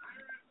TV.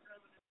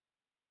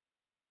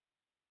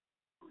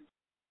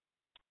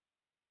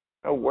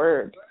 A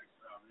word.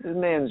 This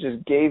man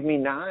just gave me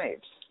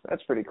knives.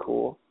 That's pretty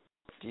cool.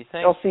 Do you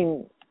think? Y'all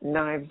seen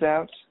Knives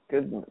Out?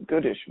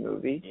 Goodish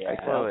movie. Yeah.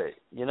 Wait.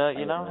 You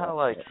know how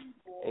like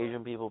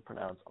Asian people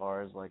pronounce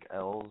R's like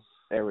L's?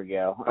 there we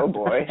go. Oh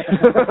boy.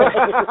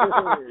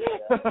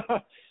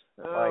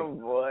 Oh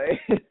boy.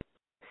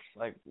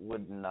 Like,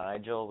 would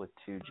Nigel with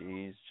two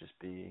G's just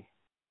be?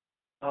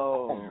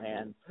 Oh,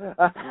 man.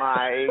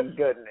 My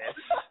goodness.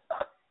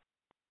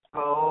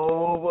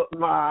 Oh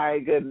my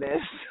goodness.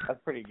 That's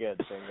pretty good,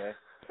 Sergey.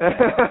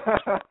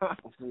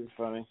 That's really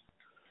funny.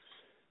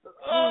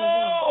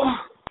 Oh.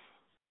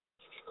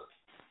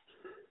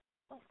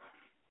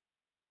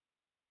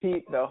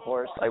 Pete the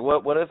horse. Like,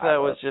 what if I that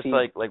love was just Pete.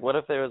 like what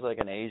if there was like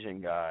an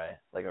Asian guy,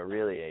 like a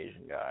really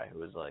Asian guy, who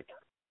was like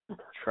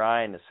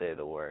trying to say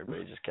the word, but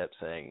he just kept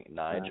saying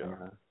Nigel.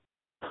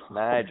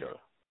 Nigel.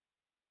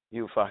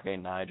 You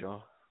fucking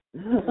Nigel.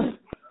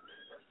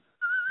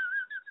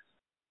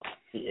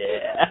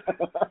 Yeah.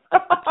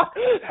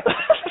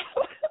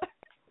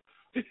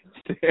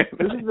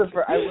 This is the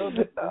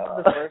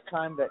first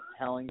time that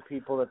telling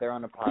people that they're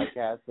on a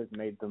podcast has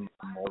made them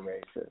more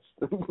racist.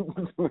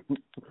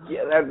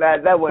 Yeah,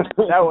 that went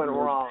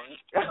wrong.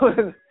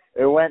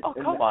 It went. Oh,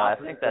 in come the on. I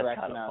opposite think that's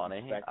direction kind of I was funny.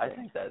 expecting. I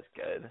think that's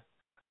good.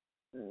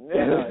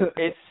 Yeah.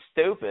 It's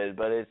stupid,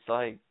 but it's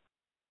like,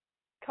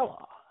 come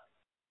on.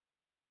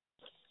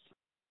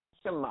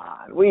 Come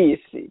on,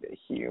 we see the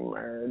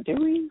humor, do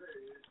we?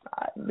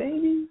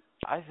 Maybe.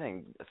 I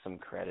think some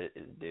credit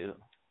is due.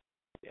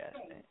 Yeah.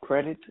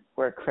 Credit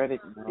where credit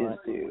You know is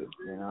what? due.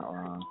 You're not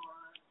wrong.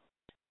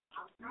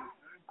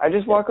 I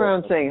just walk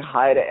around saying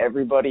hi to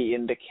everybody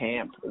in the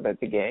camp that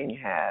the gang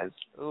has,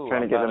 Ooh,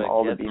 trying to get them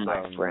all to be some...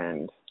 my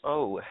friend.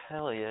 Oh,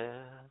 hell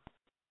yeah.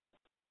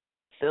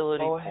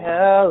 Ability Oh, point.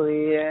 hell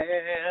yeah.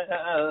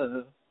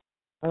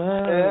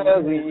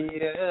 Hell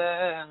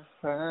yeah.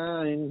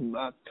 Find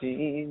my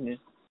penis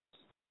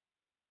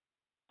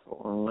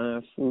for my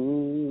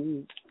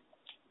food.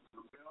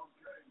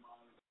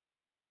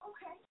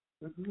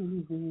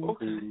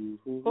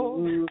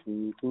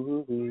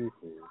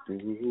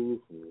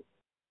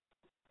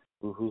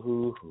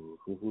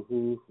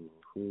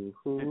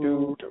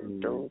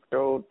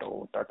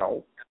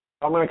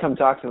 I'm gonna come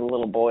talk to the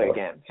little boy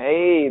again.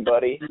 Hey,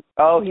 buddy.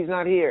 Oh, he's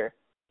not here.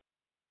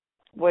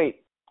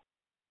 Wait.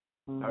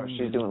 Oh,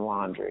 she's doing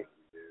laundry.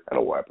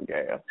 That'll wipe a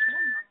gas.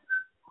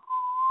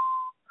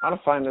 I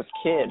gotta find this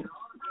kid.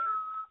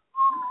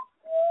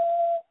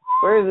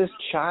 Where is this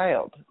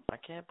child? I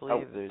can't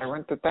believe there's... I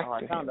went to back Oh,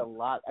 I to found him. a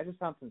lot. I just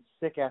found some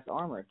sick ass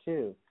armor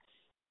too.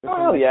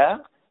 Oh yeah.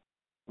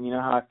 You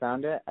know how I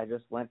found it? I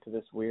just went to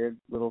this weird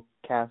little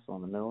castle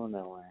in the middle of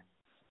nowhere.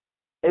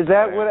 Is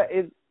that Where?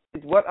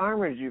 what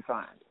armor did you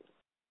find?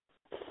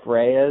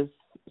 Freya's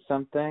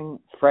something.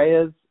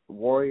 Freya's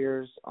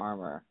warrior's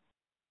armor.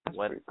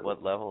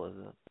 What level is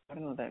it? I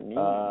don't know what that means.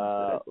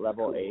 but it's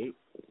Level cool. 8.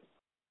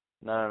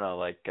 No,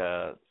 like,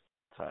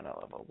 sorry,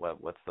 not level.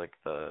 What's like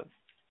the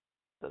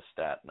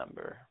stat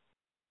number?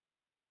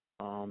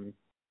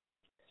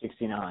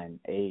 69.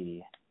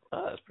 80.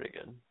 Oh, that's pretty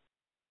good.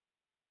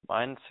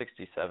 Mine's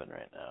 67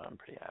 right now. I'm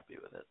pretty happy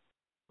with it.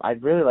 I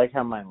really like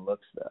how mine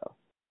looks though.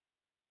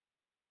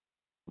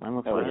 Mine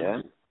looks Oh like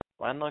yeah.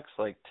 Mine looks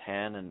like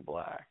tan and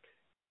black.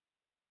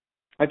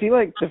 I feel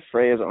like the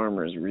Freya's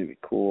armor is really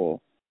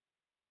cool.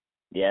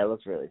 Yeah, it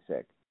looks really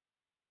sick.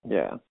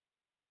 Yeah.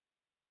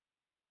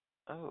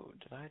 Oh,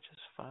 did I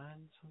just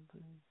find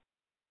something?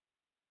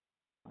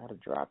 I had to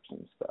drop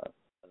some stuff.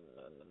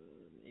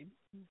 Maybe.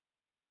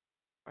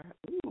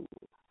 Ooh.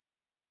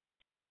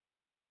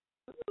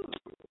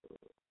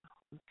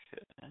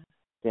 Okay.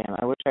 Damn,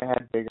 I wish I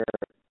had bigger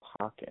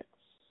pockets.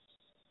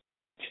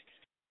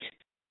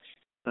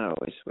 I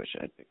always wish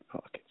I had big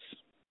pockets.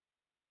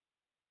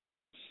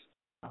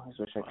 I always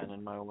wish I could.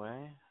 Finding my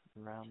way.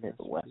 around There's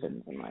this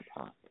weapons in my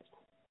pocket.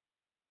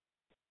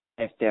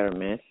 If they're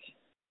myth.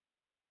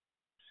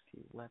 Just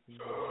keep weapons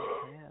in my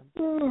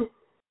hand.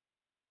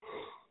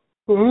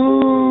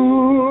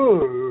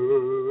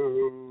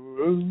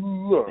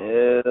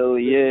 Hell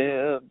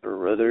yeah,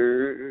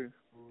 brother.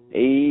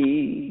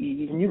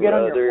 Hey, Can you get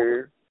on your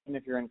brother. phone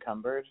if you're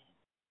encumbered?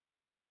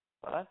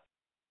 What?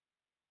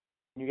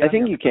 Can you get I on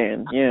think your you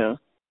can, yeah.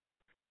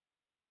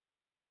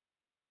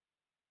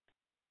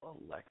 Oh,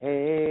 like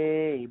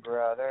Hey,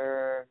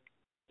 brother.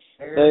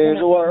 there's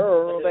a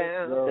world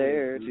out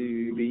there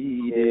to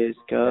be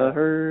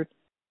discovered.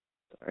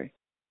 Sorry.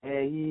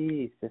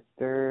 Hey,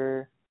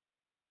 sister.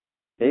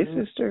 Hey,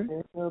 sister.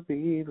 Still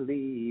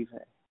believe.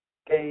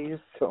 Hey,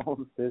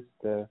 soul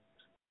sister.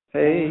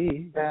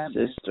 Hey, Step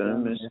sister,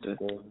 mister.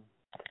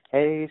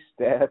 Hey,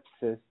 step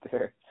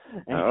sister.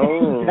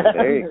 Oh,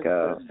 there you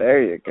go.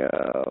 There you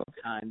go.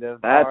 Kind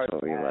of. That's hard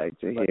what we task, like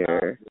to but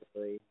hear. not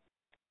really.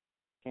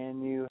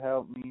 Can you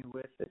help me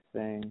with this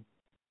thing?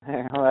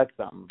 Well, that's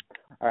something.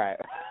 All right.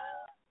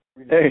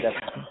 We just There you got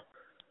go.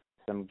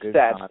 some good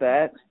Stash content.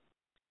 that.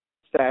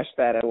 Stash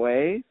that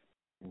away.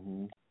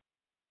 Mm-hmm.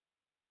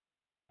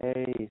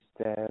 Hey,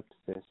 step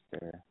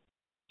sister.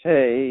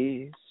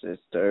 Hey,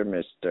 sister,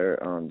 mister,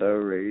 on the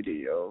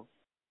radio.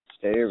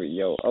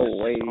 Stereo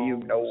away, you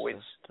know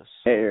it's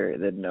there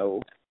to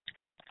know.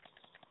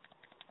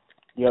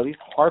 Yo, these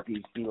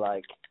harpies be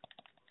like,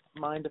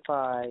 mind if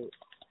I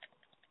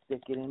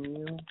stick it in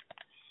you?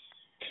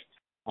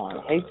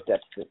 On Hey,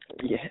 step sister.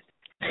 Yeah.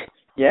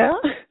 Yeah?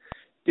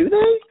 Do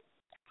they?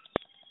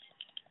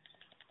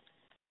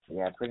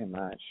 Yeah, pretty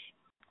much.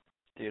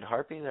 Dude,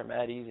 harpies are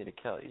mad easy to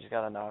kill. You just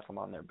gotta knock them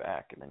on their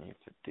back, and then you have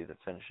to do the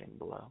finishing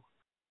blow.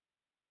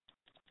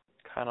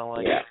 Kind of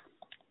like... Yeah.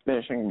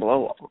 Finishing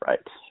blow, all right,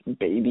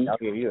 baby. I'll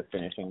give you a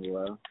finishing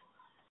blow.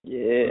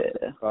 Yeah.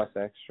 Cost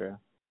extra.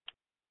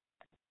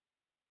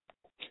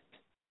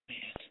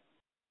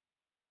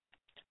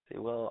 See,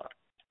 well,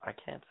 I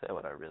can't say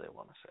what I really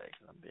want to say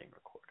because I'm being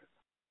recorded.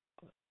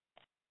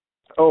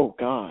 Oh,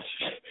 gosh.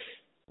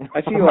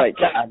 I feel like...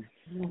 God.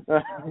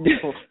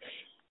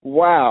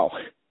 Wow.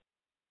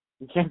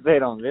 You can't say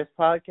it on this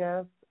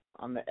podcast?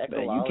 On the But you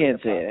Ecologia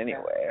can't say podcast? it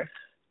anywhere.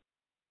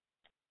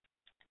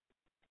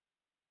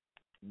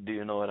 Do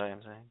you know what I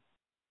am saying?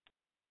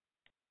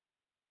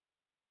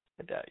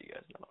 I doubt you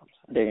guys know what I'm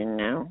saying. Do you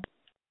know?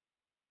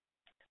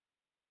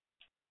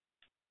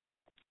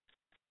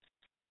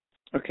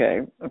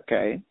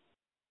 Okay.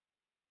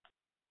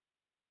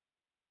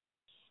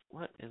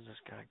 What is this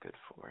guy good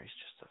for? He's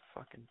just a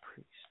fucking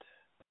priest.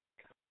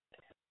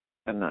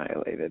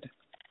 Annihilated.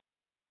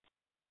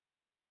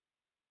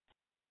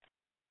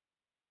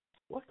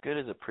 What good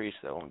is a priest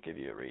that won't give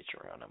you a reach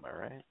around, am I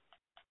right?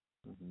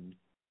 Mm-hmm.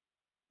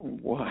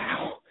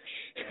 Wow.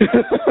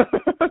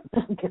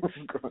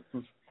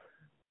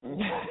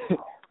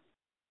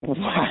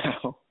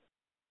 Wow.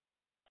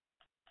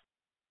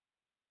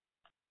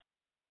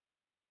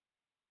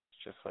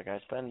 It's just like I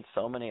spend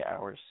so many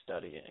hours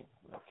studying.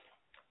 Like,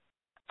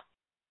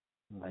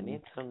 I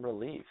need some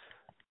relief.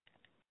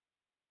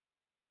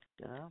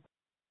 You know?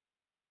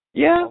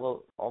 Yeah.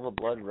 All the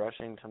blood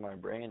rushing to my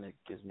brain, it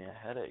gives me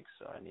a headache,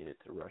 so I need it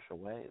to rush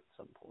away at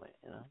some point,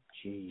 you know?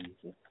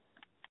 Jesus.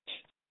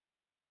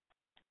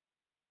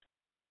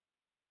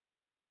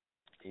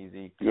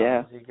 Easy come,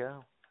 Yeah. easy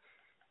go.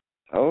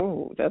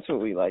 Oh, that's what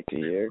we like to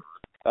hear.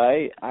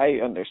 I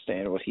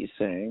understand what he's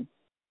saying.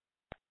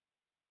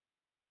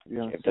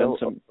 You're I've so done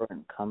some... over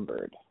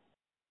encumbered.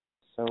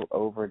 So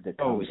over the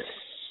Oh,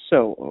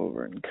 so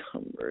over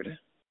encumbered.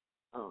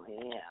 Oh,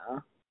 yeah.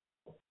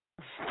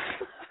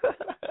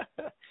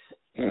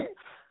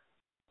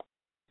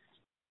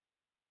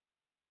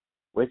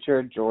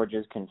 Richard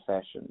George's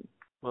Confession.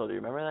 Well, do you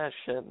remember that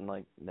shit in,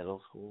 like,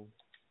 middle school?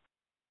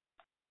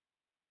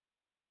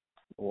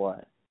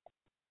 What?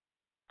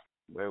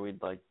 Where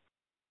we'd, like,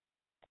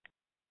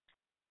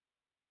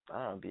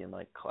 I don't know, be in,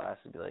 like, class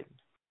and be like,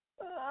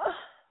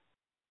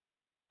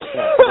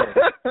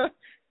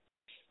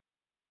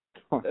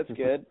 That's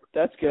good.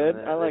 That's good.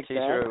 I like the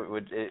teacher that.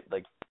 would,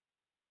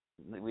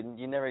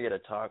 you never get a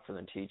talk from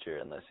the teacher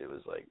unless it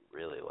was, like,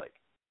 really, like,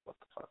 what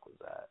the fuck was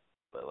that?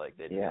 But, like,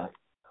 they'd be like,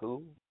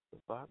 who the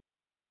fuck?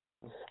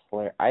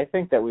 I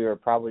think that we were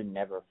probably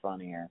never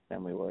funnier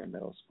than we were in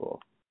middle school.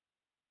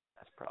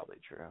 That's probably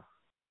true.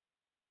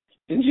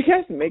 Didn't you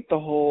guys make the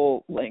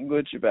whole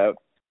language about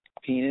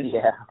penis?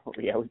 Yeah,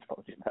 we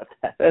told you about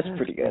that. That's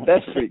pretty good.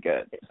 That's pretty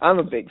good. I'm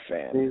a big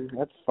fan. Dude,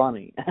 that's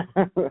funny.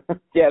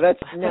 Yeah, that's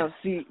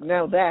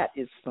now that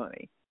is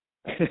funny.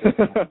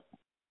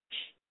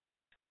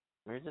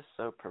 We're just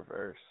so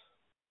perverse.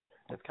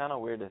 It's kind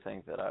of weird to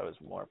think that I was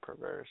more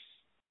perverse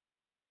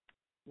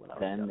when I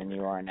was younger. Than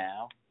you are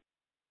now.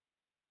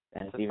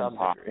 And it's To even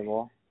some degree.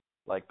 possible.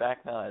 Like,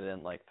 back then I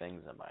didn't like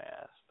things in my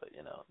ass, but,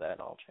 you know, that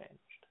all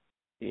changed.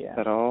 Yeah.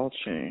 That all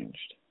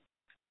changed.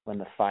 When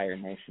the Fire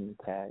Nation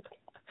attacked.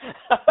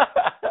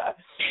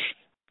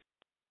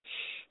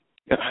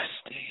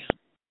 Gosh damn.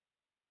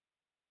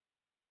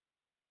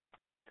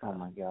 Oh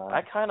my god.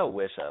 I kind of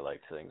wish I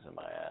liked things in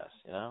my ass,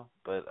 you know?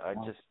 But I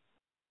just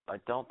I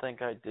don't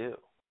think I do.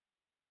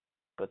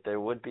 But there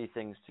would be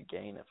things to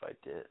gain if I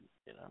did,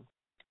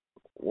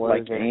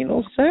 Like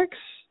anal sex?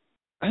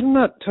 I'm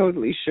not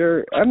totally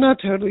sure. I'm not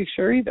totally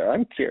sure either.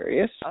 I'm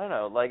curious. I don't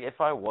know, like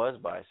if I was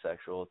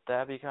bisexual,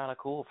 that'd be kind of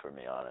cool for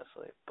me,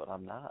 honestly. But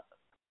I'm not.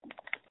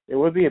 It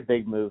would be a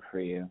big move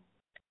for you.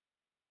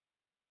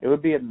 It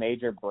would be a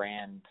major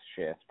brand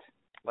shift.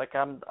 Like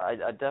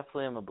I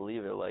definitely am a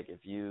believer. Like if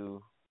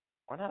you,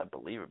 or not a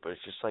believer, but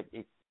it's just like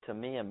to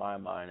me in my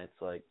mind,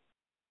 it's like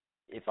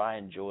if I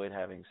enjoyed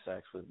having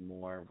sex with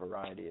more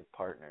variety of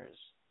partners,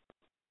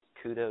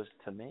 kudos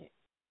to me.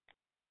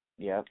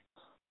 Yep.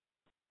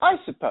 I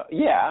suppose.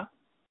 Yeah,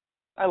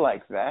 I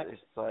like that.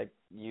 It's like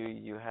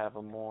you have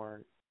a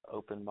more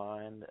open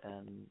mind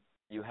and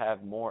you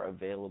have more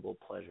available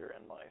pleasure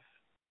in life.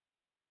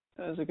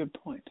 That is a good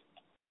point.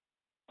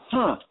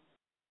 Huh.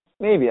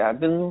 Maybe I've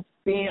been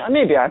missing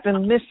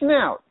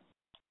out.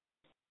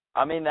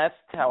 I mean, that's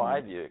how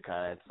I view it,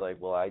 kind of. It's like,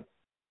 well, I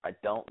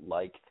don't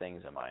like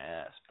things in my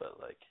ass, but,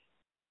 like,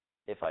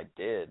 if I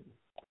did,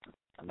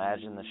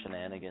 imagine the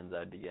shenanigans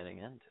I'd be getting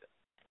into.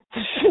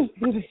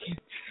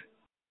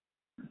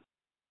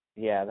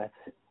 Yeah, that's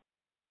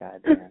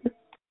goddamn.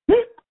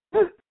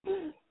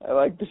 I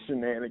like the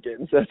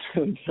shenanigans. That's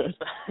really good.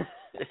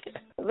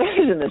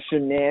 Imagine the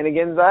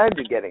shenanigans I'd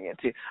be getting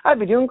into. I'd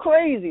be doing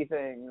crazy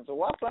things.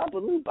 Wop wop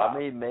loop. I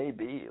mean,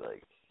 maybe,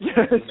 like.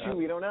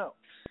 We don't know.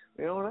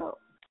 We don't know.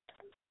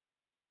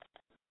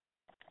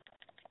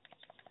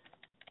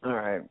 All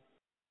right.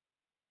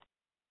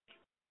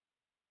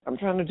 I'm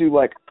trying to do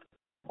like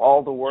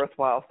all the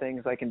worthwhile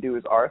things I can do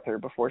as Arthur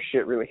before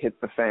shit really hits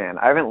the fan.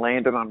 I haven't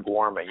landed on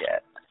Guarma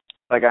yet.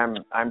 Like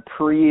I'm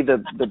pre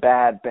the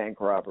bad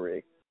bank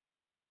robbery,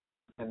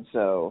 and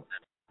so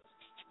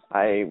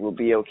I will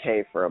be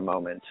okay for a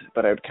moment.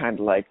 But I'd kind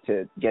of like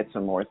to get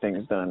some more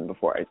things done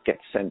before I get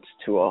sent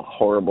to a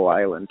horrible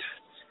island.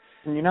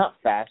 Can you not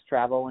fast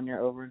travel when you're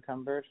over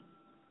encumbered?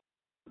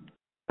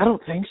 I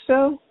don't think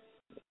so.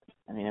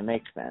 I mean, it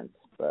makes sense,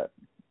 but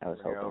I was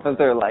hoping. Because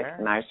they're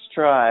like, nice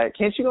try.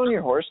 Can't you go on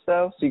your horse,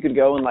 though? So you could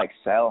go and, like,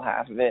 sell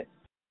half of it?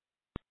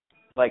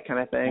 Like, kind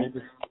of thing?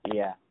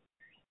 Yeah.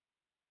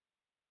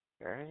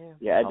 Are you?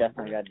 Yeah, I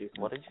definitely got to do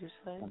something. What did you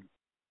say?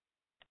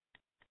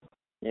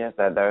 He has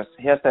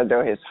to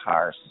do his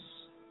horse.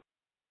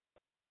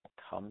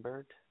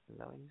 Cumbered? Is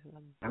that what you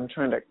said? I'm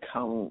trying to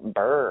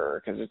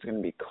cumber because it's going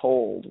to be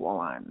cold while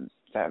I'm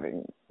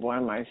having... What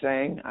am I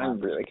saying? I'm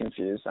really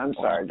confused. I'm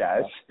sorry,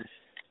 guys.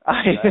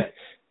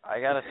 I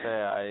gotta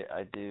say,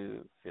 I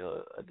do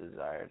feel a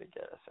desire to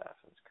get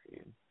Assassin's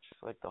Creed.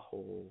 Just like the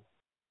whole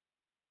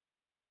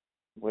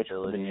Which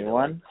ability the new to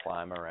one? Like,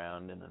 climb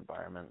around an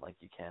environment like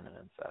you can in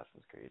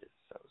Assassin's Creed is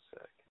so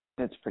sick.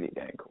 It's pretty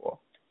dang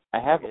cool. I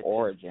have It's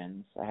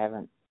Origins. I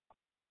haven't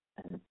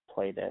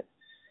played it.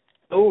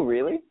 Oh,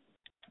 really?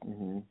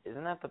 Mm-hmm.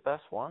 Isn't that the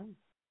best one?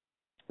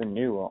 It's the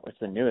new one. It's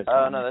the newest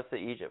Oh, one. no, that's the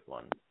Egypt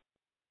one.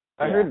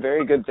 I heard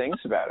very good things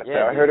about it, Yeah,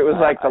 though. I dude, heard it was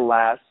like the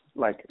last,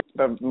 like,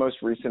 the most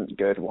recent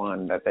good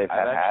one that they've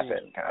had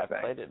happen, kind of thing.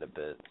 I played it a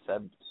bit.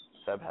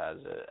 Seb has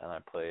it, and I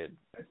played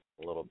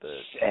a little bit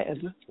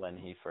Seb? when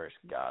he first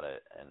got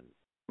it, and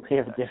We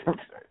have different.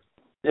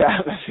 Yeah,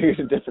 that's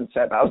a different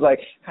set. I was like,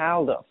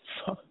 how the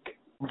fuck?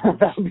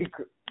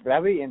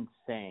 That'd be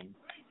insane.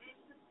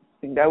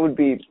 That would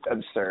be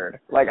absurd.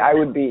 Like, I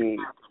would be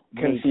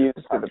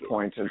confused to the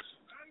point of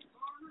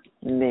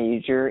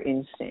major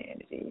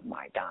insanity,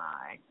 my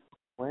guy.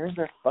 Where is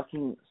there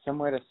fucking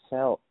somewhere to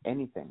sell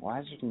anything? Why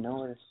is there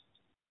nowhere to?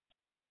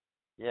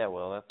 Yeah,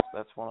 well,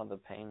 that's one of the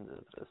pains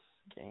of this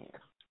game.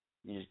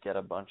 You just get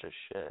a bunch of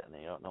shit and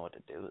you don't know what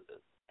to do with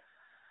it.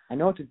 I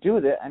know what to do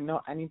with it. I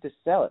know I need to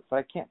sell it, but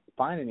I can't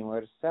find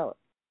anywhere to sell it.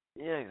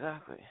 Yeah,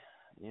 exactly.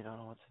 You don't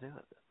know what to do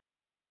with it.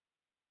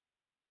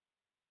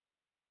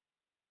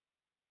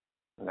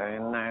 They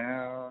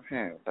know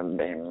how to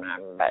be my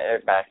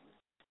baby.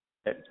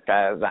 It's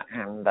 'cause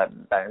I'm the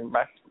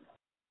baby.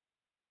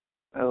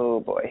 Oh,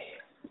 boy.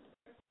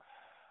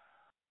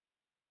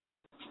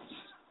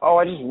 Oh,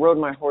 I just rode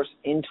my horse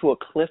into a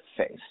cliff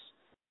face.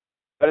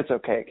 But it's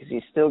okay, because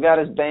he's still got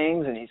his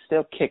bangs and he's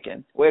still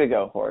kicking. Way to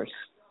go, horse.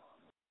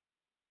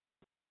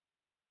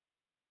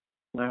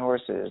 My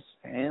horse is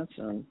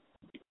handsome.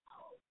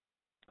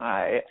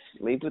 I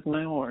sleep with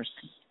my horse.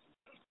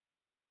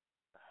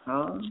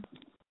 Huh?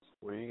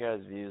 What are you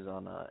guys' views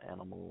on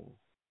animal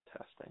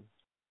testing?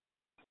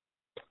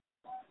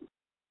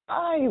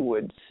 I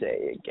would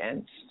say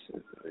against,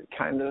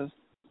 kind of,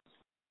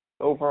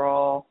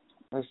 overall.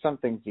 There's some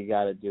things you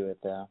got to do it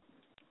though.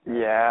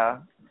 Yeah.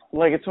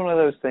 Like, it's one of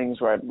those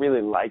things where I'd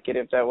really like it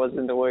if that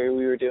wasn't the way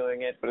we were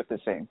doing it, but at the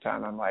same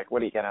time, I'm like,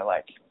 what are you going to,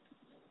 like,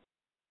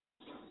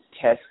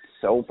 test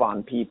soap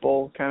on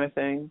people kind of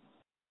thing?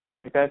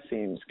 Like, that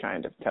seems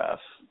kind of tough.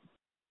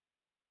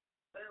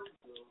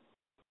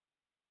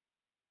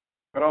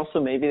 But also,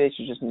 maybe they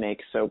should just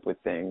make soap with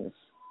things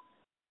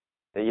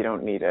that you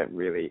don't need to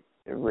really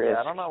risk.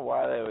 Yeah, I don't know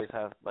why they always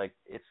have, like,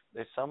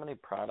 there's so many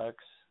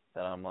products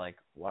that I'm like,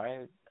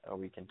 why are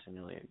we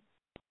continually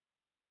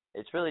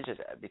It's really just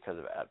because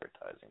of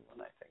advertising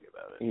when I think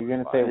about it. You're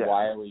gonna say Yeah.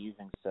 why are we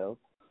using soap?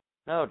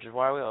 No, just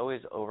why are we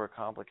always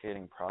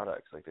overcomplicating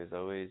products? Like, there's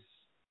always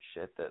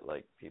shit that,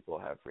 like, people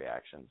have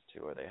reactions to,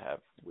 or they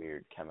have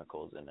weird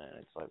chemicals in it. And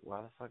it's like,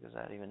 why the fuck is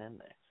that even in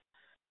there?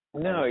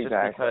 No, And it's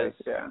exactly. just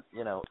because,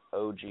 Yeah.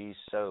 OG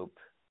soap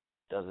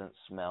doesn't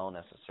smell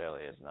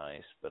necessarily as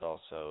nice, but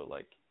also,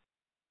 like,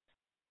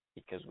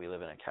 because we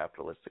live in a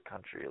capitalistic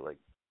country, like,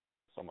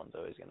 someone's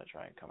always going to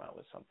try and come out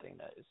with something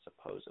that is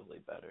supposedly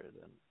better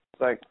than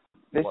It's like,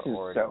 this what is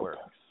already soap, works.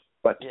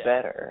 but Yeah.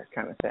 better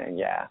kind of thing.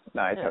 Yeah.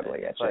 No, I totally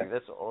get it's you. like,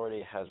 this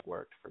already has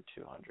worked for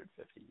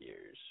 250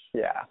 years.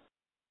 Yeah.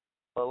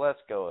 But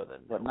let's go with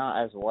it. But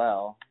not as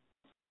well.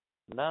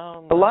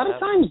 No. A lot of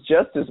times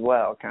just as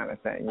well kind of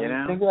thing, you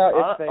know? Think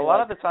about if they a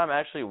lot of the time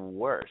actually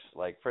worse.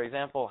 Like, for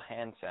example,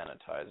 hand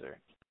sanitizer.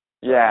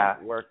 Yeah.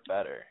 Doesn't work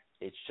better.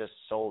 It's just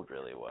sold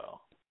really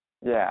well.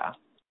 Yeah.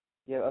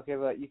 Yeah, okay,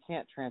 but you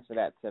can't transfer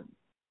that to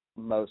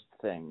most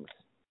things.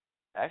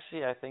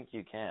 Actually, I think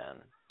you can.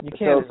 You So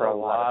can there's for a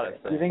lot of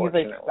things. things. Do you think if they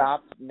Unfortunately.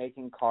 stopped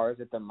making cars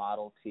at the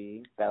Model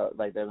T, that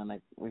like they're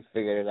like we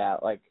figured it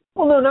out? Like,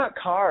 Well, no, not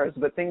cars,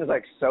 but things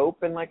like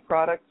soap and like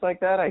products like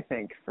that, I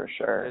think for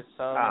sure. There's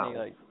so many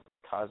like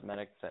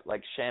cosmetic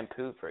like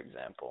shampoo, for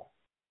example.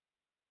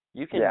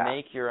 You can Yeah.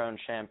 make your own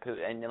shampoo,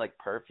 and like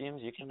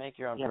perfumes, you can make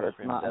your own yeah, but it's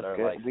perfumes not that as are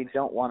good. like. We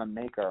don't want to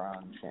make our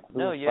own shampoo.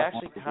 No, you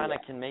actually kind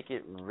of can make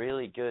it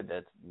really good.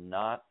 That's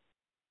not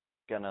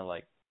gonna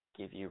like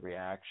give you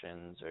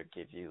reactions or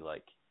give you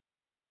like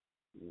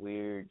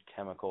weird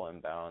chemical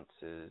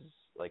imbalances.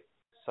 Like,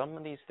 some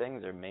of these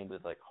things are made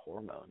with like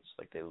hormones.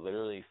 Like, they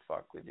literally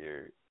fuck with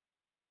your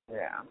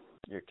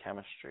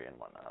chemistry and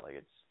whatnot. Like,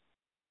 it's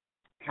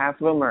half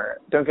of them are,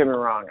 don't get me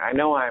wrong, I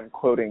know I'm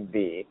quoting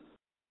the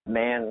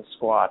Man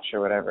Squatch or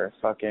whatever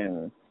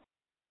fucking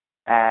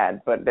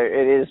ad, but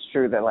it is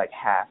true that like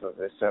half of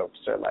the soaps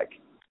are like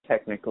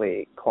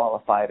technically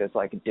qualified as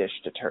like dish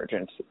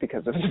detergents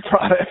because of the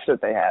products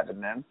that they have in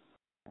them.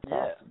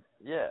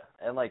 yeah,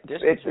 and like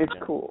dish It's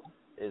detergent cool.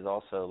 is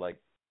also like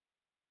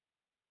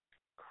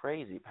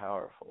crazy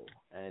powerful,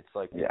 and it's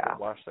like people Yeah.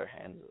 wash their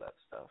hands of that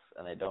stuff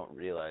and they don't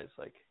realize,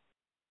 like,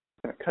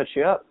 It's gonna cut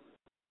you up.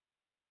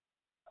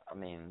 I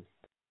mean,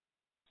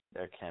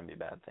 there can be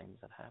bad things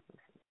that happen.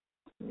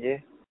 Yeah.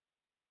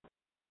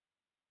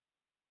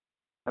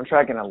 I'm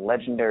tracking a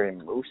legendary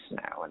moose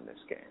now in this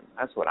game.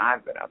 That's what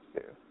I've been up to.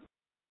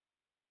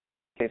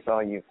 In case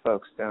all you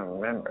folks don't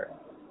remember.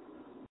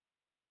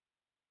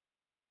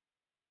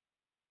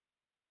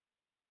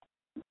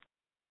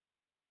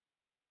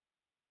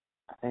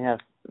 I think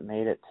I've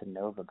made it to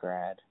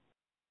Novigrad.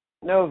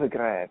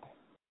 Novigrad.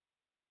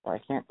 Well, I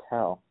can't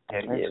tell.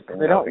 There he is,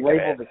 They don't Novigrad.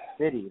 label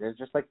the city. There's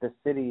just like the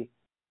city.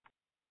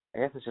 I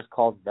guess it's just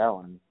called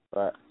Velen,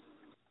 but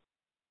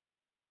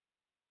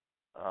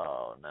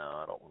Oh no,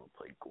 I don't want to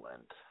play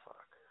Gwent.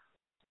 Fuck.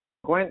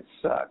 Gwent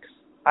sucks.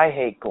 I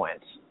hate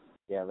Gwent.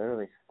 yeah,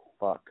 literally,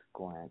 fuck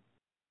Gwent.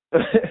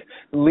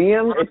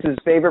 Liam, it's his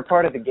favorite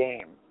part of the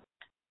game.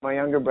 My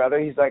younger brother,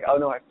 he's like, oh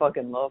no, I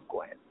fucking love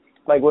Gwent.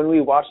 Like, when we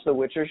watched the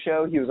Witcher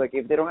show, he was like,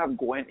 if they don't have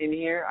Gwent in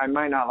here, I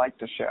might not like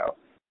the show.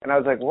 And I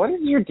was like, what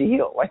is your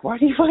deal? Like, why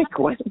do you like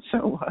Gwent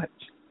so much?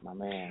 My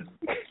man.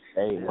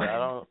 Hey,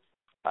 Yeah,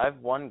 I've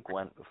won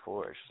Gwent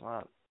before. It's just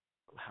not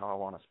how I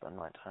want to spend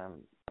my time.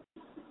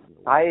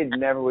 I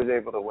never was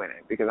able to win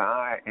it because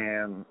I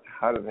am,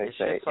 how do they It's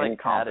say, just like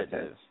incompetent.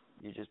 additive.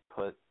 You just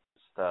put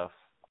stuff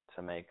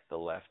to make the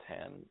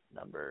left-hand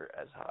number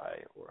as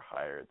high or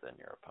higher than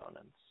your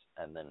opponent's,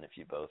 and then if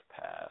you both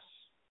pass,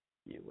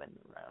 you win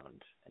the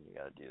round, and you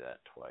got to do that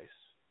twice.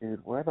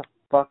 dude, where the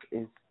fuck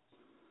is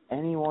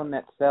anyone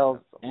that sells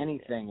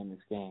anything in this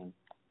game?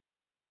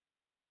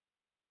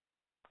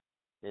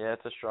 Yeah,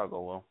 it's a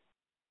struggle, Will.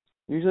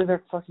 Usually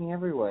they're fucking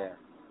everywhere.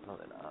 No,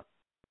 they're not.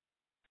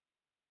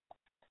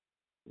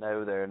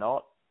 No, they're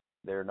not.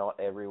 They're not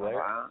everywhere.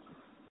 Wow.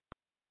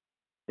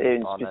 They're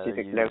in Oh, no,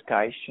 specific you-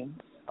 locations.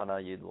 I know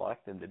you'd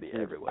like them to be Dude,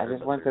 everywhere. I just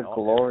but went they're to not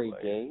Glory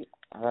everywhere. Gate.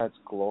 I thought it's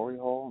Glory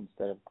Hole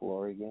instead of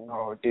Glory Gate.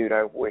 Oh, dude,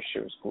 I wish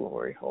it was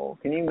Glory Hole.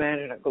 Can you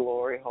imagine a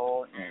Glory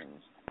Hole?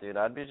 Dude,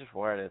 I'd be just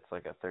worried it's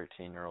like a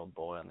 13-year-old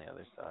boy on the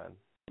other side.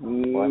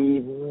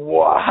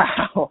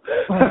 Wow.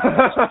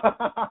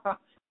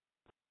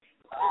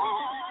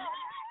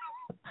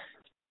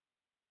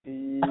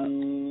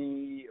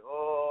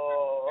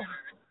 Oh.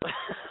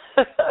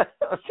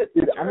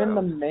 Dude, I'm in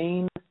the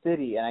main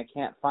city and I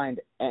can't find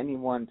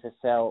anyone to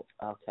sell.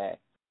 Okay.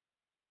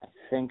 I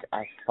think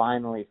I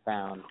finally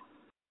found.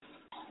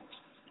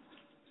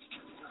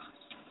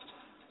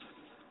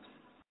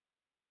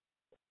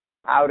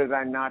 How did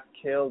I not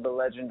kill the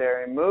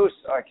legendary moose?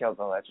 Oh, I killed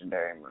the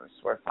legendary moose.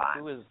 We're fine.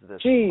 Who is this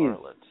Jeez.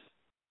 harlot?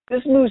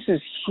 This moose is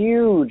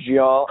huge,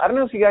 y'all. I don't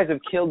know if you guys have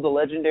killed the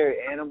legendary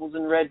animals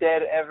in Red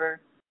Dead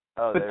ever.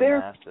 Oh, But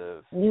they're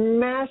they're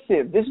massive.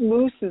 massive. This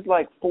moose is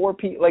like 4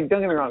 people. Like, don't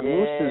get me wrong,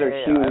 mooses are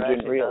I've huge in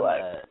actually real done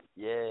life. that.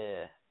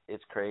 Yeah,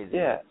 it's crazy.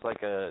 Yeah.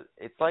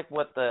 It's like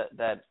what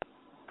that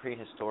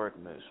prehistoric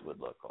moose would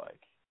look like.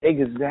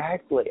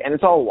 Exactly. And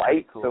it's all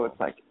white, Cool. so it's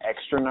like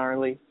extra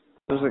gnarly.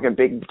 It was like a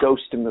big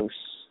ghost moose.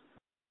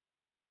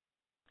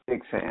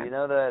 Big fan. You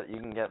know that you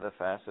can get the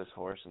fastest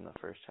horse in the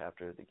first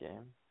chapter of the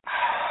game?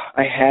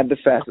 I had the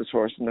fastest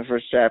horse in the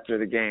first chapter of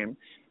the game,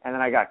 and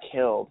then I got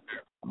killed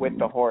with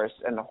the horse,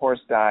 and the horse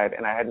died,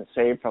 and I hadn't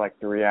saved for like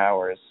 3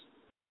 hours.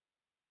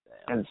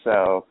 Damn. And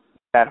so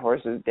that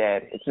horse is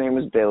dead. Its name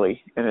was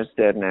Billy, and it's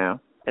dead now.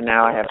 And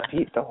now I have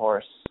Pete the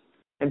horse.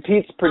 And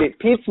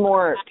Pete's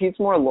more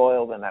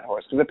loyal than that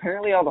horse, because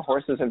apparently all the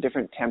horses have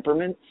different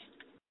temperaments,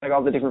 like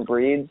all the different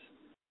breeds.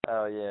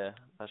 Oh yeah,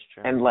 that's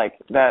true. And like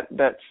that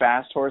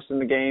fast horse in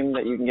the game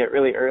that you can get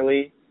really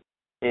early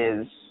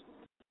is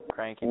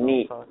Cranky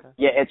neat. motherfucker.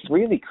 Yeah, it's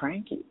really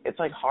cranky. It's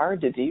like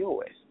hard to deal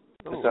with.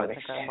 Ooh, So I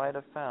think I might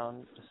have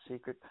found a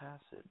secret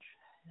passage.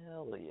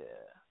 Hell yeah.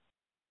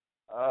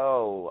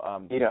 Oh,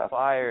 I'm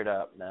fired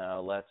up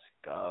now. Let's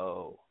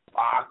go.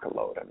 Fuck a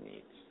load of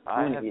meat.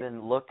 I have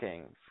been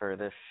looking for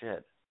this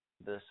shit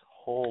this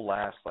whole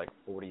last like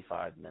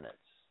 45 minutes,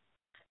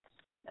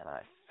 and I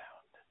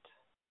found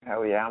it.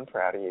 Hell yeah, I'm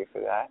proud of you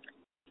for that.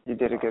 You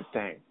did a good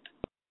thing.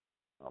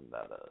 I'm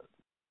about to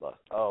bust.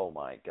 Oh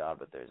my god,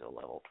 but there's a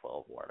level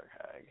 12 water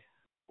hag.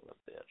 What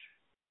a bitch.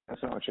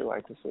 That's not what you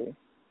like to see.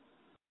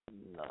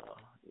 No,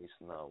 it's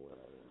not what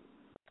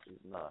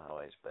it's not how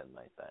I spend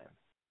my time.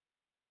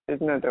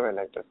 It's not the way I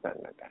like to spend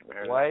my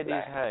time. Why these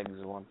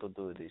hags want to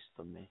do this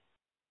to me?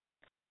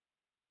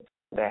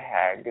 The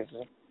hags.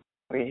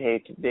 We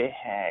hate the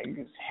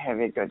hags. Have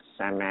a good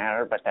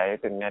summer, but I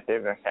do not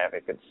ever have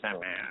a good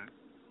summer.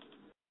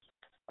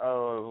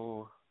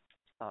 Oh,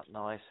 not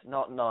nice.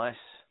 Not nice.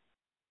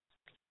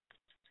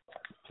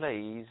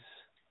 Please.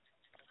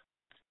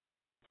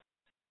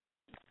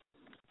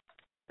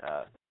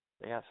 God,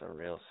 they got some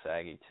real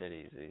saggy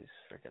titties, these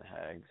freaking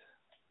hags.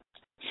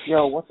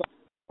 Yo, what the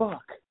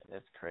fuck?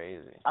 It's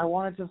crazy. I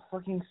wanted to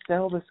fucking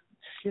sell this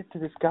shit to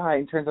this guy,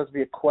 and turns out to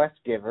be a quest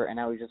giver, and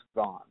now he's just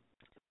gone.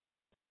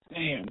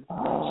 Damn.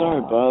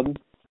 Sorry, bud.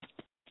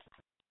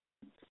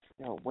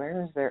 Yo,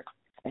 where is there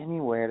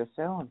anywhere to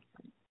sell him?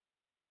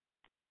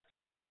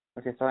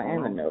 Okay, so I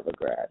am in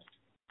Novigrad.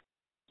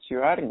 You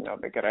are in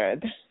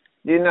Novigrad.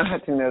 Do you know how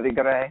to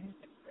Novigrad?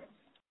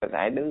 Because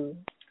I do.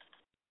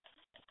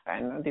 I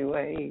know the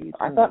way.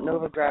 I thought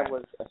Novigrad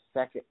was a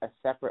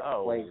separate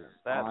place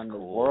that's on the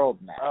cool.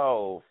 world map.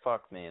 Oh,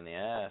 fuck me in the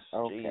ass.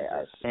 Okay,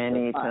 Jesus.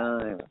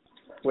 Anytime.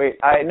 Wait,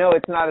 I know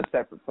it's not a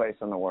separate place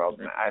on the world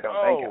map. I don't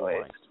think at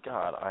least. Oh my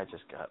god, I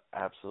just got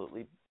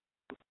absolutely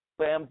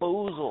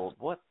bamboozled.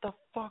 What the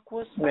fuck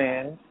was that?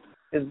 Man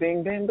is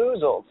being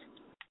bamboozled.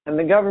 And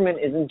the government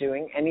isn't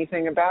doing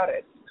anything about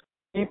it.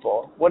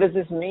 People, what does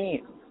this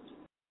mean?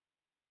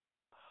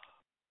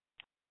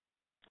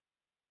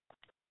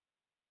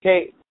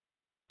 Okay,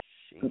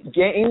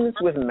 games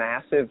with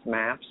massive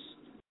maps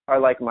are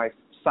like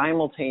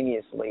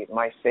simultaneously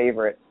my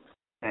favorite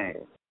thing.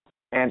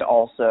 And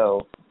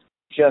also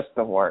just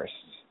the worst.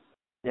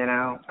 You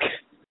know?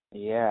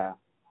 Yeah.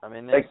 I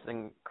mean, there's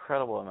an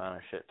incredible amount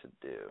of shit to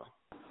do.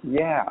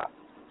 Yeah.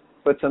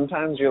 But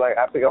sometimes you're like,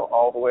 I have to go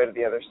all the way to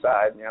the other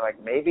side, and you're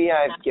like, maybe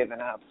I've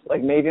given up.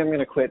 Like, maybe I'm going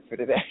to quit for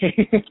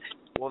today.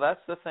 Well,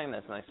 that's the thing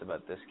that's nice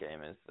about this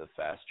game is the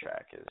fast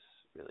track is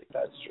really good.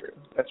 That's true.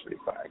 That's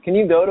pretty fire. Can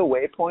you go to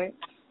waypoints?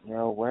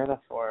 Yo, where the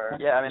Or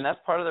Yeah, I mean, that's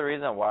part of the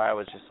reason why I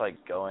was just, like,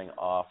 going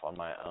off on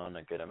my own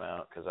a good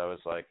amount, because I was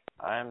like,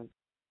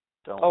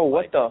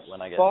 what the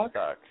when I get fuck?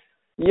 stuck.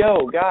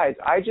 Yo, guys,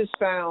 I just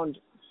found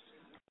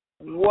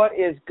what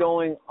is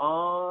going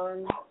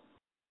on.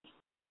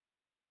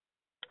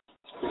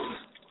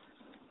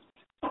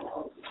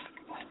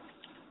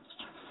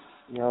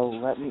 Yo,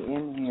 let me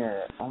in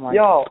here. Oh my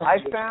Yo, god.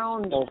 I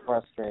found So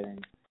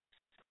frustrating.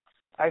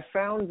 I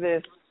found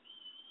this.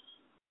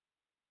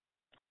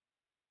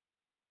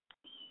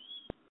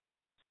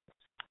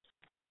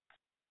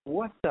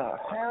 What the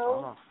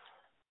hell? Oh.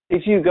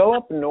 If you go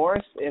up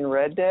north in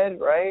Red Dead,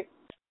 right?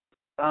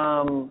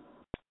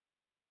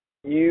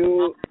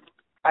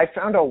 I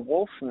found a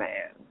wolf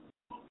man.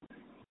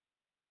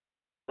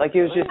 Like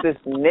it was just this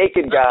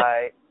naked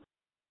guy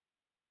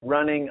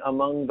running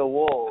among the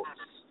wolves.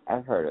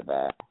 I've heard of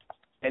that.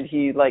 And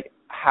he like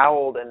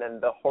howled, and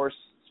then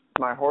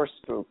my horse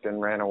spooked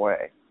and ran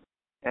away.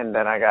 And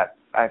then I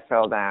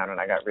fell down and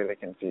I got really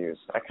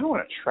confused. I kind of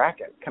want to track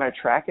him. Can I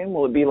track him?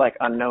 Will it be like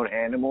unknown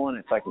animal and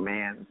it's like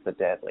man's the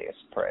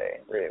deadliest prey,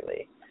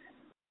 really?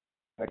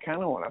 I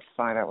kind of want to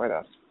find out where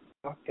the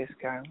fuck this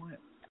guy went.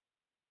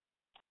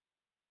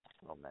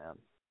 Oh, man.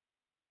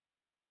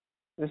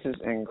 This is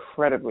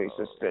incredibly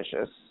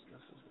suspicious.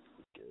 This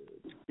is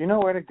good. You know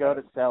where to go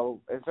to sell?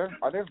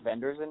 Are there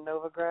vendors in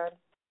Novigrad?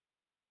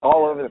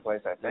 All over the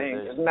place, I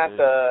think. Isn't that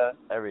the...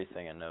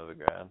 Everything in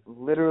Novigrad.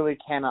 Literally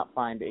cannot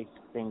find a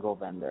single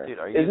vendor. Dude,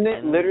 are you Isn't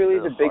it literally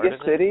the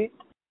biggest city?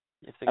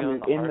 You have to go in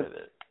the heart of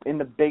it. In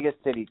the biggest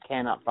city,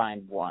 cannot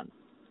find one.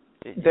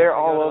 They're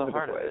all over the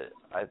place.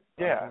 I'm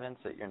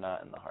convinced that you're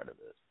not in the heart of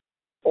it.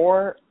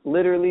 Or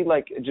literally,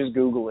 like, just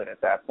Google it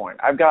at that point.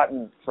 I've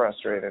gotten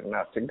frustrated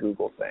enough to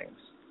Google things.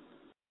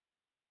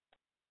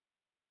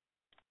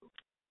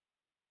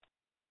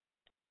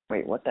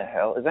 Wait, what the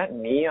hell? Is that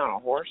me on a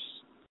horse?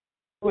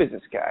 Who is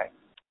this guy?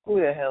 Who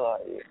the hell are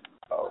you?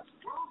 Oh.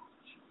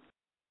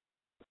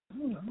 I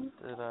don't know.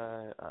 Did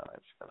I? Oh, I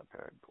just got a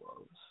pair of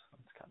gloves.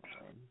 That's kind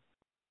of lame.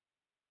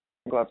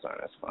 Gloves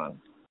aren't as fun.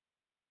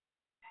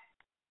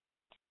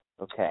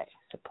 Okay,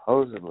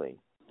 supposedly,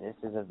 this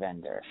is a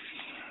vendor.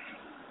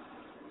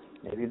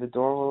 Maybe the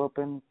door will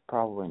open?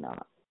 Probably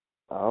not.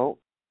 Oh,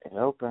 it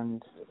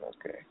opened.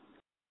 Okay.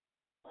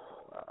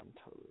 Wow, I'm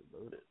totally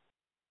loaded.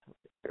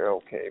 You're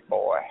okay,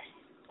 boy.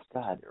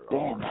 God You're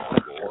damn.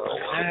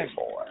 Okay,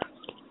 boy.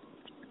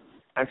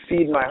 I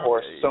feed my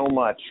horse so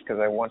much because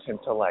I want him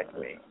to like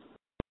me.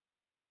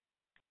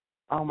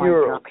 Oh my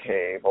You're God.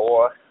 okay,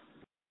 boy.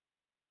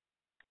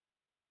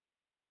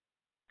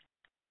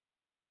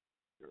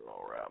 You're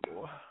all right,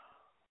 boy.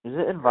 Is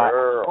it advice?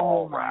 You're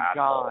Oh my alright,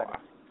 God. boy.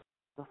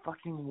 The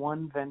fucking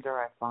one vendor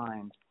I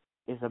find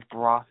is a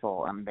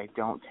brothel, and they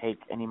don't take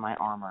any of my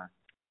armor.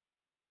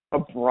 A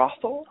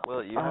brothel?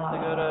 Well, you have to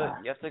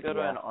go to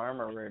yeah. an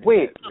armorer to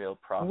Wait. get real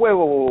profit. Wait,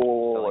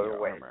 Selling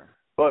your wait. armor.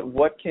 But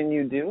what can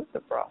you do with the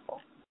brothel?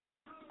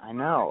 I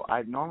know.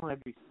 I'd normally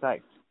be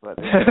psyched, but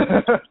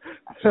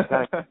I just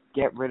gotta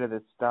get rid of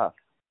this stuff.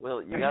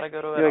 Well, you gotta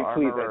go to an You're like,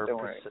 please, armorer don't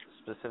worry.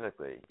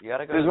 specifically. You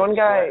gotta go There's to one the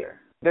guy. square.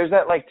 There's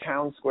that like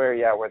town square,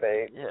 yeah, where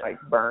they Yeah. like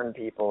burn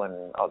people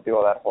and I'll do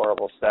all that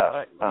horrible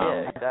stuff.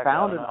 Yeah, exactly. I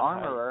found I an don't know how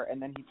armorer,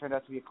 and then he turned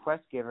out to be a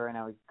quest giver, and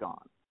now he's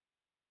gone.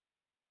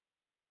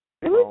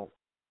 Really? Well,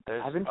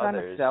 there's I've been trying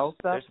others. to sell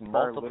stuff There's for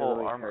multiple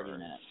literally 30 armorers.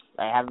 minutes.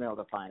 I haven't been able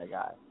to find a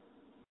guy.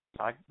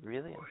 I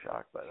really am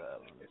shocked by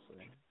that,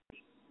 honestly.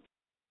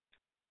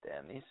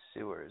 Damn, these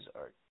sewers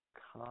are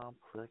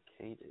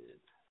complicated.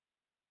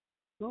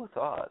 Who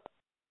thought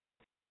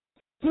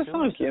It's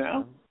sewer like, you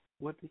know, system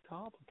would be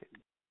complicated?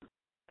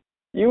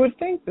 you would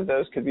think that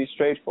those could be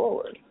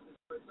straightforward.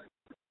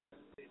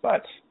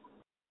 But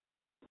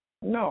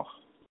no,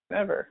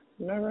 never.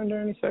 Never under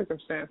any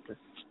circumstances.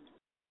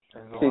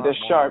 There's a See, lot the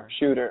more.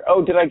 sharpshooter.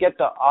 Oh, did I get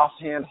the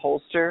offhand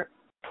holster?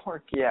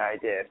 Pork, yeah, I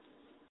did.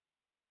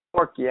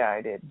 Pork, yeah,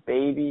 I did.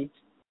 Baby.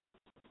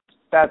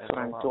 That's There's what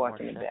a I'm lot more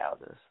talking shit to about.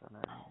 this than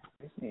I know.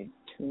 I just need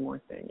 2 more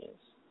thingies.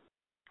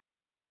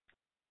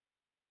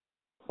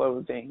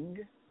 Clothing.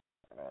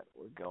 Alright,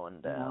 we're going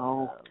down.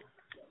 No.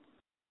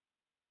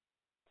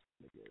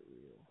 Make it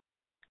real.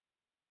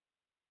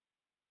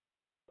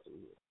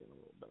 Ooh, it's getting a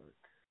little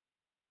dark.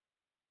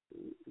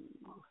 Ooh.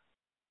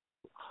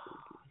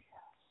 Spooky.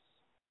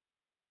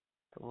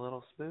 A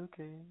little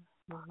spooky.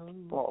 A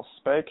little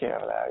spooky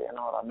over there, you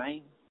know what I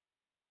mean?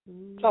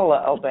 It's a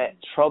little bit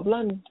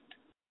troubling,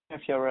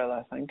 if you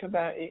really think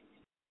about it.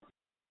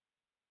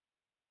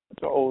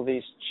 I've got all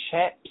these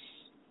chips.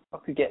 I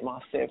could get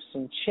myself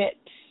some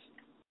chips.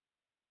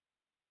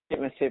 Get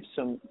myself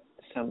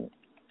some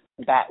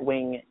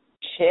Batwing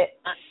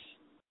chips.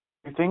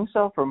 You think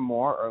so for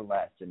more or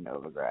less in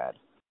Novigrad?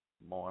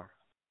 More.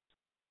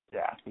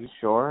 Yeah. Are you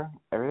sure?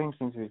 Everything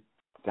seems to be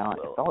down.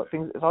 Well,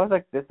 It's always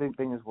like this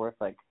thing is worth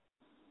like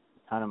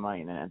a ton of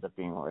money, and it ends up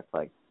being worth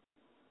like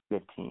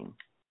 15.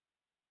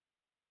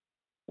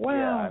 Well,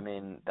 yeah, I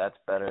mean, that's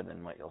better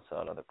than what you'll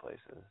sell at other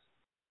places.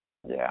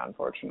 yeah,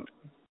 unfortunately.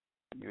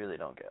 You really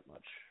don't get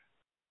much.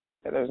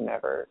 Yeah, there's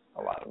never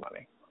a lot of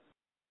money.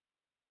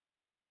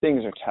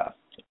 Things are tough,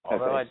 as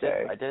Although they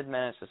say. I did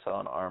manage to sell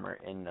an armor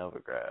in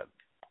Novigrad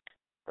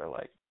for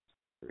like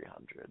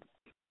 300.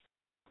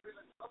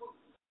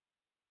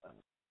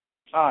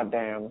 Ah,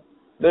 damn.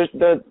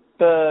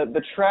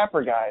 The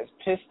trapper guys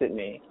pissed at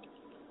me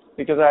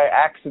because I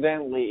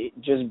accidentally,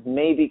 just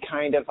maybe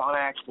kind of on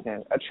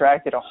accident,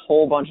 attracted a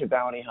whole bunch of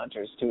bounty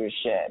hunters to his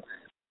shed.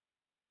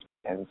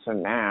 And so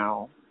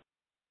now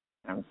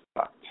I'm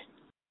fucked.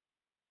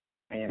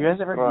 You guys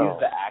ever use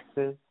the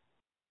axes?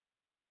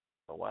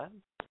 The what?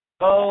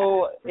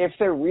 Oh, if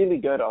they're really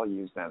good, I'll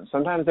use them.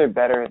 Sometimes they're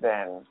better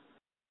than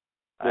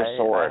your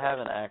sword. I have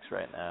an axe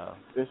right now.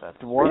 This That's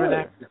dwarven really?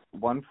 axe is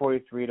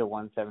 143 to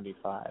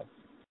 175.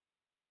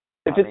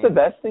 If it's the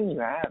best thing you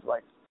have,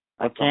 like,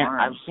 I what's the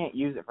harm? can't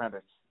use it for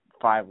another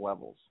 5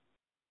 levels.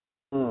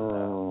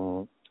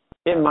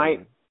 It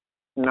might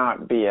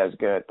not be as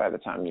good by the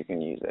time you can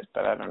use it,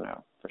 but I don't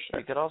know for sure.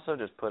 You could also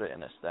just put it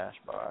in a stash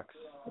box.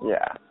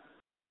 Yeah.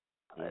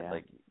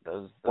 Like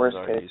those Worst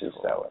are case, you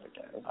useful. sell it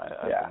again.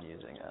 I've been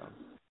using them.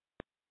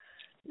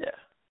 Yeah,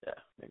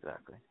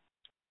 exactly.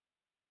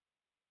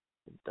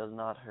 It does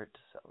not hurt to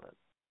sell it.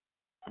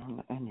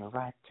 And your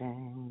right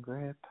hand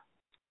grip.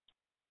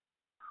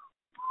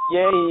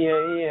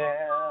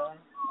 Yeah.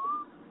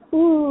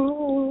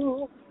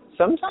 Ooh.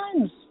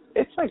 Sometimes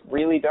it's like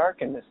really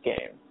dark in this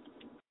game.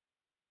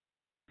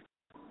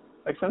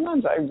 Like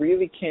sometimes I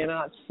really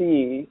cannot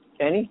see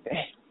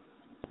anything.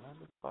 How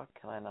the fuck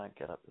can I not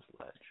get up this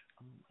ledge?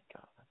 Oh my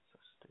god, that's so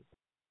stupid.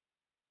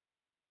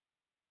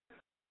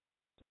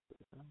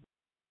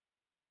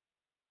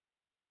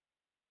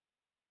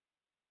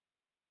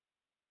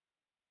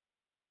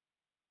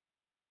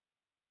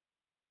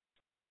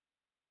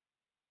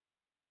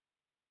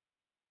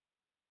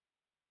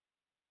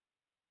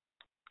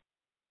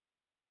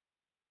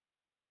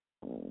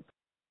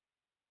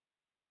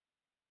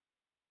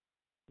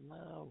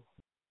 No.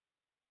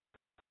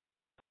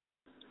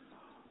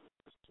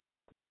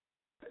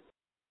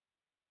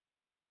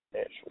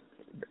 That's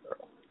okay,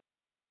 girl.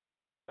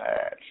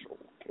 That's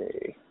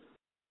okay.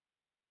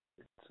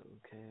 It's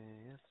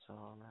okay, it's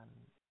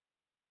alright.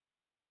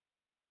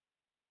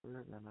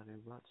 We're gonna do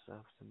butt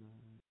stuff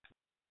tonight.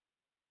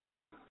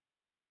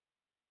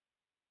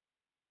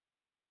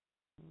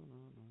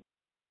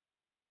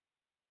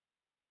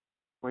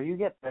 Where you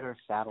get better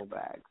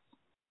saddlebags?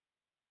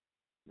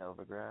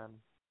 Novigrad.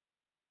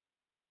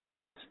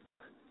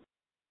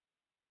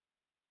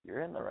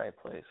 You're in the right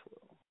place,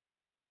 Will.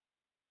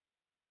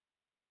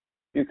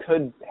 You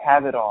could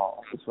have it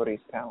all, is what he's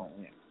telling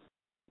you.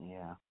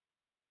 Yeah.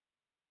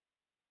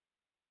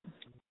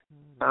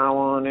 I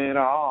want it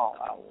all.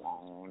 I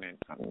want it.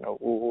 I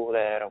know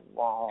that I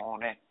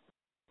want it.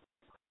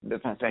 The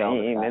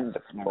fame and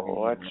the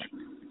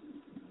fortune.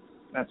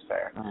 That's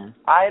fair.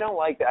 I don't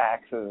like the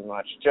axes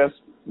much,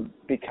 just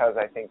because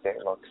I think they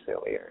look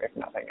sillier, if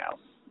nothing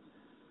else.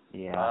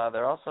 Yeah.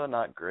 They're also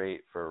not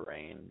great for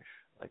range.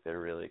 Like,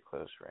 they're really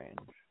close range.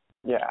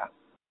 Yeah.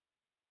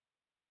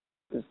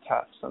 It's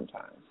tough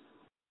sometimes.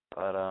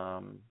 But,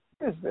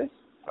 What is this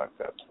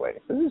fucked up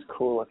place? This is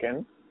cool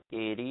looking.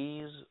 it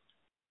is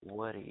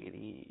what it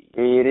is.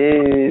 It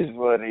is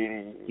what it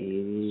is.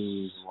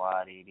 It is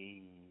what it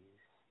is.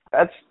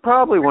 That's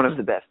probably one of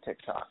the best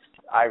TikToks,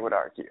 I would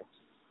argue.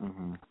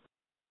 Mm-hmm.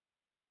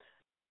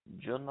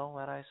 You know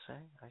what I say?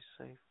 I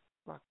say,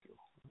 fuck you.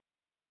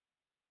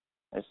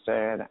 I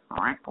said,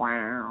 whack,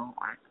 wow,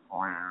 whack,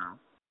 wow,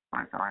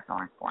 whack, whack,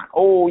 whack, wow.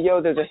 Oh,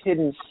 yo, there's a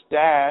hidden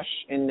stash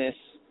in this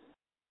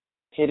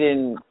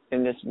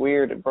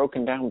weird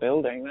broken down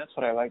building. That's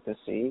what I like to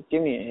see.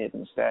 Give me a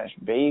hidden stash,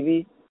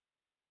 baby.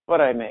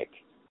 What'd I make?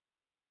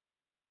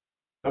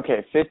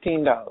 Okay,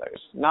 $15.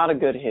 Not a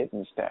good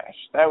hidden stash.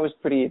 That was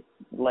pretty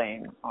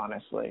lame,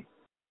 honestly.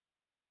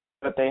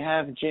 But they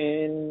have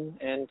gin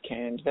and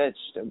canned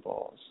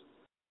vegetables.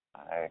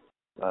 I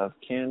love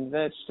canned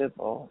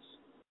vegetables.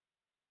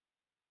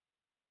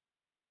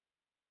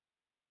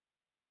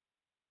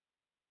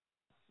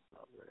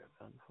 Not very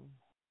eventful.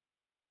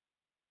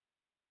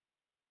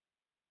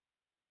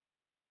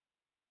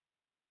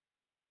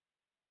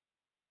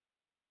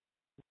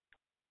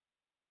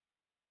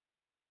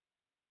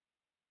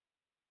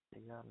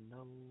 You gotta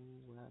know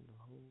when to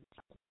hold.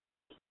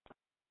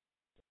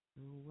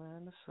 Know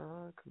when to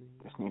suck me.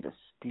 Just need a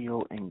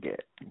steel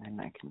ingot, and then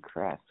I can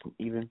craft an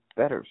even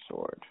better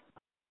sword.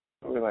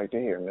 What would we like to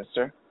hear,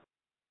 mister?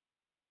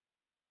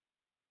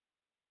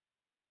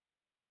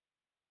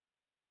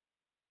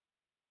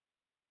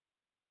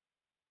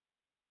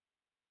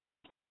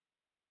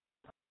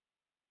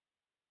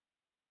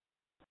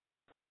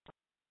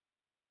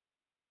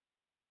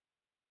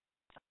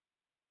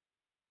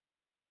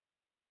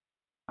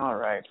 All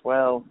right,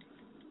 well,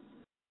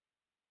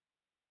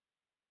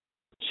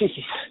 geez,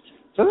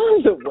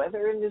 sometimes the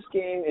weather in this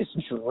game is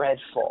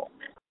dreadful.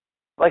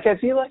 Like, I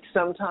feel like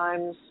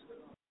sometimes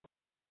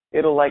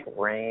it'll, like,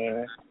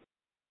 rain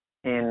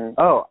in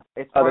Oh,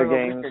 it's other part of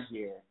games. the wizard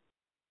gear.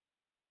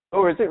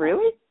 Oh, is it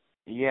really?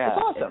 Yeah,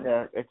 That's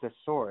awesome. It's a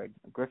sword,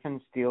 a Griffin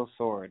steel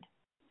sword.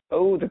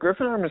 Oh, the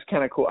Griffin armor is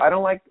kind of cool. I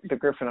don't like the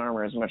Griffin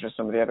armor as much as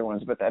some of the other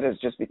ones, but that is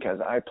just because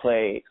I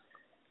play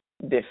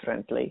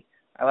differently.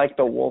 I like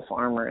the wolf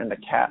armor and the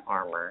cat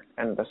armor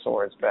and the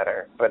swords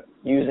better, but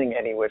using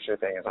any Witcher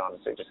thing is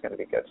honestly just going to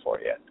be good for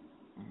you.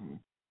 Mm-hmm.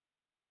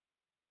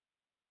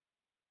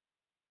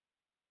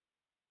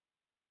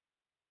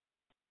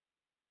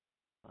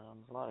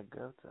 There's a lot of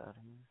goats out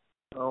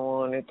here. I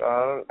want it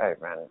all. I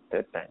want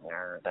it, I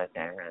know that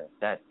I want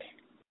that.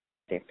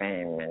 The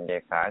fame and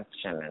the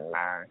fortune and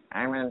more.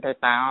 I want it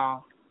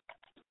all.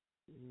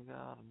 You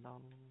gotta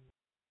know.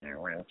 I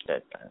want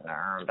it, I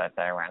know that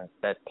I want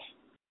it.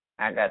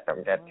 I got to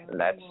get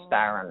that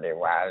star on the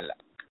wall. I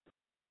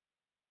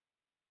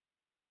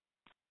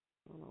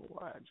don't know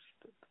why I just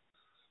did this.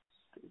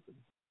 Stupid.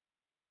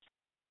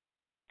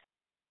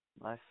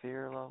 My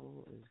fear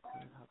level is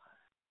quite high.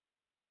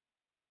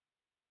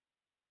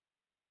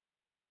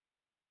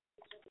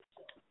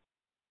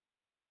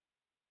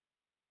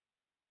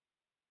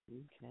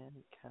 You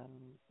can count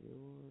your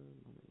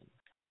money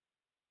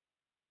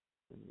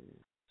when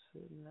you're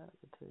sitting at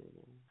the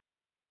table.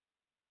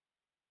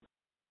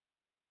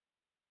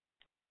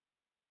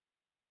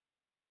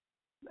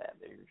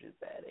 There's just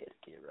bad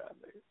etiquette right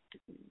there.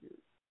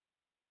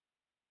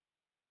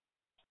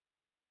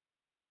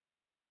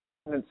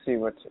 Let's see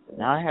what's...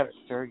 Now I have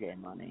Sergey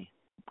money.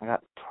 I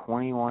got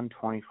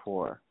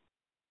 21.24.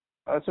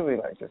 That's what we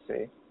like to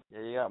see.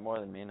 Yeah, you got more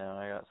than me now.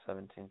 I got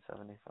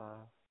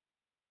 1775.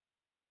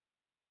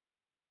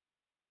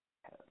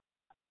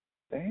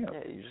 Damn.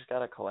 Yeah, you just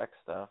gotta collect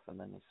stuff and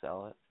then you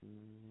sell it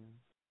and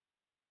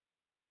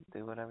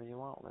do whatever you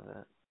want with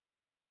it.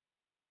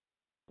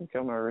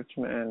 Become a rich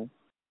man.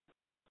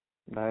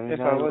 If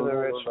I was a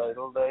rich man.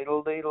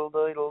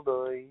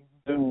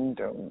 Dum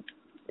dum.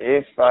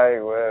 If I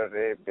were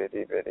a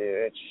bitty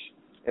rich,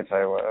 if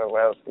I were a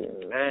wealthy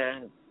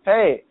man,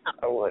 hey,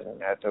 I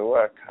wouldn't have to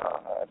work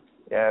hard.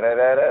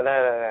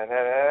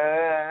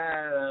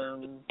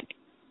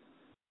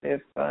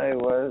 If I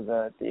was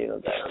a deal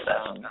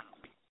down.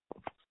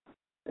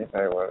 If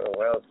I were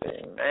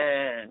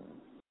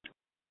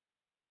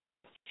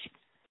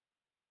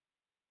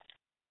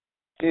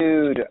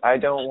I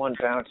don't want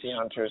bounty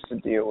hunters to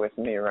deal with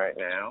me right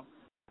now.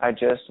 I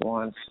just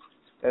want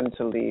them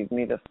to leave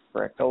me the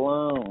frick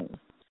alone.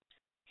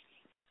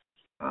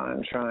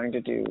 I'm trying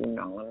to do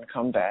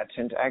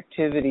non-combatant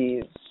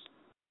activities.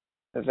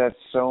 Because that's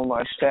so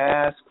much to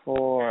ask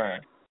for.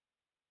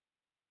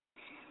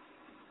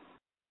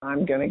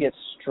 I'm gonna get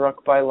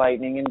struck by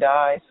lightning and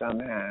die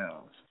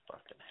somehow.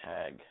 Fucking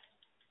hag.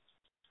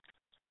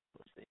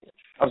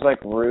 I was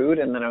like rude,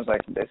 and then I was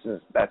like,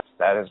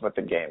 that is what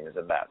the game is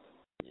about.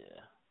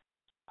 Yeah.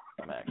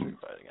 I'm actually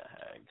fighting a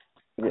hag.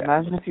 Yeah.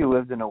 Imagine if you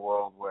lived in a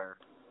world where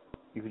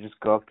you could just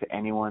go up to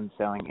anyone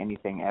selling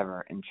anything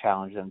ever and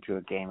challenge them to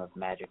a game of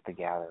Magic the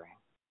Gathering.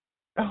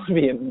 That would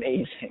be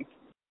amazing.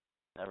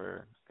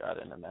 Never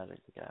got into Magic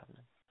the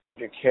Gathering.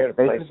 Do you care to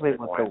play Basically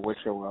what the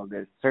Witcher world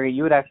is. Sergey,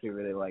 you would actually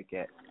really like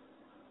it.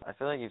 I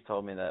feel like you've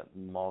told me that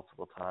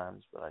multiple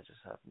times, but I just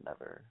have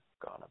never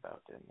gone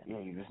about doing it. Yeah,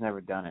 you've just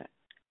never done it.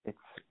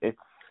 It's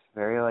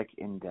very like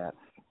in depth.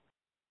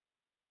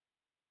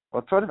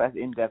 Well, it's sort of as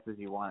in depth as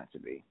you want it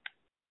to be.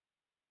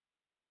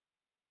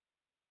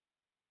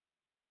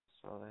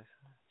 So they say.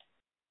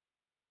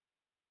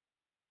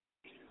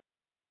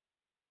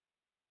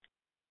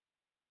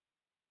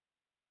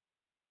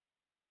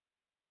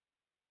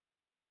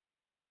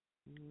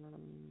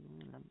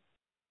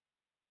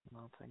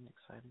 Nothing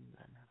exciting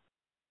there.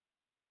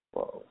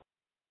 Whoa.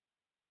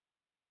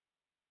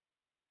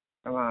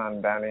 Come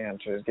on, bounty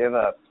hunters, give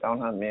up.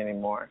 Don't hunt me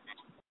anymore.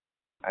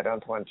 I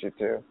don't want you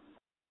to.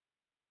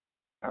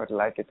 I would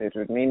like it. It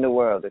would mean the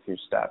world if you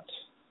stopped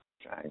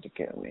trying to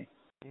kill me.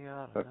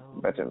 For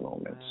better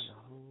moments.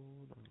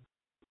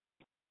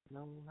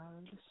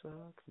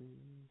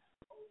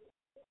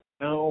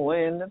 Know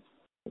when to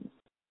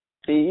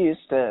be a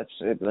step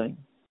sibling.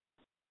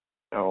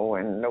 Know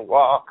when to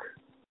walk.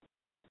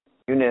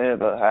 You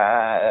never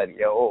had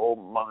your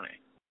money.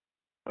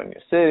 When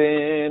you're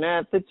sitting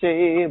at the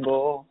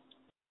table.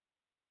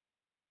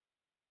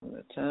 When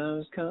the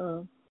times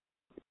come,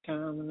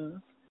 time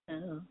enough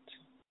out.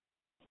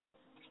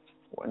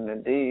 When the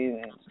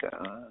dealing's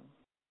done.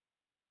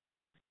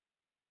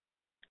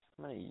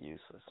 So many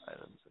useless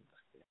items in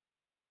this game.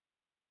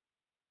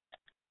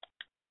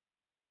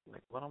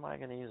 Like, what am I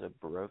going to use a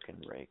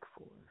broken rake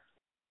for?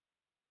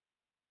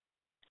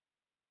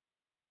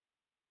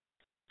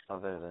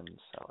 Other than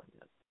selling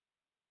it.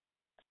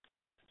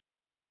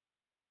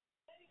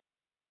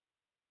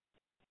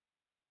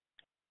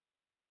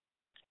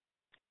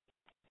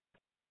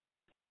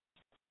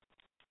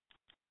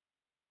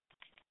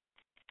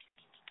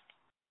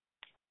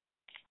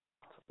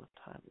 What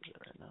time is it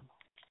right now?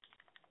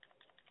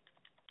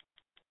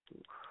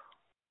 Oof.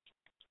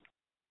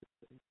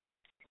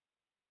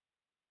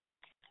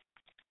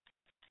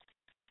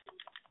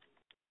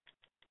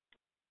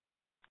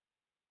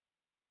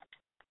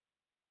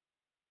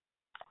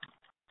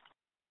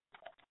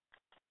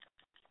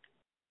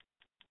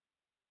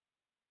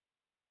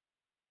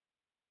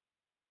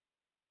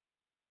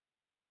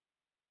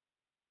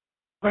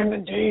 When the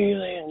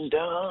dealing's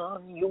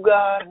done, you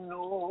gotta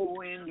know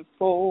when to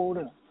fold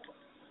up.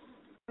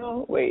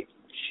 Oh, wait,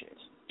 shit.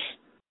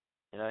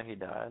 You know he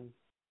died?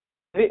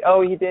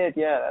 Oh, he did,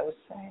 yeah, that was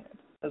sad.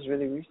 That was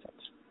really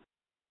recent.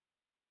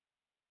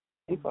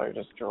 People are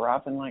just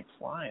dropping like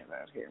flies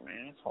out here,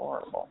 man. It's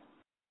horrible.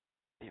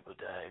 People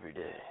die every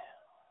day.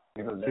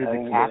 People Dude,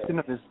 the captain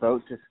of this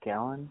boat to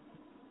Skellen,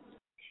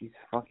 she's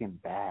fucking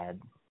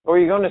bad. Oh, are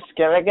you going to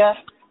Skellige?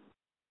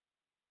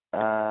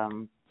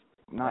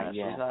 Not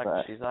yet.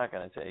 She's not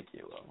gonna take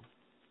you, Will.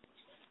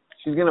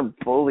 She's gonna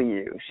bully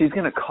you. She's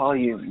gonna call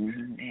you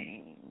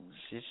names.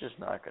 She's just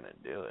not gonna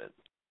do it.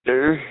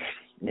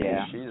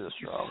 Yeah. She's a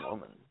strong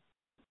woman.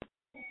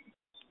 You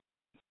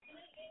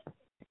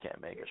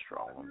can't make a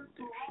strong woman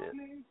do shit.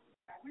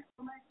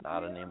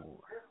 Not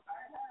anymore.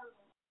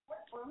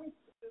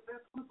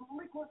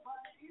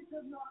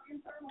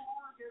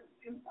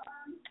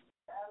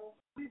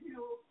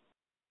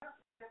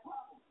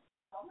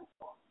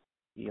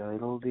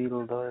 Yodel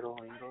deedle doidle,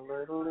 yodel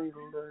doidle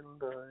deedle doidle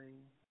doidle.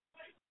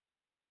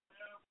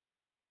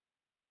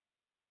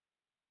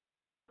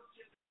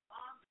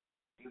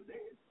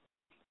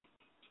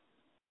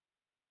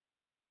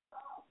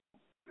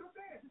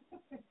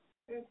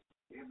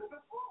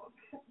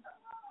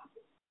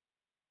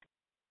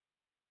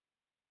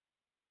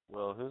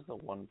 Well, who's the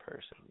one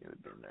person you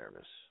would be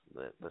nervous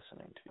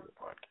listening to your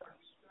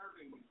podcast?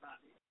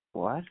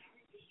 What?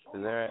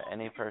 Is there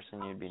any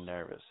person you'd be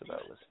nervous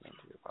about listening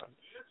to your podcast?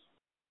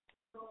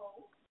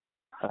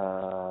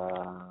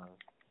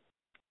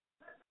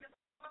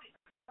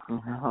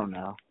 Oh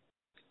no.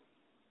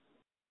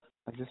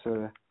 I just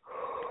sort of.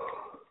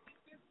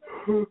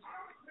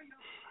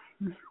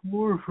 It's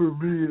more for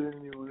me than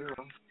anyone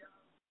else.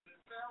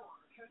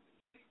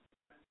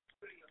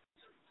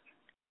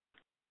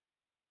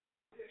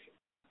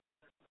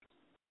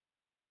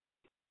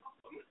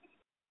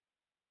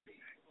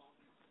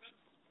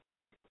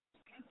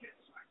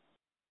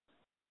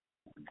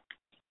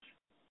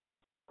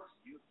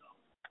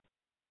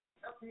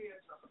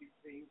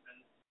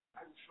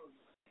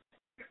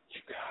 You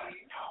gotta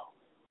know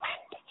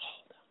when to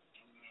hold them.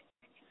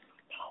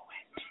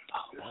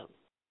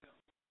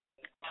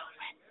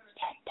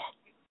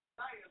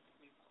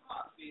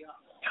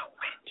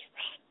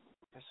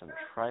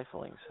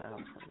 trifling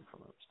sound coming from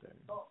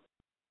upstairs.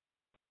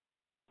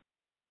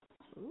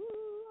 Ooh.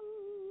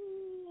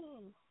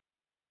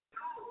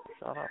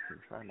 Shut up, I'm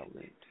trying to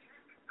loot.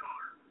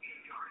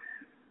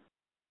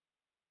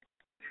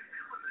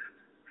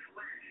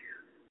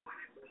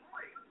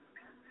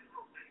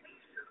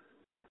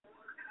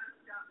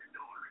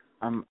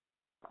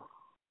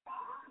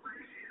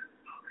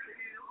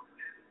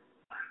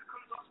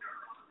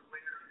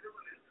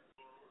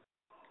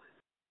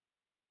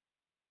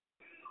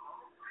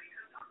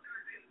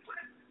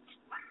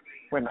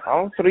 When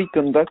all three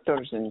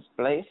conductors in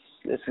place,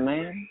 this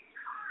man.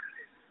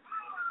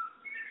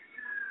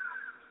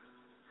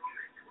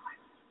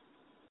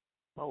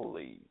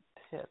 Holy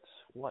tits,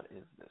 what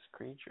is this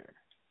creature?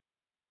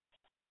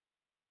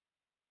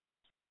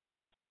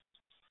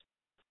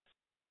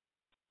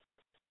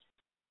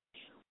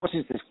 What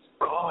is this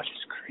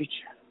gorgeous creature?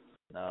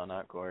 No,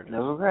 not gorgeous.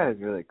 Novigrad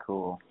is really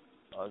cool.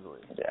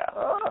 Ugly. Yeah.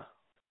 Ah!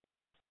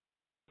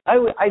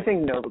 I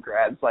think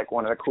Novigrad's like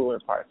one of the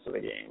cooler parts of the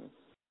game.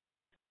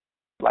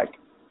 Like,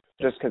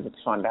 just because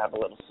it's fun to have a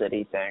little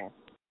city thing.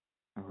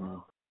 Mm-hmm.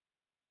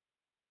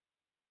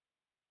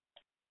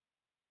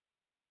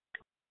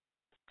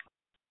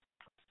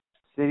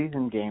 Cities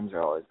and games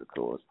are always the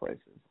coolest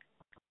places.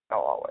 Oh,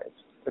 always.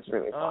 It's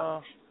really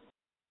fun.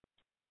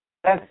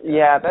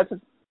 Yeah.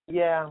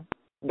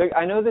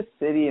 I know the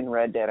city in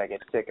Red Dead I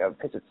get sick of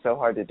because it's so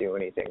hard to do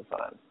anything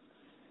fun.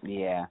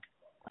 Yeah,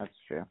 that's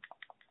true.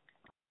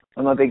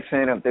 I'm a big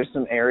fan of, there's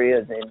some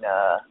areas in,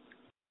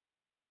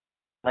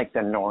 like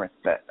the north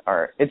that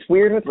are, it's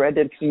weird with Red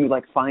Dead because you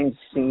like find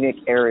scenic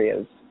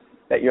areas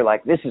that you're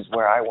like, this is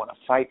where I want to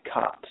fight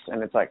cops.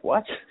 And it's like,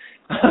 what?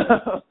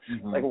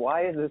 Mm-hmm. Like,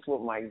 why is this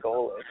what my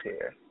goal is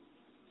here?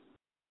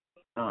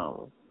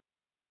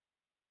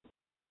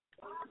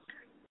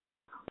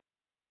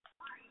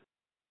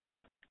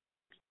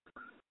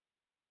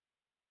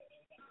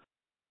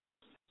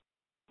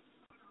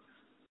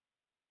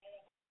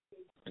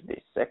 The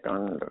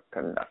second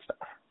conductor.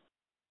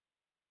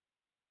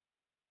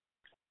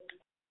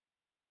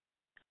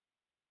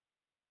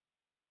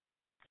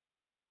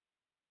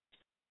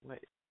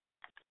 Wait.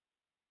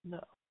 No.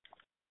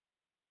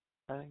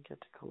 I didn't get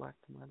to collect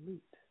my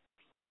loot.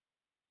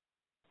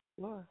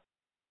 What?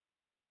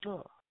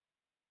 Oh.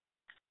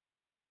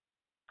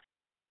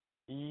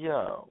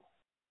 Yo.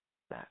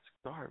 That's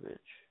garbage.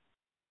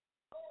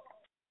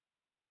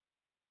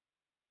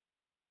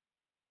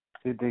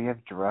 Dude, they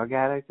have drug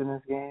addicts in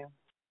this game?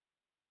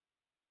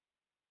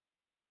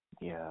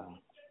 Yeah.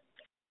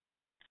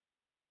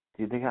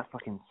 Dude, they got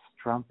fucking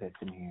strumpets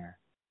in here.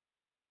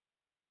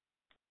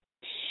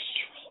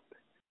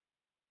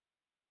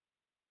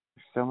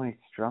 There's so many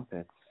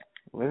strumpets.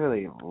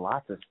 Literally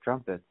lots of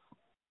strumpets.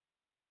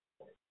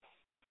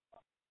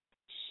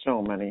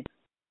 So many.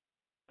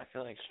 I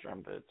feel like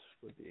strumpets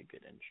would be a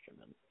good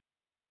instrument.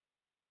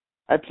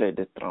 I played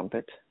the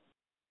trumpet.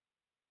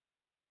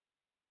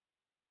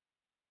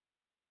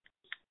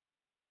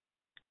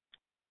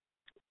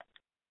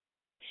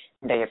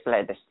 They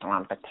play the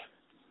trumpet.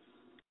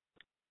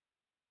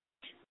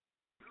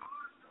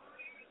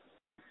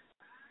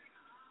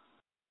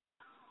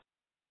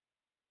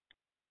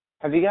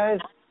 Have you guys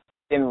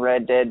in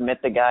Red Dead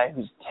met the guy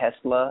who's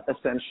Tesla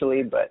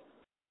essentially, but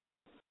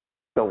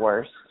the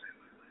worst?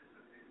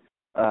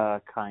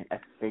 I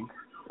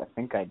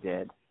think I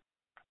did.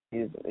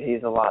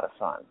 He's a lot of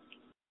fun.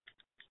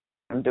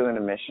 I'm doing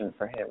a mission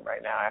for him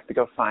right now. I have to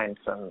go find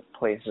some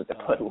places to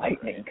put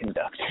lightning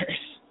conductors.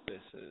 This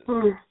is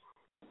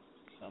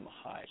some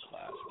high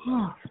class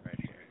right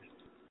here.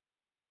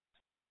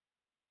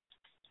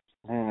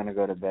 I think I'm gonna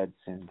go to bed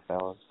soon,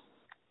 fellas.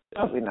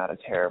 Probably not a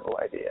terrible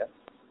idea,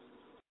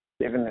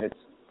 given that it's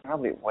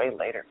probably way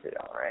later for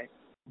y'all, right?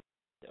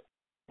 Yep.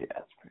 Yeah,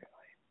 it's pretty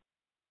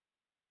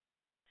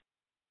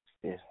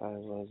late. If I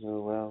was a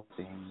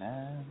wealthy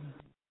man.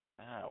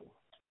 Ow.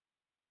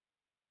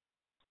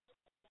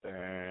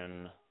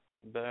 Burn.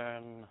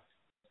 Burn.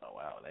 Oh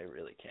wow, they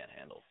really can't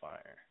handle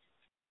fire.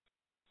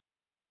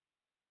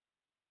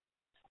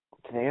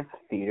 Do they have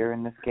theater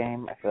in this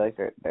game? I feel like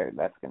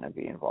that's gonna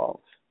be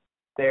involved.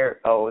 There's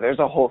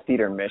a whole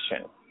theater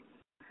mission.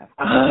 That's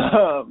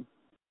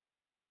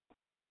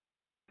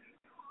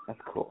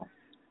cool.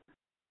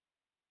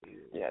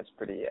 Yeah, it's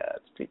pretty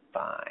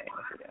fine. If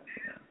you guys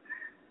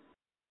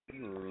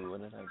know. Ooh,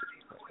 what did I just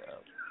pick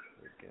up?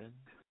 We're good.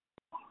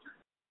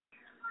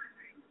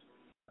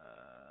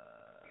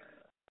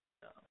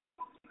 No.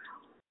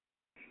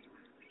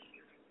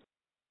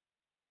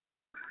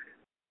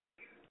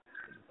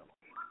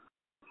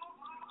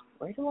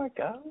 Where do I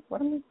go?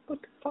 What the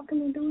fuck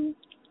am I doing?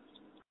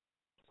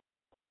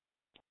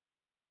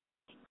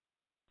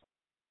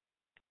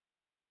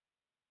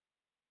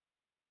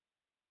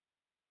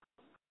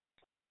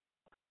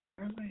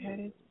 Where am I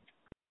headed?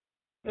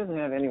 He doesn't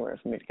have anywhere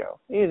for me to go.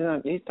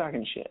 He's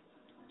talking shit.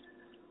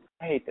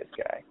 I hate this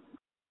guy.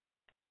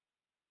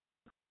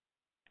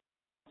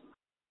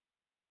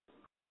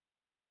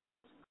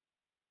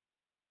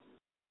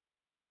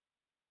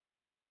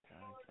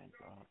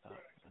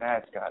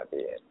 That's gotta be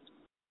it.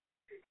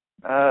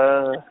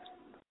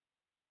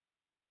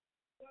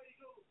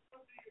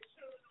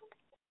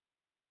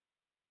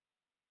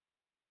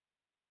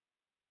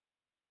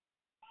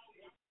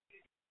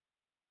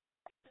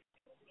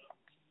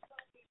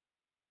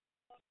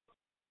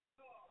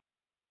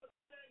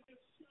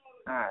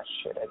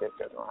 Shit, I did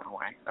go the wrong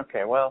way.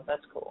 Okay, well,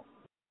 that's cool.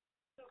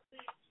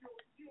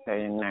 So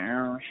you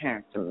now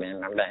have to be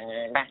my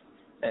baby.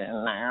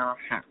 And now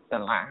have to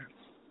laugh.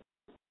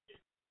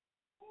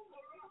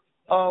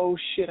 Oh,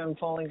 shit, I'm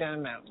falling down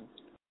a mountain.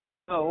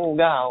 Oh,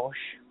 gosh.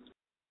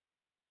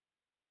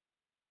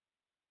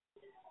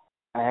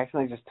 I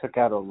actually just took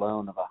out a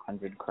loan of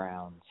 100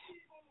 crowns.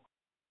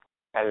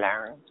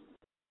 Hello.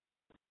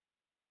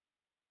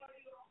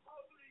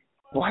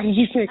 Why did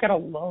you take out a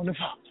loan of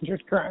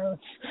 100 crowns?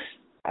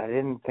 I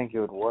didn't think it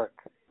would work.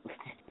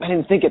 I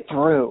didn't think it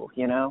through,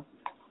 you know?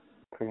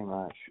 Pretty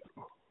much.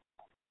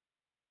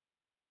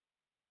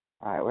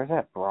 Alright, where's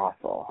that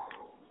brothel?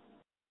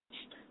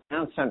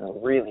 That sounds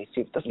really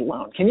stupid. This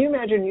loan. Can you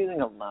imagine using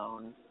a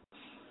loan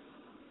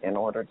in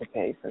order to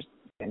pay for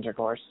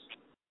intercourse?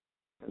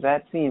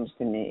 That seems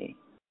to me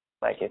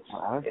like it's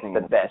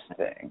the best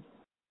thing.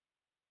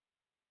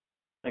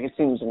 Like, it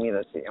seems to me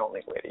that's the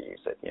only way to use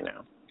it, you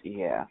know?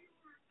 Yeah.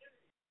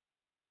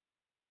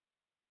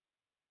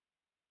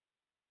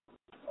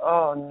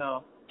 Oh,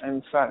 no.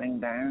 I'm falling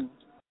down.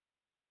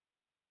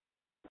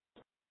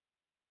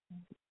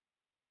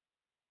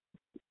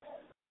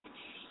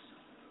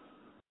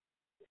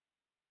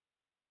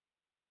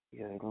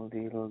 If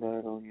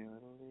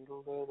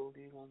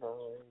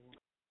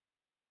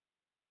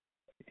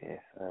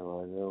I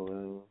was a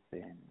wolf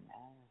in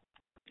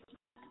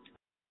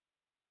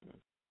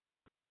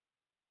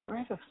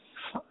Where the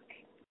fuck?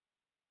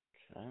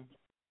 Okay.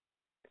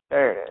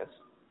 There it is.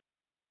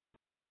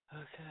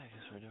 Okay, I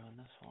guess we're doing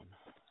this one.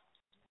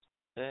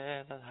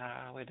 This is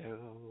how we do it.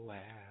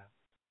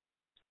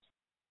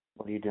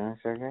 What are you doing,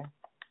 Sergey?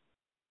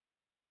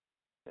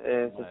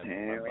 This is My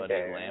how we buddy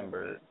do.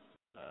 Lambert,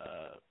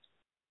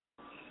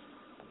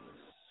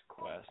 this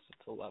quest,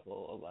 it's a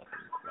level 11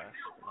 quest,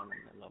 and I'm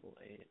in level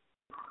 8.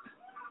 I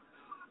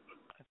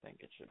think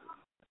it should be.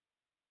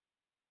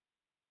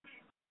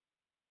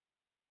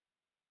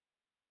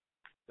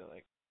 I feel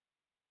like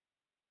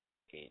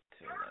 8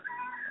 to 11 is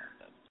not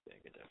that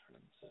big a difference.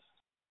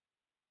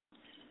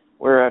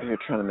 We're out here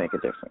trying to make a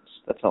difference.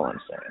 That's all I'm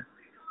saying.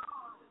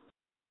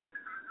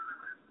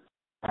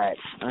 Alright,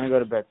 I'm gonna go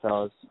to bed,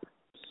 fellas.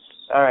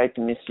 All right,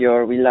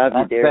 Monsieur, we love you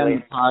That's dearly.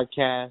 been the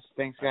podcast.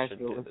 Thanks, I guys, should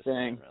for do this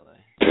listening. one,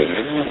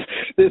 really.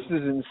 This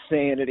is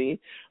insanity.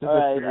 This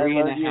All is right, a 3.5 I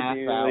love you hour,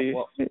 dearly.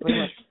 well, pretty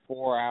much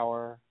 4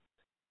 hour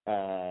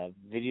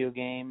video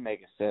game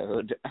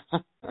megasode.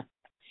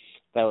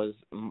 That was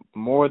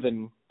more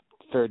than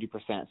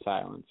 30%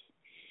 silence.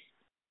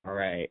 All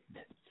right.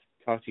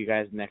 Talk to you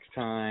guys next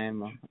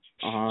time.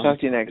 Talk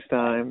to you next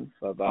time.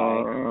 Bye-bye.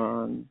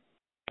 All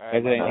right,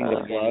 Is there anything to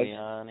bye. plug?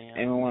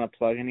 Anyone want to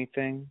plug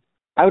anything?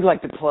 I would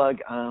like to plug,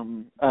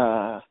 oh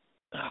gosh,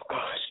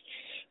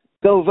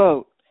 go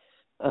vote.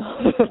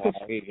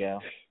 There you go.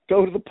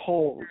 Go to the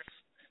polls.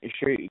 You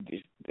sure?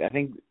 I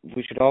think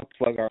we should all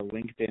plug our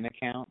LinkedIn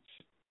accounts.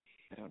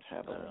 I don't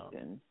have a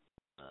LinkedIn.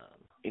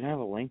 You don't have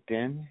a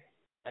LinkedIn?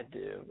 I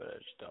do, but I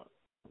just don't.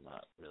 I'm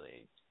not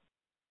really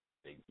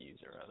a big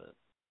user of it.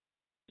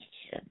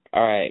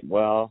 All right.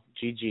 Well,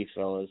 GG,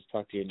 fellas.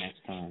 Talk to you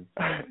next time.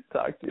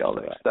 Talk to y'all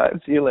next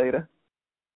time. See you later.